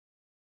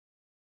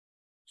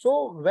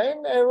 So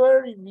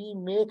whenever we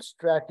make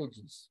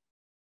strategies,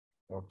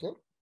 okay,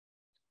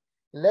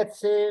 let's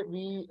say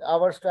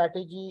our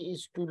strategy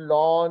is to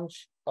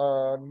launch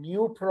a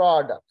new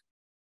product.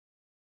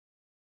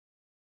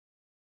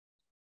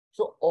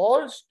 So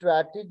all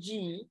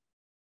strategy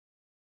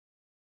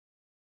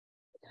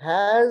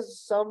has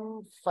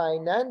some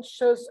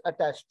financials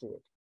attached to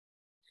it.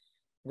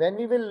 When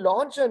we will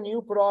launch a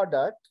new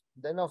product,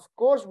 then of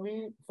course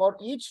for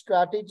each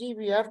strategy,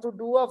 we have to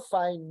do a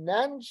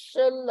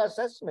financial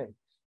assessment,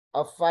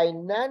 a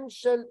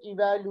financial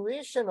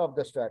evaluation of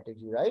the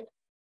strategy, right?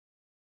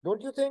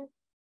 Don't you think?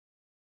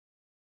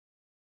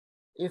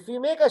 If we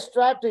make a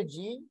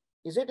strategy,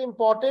 is it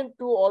important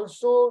to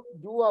also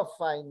do a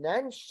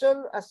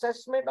financial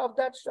assessment of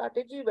that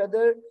strategy,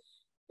 whether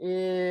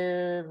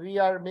we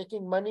are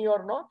making money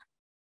or not?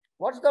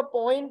 What's the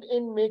point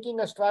in making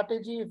a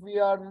strategy if we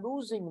are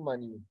losing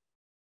money?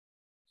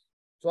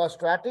 So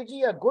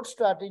a good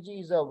strategy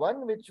is a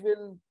one which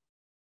will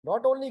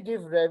not only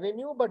give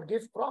revenue, but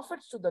give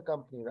profits to the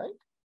company, right?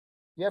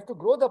 We have to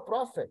grow the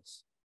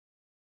profits.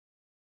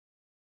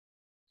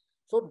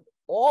 So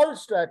all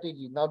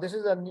strategy, now this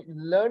is a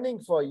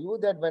learning for you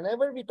that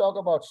whenever we talk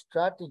about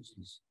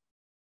strategies,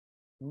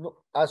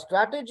 a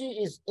strategy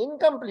is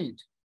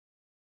incomplete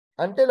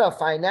until a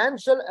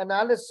financial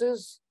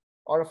analysis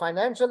or a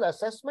financial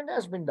assessment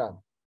has been done.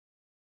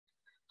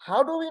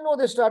 How do we know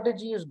the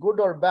strategy is good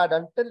or bad?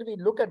 Until we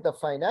look at the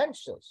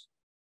financials.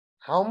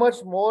 How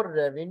much more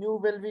revenue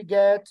will we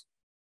get?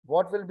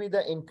 What will be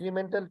the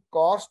incremental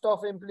cost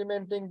of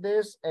implementing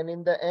this? And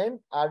in the end,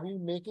 are we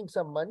making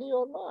some money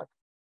or not?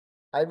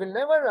 I will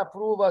never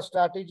approve a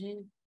strategy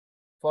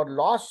for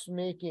loss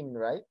making,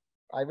 right?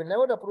 I will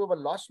never approve a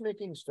loss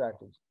making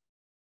strategy.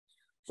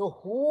 So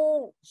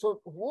who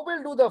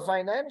will do the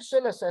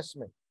financial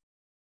assessment?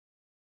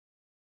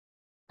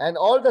 And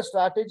all the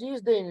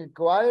strategies, they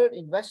require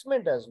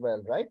investment as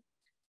well, right?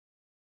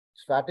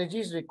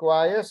 Strategies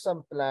require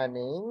some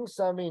planning,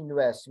 some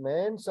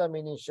investment, some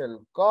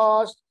initial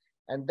cost,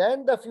 and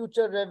then the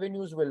future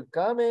revenues will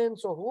come in.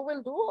 So who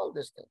will do all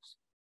these things?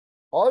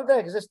 All the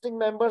existing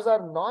members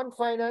are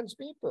non-finance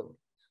people.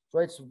 So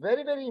it's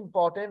very, very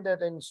important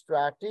that in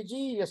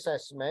strategy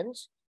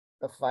assessments,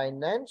 the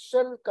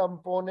financial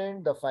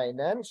component, the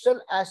financial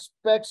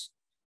aspects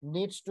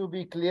needs to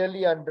be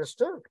clearly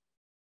understood.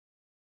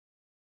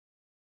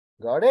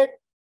 Got it?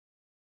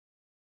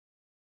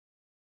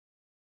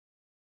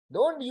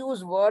 Don't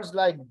use words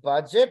like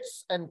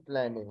budgets and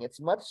planning. It's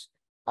much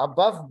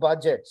above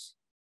budgets.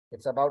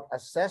 It's about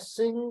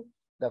assessing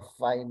the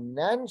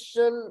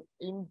financial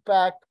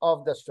impact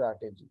of the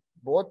strategy,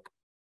 both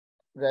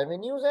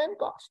revenues and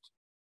cost.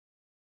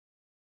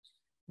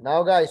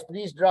 Now, guys,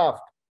 please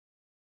draft.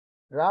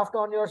 Draft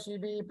on your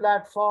CBE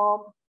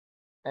platform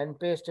and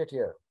paste it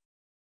here.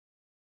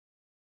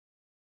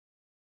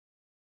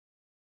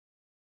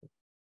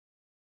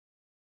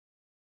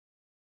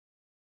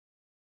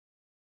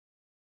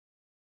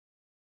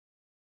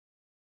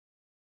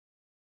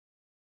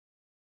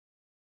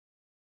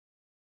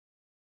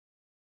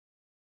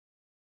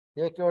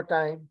 Take your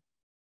time.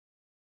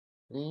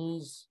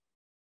 Please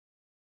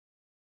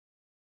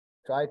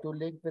try to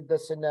link with the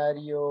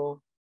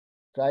scenario.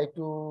 Try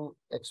to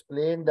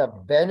explain the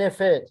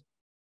benefit.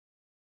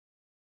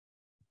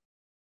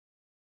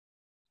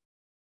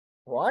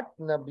 What,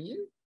 Nabil?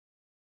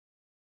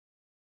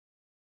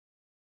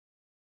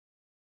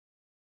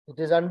 It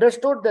is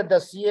understood that the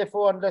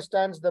CFO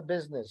understands the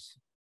business.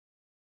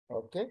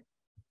 Okay.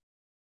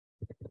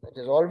 It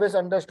is always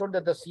understood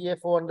that the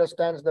CFO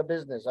understands the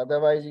business.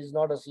 Otherwise, he's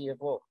not a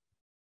CFO.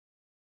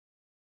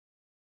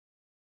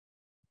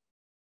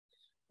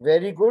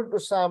 Very good,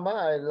 Usama.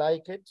 I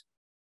like it.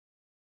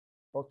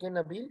 Okay,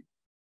 Nabil,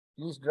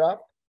 please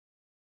draft.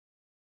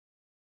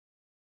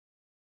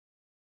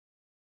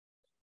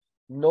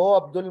 No,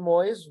 Abdul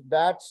Moiz,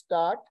 bad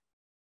start.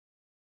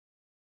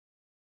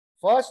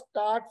 First,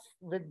 start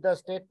with the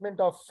statement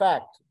of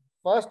fact.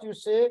 First, you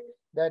say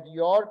that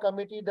your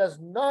committee does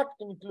not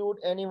include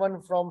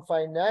anyone from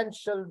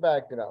financial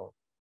background.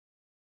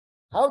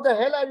 How the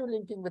hell are you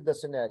linking with the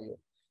scenario?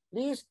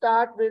 Please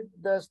start with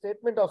the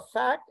statement of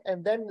fact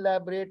and then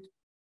elaborate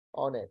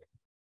on it.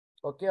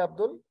 Okay,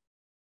 Abdul?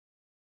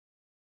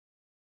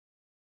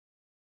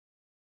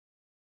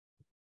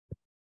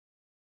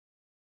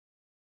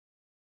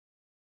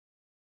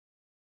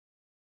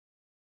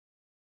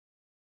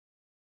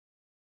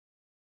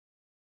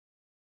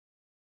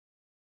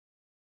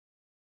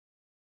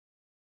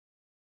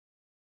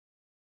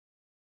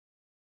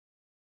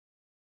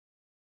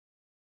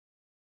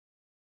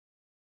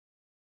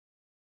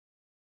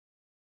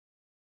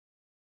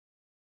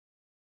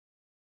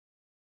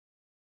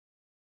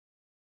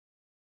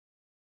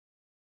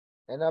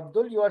 And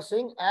Abdul, you are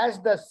saying as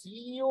the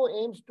CEO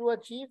aims to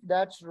achieve,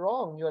 that's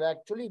wrong. You're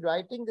actually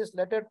writing this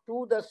letter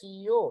to the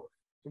CEO.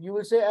 So you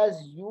will say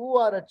as you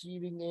are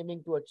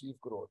aiming to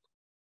achieve growth.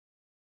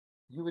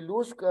 You will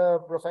lose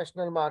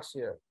professional marks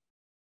here.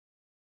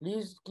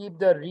 Please keep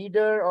the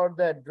reader or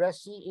the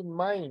addressee in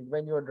mind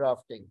when you're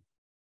drafting.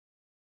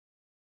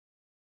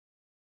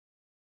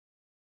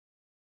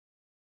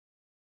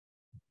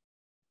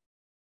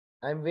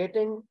 I'm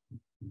waiting.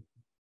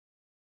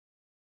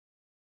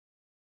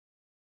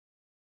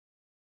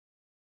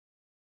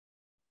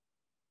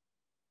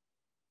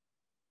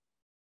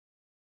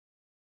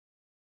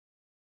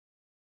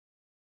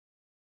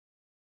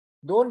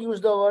 Don't use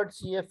the word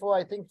CFO.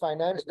 I think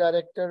finance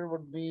director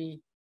would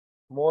be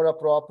more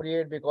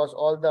appropriate because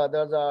all the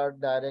others are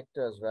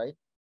directors, right?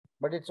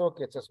 But it's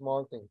okay. It's a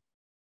small thing.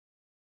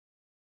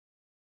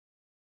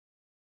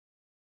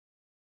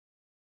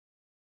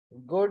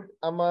 Good,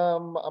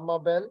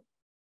 Annabelle,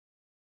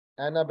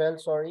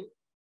 sorry.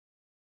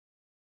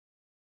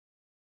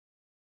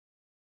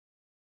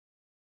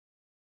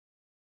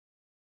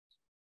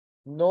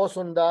 No,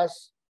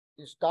 Sundas.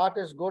 Start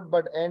is good,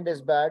 but end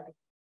is bad.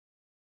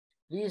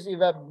 Please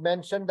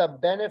mention the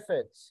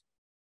benefits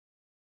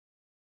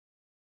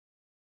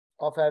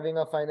of having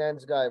a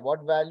finance guy.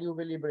 What value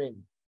will he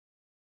bring?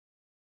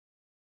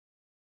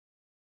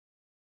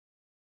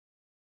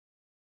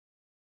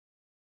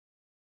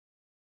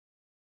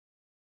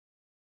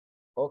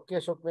 Okay,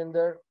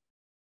 Sukhvinder.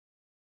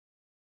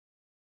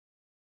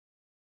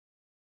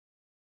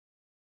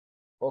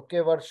 Okay,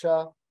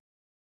 Varsha.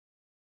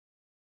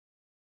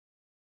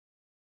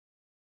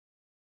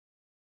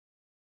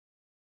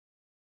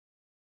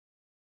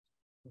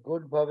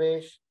 Good,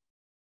 Bhavesh.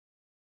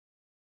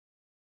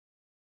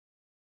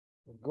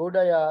 Good,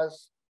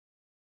 Ayaz.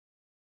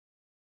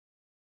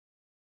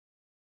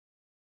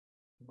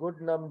 Good,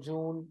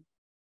 Namjoon.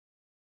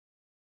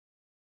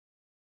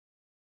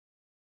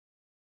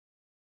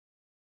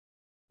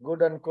 Good,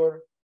 Ankur.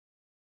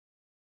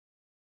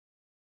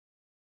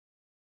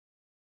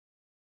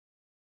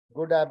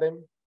 Good,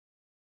 Abin.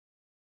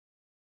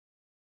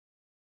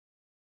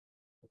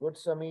 Good,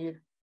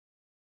 Samir.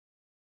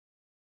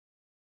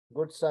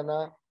 Good,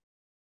 Sana.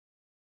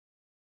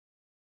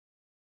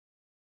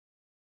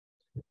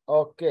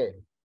 Okay.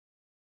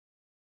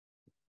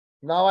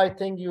 Now I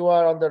think you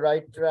are on the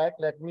right track.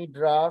 Let me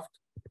draft.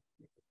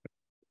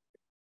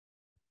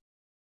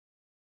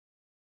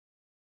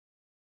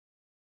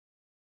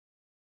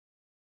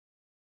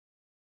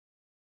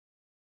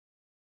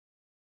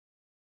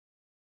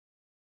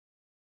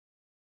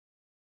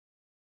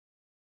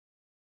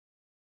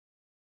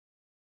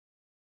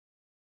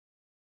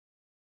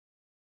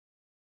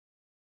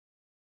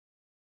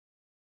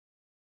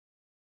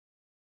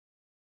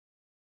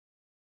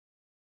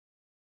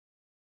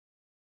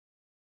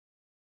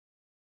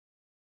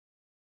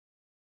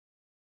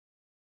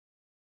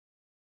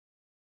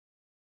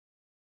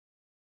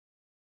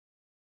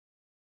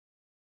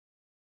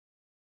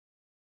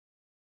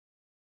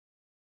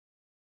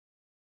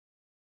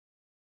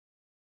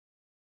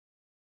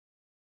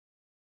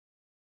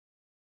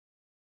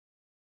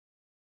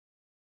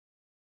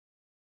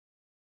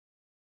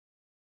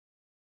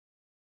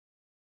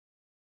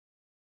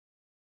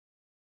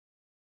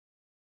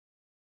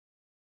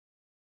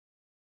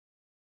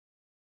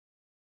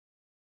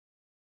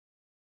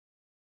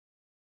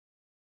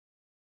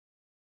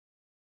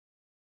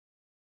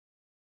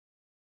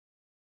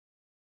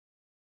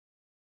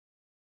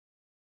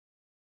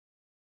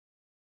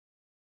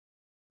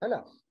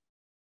 Hello.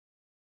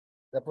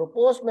 The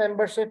proposed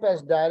membership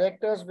as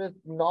directors with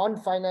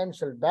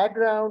non-financial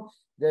background.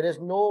 There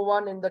is no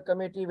one in the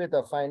committee with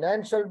a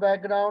financial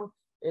background.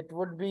 It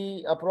would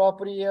be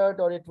appropriate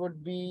or it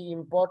would be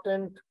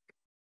important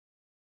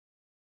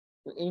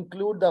to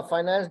include the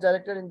finance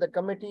director in the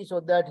committee so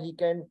that he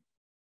can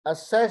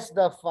assess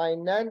the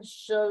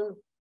financial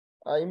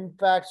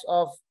impacts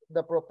of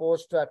the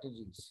proposed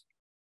strategies.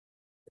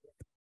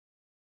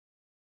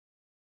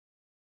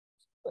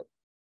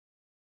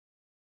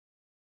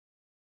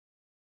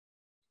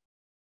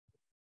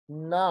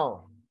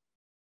 Now,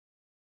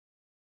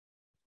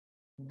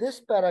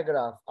 this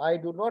paragraph, I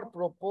do not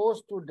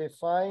propose to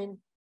define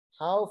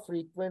how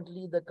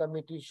frequently the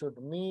committee should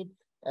meet,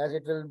 as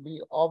it will be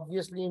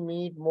obviously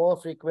meet more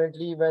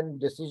frequently when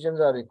decisions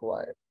are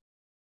required.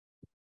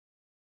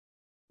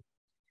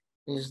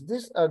 Is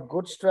this a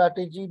good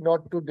strategy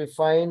not to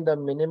define the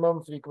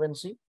minimum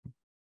frequency?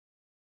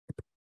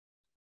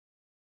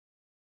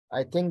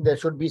 I think there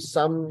should be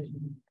some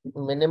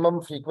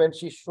minimum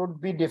frequency should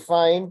be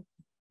defined.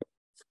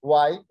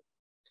 Why?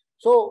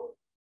 So,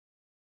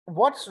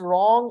 what's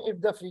wrong if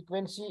the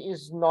frequency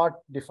is not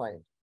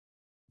defined?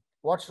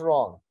 What's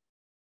wrong?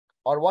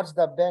 Or what's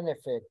the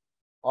benefit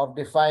of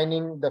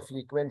defining the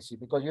frequency?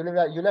 Because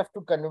you'll have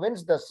to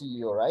convince the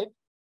CEO, right?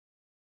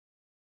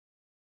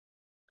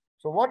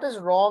 So what is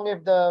wrong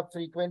if the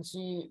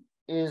frequency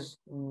is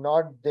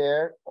not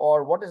there,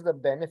 or what is the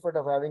benefit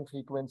of having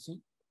frequency?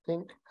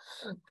 Think.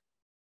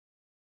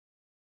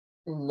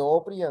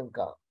 No,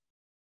 Priyanka.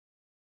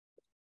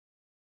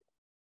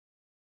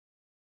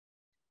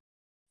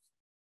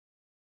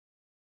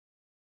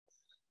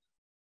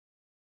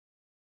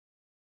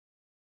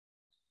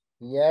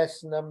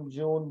 Yes,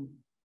 Namjoon,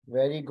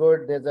 very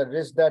good. There's a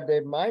risk that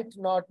they might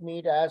not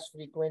meet as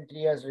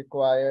frequently as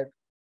required.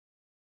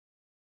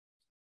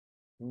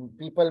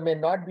 People may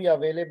not be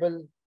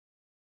available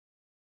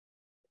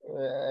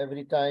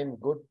every time.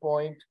 Good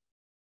point.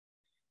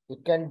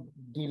 It can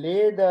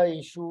delay the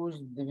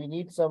issues. We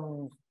need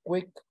some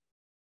quick,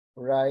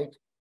 right?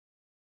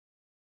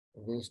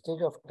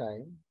 Wastage of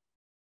time.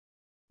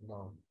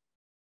 No.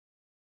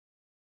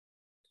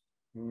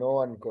 No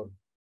one could.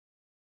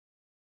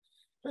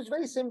 So it's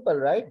very simple,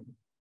 right?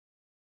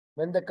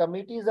 When the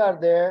committees are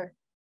there,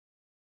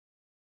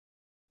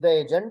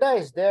 the agenda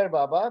is there,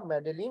 Baba.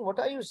 Madeline, what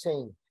are you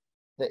saying?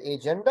 The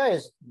agenda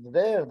is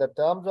there, the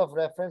terms of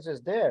reference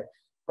is there,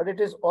 but it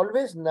is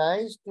always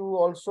nice to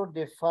also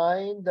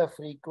define the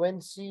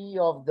frequency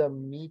of the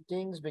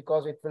meetings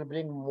because it will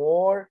bring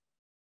more,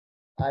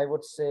 I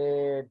would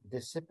say,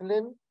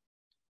 discipline.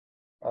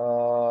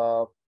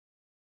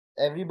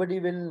 Everybody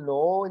will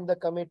know in the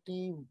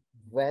committee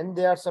when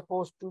they are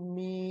supposed to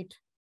meet.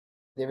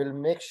 They will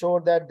make sure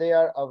that they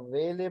are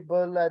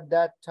available at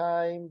that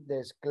time.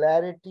 There's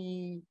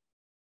clarity.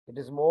 It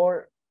is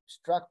more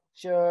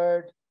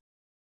structured.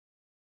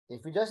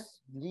 If you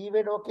just leave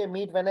it, okay,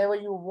 meet whenever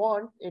you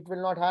want, it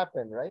will not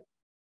happen, right?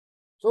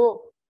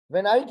 So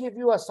when I give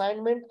you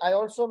assignment, I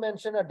also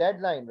mention a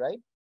deadline, right?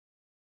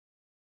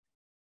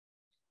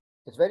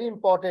 It's very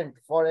important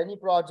for any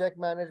project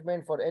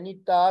management, for any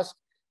task.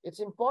 It's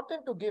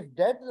important to give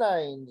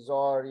deadlines,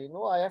 or,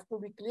 I have to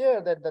be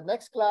clear that the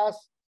next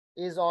class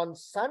is on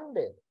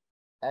Sunday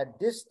at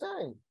this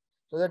time,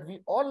 so that we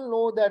all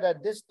know that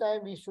at this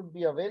time we should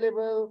be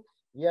available.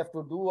 We have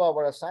to do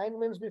our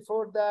assignments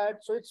before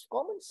that. So it's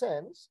common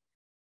sense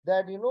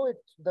that,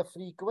 the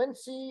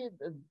frequency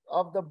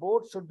of the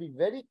board should be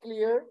very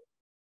clear.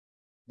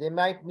 They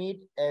might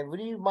meet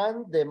every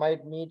month, they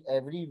might meet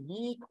every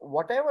week,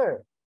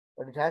 whatever.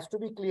 But it has to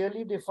be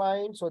clearly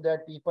defined so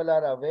that people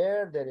are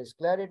aware, there is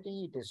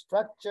clarity, it is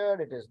structured,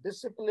 it is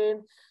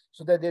disciplined,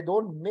 so that they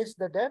don't miss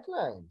the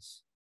deadlines.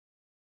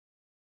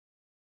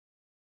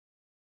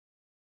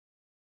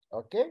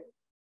 Okay?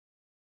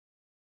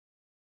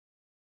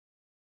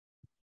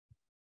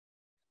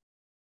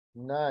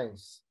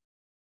 Nice.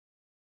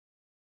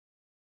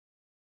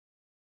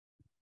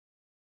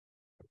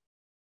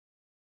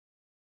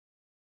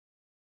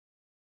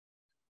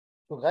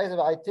 So guys,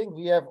 I think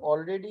we have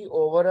already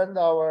overrun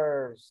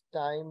our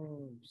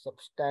time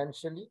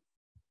substantially.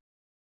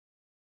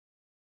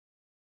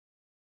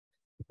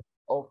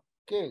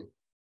 Okay.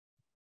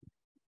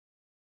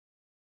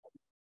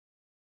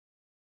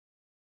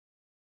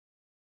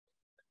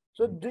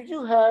 So do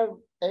you have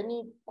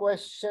any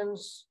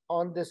questions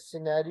on this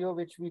scenario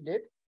which we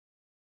did?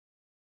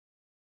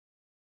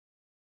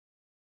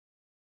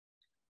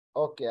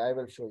 Okay, I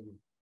will show you.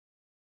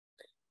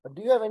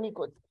 Do you have any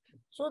questions?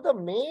 So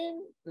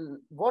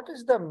what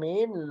is the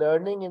main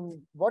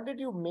learning what did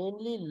you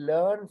mainly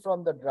learn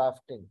from the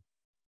drafting?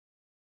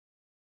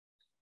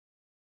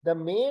 The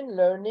main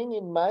learning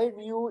in my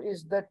view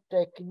is the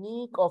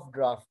technique of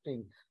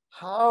drafting,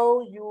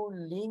 how you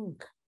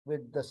link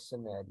with the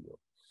scenario.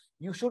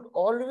 You should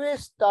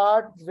always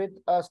start with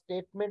a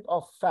statement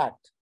of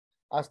fact.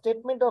 A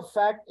statement of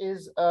fact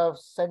is a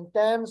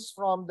sentence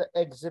from the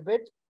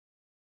exhibit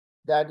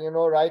that,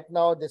 right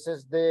now this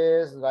is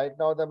this, right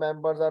now the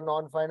members are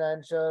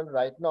non-financial,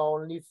 right now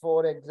only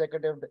 4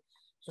 executive.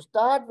 So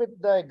start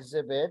with the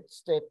exhibit,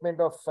 statement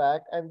of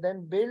fact, and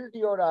then build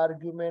your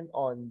argument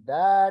on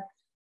that.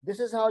 This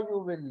is how you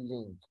will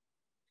link.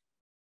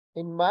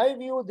 In my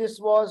view, this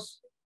was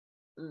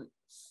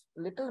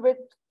little bit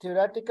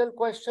theoretical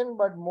question,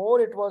 but more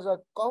it was a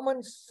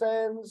common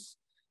sense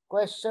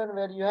question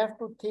where you have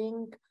to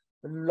think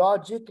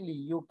logically.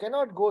 You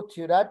cannot go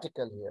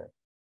theoretical here.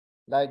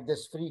 Like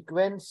this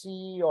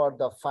frequency or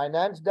the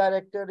finance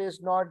director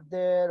is not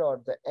there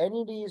or the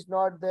NED is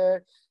not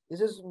there.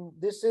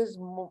 This is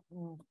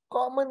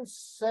common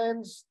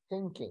sense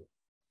thinking.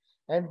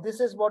 And this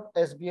is what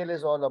SBL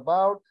is all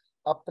about.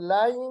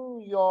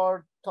 Applying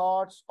your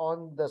thoughts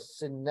on the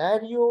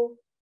scenario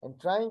and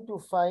trying to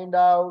find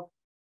out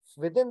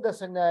within the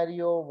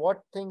scenario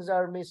what things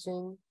are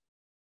missing.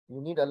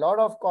 You need a lot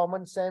of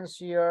common sense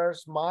here,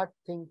 smart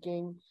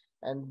thinking,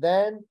 and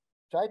then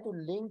try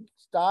to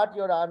start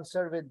your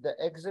answer with the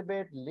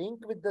exhibit, link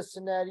with the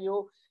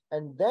scenario,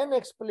 and then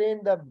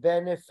explain the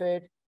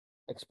benefit.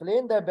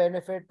 Explain the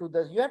benefit to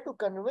you have to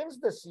convince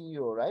the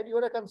CEO, right?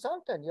 You're a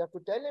consultant. You have to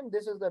tell him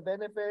this is the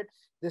benefit,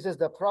 this is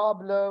the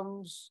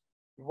problems,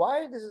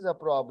 why this is a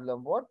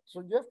problem, what.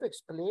 So you have to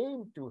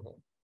explain to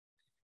him.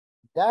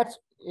 That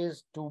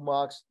is 2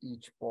 marks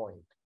each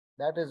point.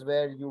 That is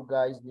where you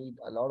guys need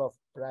a lot of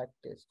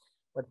practice.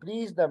 But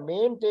please, the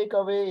main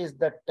takeaway is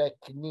the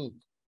technique.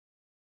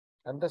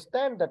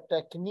 Understand the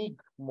technique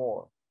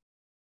more.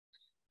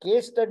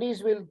 Case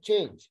studies will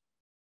change,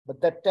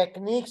 but the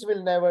techniques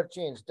will never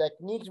change.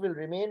 Techniques will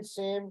remain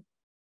same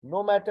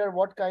no matter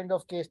what kind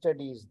of case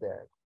study is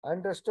there.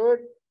 Understood?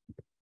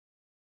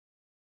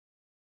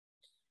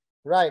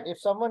 Right. If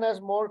someone has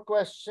more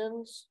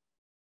questions.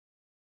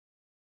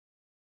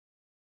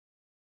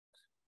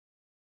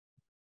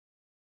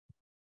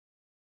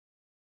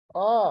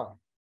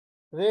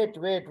 Wait.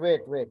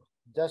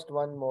 Just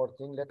one more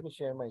thing. Let me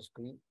share my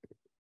screen.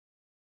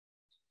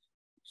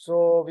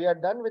 So we are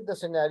done with the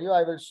scenario.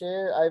 I will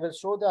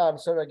show the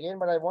answer again,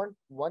 but I want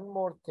one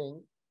more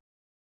thing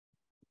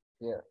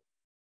here.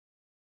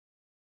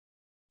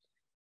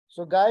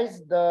 So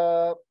guys,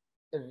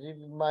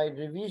 my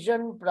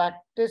revision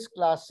practice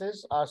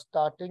classes are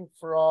starting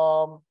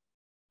from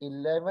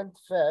 11th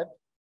Feb,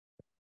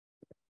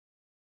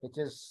 which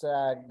is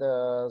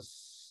the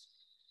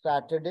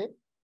Saturday,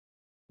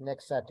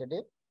 next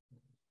Saturday.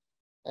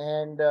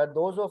 And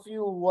those of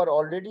you who are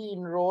already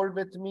enrolled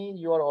with me,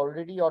 you are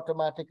already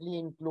automatically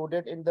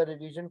included in the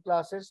revision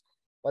classes.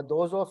 But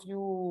those of you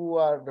who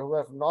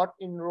have not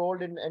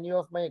enrolled in any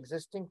of my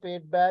existing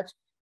paid batch,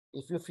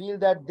 if you feel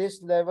that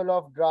this level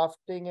of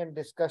drafting and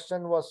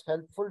discussion was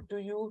helpful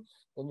to you,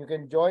 then you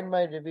can join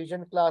my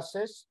revision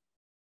classes.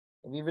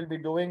 We will be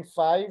doing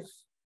 5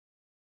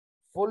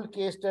 full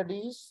case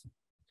studies.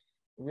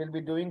 We will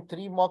be doing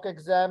 3 mock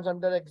exams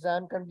under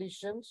exam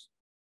conditions.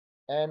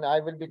 And I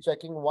will be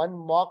checking 1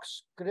 mock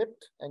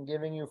script and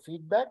giving you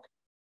feedback.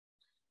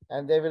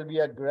 And there will be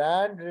a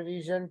grand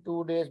revision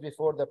 2 days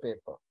before the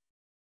paper.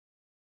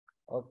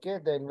 Okay,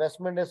 the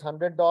investment is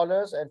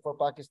 $100, and for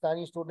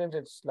Pakistani students,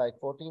 it's like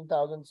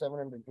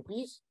 14,700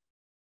 rupees.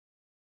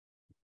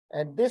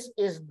 And this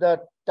is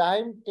the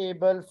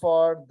timetable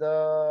for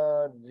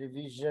the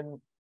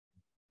revision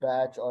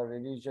batch or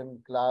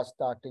revision class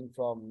starting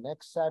from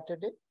next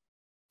Saturday.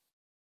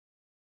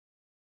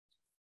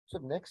 So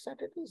next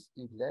Saturday is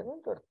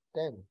 11th or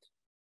 10th?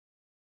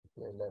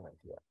 11th,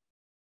 yeah.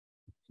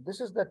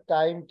 This is the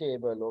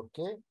timetable,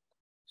 okay?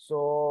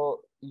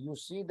 So you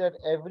see that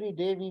every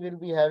day we will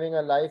be having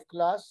a live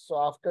class. So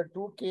after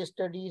 2 case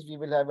studies, we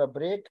will have a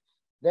break,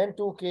 then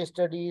 2 case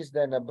studies,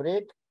 then a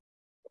break.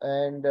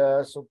 And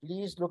so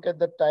please look at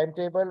the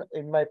timetable.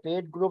 In my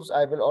paid groups,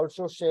 I will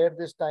also share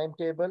this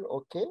timetable,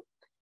 okay?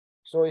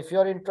 So if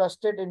you're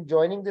interested in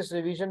joining this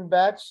revision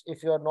batch,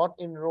 if you're not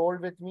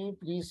enrolled with me,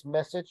 please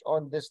message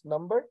on this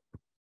number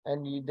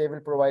and they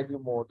will provide you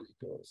more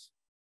details.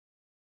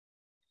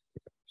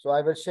 So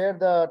I will share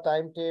the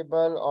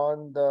timetable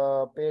on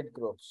the paid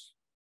groups.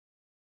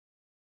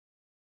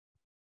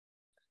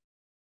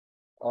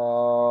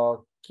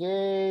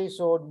 Okay,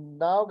 so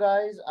now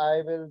guys,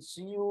 I will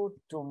see you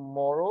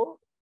tomorrow.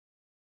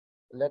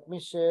 Let me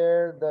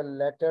share the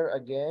letter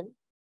again.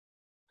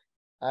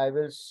 I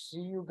will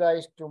see you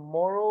guys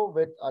tomorrow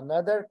with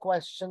another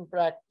question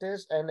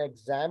practice and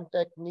exam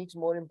techniques,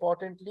 more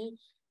importantly,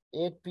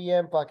 8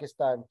 p.m.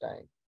 Pakistan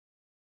time.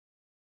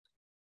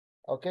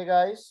 Okay,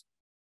 guys?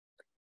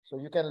 So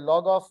you can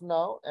log off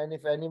now, and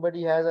if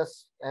anybody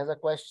has a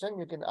question,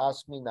 you can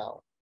ask me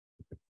now.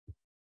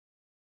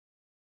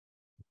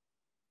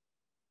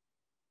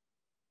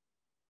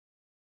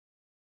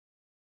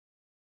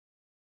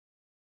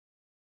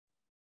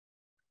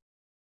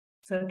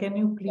 Sir, can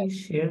you please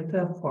share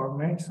the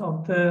formats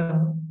of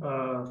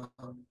the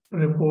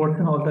report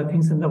and all the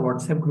things in the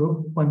WhatsApp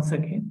group once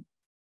again?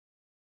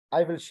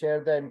 I will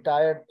share the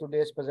entire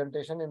today's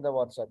presentation in the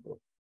WhatsApp group,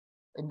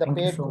 in the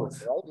paid group,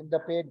 right? In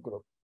the paid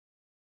group.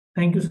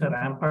 Thank you, sir.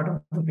 I am part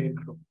of the paid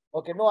group.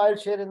 Okay, no, I'll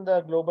share in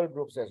the global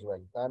groups as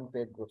well,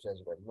 unpaid groups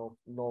as well.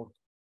 No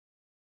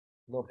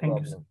Thank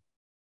you, problem. sir.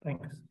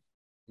 Thank you, sir.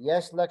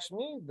 Yes,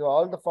 Lakshmi,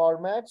 all the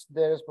formats,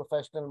 there is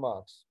professional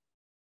marks.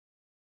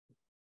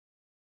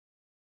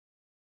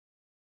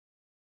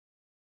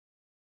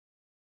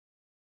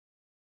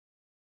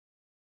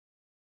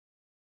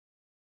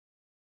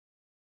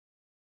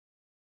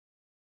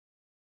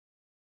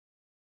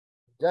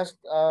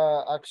 Just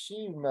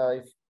Akshi,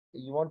 if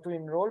you want to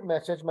enroll,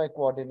 message my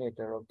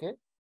coordinator, okay?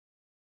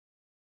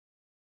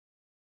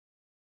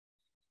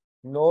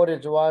 No,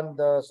 Rizwan,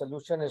 the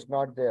solution is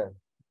not there.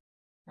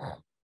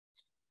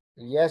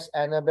 Yes,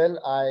 Annabelle,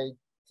 I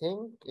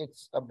think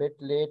it's a bit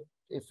late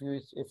if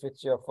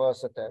it's your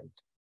first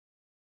attempt.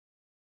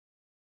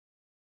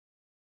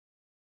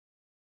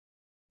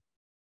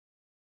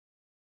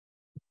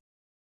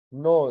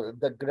 No,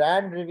 the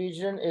grand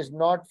revision is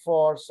not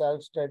for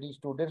self-study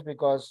students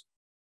because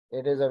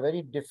it is a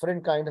very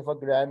different kind of a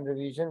grand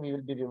revision. We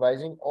will be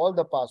revising all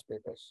the past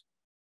papers.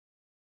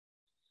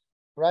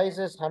 Price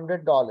is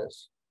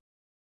 $100.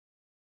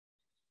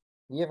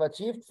 We have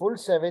achieved full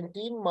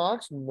 17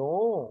 marks?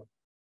 No.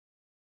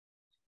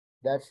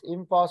 That's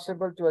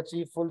impossible to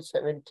achieve full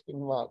 17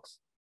 marks.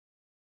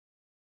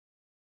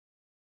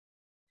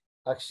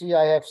 Akshi,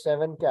 I have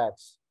 7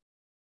 cats.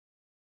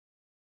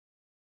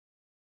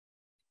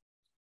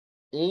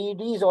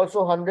 AED is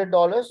also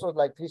 $100, so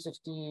like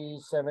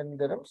 367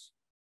 dirhams.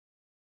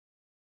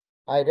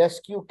 I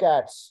rescue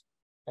cats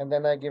and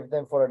then I give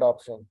them for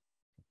adoption.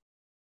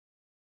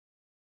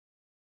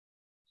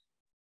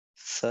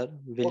 Sir,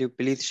 will you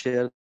please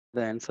share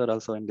the answer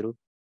also in group?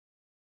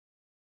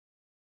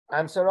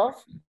 Answer of?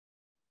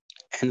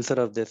 Answer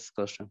of this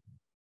question.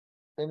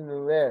 In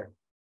where?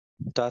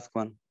 Task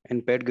 1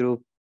 in paid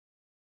group.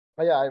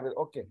 Oh, yeah, I will.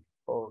 Okay.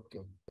 Okay.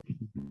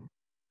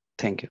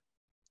 Thank you.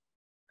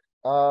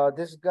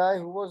 This guy,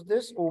 who was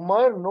this?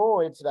 Umar? No,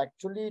 it's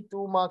actually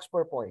 2 marks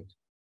per point.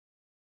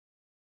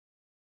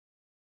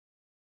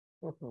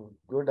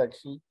 Good,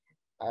 actually.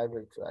 I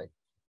will try.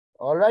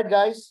 All right,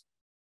 guys.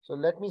 So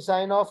let me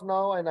sign off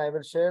now and I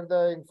will share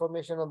the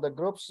information on the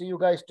group. See you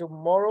guys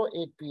tomorrow,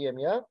 8 p.m.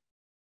 Yeah?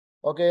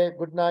 Okay.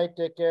 Good night.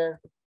 Take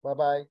care.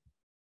 Bye-bye.